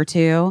aspire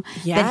to.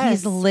 Yes. That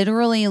he's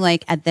literally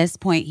like, at this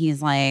point,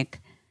 he's like,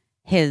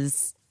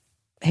 his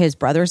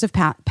brothers have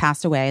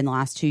passed away in the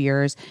last 2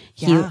 years.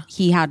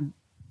 He had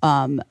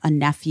a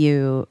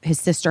nephew. His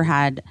sister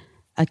had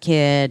a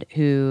kid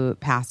who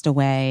passed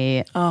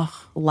away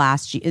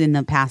in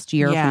the past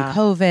year from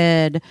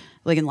COVID,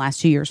 like in the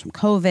last 2 years from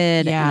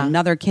COVID. And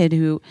another kid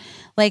who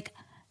like...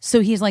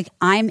 So he's like,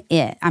 I'm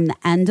it. I'm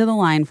the end of the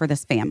line for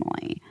this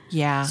family.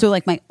 Yeah. So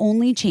like my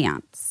only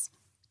chance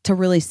to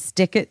really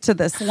stick it to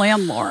this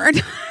landlord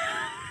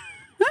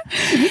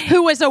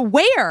who was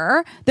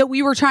aware that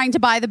we were trying to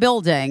buy the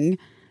building,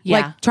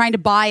 like trying to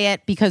buy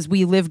it because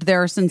we lived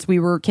there since we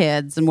were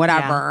kids and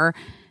whatever,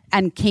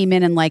 and came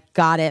in and like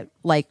got it,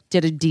 like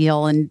did a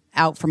deal and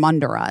out from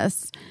under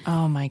us.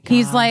 Oh my God.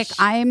 He's like,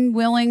 I'm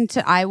willing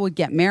to, I would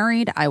get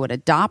married. I would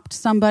adopt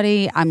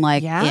somebody. I'm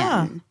like,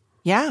 in.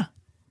 Yeah.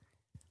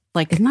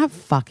 Like, isn't that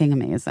fucking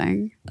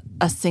amazing?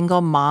 A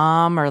single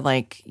mom or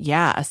like,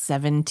 a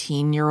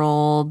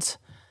 17-year-old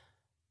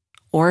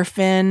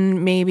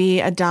orphan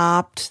maybe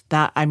adopt.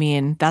 That, I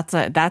mean, that's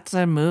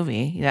a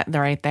movie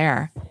right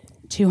there.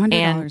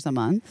 $200 a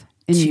month.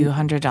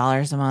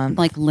 $200 a month.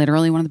 Like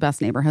literally one of the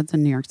best neighborhoods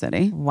in New York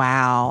City.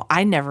 Wow.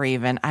 I'm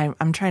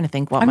trying to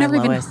think what I've my never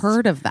lowest. even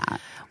heard of that.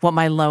 what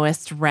my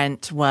lowest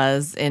rent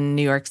was in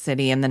New York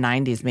City in the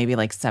 90s, maybe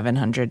like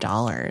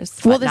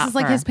 $700. Well, this is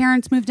like his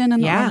parents moved in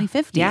the early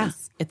 50s. Yeah,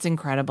 it's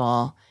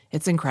incredible.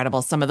 It's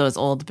incredible. Some of those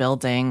old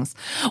buildings.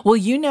 Well,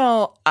 you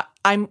know,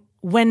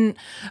 when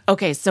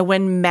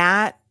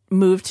Matt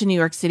moved to New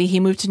York City,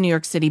 he moved to New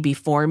York City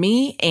before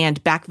me.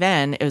 And back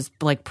then, it was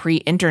like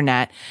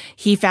pre-internet.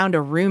 He found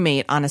a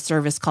roommate on a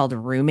service called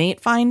Roommate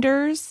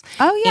Finders.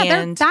 Oh,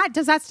 yeah.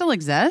 Does that still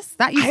exist?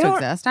 That used to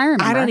exist. I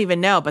remember. I don't even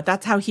know, but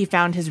that's how he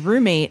found his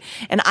roommate.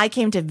 And I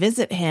came to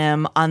visit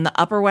him on the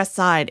Upper West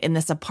Side in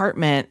this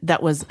apartment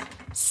that was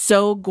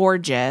so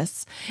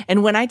gorgeous.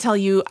 And when I tell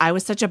you I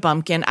was such a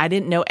bumpkin, I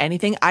didn't know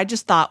anything. I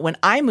just thought when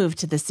I moved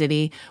to the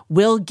city,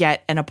 we'll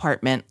get an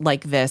apartment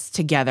like this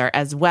together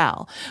as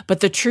well. But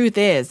the truth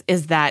is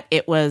that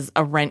it was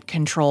a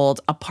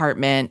rent-controlled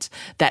apartment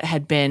that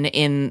had been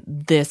in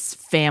this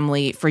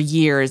family for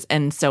years.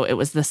 And so it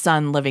was the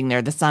son living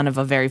there, the son of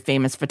a very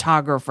famous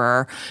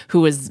photographer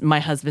who was my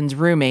husband's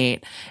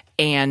roommate.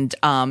 And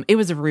it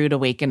was a rude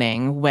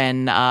awakening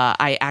when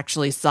I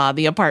actually saw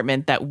the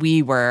apartment that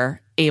we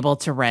were able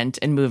to rent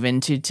and move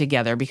into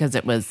together, because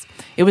it was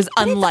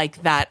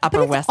unlike that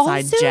Upper West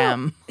Side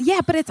gem.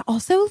 Yeah, but it's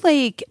also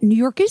like New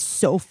York is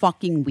so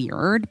fucking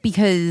weird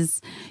because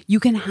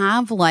you can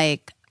have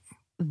like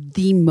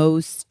the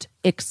most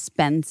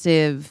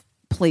expensive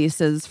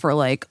places for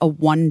like a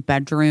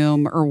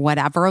 1-bedroom or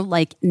whatever,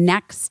 like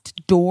next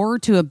door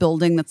to a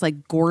building that's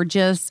like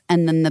gorgeous,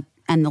 and then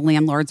the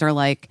landlords are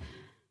like,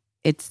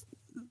 it's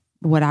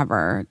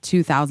whatever,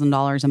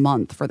 $2,000 a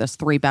month for this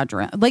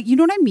 3-bedroom. Like, you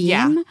know what I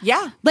mean?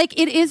 Yeah. Like,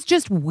 it is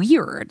just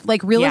weird.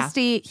 Like, real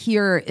estate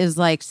here is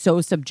like so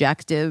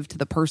subjective to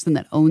the person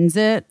that owns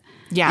it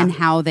and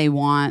how they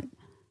want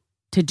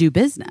to do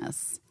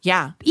business.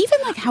 Yeah. Even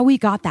like how we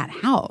got that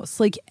house.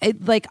 Like,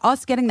 like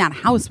us getting that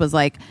house was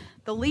like,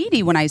 the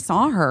lady, when I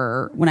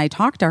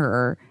talked to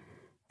her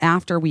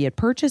after we had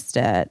purchased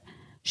it,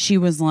 she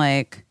was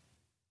like,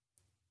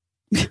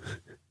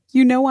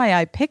 you know why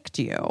I picked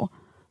you?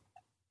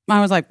 I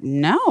was like,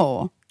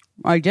 no,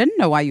 I didn't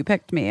know why you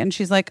picked me. And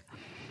she's like,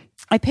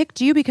 I picked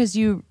you because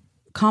you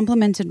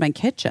complimented my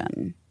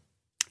kitchen.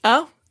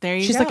 Oh, there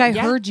you go. She's like, I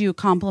heard you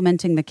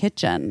complimenting the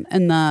kitchen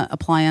and the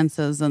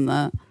appliances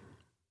and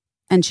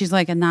she's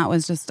like, and that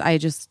was just,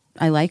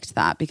 I liked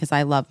that because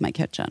I love my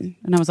kitchen.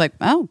 And I was like,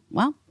 oh,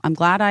 well, I'm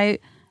glad I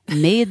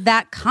made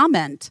that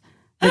comment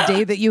the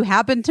day that you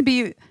happened to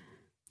be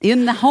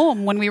in the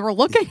home when we were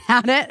looking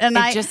at it. And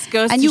it just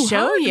goes to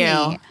show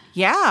you.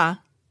 Yeah.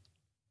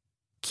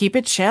 Keep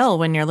it chill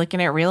when you're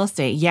looking at real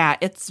estate. Yeah,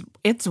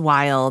 it's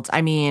wild.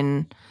 I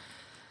mean,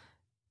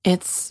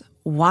 it's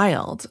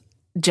wild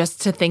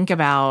just to think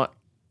about,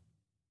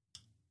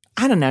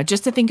 I don't know,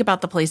 just to think about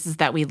the places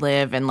that we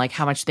live and like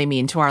how much they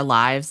mean to our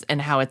lives,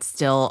 and how it's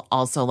still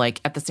also like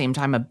at the same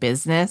time a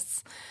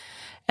business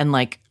and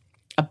like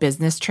a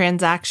business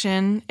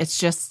transaction.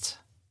 It's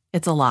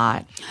a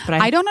lot.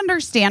 But I don't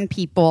understand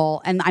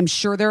people, and I'm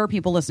sure there are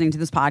people listening to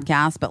this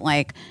podcast, but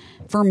like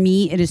for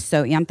me, it is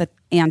so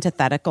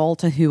antithetical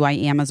to who I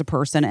am as a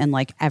person and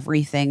like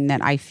everything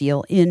that I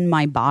feel in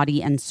my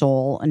body and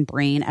soul and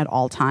brain at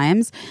all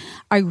times.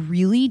 I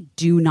really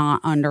do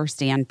not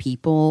understand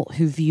people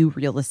who view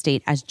real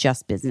estate as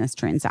just business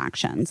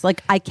transactions.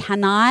 Like I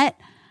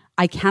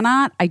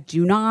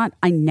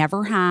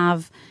never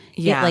have.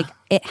 Yeah.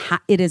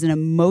 It is an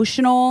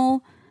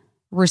emotional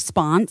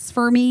response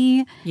for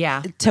me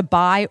to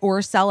buy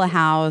or sell a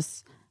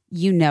house.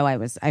 You know,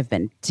 I've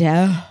been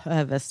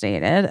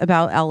devastated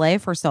about LA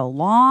for so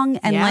long.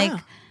 And like,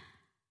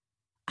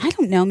 I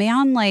don't know,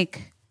 man,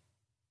 like,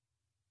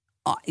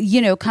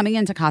 you know, coming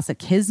into Casa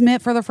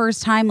Kismet for the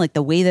first time, like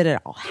the way that it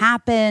all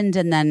happened,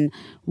 and then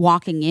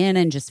walking in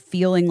and just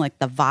feeling like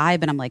the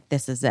vibe. And I'm like,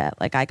 this is it.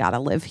 Like, I got to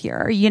live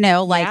here, you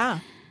know,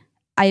 like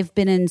I've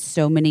been in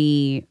so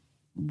many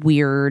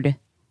weird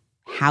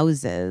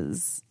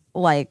houses.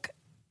 Like,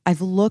 I've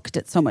looked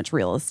at so much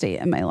real estate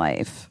in my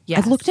life. Yes.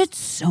 I've looked at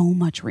so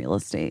much real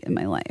estate in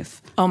my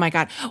life. Oh my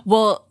God.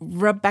 Well,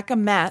 Rebecca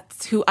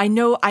Metz, who I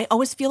know, I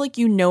always feel like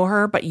you know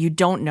her, but you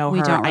don't know her.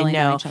 We don't really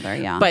know each other,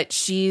 yeah. But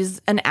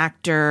she's an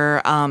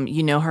actor.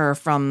 You know her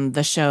from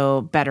the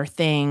show Better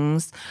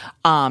Things.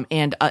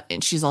 And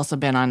she's also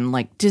been on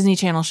like Disney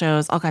Channel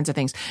shows, all kinds of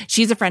things.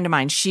 She's a friend of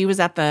mine. She was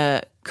at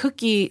the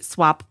cookie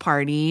swap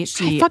party.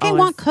 I fucking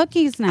want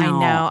cookies now. I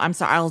know. I'm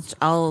sorry.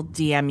 I'll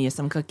DM you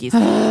some cookies.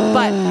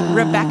 But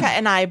Rebecca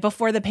and I,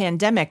 before the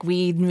pandemic,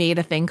 we made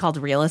a thing called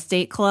Real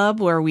Estate Club,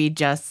 where we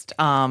just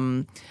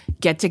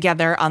get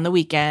together on the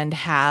weekend,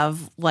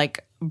 have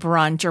like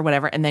brunch or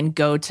whatever, and then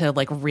go to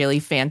like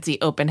really fancy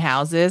open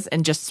houses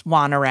and just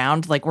swan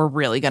around like we're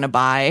really going to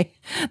buy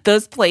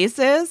those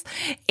places.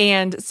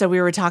 And so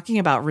we were talking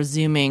about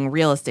resuming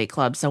Real Estate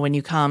Club. So when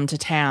you come to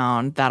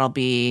town, that'll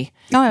be,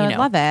 I would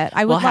love it.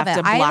 I would love it. We'll have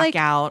to block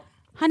out.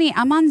 Honey,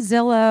 I'm on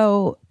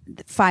Zillow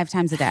 5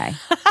 times a day.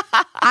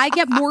 I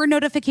get more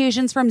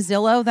notifications from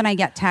Zillow than I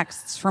get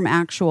texts from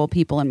actual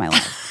people in my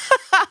life.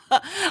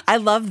 I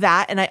love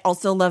that. And I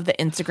also love the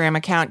Instagram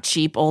account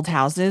Cheap Old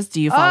Houses.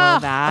 Do you follow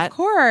that? Of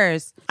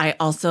course. I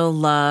also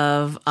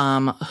love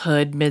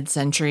Hood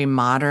Mid-Century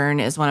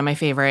Modern is one of my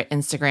favorite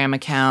Instagram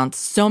accounts.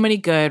 So many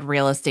good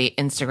real estate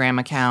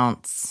Instagram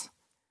accounts.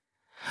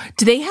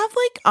 Do they have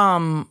like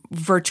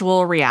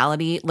virtual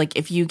reality? Like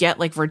if you get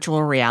like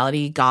virtual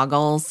reality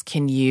goggles,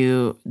 can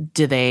you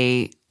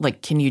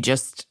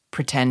just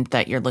pretend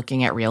that you're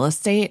looking at real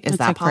estate? Is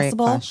that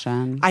possible? Great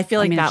question. I feel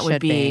like that would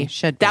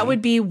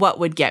be what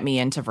would get me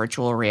into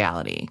virtual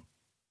reality.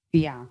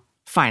 Yeah.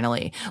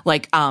 Finally,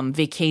 like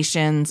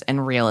vacations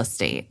and real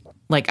estate.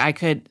 Like I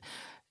could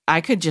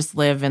just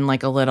live in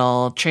like a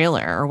little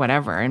trailer or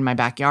whatever in my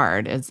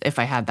backyard if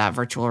I had that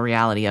virtual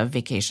reality of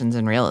vacations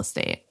and real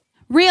estate.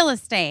 Real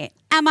estate.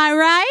 Am I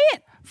right?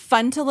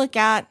 Fun to look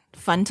at,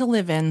 fun to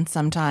live in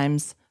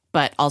sometimes,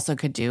 but also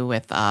could do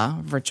with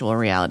virtual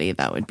reality.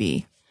 That would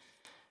be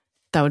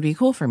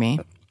cool for me.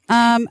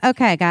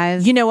 Okay,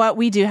 guys. You know what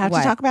we do have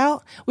to talk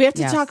about? We have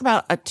to talk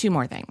about two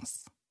more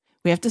things.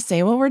 We have to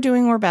say what we're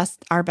doing our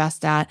best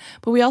at,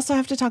 but we also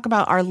have to talk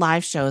about our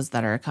live shows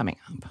that are coming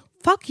up.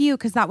 Fuck you,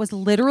 because that was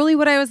literally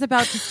what I was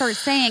about to start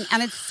saying.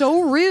 And it's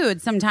so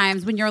rude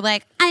sometimes when you're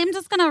like, I'm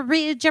just going to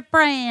read your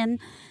brain.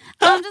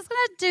 I'm just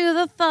going to do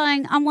the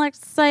thing. I'm like,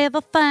 say the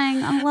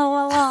thing. I'm la,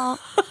 la, la.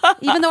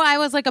 Even though I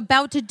was like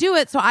about to do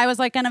it. So I was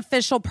like an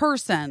official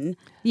person,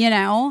 you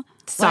know?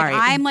 Sorry.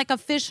 Like, I'm like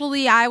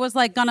I was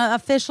like going to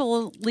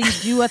officially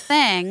do a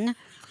thing.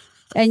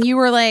 And you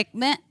were like,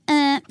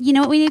 you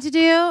know what we need to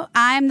do?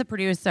 I'm the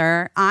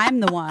producer. I'm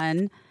the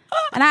one.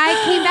 And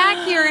I came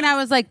back here and I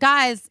was like,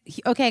 guys.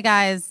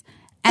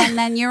 And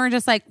then you were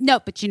just like, no,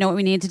 but you know what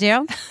we need to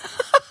do?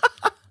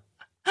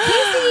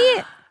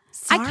 Casey,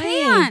 I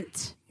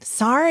can't.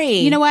 Sorry.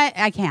 You know what?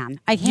 I can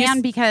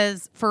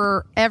because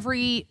for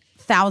every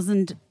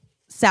thousandth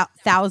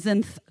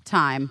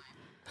time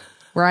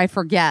where I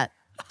forget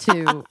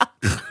to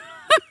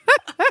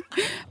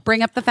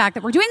bring up the fact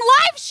that we're doing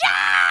live shows.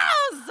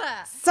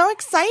 So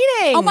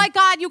exciting. Oh my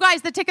God, you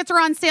guys, the tickets are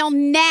on sale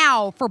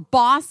now for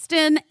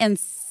Boston and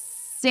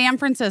San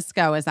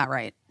Francisco. Is that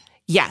right?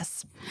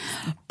 Yes.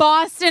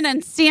 Boston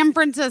and San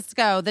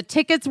Francisco. The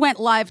tickets went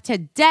live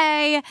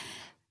today.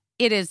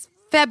 It is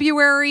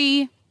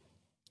February.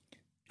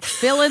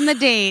 Fill in the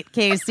date,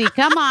 Casey.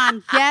 Come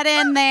on, get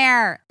in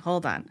there.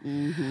 Hold on.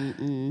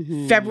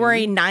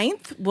 February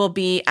 9th will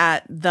be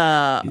at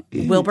the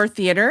Wilbur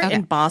Theater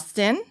in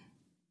Boston.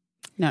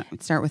 No,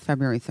 start with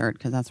February 3rd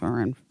because that's where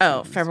we're in.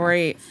 Oh,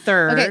 February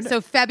 3rd. Okay,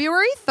 so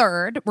February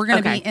 3rd, we're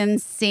going to be in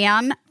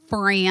San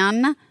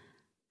Francisco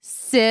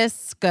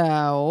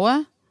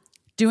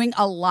doing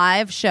a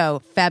live show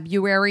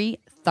February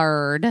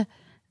 3rd.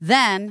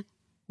 Then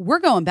we're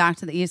going back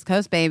to the East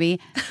Coast, baby.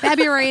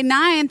 February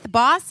 9th,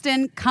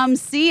 Boston, come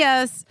see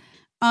us.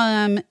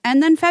 And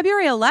then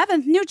February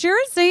 11th, New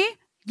Jersey.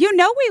 You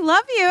know we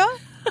love you.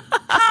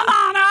 Come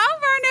on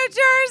over, New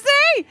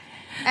Jersey.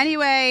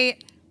 Anyway,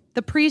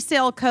 the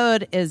pre-sale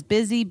code is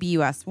BUSY,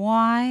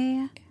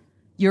 BUSY.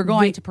 You're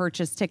going to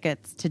purchase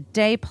tickets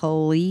today,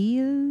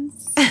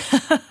 please.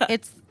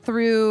 It's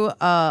through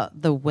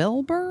the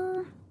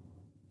Wilbur.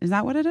 Is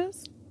that what it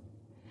is?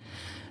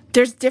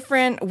 There's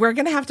we're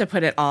going to have to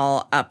put it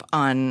all up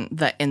on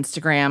the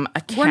Instagram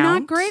account. We're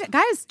not great.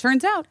 Guys,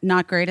 turns out,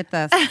 not great at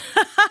this.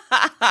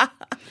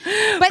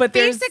 but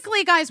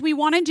basically, guys, we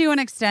want to do an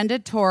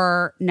extended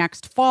tour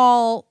next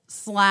fall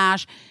 /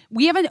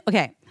 we haven't,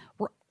 okay.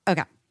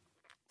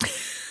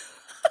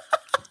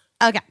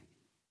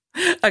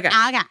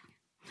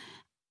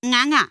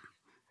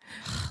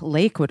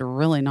 Lake would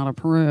really not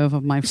approve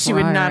of my fry. She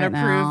would not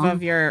approve now.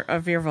 of your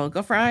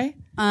vocal fry?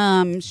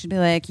 She'd be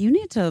like, you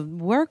need to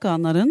work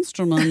on that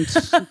instrument,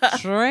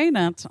 train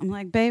it. I'm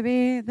like,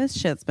 baby, this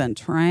shit's been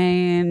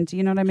trained.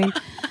 You know what I mean?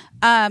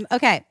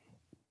 Okay.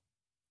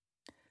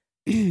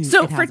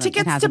 So for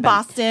tickets to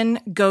Boston,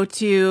 go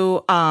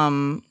to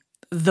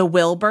the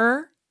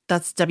Wilbur.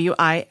 That's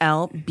WILBUR.com.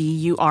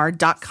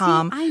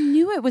 I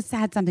knew it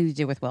had something to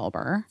do with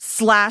Wilbur.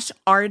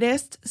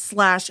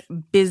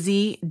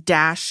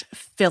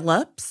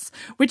 /artist/busy-phillips,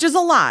 which is a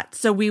lot.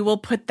 So we will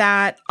put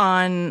that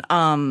on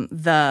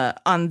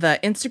the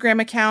Instagram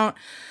account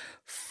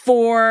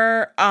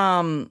for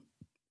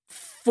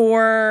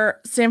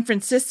San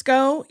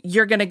Francisco.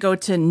 You're going to go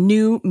to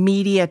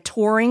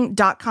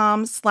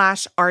newmediatouring.com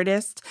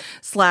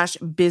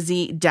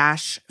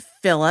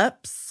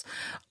 /artist/busy-phillips.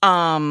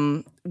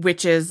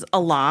 Which is a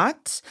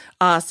lot.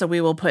 So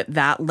we will put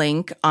that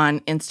link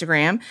on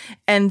Instagram.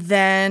 And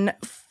then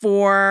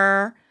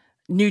for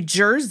New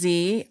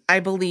Jersey, I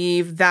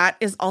believe that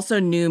is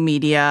also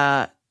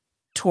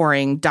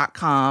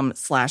newmediatouring.com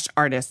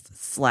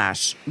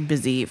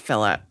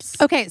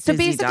 /artist/busy-phillips. Okay, so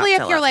basically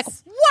if you're like,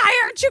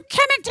 why aren't you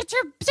coming to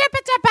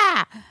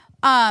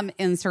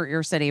insert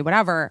your city,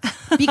 whatever.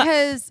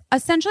 Because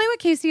essentially what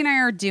Casey and I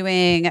are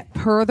doing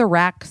per the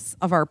recs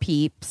of our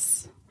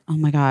peeps. Oh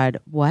my God,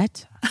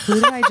 what? Who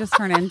did I just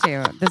turn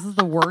into? This is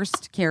the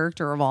worst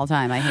character of all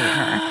time. I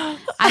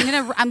hate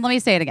her. Let me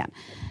say it again.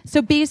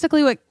 So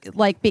basically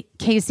what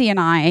Casey and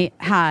I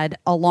had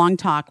a long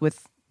talk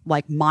with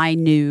like my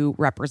new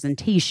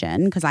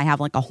representation because I have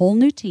like a whole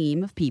new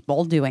team of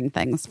people doing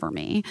things for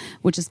me,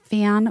 which is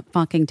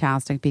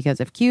fan-fucking-tastic because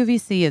if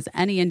QVC is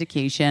any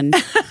indication,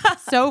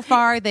 so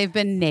far they've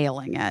been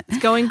nailing it. It's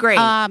going great.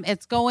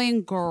 It's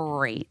going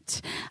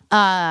great.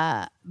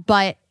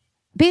 But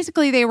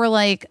basically they were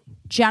like,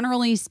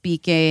 generally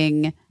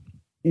speaking,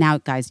 now,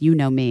 guys, you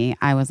know me.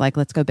 I was like,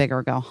 let's go big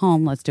or go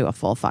home. Let's do a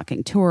full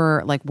fucking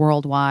tour, like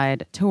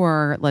worldwide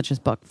tour. Let's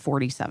just book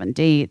 47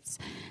 dates.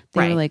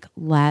 They were like,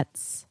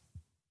 let's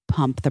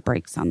pump the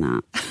brakes on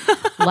that.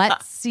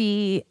 Let's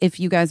see if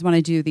you guys want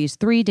to do these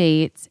 3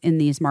 dates in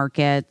these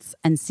markets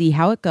and see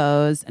how it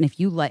goes. And if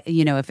you like,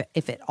 you know,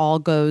 if it all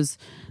goes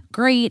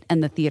great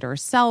and the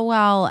theaters sell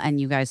well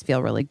and you guys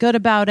feel really good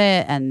about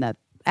it and that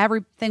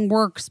everything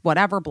works,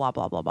 whatever, blah,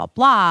 blah, blah, blah,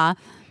 blah.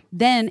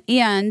 Then,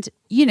 and,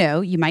 you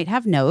know, you might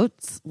have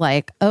notes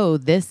like, oh,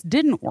 this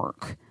didn't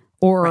work,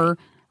 or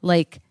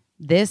like,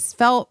 this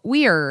felt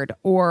weird,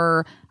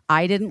 or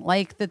I didn't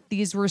like that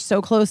these were so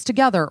close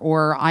together,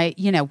 or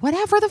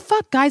whatever the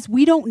fuck, guys,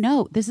 we don't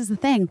know. This is the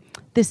thing.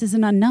 This is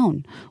an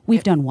unknown.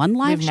 We've done one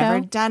live show. We've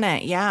never done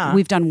it. Yeah.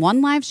 We've done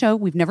one live show.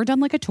 We've never done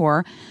like a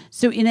tour.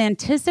 So in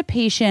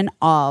anticipation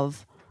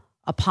of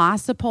a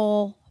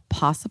possible,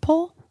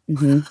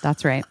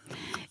 that's right.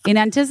 In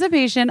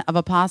anticipation of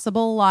a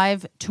possible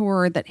live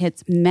tour that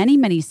hits many,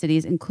 many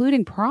cities,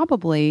 including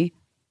probably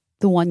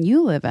the one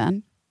you live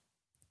in,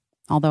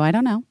 although I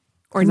don't know.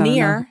 Or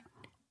near.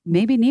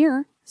 Maybe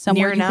near.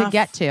 Somewhere near you could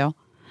get to.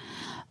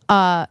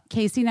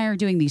 Casey and I are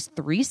doing these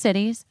 3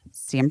 cities,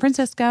 San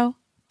Francisco,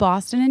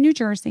 Boston, and New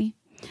Jersey.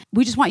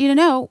 We just want you to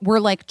know we're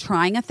like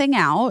trying a thing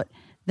out.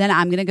 Then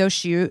I'm going to go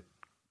shoot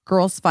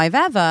Girls 5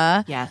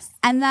 Eva. Yes.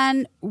 And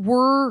then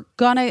we're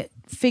going to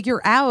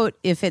figure out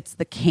if it's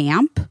the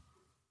camp.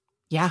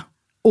 Yeah.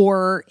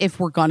 Or if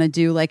we're going to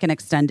do like an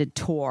extended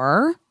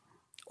tour.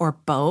 Or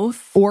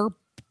both. Or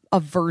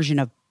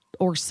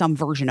some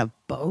version of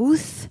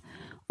both.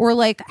 Or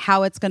like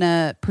how it's going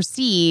to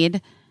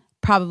proceed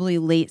probably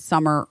late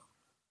summer,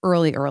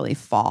 early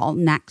fall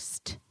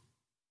next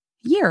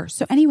year.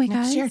 So anyway,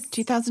 guys. Next year,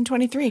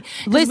 2023.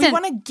 Listen. We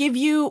want to give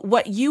you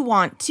what you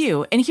want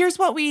too. And here's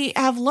what we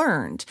have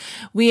learned.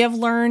 We have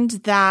learned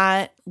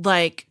that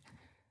like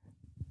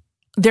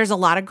there's a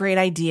lot of great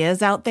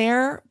ideas out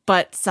there,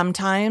 but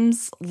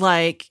sometimes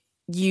like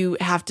you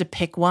have to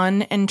pick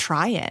one and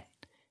try it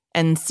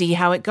and see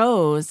how it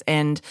goes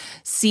and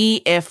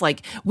see if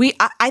like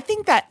I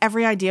think that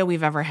every idea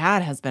we've ever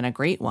had has been a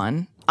great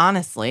one,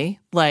 honestly.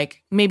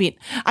 Like maybe,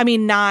 I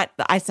mean, not,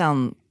 I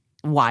sound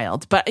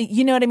wild, but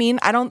you know what I mean?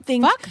 I don't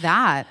think. Fuck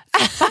that.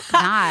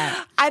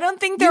 I don't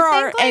think there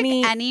are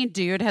any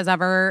dude has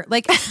ever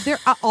like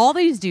all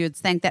these dudes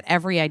think that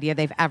every idea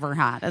they've ever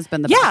had has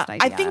been the best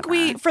idea. I think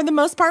ever. for the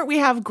most part, we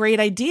have great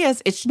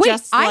ideas. It's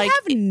just like I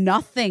have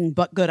nothing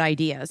but good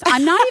ideas.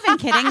 I'm not even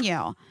kidding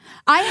you.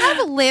 I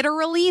have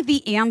literally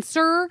the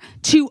answer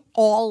to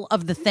all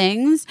of the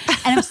things.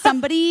 And if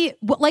somebody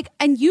like,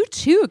 and you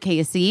too,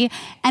 Casey,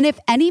 and if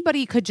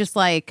anybody could just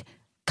like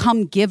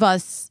come give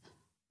us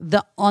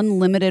the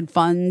unlimited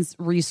funds,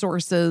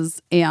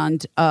 resources,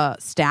 and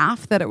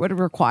staff that it would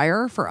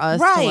require for us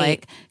to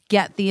like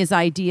get these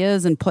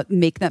ideas and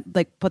make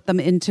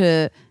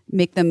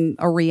them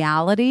a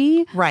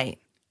reality. Right.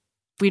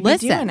 We'd be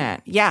doing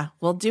it. Yeah,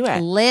 we'll do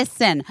it.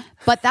 Listen,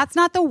 but that's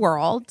not the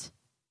world.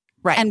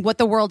 Right. And what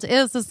the world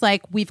is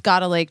like, we've got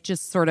to like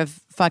just sort of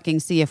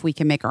fucking see if we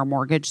can make our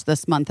mortgage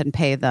this month and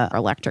pay the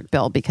electric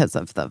bill because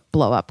of the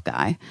blow up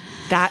guy.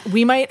 That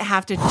we might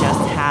have to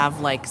just have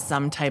like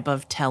some type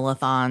of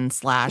telethon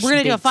 / we're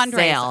going to do a fundraiser.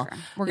 Sale.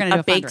 We're going to do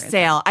a bake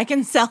sale. I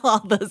can sell all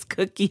those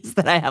cookies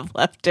that I have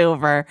left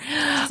over.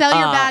 Sell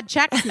your bad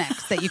Chex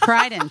Mix that you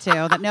cried into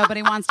that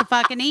nobody wants to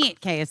fucking eat,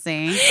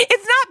 Casey.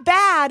 It's not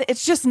bad.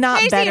 It's just not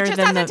Casey, better it just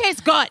than doesn't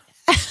taste good.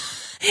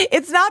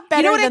 It's not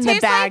better than the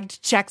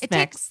bagged Chex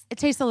Mix. It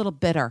tastes a little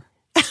bitter.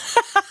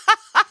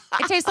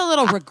 It tastes a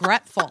little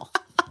regretful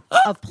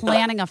of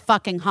planning a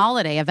fucking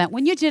holiday event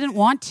when you didn't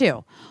want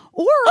to.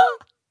 Or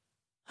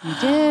you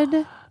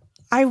did.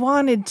 I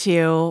wanted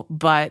to,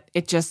 but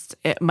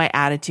my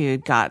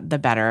attitude got the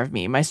better of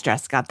me. My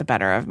stress got the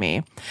better of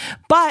me.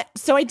 But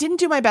so I didn't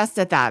do my best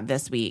at that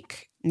this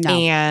week. No.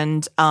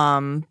 And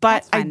but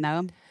that's fine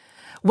though.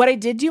 What I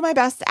did do my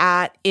best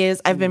at is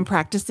I've been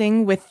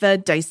practicing with the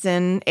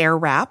Dyson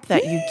Airwrap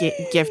that you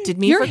gifted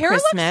me for Christmas. Your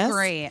hair looks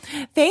great.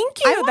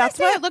 Thank you. That's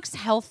why it looks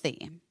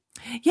healthy.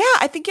 Yeah,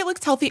 I think it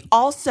looks healthy.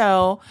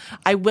 Also,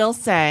 I will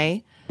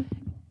say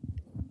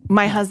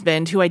my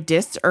husband, who I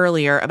dissed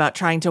earlier about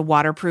trying to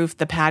waterproof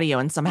the patio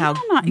and somehow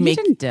you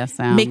didn't diss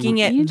him. Making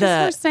it you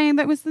just were saying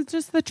that was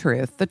just the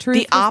truth. The truth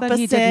is that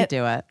he didn't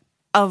do it.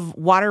 of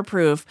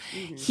waterproof,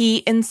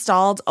 he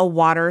installed a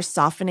water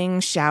softening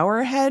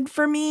shower head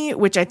for me,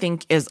 which I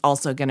think is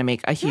also going to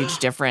make a huge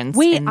difference.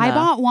 Wait, I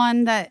bought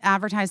one that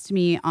advertised to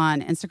me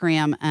on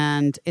Instagram,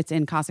 and it's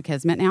in Casa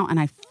Kismet now, and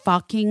I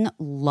fucking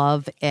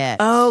love it.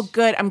 Oh,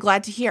 good. I'm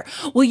glad to hear.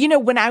 Well, you know,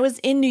 when I was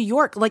in New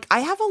York, like I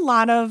have a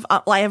lot of,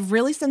 I have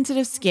really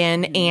sensitive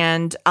skin,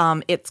 and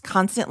it's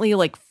constantly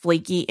like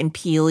flaky and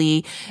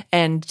peely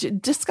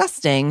and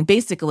disgusting.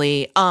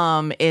 Basically,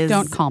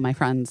 don't call my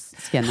friend's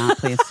skin that,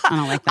 please. I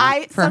don't like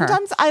that.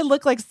 Sometimes I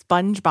look like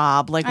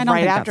SpongeBob, like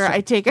right after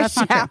I take a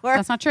shower.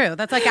 That's not true.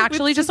 That's like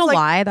actually just a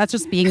lie. That's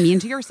just being mean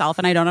to yourself,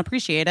 and I don't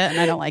appreciate it, and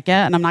I don't like it,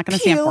 and I'm not going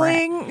to stand for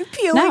it.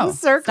 Peeling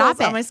circles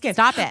on my skin.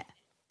 Stop it.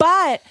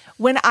 But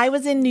when I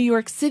was in New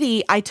York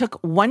City, I took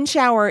one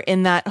shower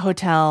in that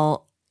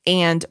hotel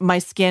and my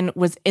skin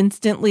was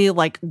instantly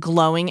like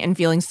glowing and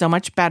feeling so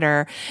much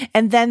better.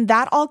 And then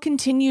that all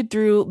continued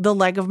through the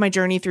leg of my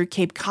journey through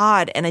Cape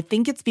Cod. And I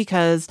think it's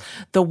because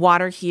the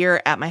water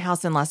here at my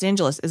house in Los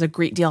Angeles is a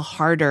great deal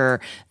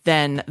harder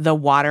than the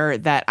water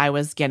that I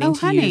was getting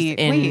use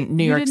in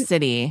New York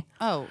City.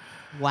 Oh,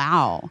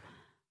 wow.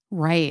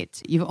 Right.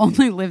 You've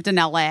only lived in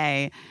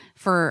LA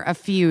for a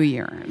few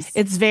years.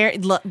 It's very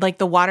like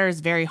the water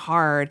is very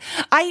hard.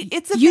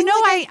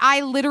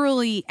 I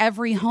literally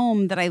every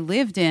home that I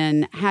lived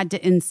in had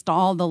to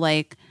install the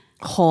like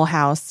whole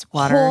house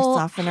water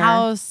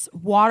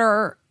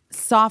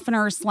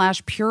softener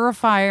 /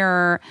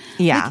 purifier.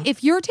 Yeah. Like,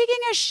 if you're taking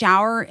a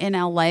shower in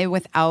LA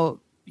without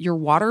your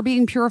water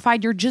being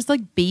purified, you're just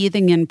like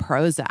bathing in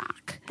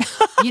Prozac.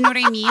 You know what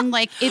I mean?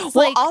 Like it's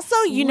well, like also,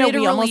 you know,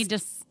 we almost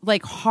just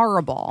like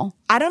horrible.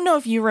 I don't know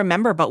if you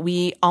remember, but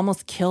we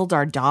almost killed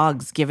our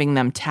dogs giving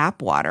them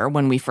tap water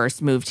when we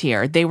first moved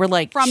here. They were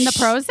like from the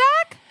Prozac?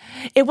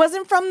 It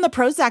wasn't from the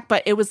Prozac,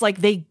 but it was like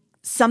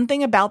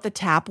something about the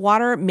tap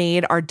water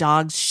made our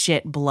dogs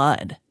shit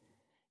blood.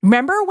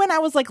 Remember when I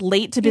was like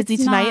late to Busy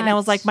Tonight and I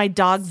was like, my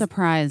dogs are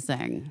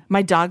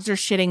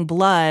shitting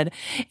blood.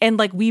 And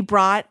like we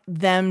brought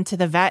them to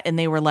the vet and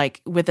they were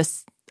like with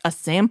a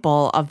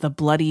sample of the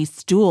bloody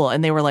stool.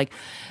 And they were like,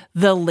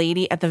 the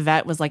lady at the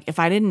vet was like, if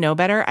I didn't know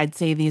better, I'd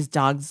say these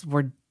dogs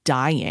were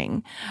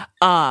dying.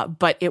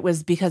 But it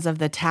was because of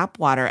the tap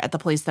water at the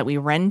place that we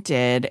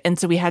rented. And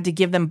so we had to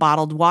give them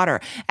bottled water.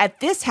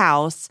 At this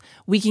house,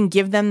 we can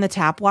give them the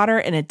tap water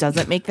and it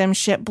doesn't make them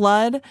shit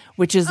blood,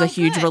 which is a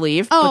huge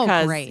relief.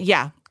 Oh, great.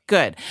 Yeah,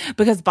 good.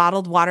 Because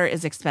bottled water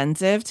is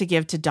expensive to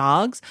give to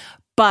dogs.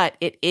 But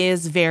it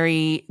is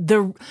very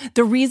the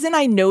reason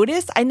I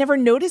never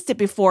noticed it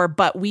before,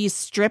 but we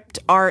stripped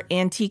our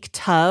antique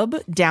tub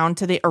down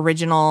to the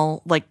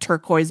original like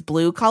turquoise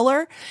blue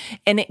color,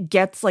 and it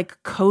gets like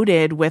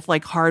coated with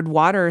like hard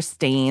water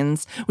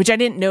stains, which I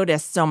didn't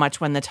notice so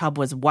much when the tub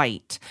was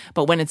white.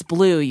 But when it's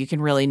blue, you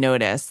can really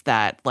notice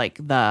that like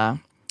the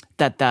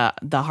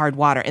hard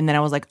water. And then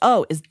I was like,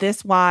 oh, is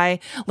this why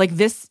like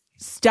this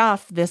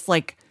stuff, this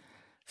like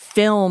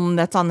film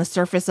that's on the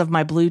surface of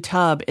my blue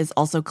tub is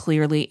also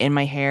clearly in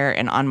my hair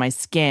and on my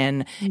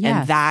skin. Yes.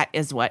 And that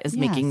is what is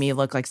making me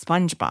look like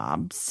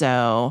SpongeBob.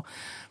 So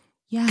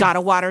got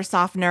a water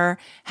softener,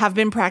 have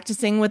been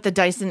practicing with the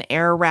Dyson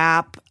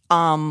Airwrap,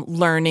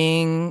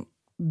 learning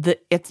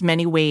its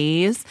many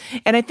ways.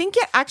 And I think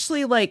it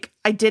actually like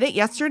I did it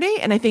yesterday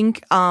and I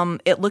think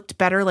it looked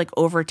better like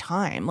over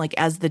time, like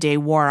as the day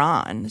wore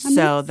on. Amazing.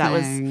 So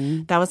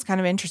that was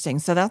kind of interesting.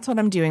 So that's what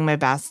I'm doing my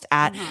best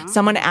at.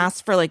 Someone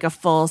asked for like a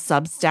full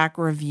Substack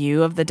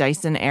review of the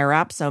Dyson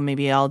Airwrap, so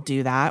maybe I'll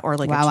do that, or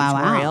like a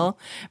tutorial.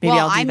 Maybe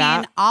I'll do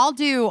that.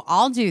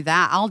 I'll do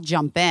that. I'll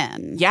jump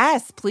in.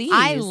 Yes, please.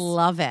 I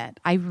love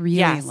it. I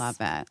really love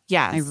it.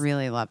 Yes. I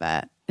really love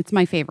it. It's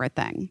my favorite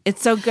thing.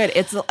 It's so good.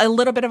 It's a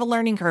little bit of a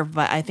learning curve,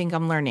 but I think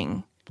I'm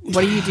learning.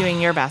 What are you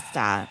doing your best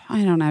at?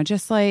 I don't know.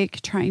 Just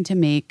like trying to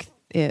make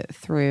it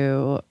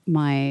through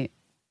my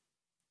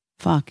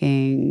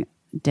fucking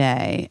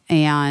day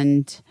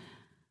and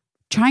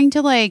trying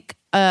to like,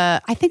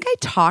 I think I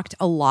talked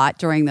a lot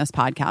during this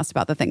podcast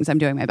about the things I'm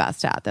doing my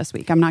best at this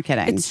week. I'm not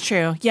kidding. It's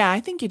true. Yeah, I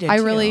think you did.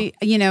 Really,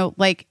 you know,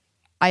 like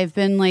I've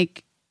been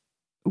like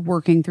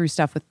working through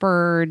stuff with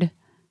Bird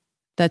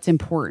that's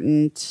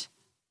important.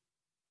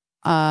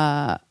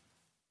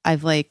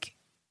 I've like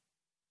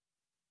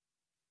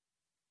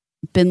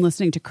been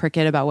listening to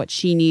Cricket about what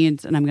she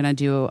needs, and I'm gonna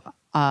do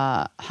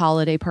a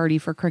holiday party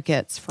for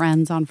Cricket's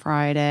friends on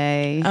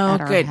Friday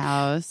at our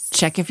house.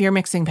 Check if your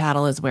mixing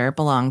paddle is where it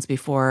belongs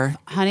before.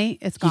 Honey,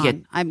 it's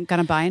gone. I'm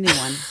gonna buy a new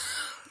one.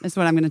 Is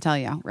what I'm gonna tell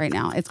you right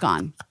now. It's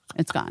gone.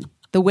 It's gone.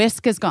 The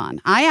whisk is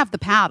gone. I have the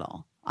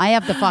paddle. I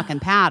have the fucking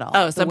paddle.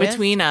 Oh, so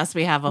between us,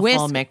 we have a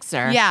full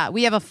mixer. Yeah,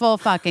 we have a full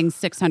fucking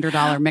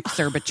 $600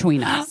 mixer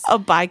between us. A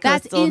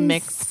bi-coastal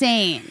mix. That's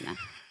insane.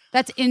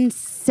 That's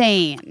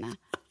insane.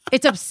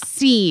 It's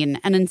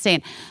obscene and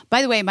insane.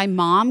 By the way, my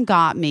mom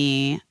got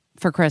me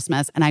for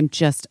Christmas, and I'm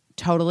just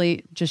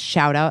totally just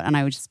shout out, and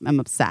I'm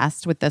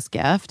obsessed with this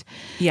gift.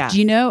 Yeah. Do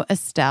you know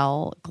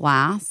Estelle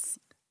Glass?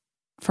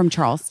 From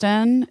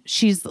Charleston.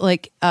 She's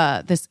like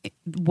this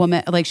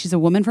woman, like she's a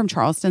woman from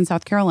Charleston,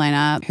 South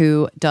Carolina,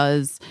 who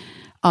does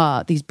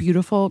these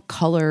beautiful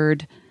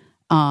colored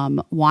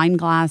wine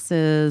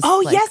glasses.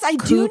 Oh, yes, I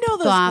do know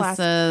those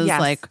glasses. Yes.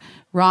 Like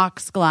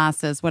rocks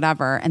glasses,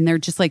 whatever. And they're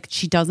just like,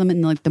 she does them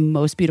in like the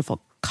most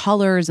beautiful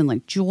colors and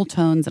like jewel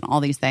tones and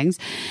all these things.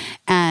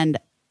 And,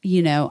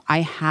 you know,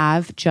 I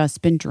have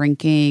just been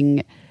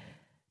drinking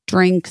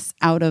drinks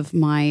out of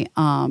my,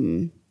 I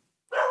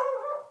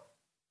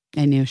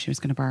knew she was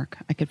going to bark.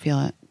 I could feel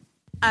it.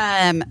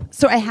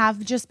 So I have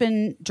just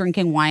been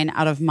drinking wine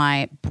out of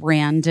my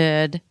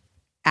branded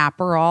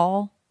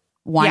Aperol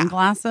wine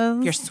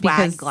glasses. Your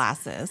swag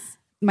glasses.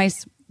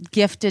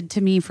 Gifted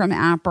to me from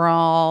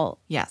Aperol.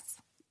 Yes.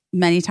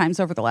 Many times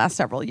over the last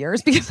several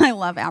years because I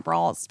love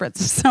Aperol spritz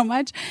so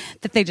much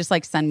that they just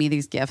like send me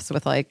these gifts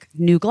with like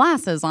new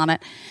glasses on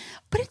it.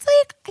 But it's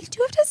like, I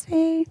do have to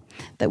say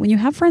that when you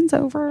have friends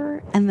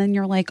over and then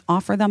you're like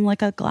offer them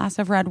like a glass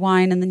of red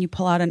wine and then you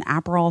pull out an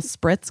Aperol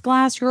spritz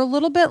glass, you're a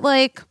little bit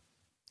like,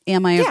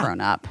 am I a grown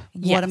up?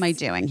 Yes. What am I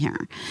doing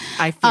here?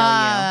 I feel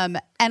you.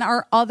 And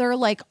our other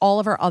like all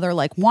of our other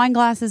like wine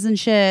glasses and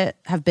shit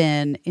have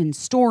been in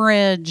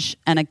storage.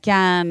 And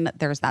again,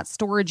 there's that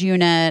storage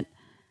unit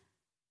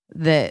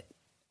that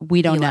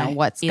we don't know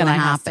what's going to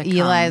happen.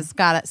 Eli's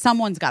got to,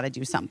 someone's got to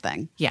do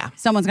something. Yeah.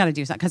 Someone's got to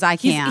do something because I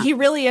can't. He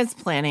really is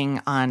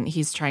planning on,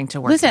 he's trying to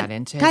work that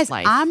into his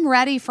life. I'm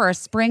ready for a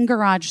spring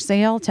garage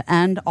sale to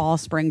end all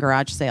spring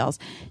garage sales.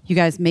 You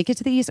guys make it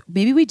to the East.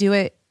 Maybe we do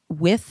it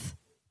with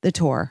the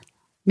tour.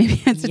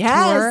 Maybe it's a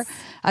tour,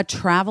 a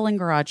traveling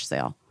garage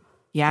sale.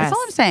 Yes. That's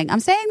all I'm saying. I'm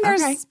saying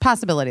there's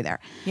possibility there.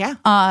 Yeah.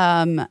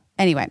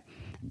 Anyway,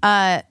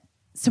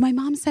 so my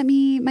mom sent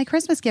me my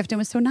Christmas gift and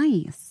it was so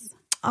nice.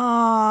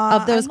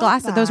 Of those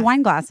glasses, those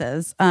wine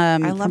glasses. I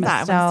love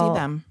that. I want to see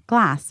them.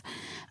 Glass.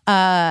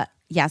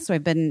 So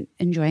I've been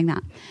enjoying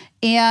that.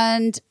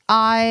 And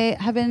I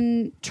have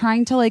been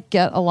trying to like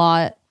get a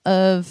lot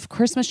of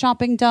Christmas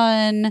shopping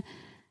done,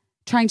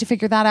 trying to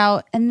figure that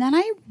out. And then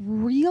I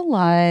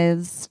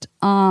realized,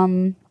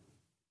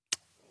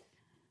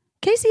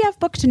 Casey, I've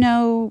booked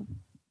no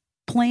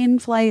plane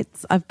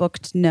flights. I've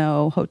booked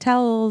no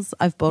hotels.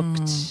 I've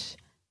booked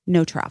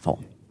no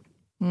travel.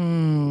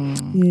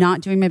 Not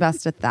doing my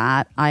best at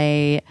that.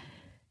 I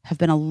have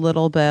been a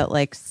little bit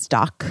like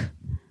stuck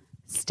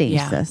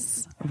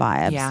stasis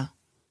vibes. Yeah.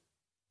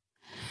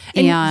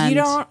 And you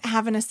don't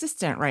have an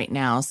assistant right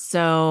now.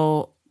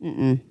 So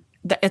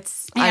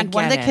it's, and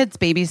one of the kids'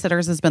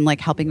 babysitters has been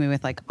like helping me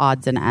with like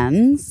odds and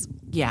ends.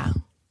 Yeah.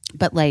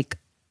 But like,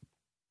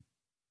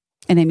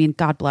 and I mean,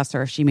 God bless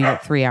her if she made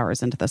it 3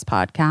 hours into this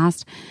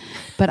podcast.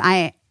 But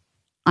I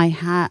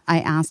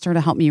asked her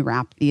to help me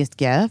wrap these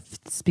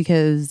gifts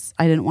because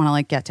I didn't want to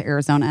like get to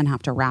Arizona and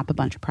have to wrap a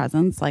bunch of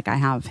presents like I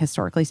have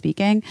historically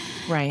speaking.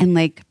 Right. And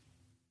like,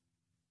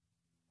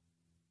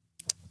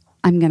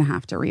 I'm going to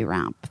have to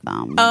rewrap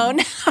them. Oh,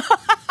 no.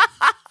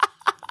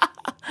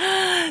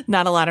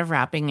 Not a lot of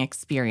wrapping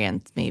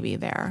experience maybe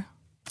there.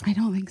 I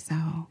don't think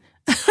so.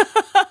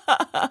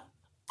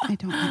 I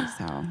don't think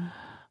so.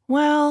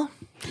 Well,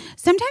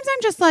 sometimes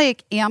I'm just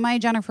like, am I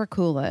Jennifer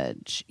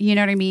Coolidge? You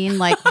know what I mean?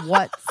 Like,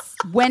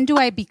 when do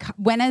I become,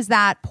 when is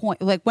that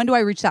point? Like, when do I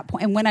reach that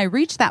point? And when I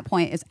reach that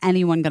point, is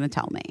anyone going to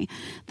tell me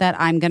that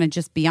I'm going to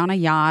just be on a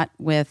yacht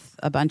with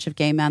a bunch of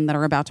gay men that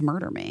are about to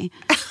murder me?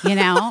 You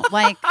know,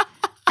 like,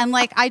 and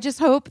like, I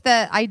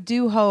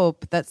do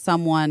hope that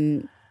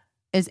someone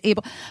is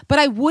able, but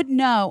I would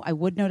know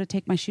to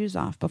take my shoes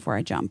off before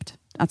I jumped.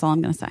 That's all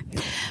I'm going to say.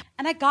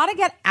 And I got to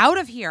get out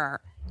of here.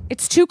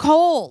 It's too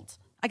cold.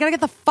 I got to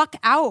get the fuck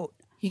out.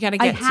 You got to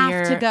get to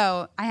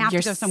I have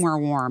to go somewhere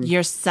warm.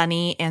 Your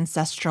sunny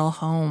ancestral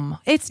home.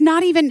 It's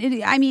not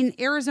even, I mean,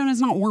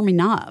 Arizona's not warm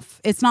enough.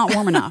 It's not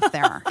warm enough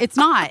there. It's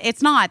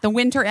not. The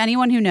winter,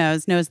 anyone who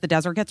knows the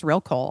desert gets real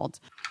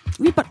cold.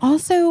 But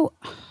also,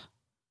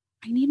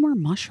 I need more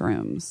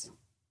mushrooms.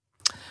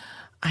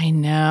 I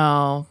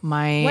know.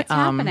 What's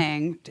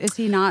happening? Is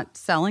he not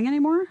selling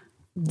anymore?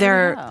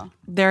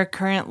 They're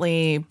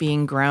currently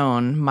being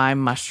grown, my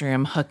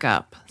mushroom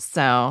hookup.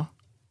 So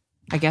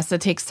I guess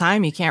it takes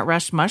time. You can't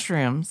rush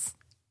mushrooms.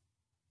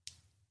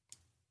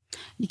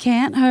 You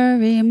can't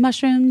hurry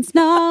mushrooms.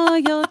 No,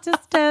 you'll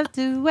just have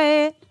to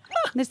wait.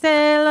 They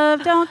say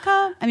love don't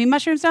come. I mean,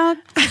 mushrooms don't.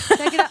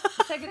 Check it out.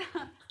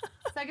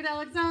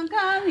 Psychedelics don't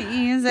come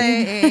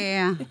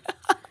easy.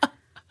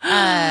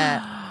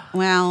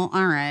 Well,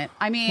 all right.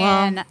 I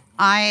mean,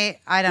 I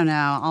don't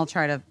know. I'll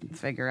try to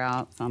figure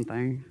out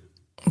something.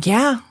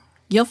 Yeah,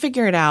 you'll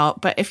figure it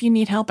out. But if you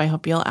need help, I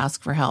hope you'll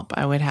ask for help.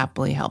 I would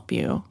happily help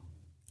you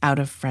out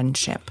of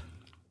friendship.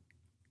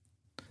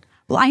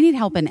 Well, I need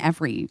help in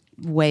every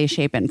way,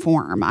 shape, and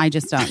form. I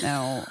just don't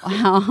know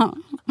how.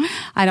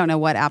 I don't know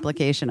what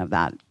application of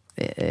that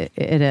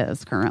it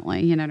is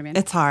currently. You know what I mean?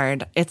 It's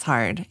hard. It's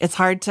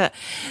hard to,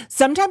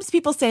 sometimes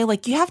people say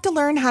like, you have to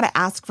learn how to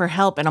ask for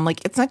help. And I'm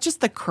like, it's not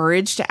just the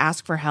courage to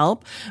ask for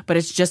help, but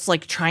it's just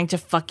like trying to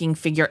fucking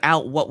figure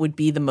out what would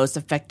be the most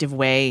effective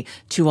way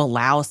to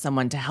allow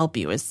someone to help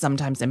you is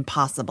sometimes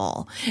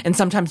impossible. And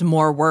sometimes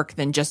more work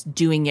than just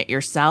doing it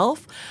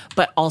yourself.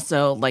 But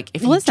also like,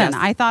 if you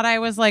I thought I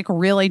was like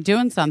really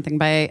doing something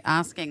by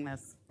asking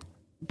this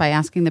by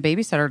asking the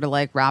babysitter to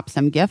like wrap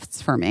some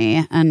gifts for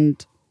me.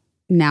 And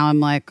now I'm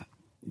like,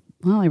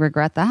 well, I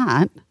regret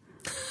that.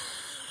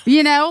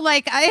 You know,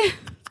 like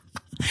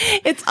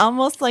it's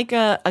almost like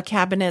a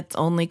cabinet's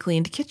only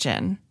cleaned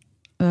kitchen.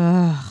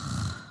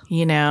 Ugh.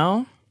 You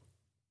know?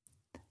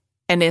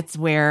 And it's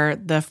where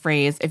the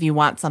phrase, if you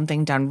want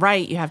something done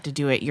right, you have to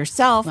do it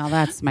yourself. Well,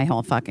 that's my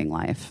whole fucking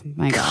life.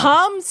 My God.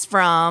 Comes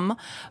from,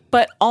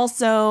 but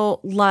also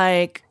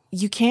like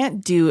you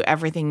can't do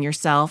everything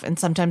yourself. And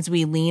sometimes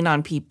we lean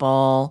on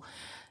people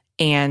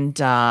and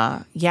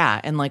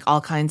and like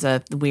all kinds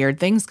of weird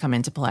things come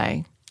into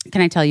play.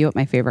 Can I tell you what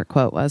my favorite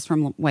quote was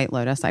from White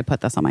Lotus? I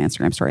put this on my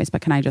Instagram stories,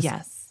 but can I just,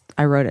 yes.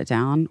 I wrote it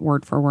down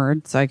word for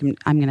word. So I'm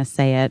going to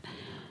say it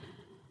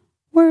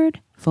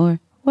word for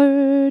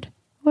word.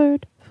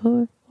 Word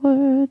for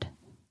word.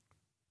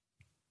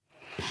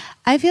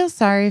 I feel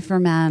sorry for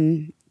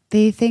men.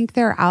 They think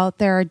they're out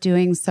there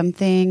doing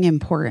something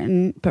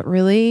important, but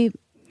really,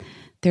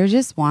 they're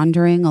just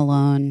wandering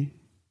alone.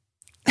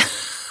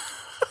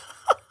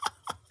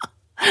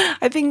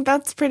 I think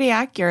that's pretty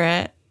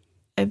accurate.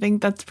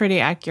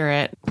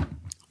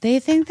 They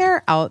think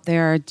they're out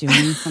there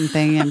doing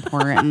something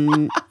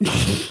important.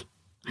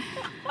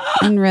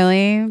 And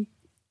really,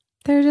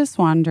 they're just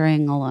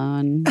wandering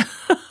alone.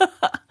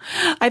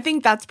 I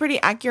think that's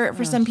pretty accurate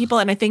for some people.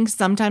 And I think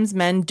sometimes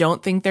men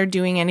don't think they're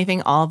doing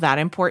anything all that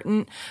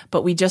important,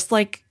 but we just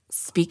like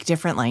speak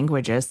different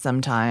languages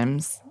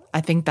sometimes. I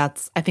think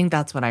that's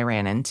what I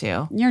ran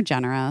into. You're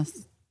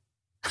generous.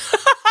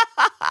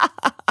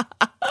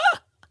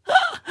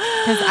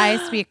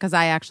 Because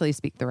I actually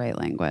speak the right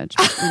language.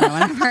 But, you know,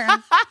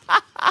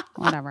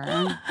 whatever.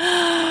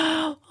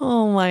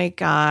 Oh my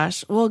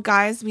gosh. Well,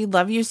 guys, we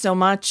love you so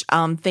much.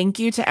 Thank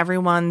you to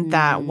everyone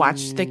that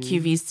watched the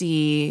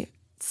QVC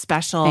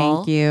special.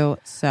 Thank you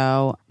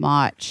so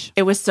much.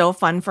 It was so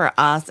fun for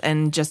us,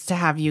 and just to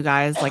have you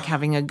guys like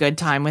having a good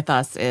time with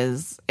us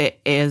is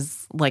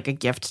like a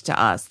gift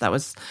to us. That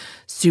was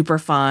super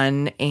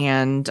fun,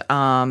 and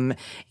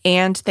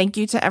thank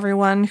you to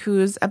everyone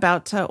who's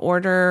about to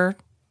order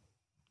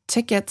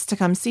tickets to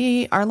come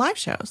see our live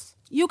shows.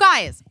 You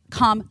guys,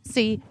 come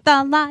see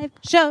the live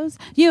shows.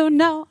 You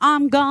know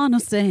I'm gonna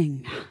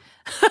sing.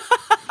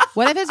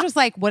 What if it's just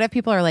like, what if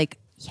people are like,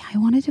 yeah, I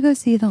wanted to go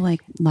see the like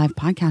live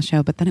podcast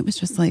show, but then it was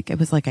just like, it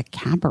was like a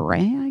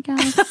cabaret, I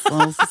guess. So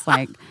it was just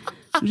like,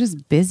 I was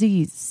just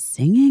busy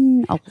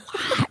singing a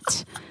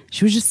lot.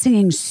 She was just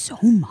singing so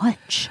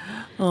much.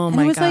 Oh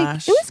my gosh.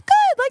 Like, it was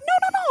good. Like,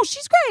 no,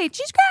 she's great.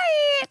 She's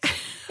great.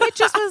 It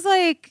just was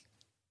like,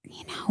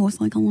 you know, it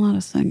was like a lot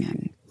of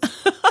singing.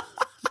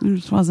 It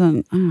just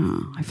wasn't, I don't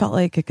know. I felt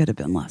like it could have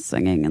been less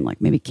singing, and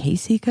like maybe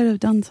Casey could have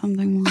done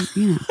something more,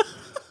 you know.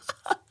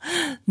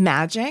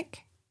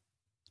 Magic?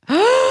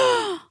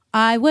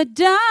 I would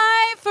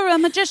die for a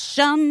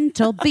magician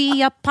to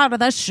be a part of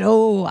the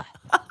show.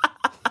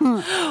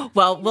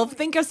 Well, we'll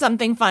think of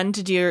something fun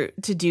to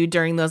do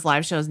during those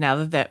live shows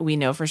now that we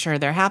know for sure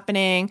they're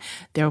happening.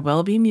 There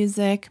will be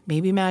music,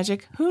 maybe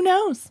magic. Who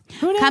knows?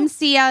 Come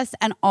see us.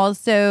 And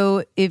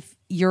also, if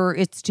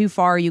it's too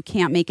far, you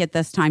can't make it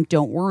this time,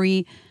 don't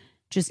worry.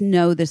 Just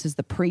know this is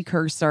the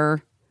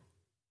precursor.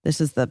 I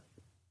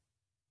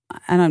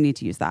don't need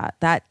to use that.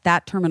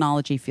 That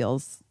terminology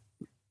feels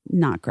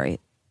not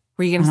great.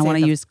 Were you going to say? I want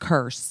to use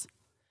curse.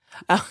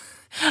 Oh,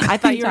 I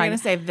thought you were going to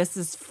say this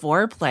is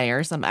foreplay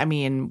or something. I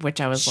mean,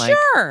 which I was like,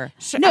 sure.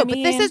 No, but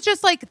this is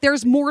just like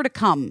there's more to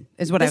come,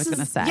 is what I was going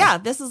to say. Yeah,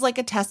 this is like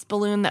a test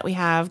balloon that we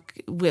have,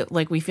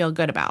 like we feel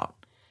good about.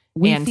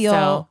 We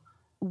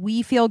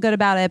feel good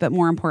about it, but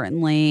more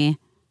importantly,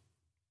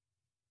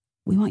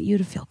 we want you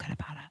to feel good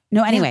about it.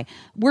 No, anyway,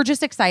 we're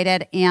just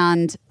excited,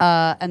 and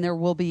there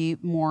will be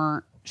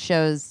more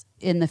shows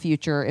in the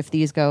future if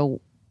these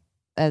go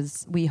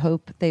as we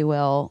hope they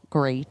will.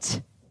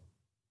 Great.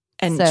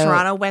 And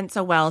Toronto went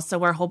so well, so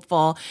we're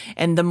hopeful.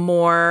 And the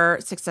more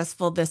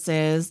successful this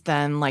is,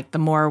 then like the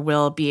more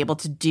we'll be able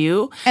to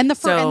do, and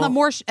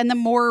the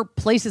more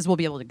places we'll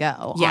be able to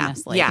go.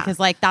 Honestly, because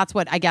like that's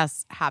what I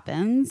guess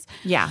happens.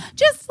 Yeah,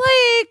 just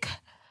like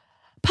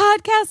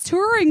podcast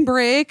touring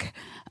break.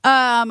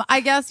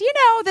 I guess, you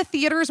know, the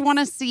theaters want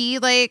to see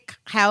like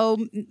how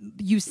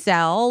you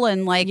sell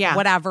and like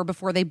whatever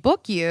before they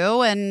book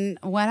you and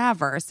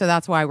whatever. So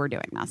that's why we're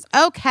doing this.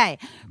 Okay,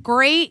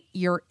 great.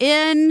 You're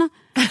in.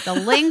 The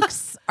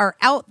links are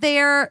out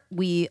there.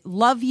 We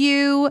love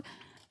you.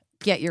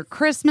 Get your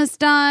Christmas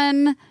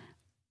done.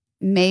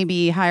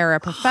 Maybe hire a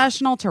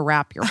professional to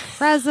wrap your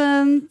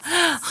presents.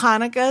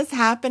 Hanukkah's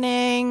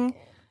happening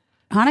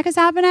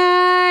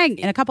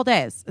in a couple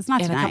days. It's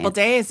not tonight. In a couple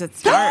days it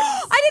starts.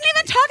 I didn't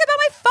even talk about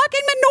my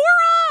fucking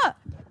menorah.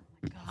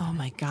 Oh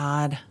my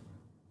God.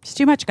 It's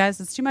too much, guys.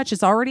 It's too much.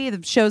 It's already,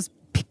 the show's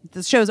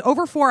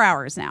over 4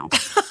 hours now.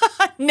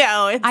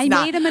 No, it's not. I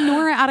made a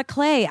menorah out of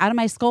clay, out of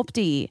my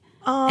Sculpey.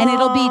 And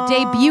it'll be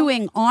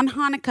debuting on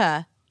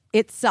Hanukkah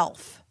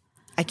itself.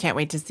 I can't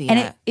wait to see it. And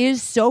it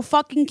is so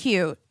fucking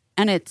cute.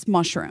 And it's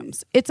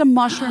mushrooms. It's a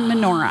mushroom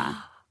menorah.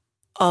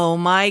 Oh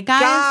my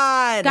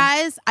God.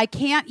 Guys, I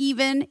can't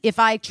even, if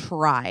I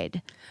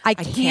tried, I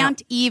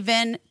can't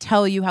even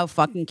tell you how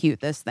fucking cute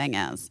this thing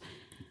is.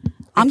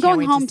 I'm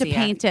going home to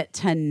paint it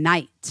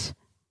tonight.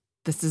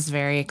 This is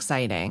very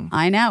exciting.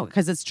 I know,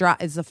 because it's dry.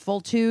 It's a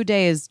full 2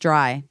 days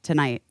dry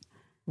tonight.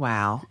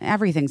 Wow.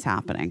 Everything's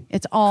happening.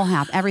 It's all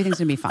happening. Everything's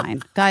going to be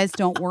fine. Guys,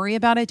 don't worry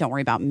about it. Don't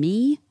worry about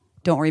me.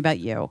 Don't worry about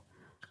you.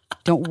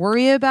 Don't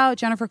worry about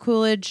Jennifer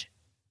Coolidge,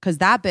 because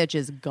that bitch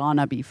is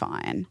gonna be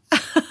fine.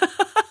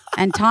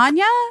 And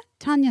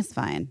Tanya's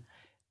fine.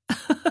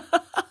 And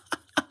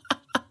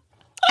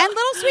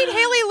little sweet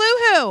Haley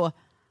Luhu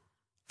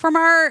from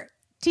our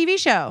TV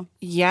show.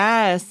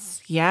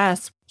 Yes.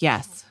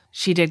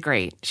 She did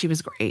great. She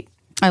was great.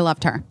 I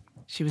loved her.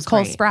 She was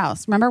Cole great.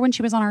 Sprouse. Remember when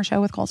she was on our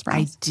show with Cole Sprouse?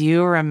 I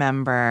do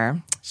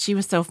remember. She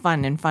was so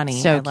fun and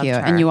funny. So cute.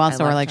 And you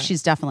also were like,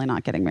 she's definitely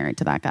not getting married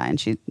to that guy. And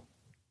she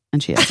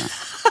isn't.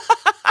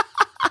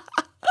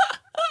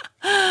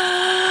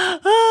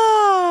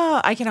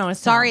 I can always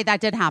Sorry, that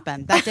did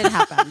happen.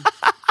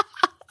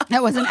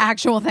 That was an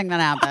actual thing that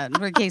happened.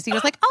 Where Casey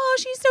was like, oh,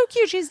 she's so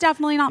cute. She's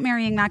definitely not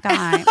marrying that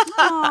guy.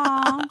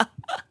 Aww.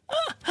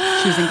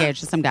 She's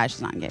engaged to some guy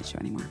she's not engaged to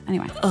anymore.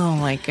 Anyway. Oh,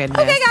 my goodness.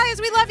 Okay,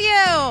 guys, we love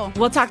you.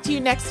 We'll talk to you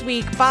next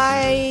week.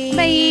 Bye.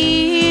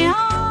 Bye.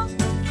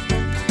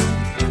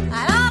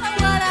 I don't know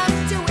what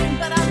I'm doing,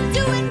 but I'm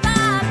doing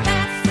my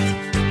best.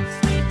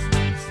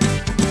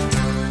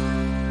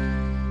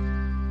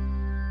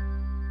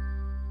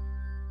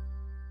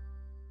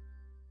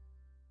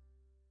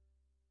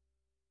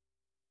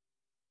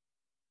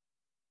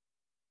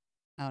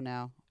 Oh,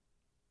 no.